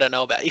only guy I don't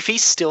know about. If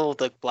he's still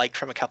the Blake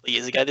from a couple of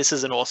years ago, this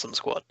is an awesome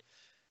squad.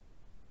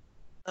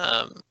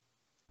 But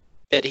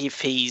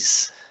if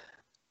he's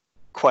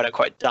quote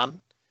unquote done,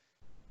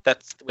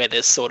 that's where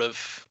there's sort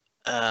of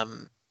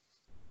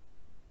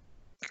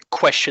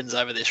questions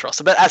over this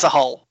roster. But as a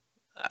whole,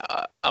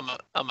 I'm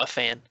a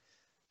fan.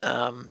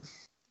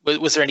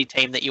 Was there any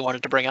team that you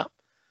wanted to bring up?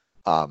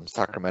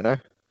 Sacramento.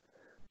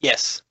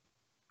 Yes,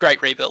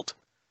 great rebuild.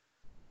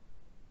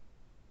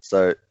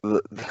 So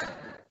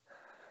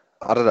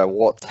I don't know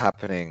what's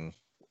happening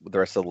with the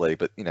rest of the league,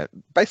 but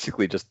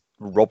basically just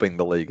robbing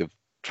the league of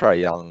Trae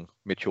Young,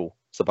 Mitchell,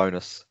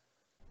 Sabonis,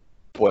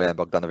 Boyan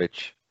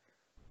Bogdanovic.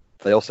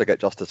 They also get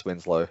Justice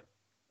Winslow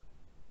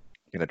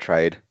in a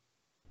trade.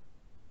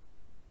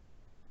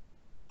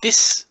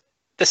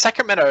 The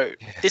Sacramento,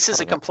 this is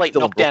a complete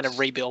knockdown and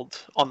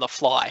rebuild on the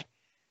fly.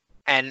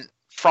 And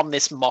from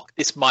this mock,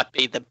 this might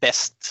be the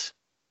best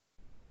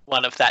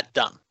one of that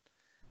done.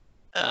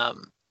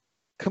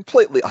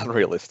 Completely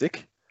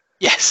unrealistic.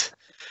 Yes.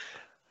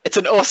 It's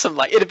an awesome,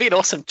 it'd be an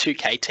awesome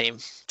 2K team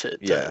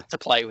to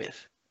play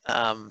with.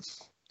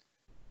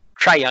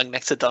 Trae Young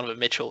next to Donovan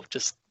Mitchell,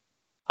 just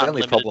the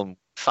only fun.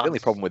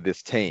 problem with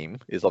this team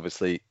is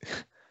obviously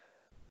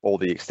all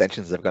the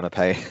extensions they're going to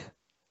pay.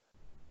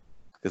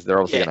 Because they're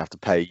obviously going to have to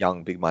pay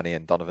Young big money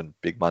and Donovan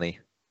big money.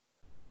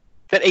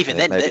 But even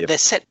then, they're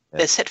set. Yeah.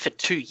 They're set for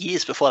 2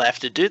 years before they have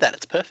to do that.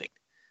 It's perfect.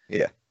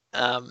 Yeah.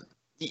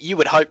 You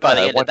would hope by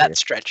the end of that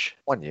stretch.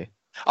 1 year.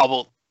 Oh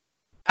well,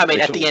 I mean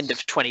at the end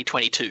of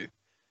 2022.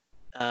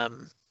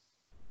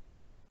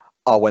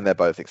 When they're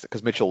both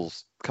because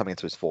Mitchell's coming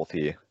into his 4th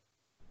year,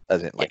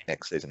 as in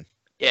next season.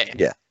 Yeah.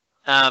 Yeah.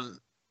 But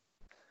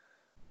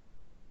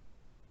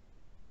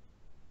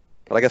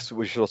I guess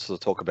we should also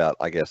talk about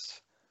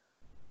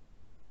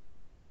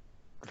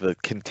the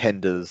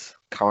contenders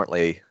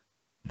currently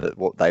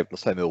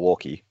let's say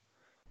Milwaukee.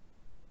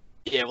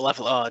 Yeah, we'll have.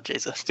 Oh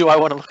Jesus! Do I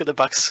want to look at the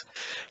Bucks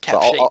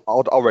cap sheet?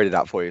 I'll read it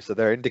out for you. So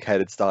their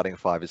indicated starting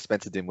 5 is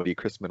Spencer Dinwiddie,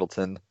 Chris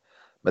Middleton,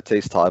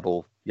 Matisse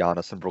Thybulle,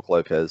 Giannis, and Brook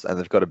Lopez, and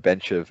they've got a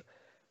bench of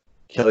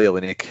Kelly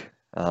Olynyk,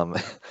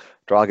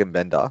 Dragan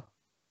Bender.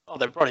 Oh,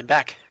 they brought him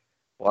back.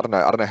 Well, I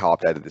don't know how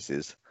updated this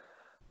is.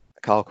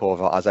 Kyle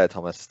Korver, Isaiah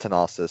Thomas,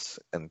 Thanasis,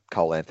 and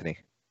Cole Anthony.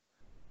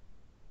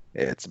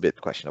 Yeah, it's a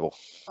bit questionable.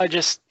 I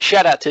just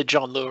shout out to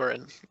John Lure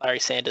and Larry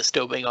Sanders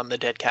still being on the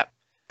dead cap.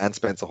 And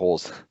Spencer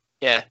Hawes.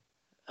 Yeah.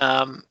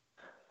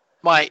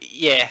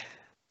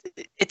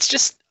 It's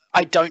just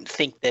I don't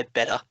think they're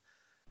better.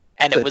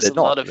 And it was a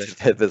lot of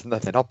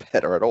they're not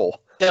better at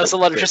all. There was a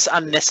lot of just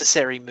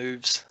unnecessary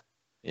moves.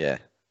 Yeah.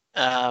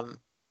 I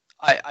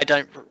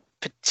don't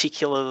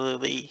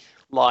particularly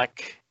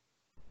like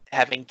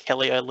having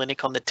Kelly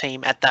Olynyk on the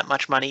team at that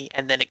much money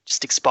and then it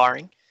just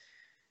expiring.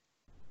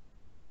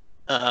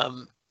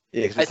 Because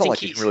it's not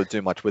like you can really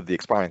do much with the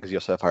expiring because you're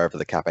so far over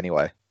the cap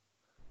anyway.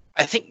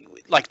 I think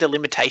the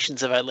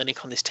limitations of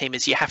Olynyk on this team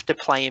is you have to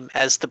play him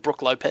as the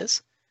Brook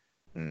Lopez.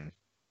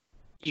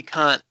 You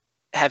can't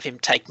have him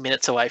take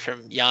minutes away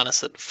from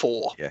Giannis at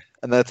 4. Yeah,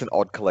 and that's an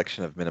odd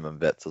collection of minimum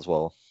vets as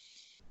well.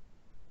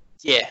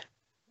 Yeah.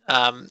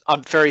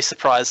 I'm very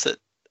surprised that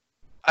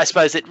I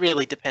suppose it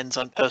really depends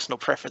on personal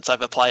preference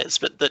over players,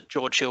 but that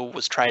George Hill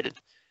was traded.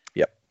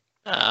 Yep.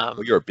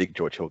 Well, you're a big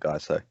George Hill guy,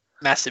 so.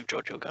 Massive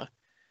George Hill guy.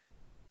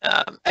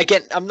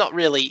 Again, I'm not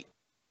really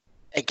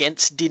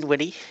against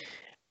Dinwiddie,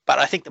 but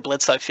I think the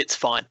Bledsoe fits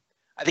fine.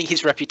 I think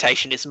his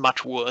reputation is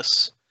much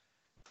worse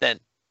than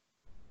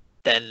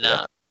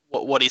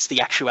what is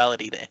the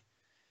actuality there.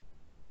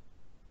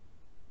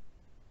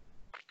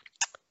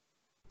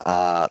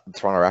 Toronto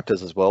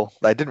Raptors as well.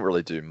 They didn't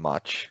really do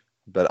much,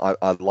 but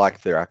I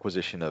like their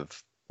acquisition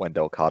of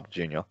Wendell Carter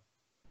Jr.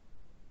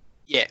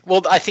 Yeah,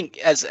 well, I think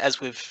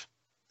as we've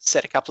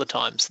said a couple of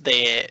times,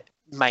 their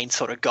main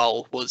sort of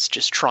goal was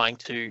just trying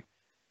to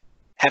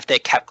have their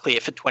cap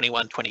clear for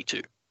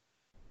 21-22.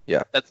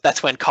 Yeah.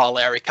 That's when Kyle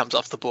Lowry comes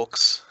off the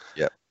books.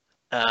 Yeah.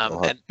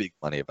 They'll have big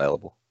money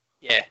available.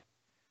 Yeah.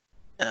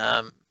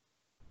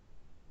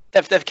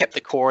 They've kept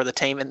the core of the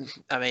team, and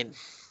I mean,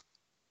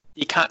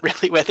 you can't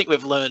really. I think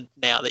we've learned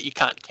now that you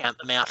can't count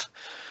them out.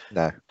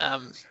 No.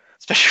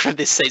 Especially from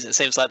this season, it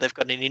seems like they've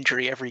got an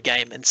injury every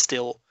game and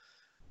still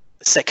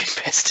the second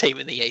best team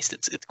in the East.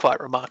 It's quite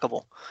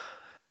remarkable.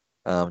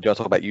 Do you want to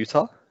talk about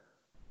Utah?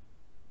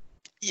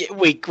 Yeah,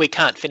 we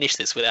can't finish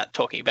this without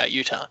talking about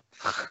Utah.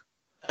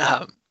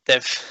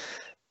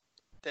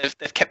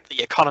 they've kept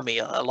the economy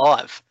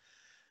alive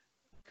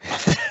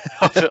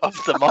of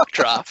the mock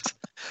draft.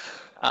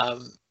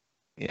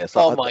 Yeah,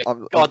 so oh my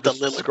I'm god, the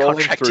just Lillard scrolling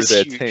contract through is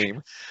their huge.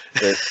 team.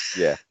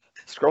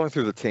 Scrolling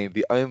through the team,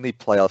 the only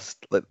player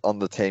on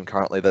the team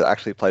currently that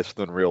actually plays for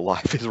them in real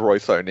life is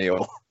Royce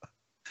O'Neal.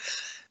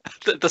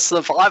 the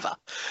survivor.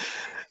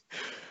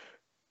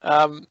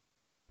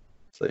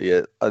 So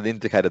yeah, an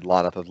indicated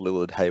lineup of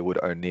Lillard, Hayward,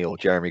 O'Neal,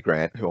 Jeremy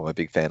Grant, who I'm a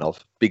big fan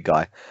of, big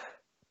Grant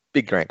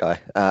guy,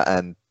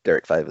 and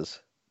Derek Favors.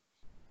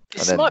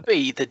 This might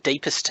be the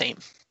deepest team.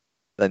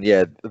 Then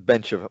yeah, the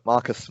bench of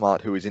Marcus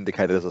Smart, who is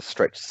indicated as a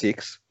stretch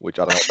 6, which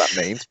I don't know what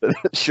that means, but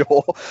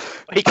sure.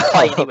 He can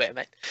play anywhere,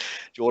 mate.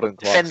 Jordan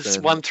Defends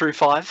Clarkson. 1 through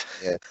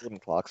 5. Yeah, Jordan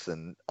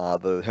Clarkson,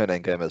 the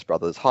Hernan Gomez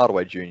brothers,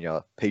 Hardaway Jr.,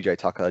 PJ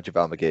Tucker,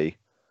 JaVale McGee.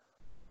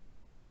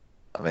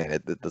 I mean,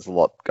 there's a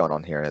lot going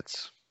on here, and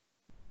it's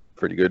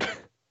pretty good.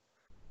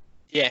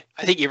 Yeah,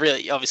 I think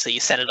you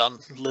centered on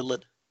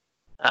Lillard.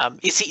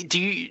 Is he? Do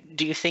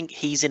you think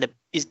he's in a?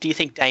 Do you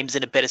think Dame's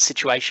in a better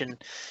situation?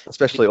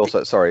 Especially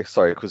also, sorry,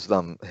 because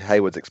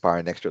Hayward's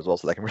expiring next year as well,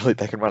 so they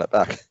can run it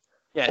back.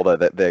 Yeah. Although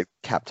their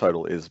cap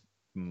total is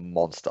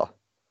monster.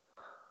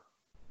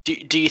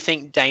 Do you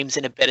think Dame's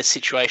in a better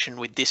situation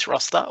with this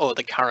roster or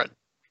the current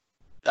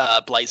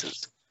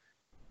Blazers?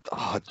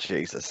 Oh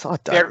Jesus, I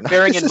don't know.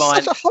 Bearing this in is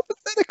mind, such a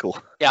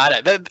hypothetical. Yeah, I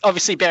know. But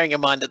obviously, bearing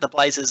in mind that the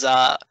Blazers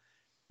are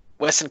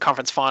Western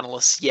Conference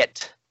finalists,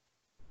 yet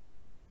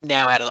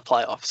now out of the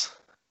playoffs.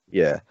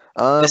 Yeah,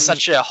 they're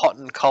such a hot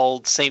and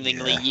cold,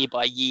 seemingly year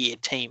by year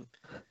team.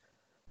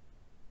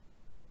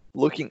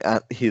 Looking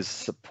at his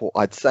support,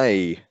 I'd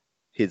say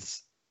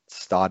his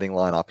starting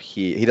lineup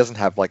here, he doesn't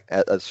have like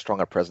as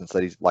strong a presence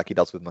that he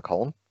does with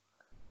McCollum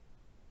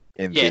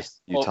in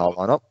this Utah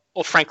lineup.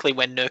 Or frankly,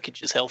 when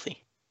Nurkic is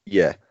healthy.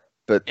 Yeah,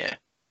 but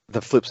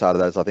the flip side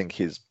of that is I think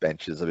his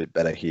bench is a bit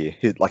better here.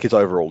 His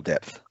overall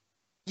depth.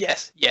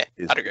 Yes, yeah,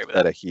 I'd agree with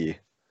better that. Here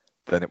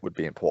than it would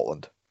be in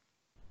Portland.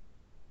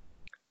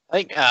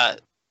 I think,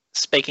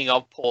 speaking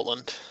of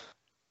Portland,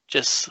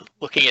 just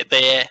looking at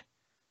their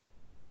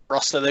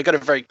roster, they've got a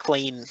very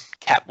clean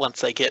cap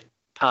once they get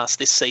past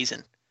this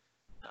season.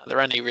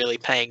 They're only really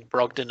paying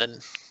Brogdon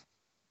and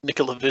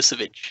Nikola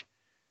Vucevic.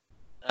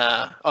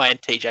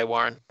 And TJ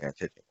Warren. Yeah,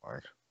 TJ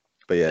Warren.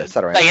 But yeah,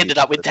 they ended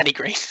up with Danny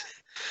Green.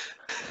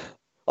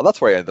 Oh, that's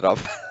where he ended up.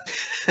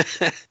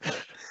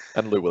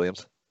 And Lou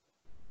Williams.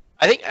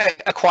 I think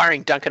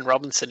acquiring Duncan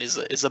Robinson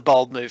is a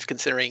bold move,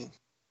 considering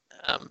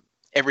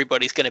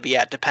everybody's going to be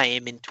out to pay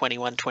him in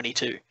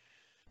 21-22.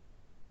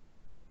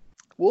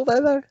 Will they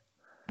though?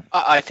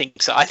 I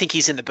think so. I think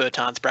he's in the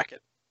Bertans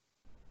bracket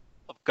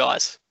of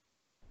guys.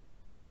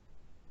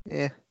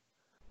 Yeah.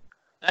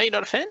 No, you're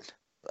not a fan?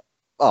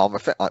 Oh, I'm a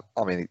fan.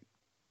 I mean,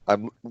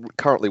 I'm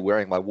currently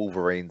wearing my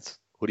Wolverines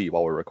hoodie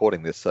while we're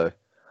recording this, so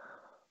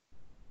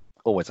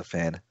always a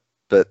fan.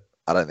 But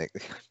I don't think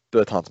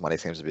Bertans' money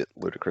seems a bit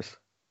ludicrous.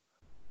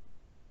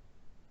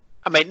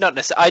 I mean, not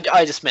necessarily.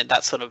 I just meant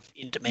that sort of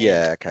in demand.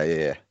 Yeah.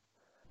 Okay. Yeah.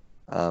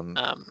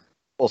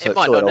 Also, it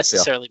might not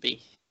necessarily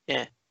be.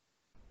 Yeah.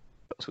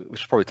 We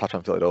should probably touch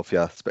on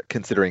Philadelphia,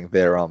 considering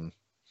their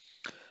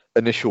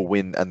initial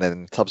win and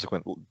then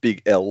subsequent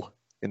big L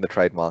in the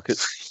trade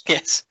market.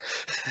 Yes.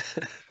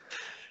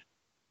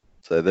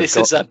 So this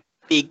is a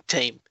big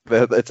team.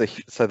 So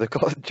they've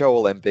got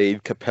Joel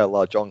Embiid,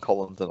 Capella, John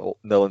Collins, and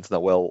Nerlens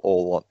Noel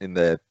all in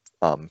their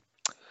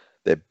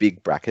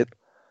big bracket.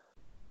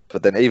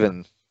 But then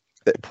even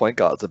their point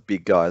guards are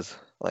big guys.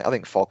 Like, I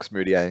think Fox,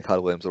 Moutier, and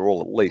Carter Williams are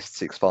all at least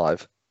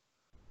 6'5".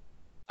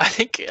 I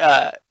think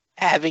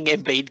having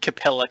Embiid,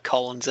 Capella,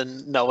 Collins,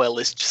 and Noel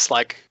is just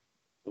like,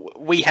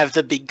 we have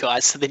the big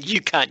guys, so then you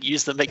can't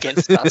use them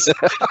against us.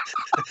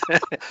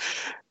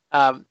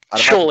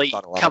 Surely,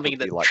 coming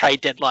to the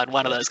trade deadline,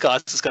 one of those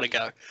guys has got to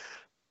go.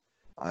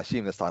 I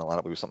assume the starting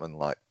lineup will be something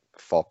like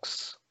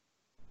Fox,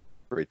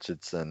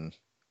 Richardson,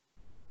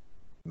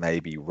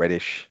 maybe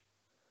Reddish,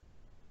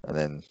 and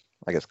then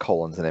I guess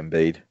Collins and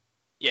Embiid.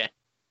 Yeah.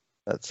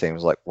 That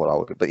seems like what I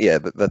would. But yeah,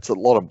 that's a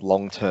lot of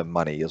long-term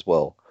money as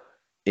well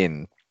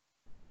in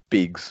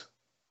bigs.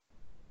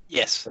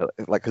 Yes.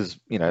 Like, because,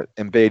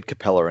 Embiid,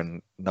 Capella,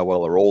 and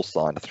Noel are all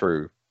signed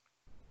through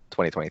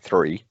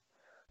 2023.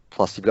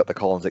 Plus, you've got the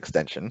Collins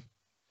extension.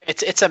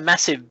 It's a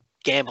massive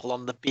gamble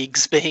on the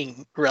bigs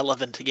being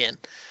relevant again.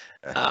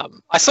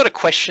 I sort of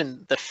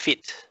question the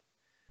fit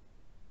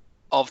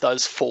of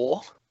those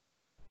four.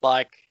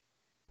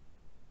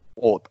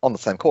 Or on the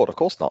same court, of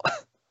course not.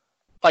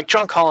 Like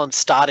John Collins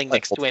starting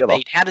next to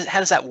Embiid. How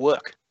does that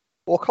work?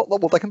 Well,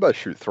 they can both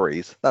shoot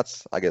threes.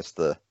 That's, I guess,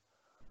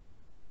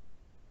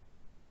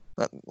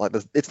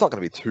 it's not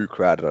going to be too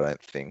crowded, I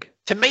don't think.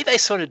 To me, they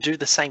sort of do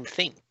the same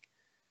thing.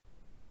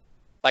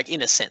 Like,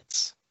 in a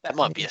sense. That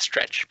might be a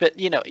stretch. But,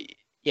 yeah.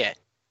 Yeah.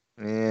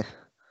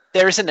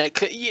 There isn't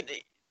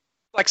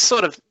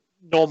sort of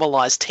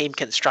normalized team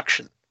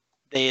construction.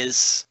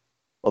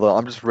 Although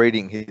I'm just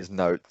reading his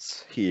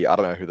notes here. I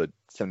don't know who the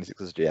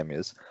 76ers GM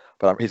is,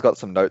 but he's got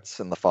some notes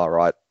in the far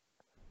right.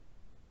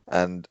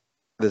 And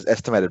there's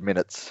estimated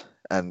minutes.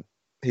 And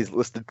he's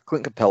listed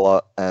Clint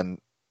Capella and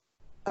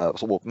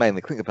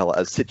mainly Clint Capella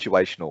as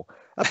situational.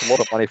 That's a lot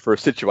of money for a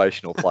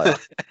situational player.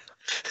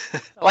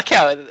 I like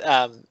how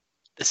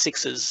the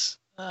Sixers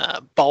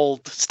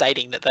bold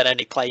stating that they'd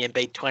only play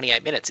Embiid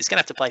 28 minutes. He's going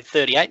to have to play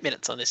 38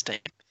 minutes on this team.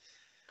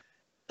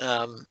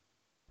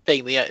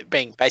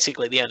 Being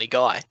basically the only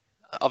guy,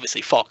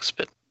 obviously Fox,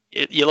 but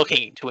you're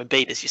looking to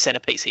Embiid as your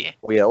centerpiece here.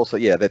 Well,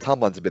 yeah, their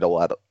timeline's a bit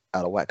all out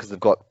of whack because they've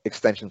got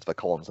extensions for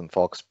Collins and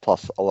Fox,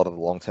 plus a lot of the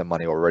long-term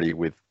money already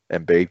with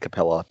Embiid,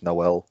 Capella,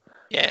 Noel,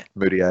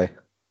 Moutier.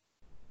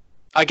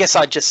 I guess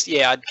I'd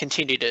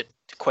continue to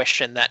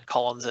question that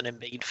Collins and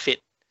Embiid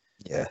fit.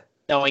 Yeah.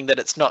 Knowing that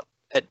it's not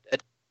a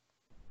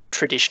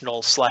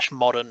traditional /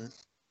 modern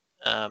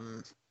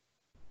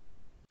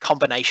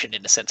combination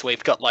in a sense.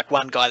 We've got like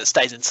one guy that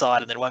stays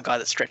inside and then one guy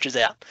that stretches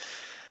out.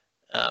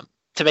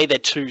 To me, they're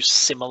too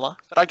similar,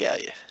 but I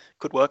get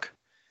could work.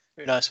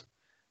 Who knows?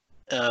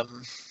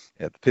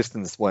 The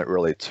Pistons weren't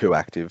really too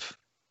active.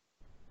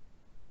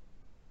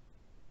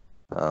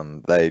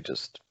 They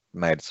just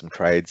made some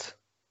trades,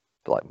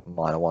 like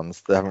minor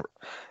ones.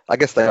 I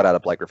guess they got out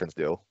of Blake Griffin's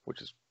deal,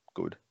 which is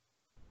good.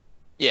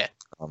 Yeah.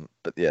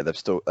 But yeah,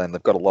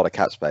 they've got a lot of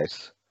cap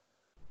space.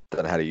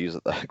 Don't know how to use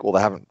it though. Well,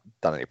 they haven't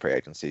done any free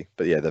agency,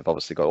 but yeah, they've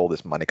obviously got all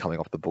this money coming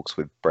off the books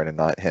with Brendan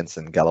Knight,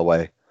 Henson,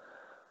 Galloway.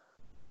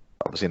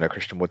 Obviously, no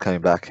Christian Wood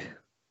coming back.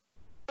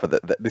 But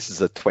this is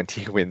a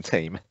 20-win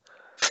team.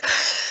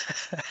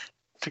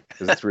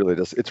 It's really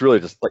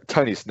just like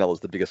Tony Snell is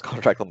the biggest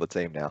contract on the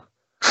team now.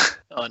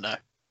 Oh no.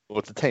 Well,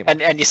 it's a team.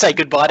 And you say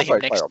goodbye to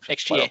him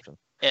next year.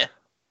 Yeah.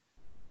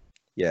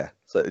 Yeah.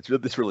 So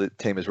this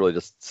team is really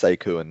just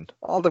Sekou and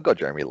they've got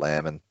Jeremy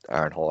Lamb and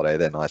Aaron Holiday.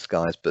 They're nice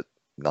guys, but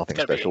nothing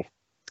special.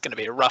 It's going to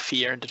be a rough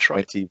year in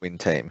Detroit. 20-win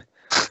team.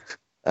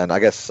 And I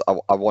guess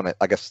I want it.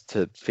 I guess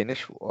to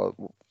finish, were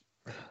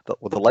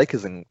the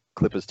Lakers and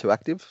Clippers too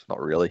active? Not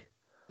really.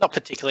 Not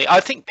particularly. I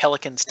think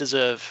Pelicans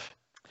deserve.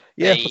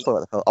 Yeah,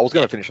 I was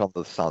going to finish on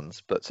the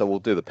Suns, but so we'll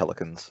do the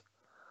Pelicans.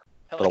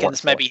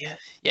 Pelicans, maybe.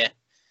 Yeah.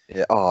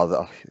 Yeah.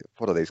 Oh,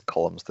 what are these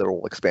columns? They're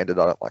all expanded.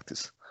 I don't like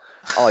this.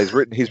 Oh,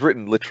 he's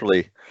written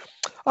literally.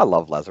 I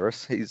love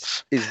Lazarus.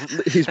 He's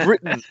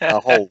written a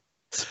whole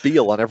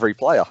spiel on every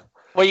player.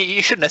 Well,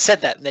 you shouldn't have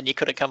said that, and then you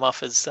could have come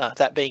off as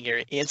that being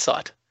your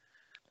insight.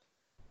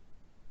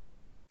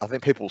 I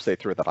think people will see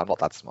through that. I'm not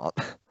that smart.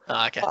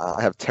 Oh, okay.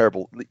 I have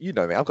terrible. You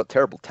know me. I've got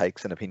terrible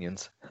takes and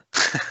opinions.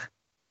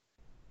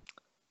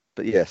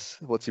 But yes,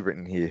 what's he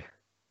written here?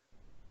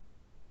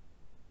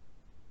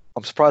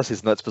 I'm surprised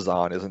his notes for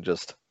Zion isn't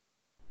just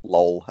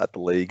lol at the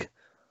league.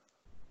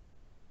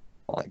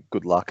 Like,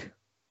 good luck.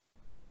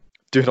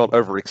 Do not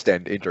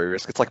overextend injury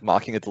risk. It's like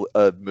marking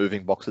a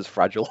moving box as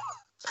fragile.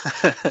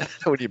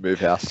 When you move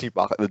house, you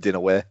mark the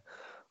dinnerware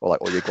or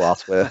like all your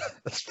glassware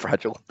as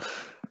fragile.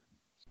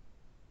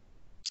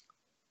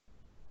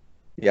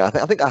 Yeah,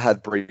 I think I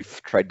had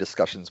brief trade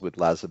discussions with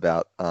Laz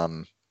about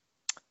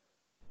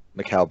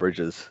Mikal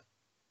Bridges,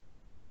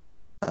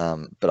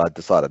 but I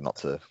decided not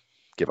to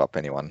give up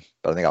anyone.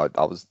 But I think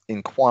I was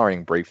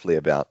inquiring briefly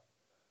about.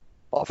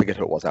 I forget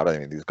who it was. I don't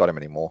think he's got him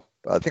anymore.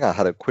 But I think I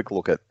had a quick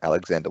look at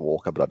Alexander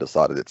Walker, but I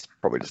decided it's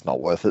probably just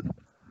not worth it.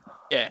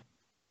 Yeah.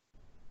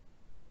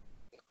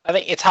 I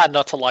think it's hard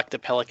not to like the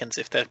Pelicans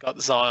if they've got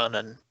Zion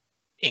and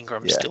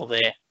Ingram still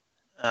there.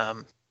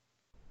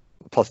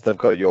 Plus, they've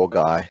got your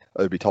guy,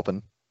 Obi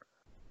Toppin.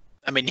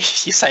 I mean, you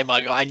say my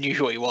guy. I knew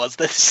who he was.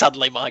 That's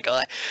suddenly my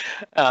guy.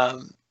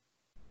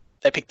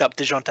 They picked up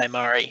DeJounte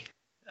Murray,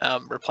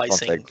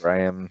 replacing Devontae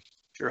Graham.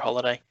 Drew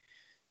Holiday.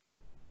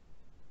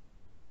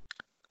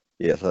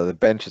 Yeah, so the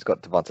bench has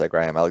got Devontae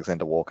Graham,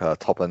 Alexander Walker,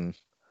 Toppin,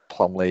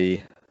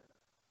 Plumlee,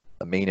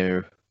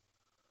 Aminu,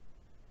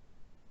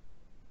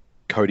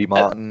 Cody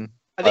Martin.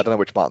 I don't know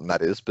which Martin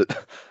that is, but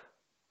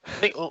I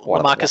think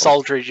LaMarcus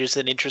Aldridge is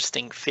an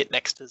interesting fit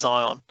next to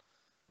Zion.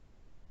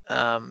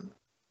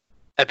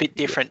 A bit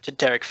different to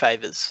Derek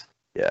Favors.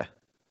 Yeah.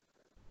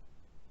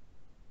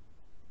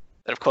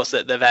 And of course,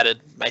 they've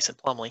added Mason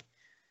Plumlee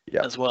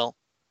as well.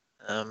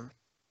 I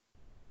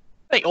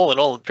think all in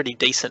all, pretty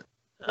decent.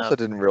 I also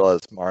didn't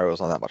realize Mario was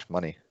on that much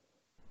money.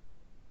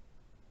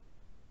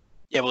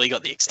 Yeah, well, he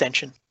got the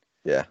extension.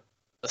 Yeah.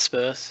 The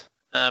Spurs.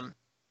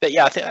 But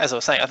yeah, I think, as I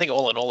was saying, I think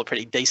all in all, a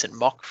pretty decent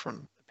mock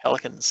from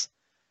Pelicans.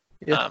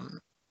 Yeah.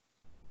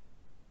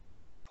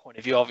 Point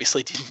of view,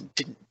 obviously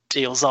didn't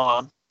deal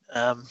Zion.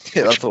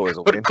 That's always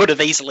a win. Could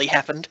have easily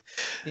happened.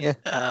 Yeah.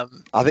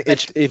 I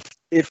think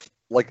if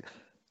like,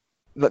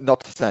 not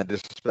to sound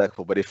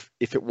disrespectful, but if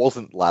it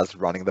wasn't Laz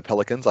running the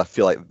Pelicans, I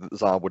feel like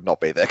Zion would not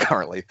be there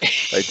currently.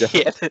 They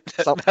definitely,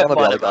 some of the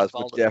other guys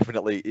would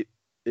definitely.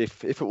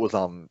 If it was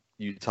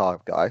Utah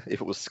guy, if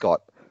it was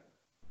Scott,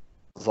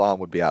 Zion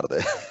would be out of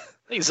there.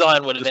 I think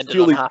Zion would have ended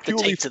on half the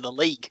teams in the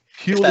league.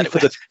 Purely for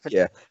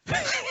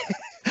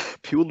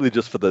purely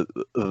just for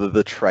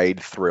the trade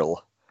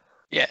thrill.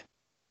 Yeah.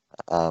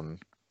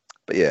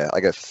 But yeah, I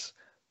guess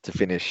to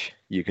finish,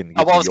 you can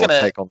give me your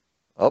take on.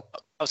 Oh.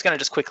 I was going to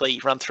just quickly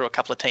run through a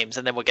couple of teams,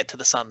 and then we'll get to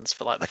the Suns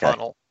for like the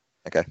final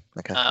Okay.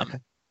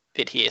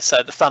 bit here.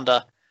 So the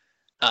Thunder,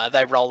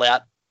 they roll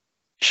out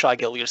Shai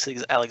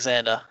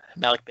Gilgeous-Alexander,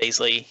 Malik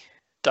Beasley,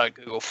 don't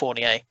Google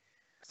Fournier,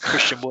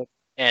 Christian Wood,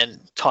 and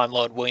Time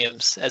Lord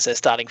Williams as their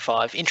starting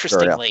five. Very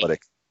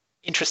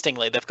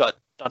Interestingly, they've got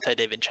Dante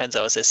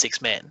DiVincenzo as their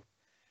sixth man.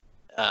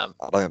 I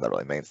don't think that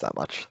really means that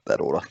much,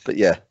 that order. But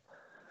yeah.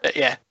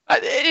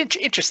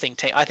 Interesting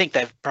team. I think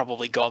they've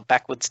probably gone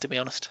backwards, to be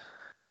honest.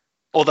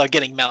 Although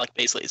getting Malik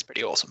Beasley is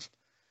pretty awesome.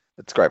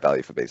 It's great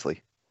value for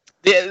Beasley.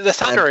 The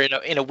Thunder are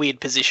in a weird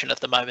position at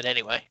the moment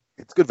anyway.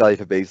 It's good value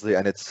for Beasley,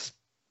 and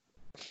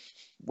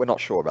we're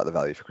not sure about the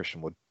value for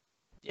Christian Wood.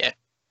 Yeah.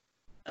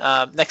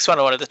 Next one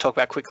I wanted to talk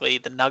about quickly,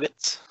 the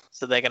Nuggets.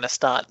 So they're going to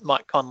start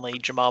Mike Conley,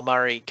 Jamal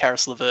Murray,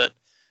 Karis LeVert,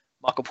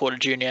 Michael Porter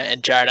Jr.,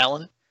 and Jared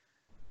Allen.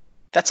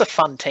 That's a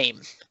fun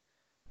team.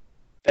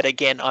 But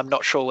again, I'm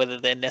not sure whether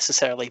they're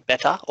necessarily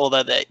better,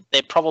 although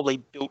they're probably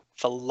built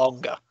for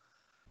longer.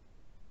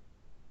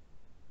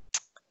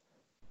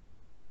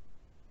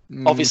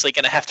 Obviously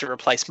going to have to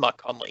replace Mike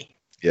Conley.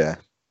 Yeah.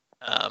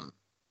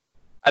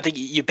 I think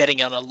you're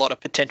betting on a lot of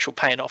potential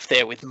paying off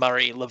there with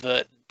Murray,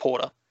 LeVert, and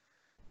Porter.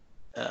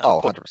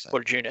 100%.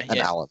 Porter Jr. And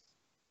Allen.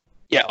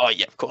 Yeah,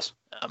 of course.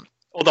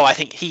 Although I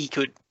think he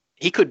could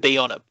be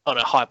on a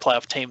high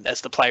playoff team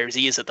as the player as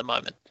he is at the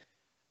moment.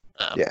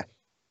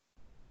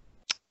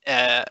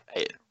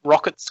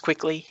 Rockets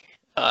quickly.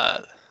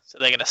 So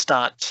they're going to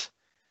start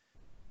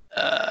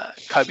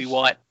Kobe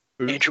White,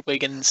 Andrew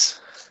Wiggins,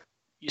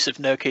 Yusuf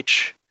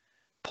Nurkic,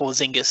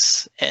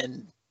 Porzingis,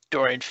 and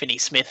Dorian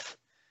Finney-Smith.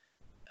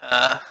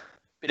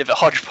 Bit of a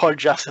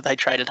hodgepodge after they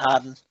traded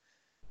Harden.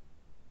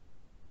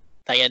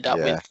 They end up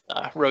with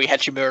Rui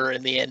Hachimura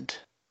in the end.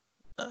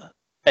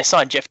 They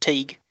signed Jeff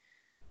Teague.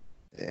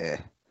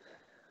 Yeah.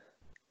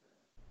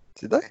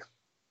 Did they?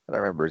 I don't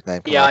remember his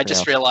name. Yeah, I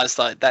just realised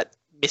that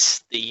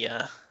missed the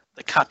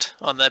cut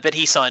on there. But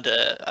he signed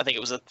I think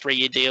it was a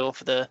 3-year deal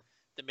for the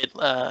mid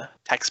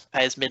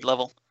taxpayers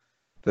mid-level.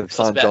 They've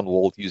signed John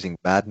Wall using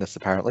madness,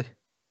 apparently.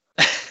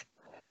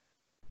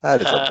 That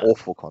is an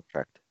awful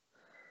contract.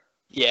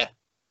 Yeah,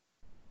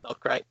 not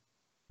great.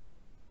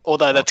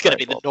 Although that's going to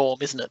be the norm,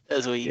 isn't it,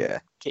 as we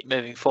keep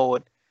moving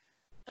forward.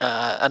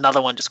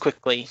 Another one just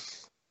quickly.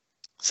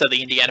 So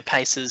the Indiana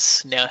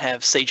Pacers now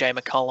have CJ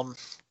McCollum,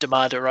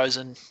 DeMar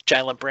DeRozan,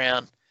 Jaylen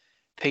Brown,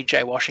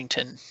 PJ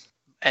Washington,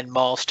 and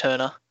Miles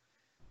Turner,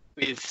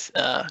 with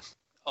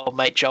old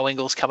mate Joe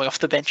Ingles coming off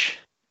the bench.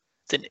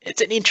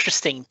 It's an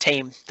interesting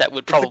team that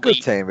would probably... It's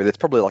a good team, but it's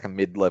probably like a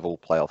mid-level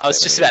playoff team. I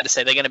was just about to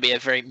say they're going to be a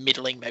very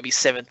middling, maybe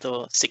 7th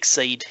or 6th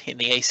seed in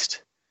the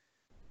East.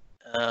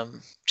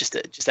 Just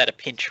at a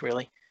pinch,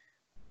 really.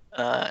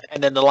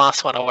 And then the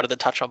last one I wanted to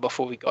touch on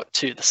before we got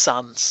to the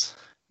Suns,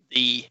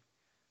 the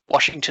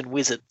Washington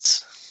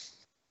Wizards.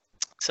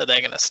 So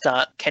they're going to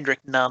start Kendrick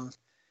Nunn,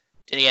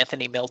 Denny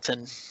Anthony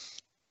Melton,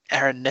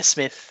 Aaron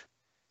Nesmith,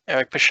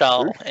 Eric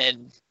Paschal,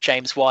 and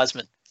James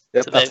Wiseman.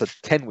 Yep, so that's a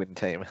 10-win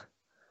team.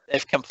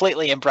 They've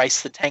completely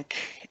embraced the tank,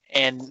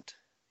 and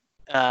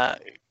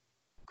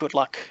good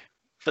luck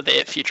for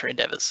their future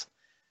endeavours.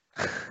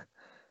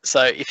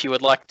 So if you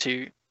would like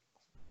to,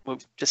 we'll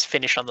just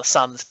finish on the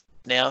Suns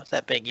now,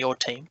 that being your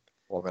team.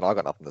 Well, I mean, I've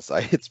got nothing to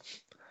say.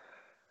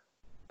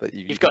 But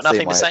you've got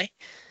nothing to say?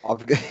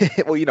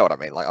 Well, you know what I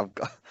mean. Like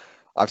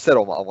I've said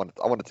all I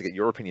wanted to get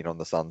your opinion on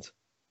the Suns.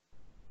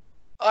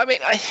 I mean,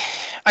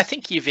 I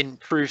think you've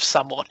improved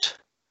somewhat.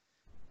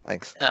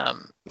 Thanks.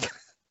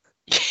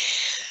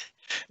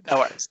 No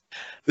worries.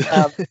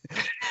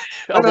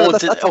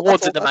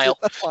 Awards in the mail.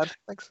 That's fine.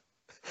 Thanks.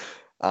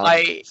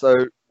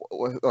 So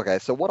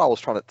what I was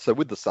trying to... So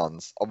with the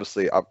Suns,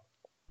 obviously,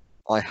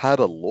 I had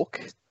a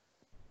look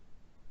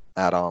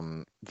at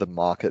the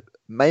market,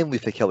 mainly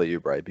for Kelly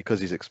Oubre, because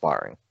he's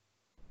expiring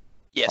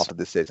after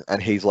this season.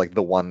 And he's like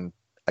the one,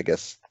 I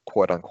guess,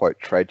 quote-unquote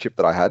trade chip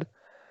that I had.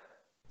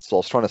 So I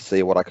was trying to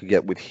see what I could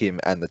get with him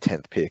and the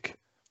 10th pick.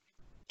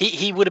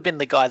 He would have been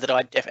the guy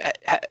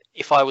that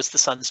if I was the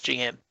Suns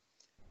GM,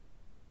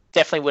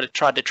 definitely would have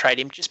tried to trade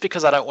him, just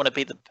because I don't want to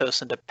be the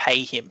person to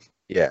pay him.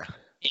 Yeah.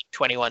 In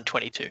 21,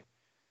 22.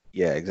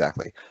 Yeah,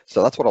 exactly.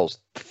 So that's what I was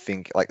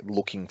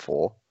looking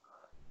for,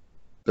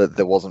 but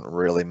there wasn't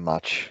really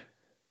much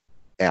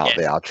out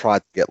there. I tried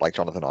to get like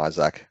Jonathan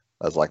Isaac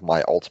as like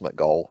my ultimate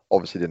goal.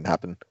 Obviously, didn't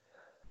happen.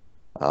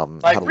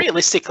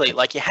 Realistically,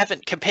 like you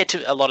haven't, compared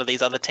to a lot of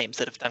these other teams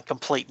that have done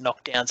complete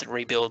knockdowns and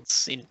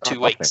rebuilds in 2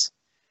 weeks.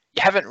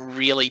 You haven't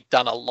really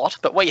done a lot,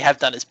 but what you have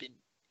done has been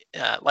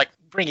like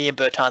bringing in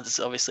Bertans is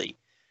obviously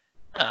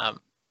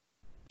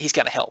he's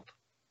going to help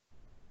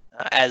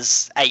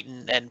as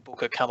Ayton and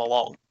Booker come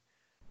along.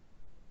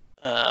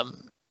 I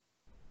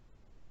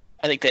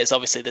think there's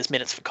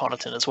minutes for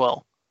Connaughton as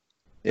well.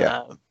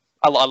 Yeah,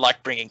 I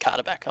like bringing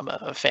Carter back. I'm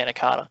a fan of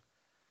Carter.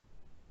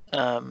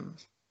 And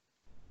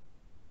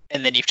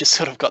then you've just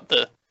sort of got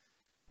the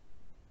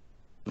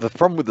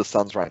problem with the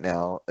Suns right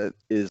now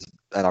is,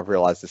 and I've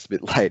realised this a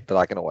bit late, but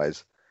I can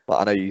always... Well,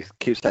 I know you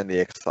keep saying the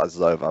exercise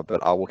is over,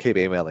 but I will keep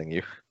emailing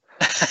you.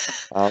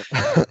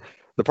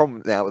 The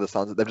problem now with the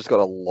Suns is they've just got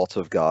a lot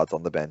of guards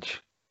on the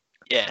bench.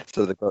 Yeah.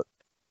 So they've got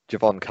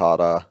Javon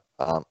Carter,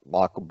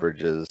 Michael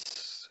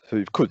Bridges,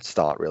 who could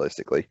start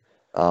realistically,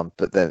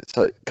 But then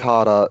so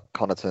Carter,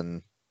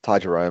 Connaughton, Ty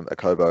Jerome,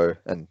 Akobo,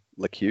 and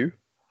LeCue.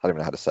 I don't even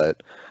know how to say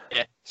it.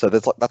 Yeah. So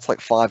that's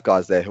like 5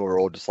 guys there who are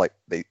all just like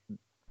the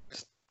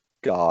just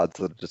guards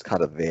that are just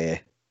kind of there.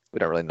 We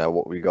don't really know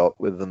what we got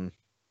with them.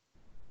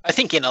 I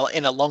think in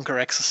a longer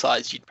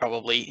exercise, you'd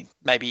probably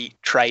maybe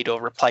trade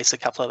or replace a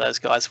couple of those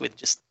guys with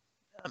just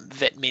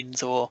vet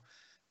mins or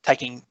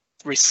taking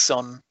risks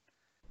on.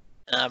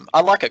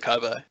 I like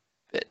Akobo,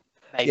 but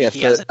maybe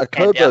he hasn't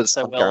panned out Akobo's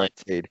so well.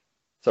 unguaranteed.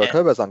 So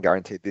Akobo's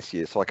unguaranteed this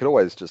year, so I could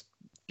always just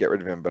get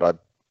rid of him. But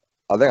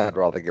I think I'd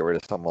rather get rid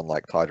of someone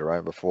like Ty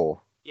Jerome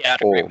before, Yeah,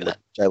 I'd agree with that.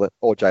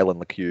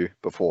 Jalen LeCue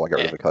before I get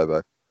rid of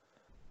Akobo.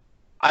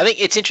 I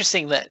think it's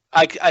interesting that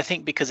I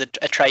think because a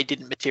trade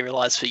didn't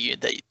materialize for you,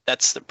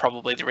 that's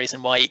probably the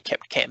reason why you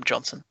kept Cam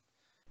Johnson.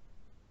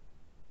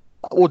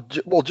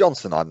 Well,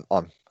 Johnson, I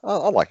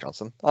like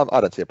Johnson. I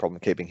don't see a problem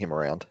keeping him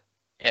around.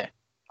 Yeah,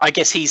 I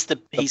guess he's the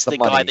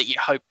guy that you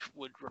hope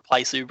would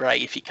replace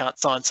Oubre if you can't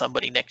sign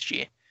somebody next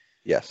year.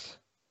 Yes.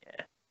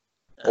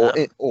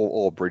 Yeah.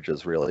 Or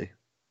Bridges, really.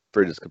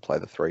 Bridges could play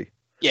the 3.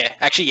 Yeah,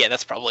 actually, yeah,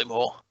 that's probably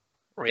more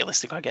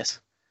realistic, I guess.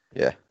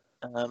 Yeah.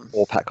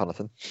 Or Pat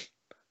Connaughton.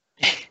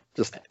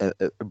 Just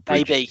a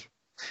maybe.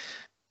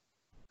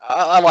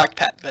 I like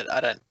Pat, but I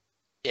don't.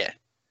 Yeah.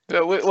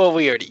 Well,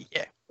 we already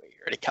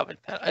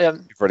covered Pat. I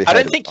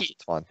don't think you.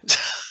 It's fine.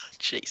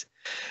 Jeez.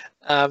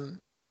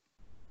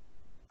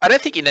 I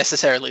don't think you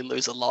necessarily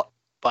lose a lot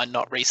by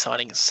not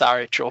re-signing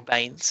Saric or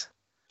Baines.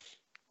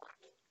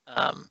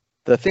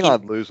 The thing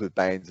I'd lose with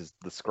Baines is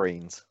the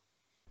screens.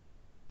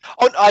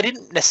 Oh, I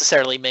didn't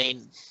necessarily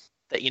mean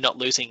that you're not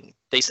losing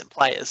decent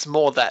players.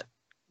 More that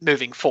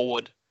moving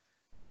forward,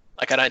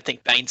 like I don't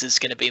think Baines is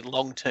going to be a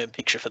long-term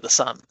picture for the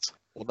Suns.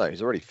 Well, no,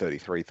 he's already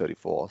 33,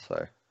 34,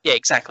 so... Yeah,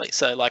 exactly.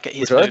 So, like,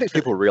 which I don't think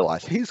people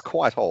realise. He's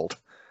quite old.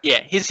 Yeah,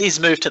 his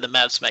move to the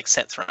Mavs makes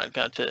sense, right?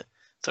 Going to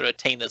sort of a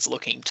team that's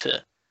looking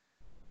to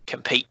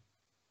compete.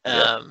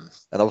 Yeah.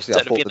 And obviously,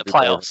 I thought there'd be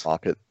more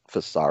market for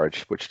Saric,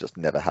 which just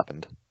never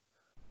happened.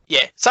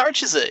 Yeah,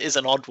 Saric is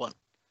an odd one.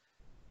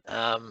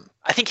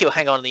 I think he'll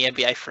hang on in the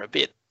NBA for a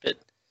bit, but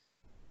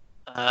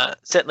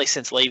certainly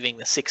since leaving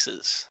the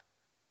Sixers,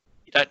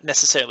 you don't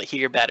necessarily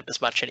hear about him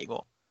as much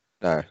anymore.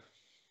 No.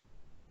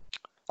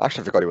 I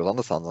actually forgot he was on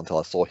the Suns until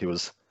I saw he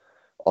was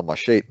on my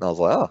sheet, and I was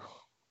like, oh,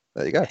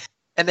 there you go.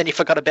 And then you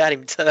forgot about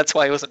him, so that's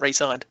why he wasn't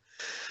re-signed.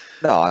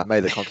 No, I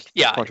made the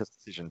conscious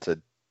decision to...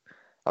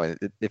 I mean,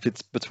 if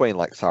it's between,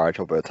 like, Saric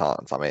or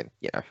Bertans, I mean,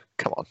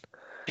 come on.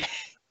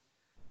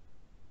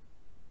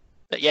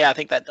 But yeah, I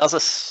think that does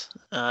us.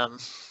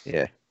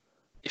 Yeah.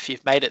 If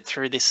you've made it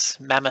through this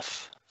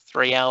mammoth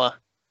 3-hour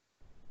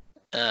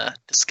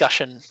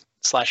discussion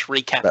 /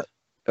 recap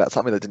about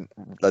something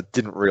that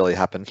didn't really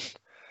happen,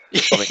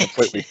 something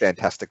completely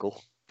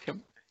fantastical.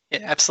 Yeah,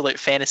 absolute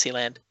fantasy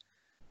land.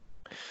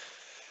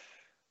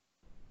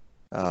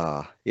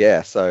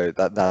 Yeah. So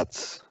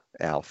that's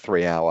our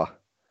 3-hour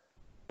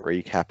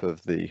recap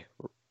of the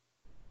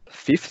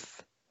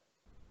 5th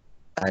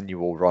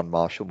annual Ron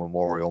Marshall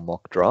Memorial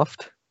Mock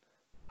Draft,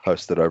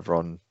 hosted over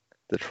on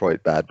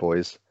Detroit Bad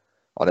Boys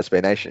on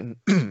SB Nation.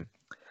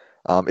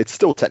 It's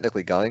still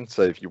technically going,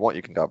 so if you want,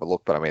 you can go have a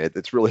look. But I mean,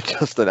 it's really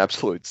just an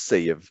absolute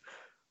sea of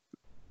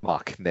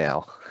muck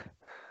now.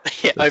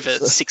 Yeah, over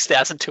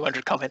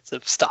 6,200 comments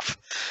of stuff.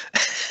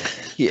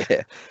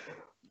 Yeah,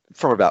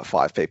 from about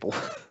 5 people.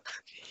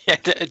 Yeah,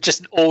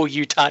 just all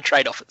Utah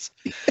trade offers.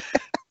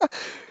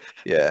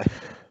 Yeah.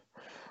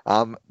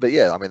 But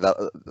yeah, I mean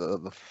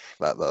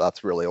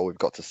that's really all we've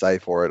got to say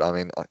for it. I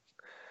mean,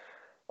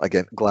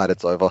 again, glad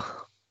it's over.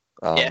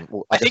 Yeah,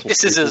 I think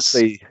this is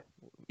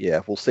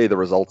we'll see the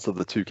results of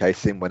the 2K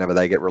sim whenever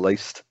they get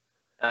released.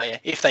 Oh yeah,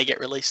 if they get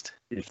released.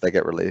 If they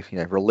get released,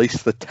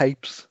 release the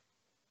tapes.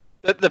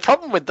 The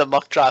problem with the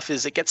mock draft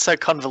is it gets so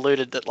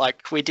convoluted that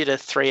like we did a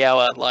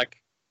 3-hour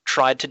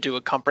tried to do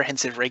a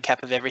comprehensive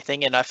recap of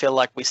everything, and I feel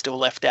like we still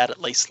left out at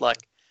least like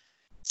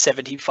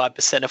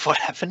 75% of what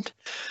happened.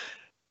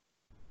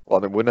 Well,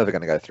 I mean, we're never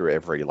going to go through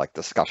every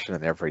discussion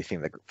and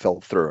everything that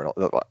fell through.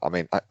 I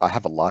mean, I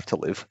have a life to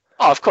live.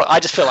 Oh, of course. I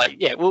just feel like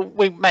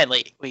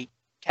we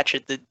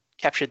captured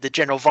the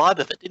general vibe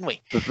of it, didn't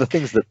we? The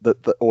things that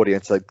the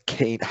audience are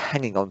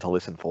hanging on to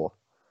listen for.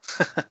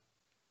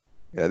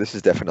 Yeah, this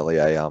is definitely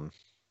an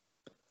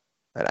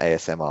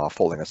ASMR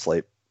falling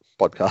asleep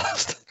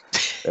podcast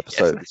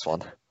episode. Yes. This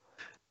one.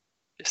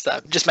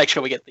 Just make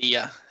sure we get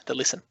the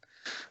listen.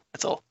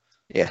 That's all.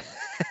 Yeah,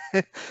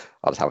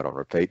 I'll just have it on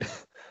repeat.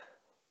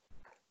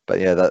 But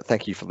yeah,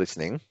 thank you for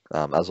listening.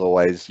 As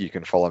always, you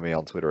can follow me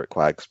on Twitter at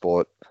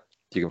QuagSport.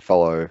 You can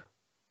follow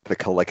the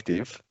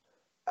collective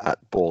at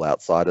Ball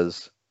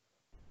Outsiders.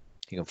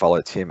 You can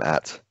follow Tim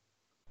at...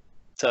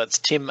 So it's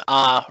Tim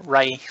R.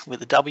 Ray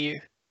with a W.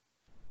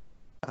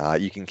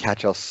 You can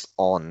catch us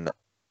on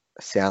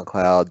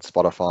SoundCloud,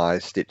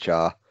 Spotify,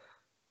 Stitcher,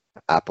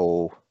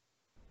 Apple.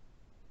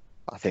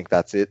 I think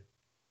that's it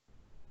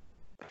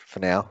for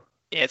now.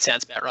 Yeah, it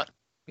sounds about right.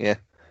 Yeah.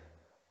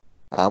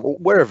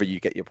 Wherever you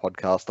get your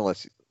podcast,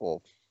 unless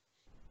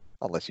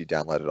you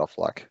download it off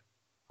I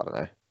don't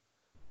know,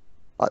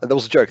 There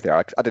was a joke there.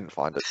 I didn't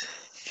find it.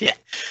 Yeah.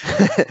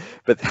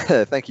 But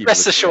thank you.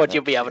 Rest assured,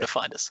 you'll be able to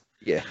find us.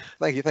 Yeah.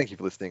 Thank you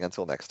for listening.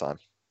 Until next time.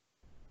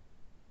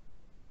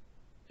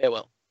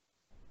 Farewell.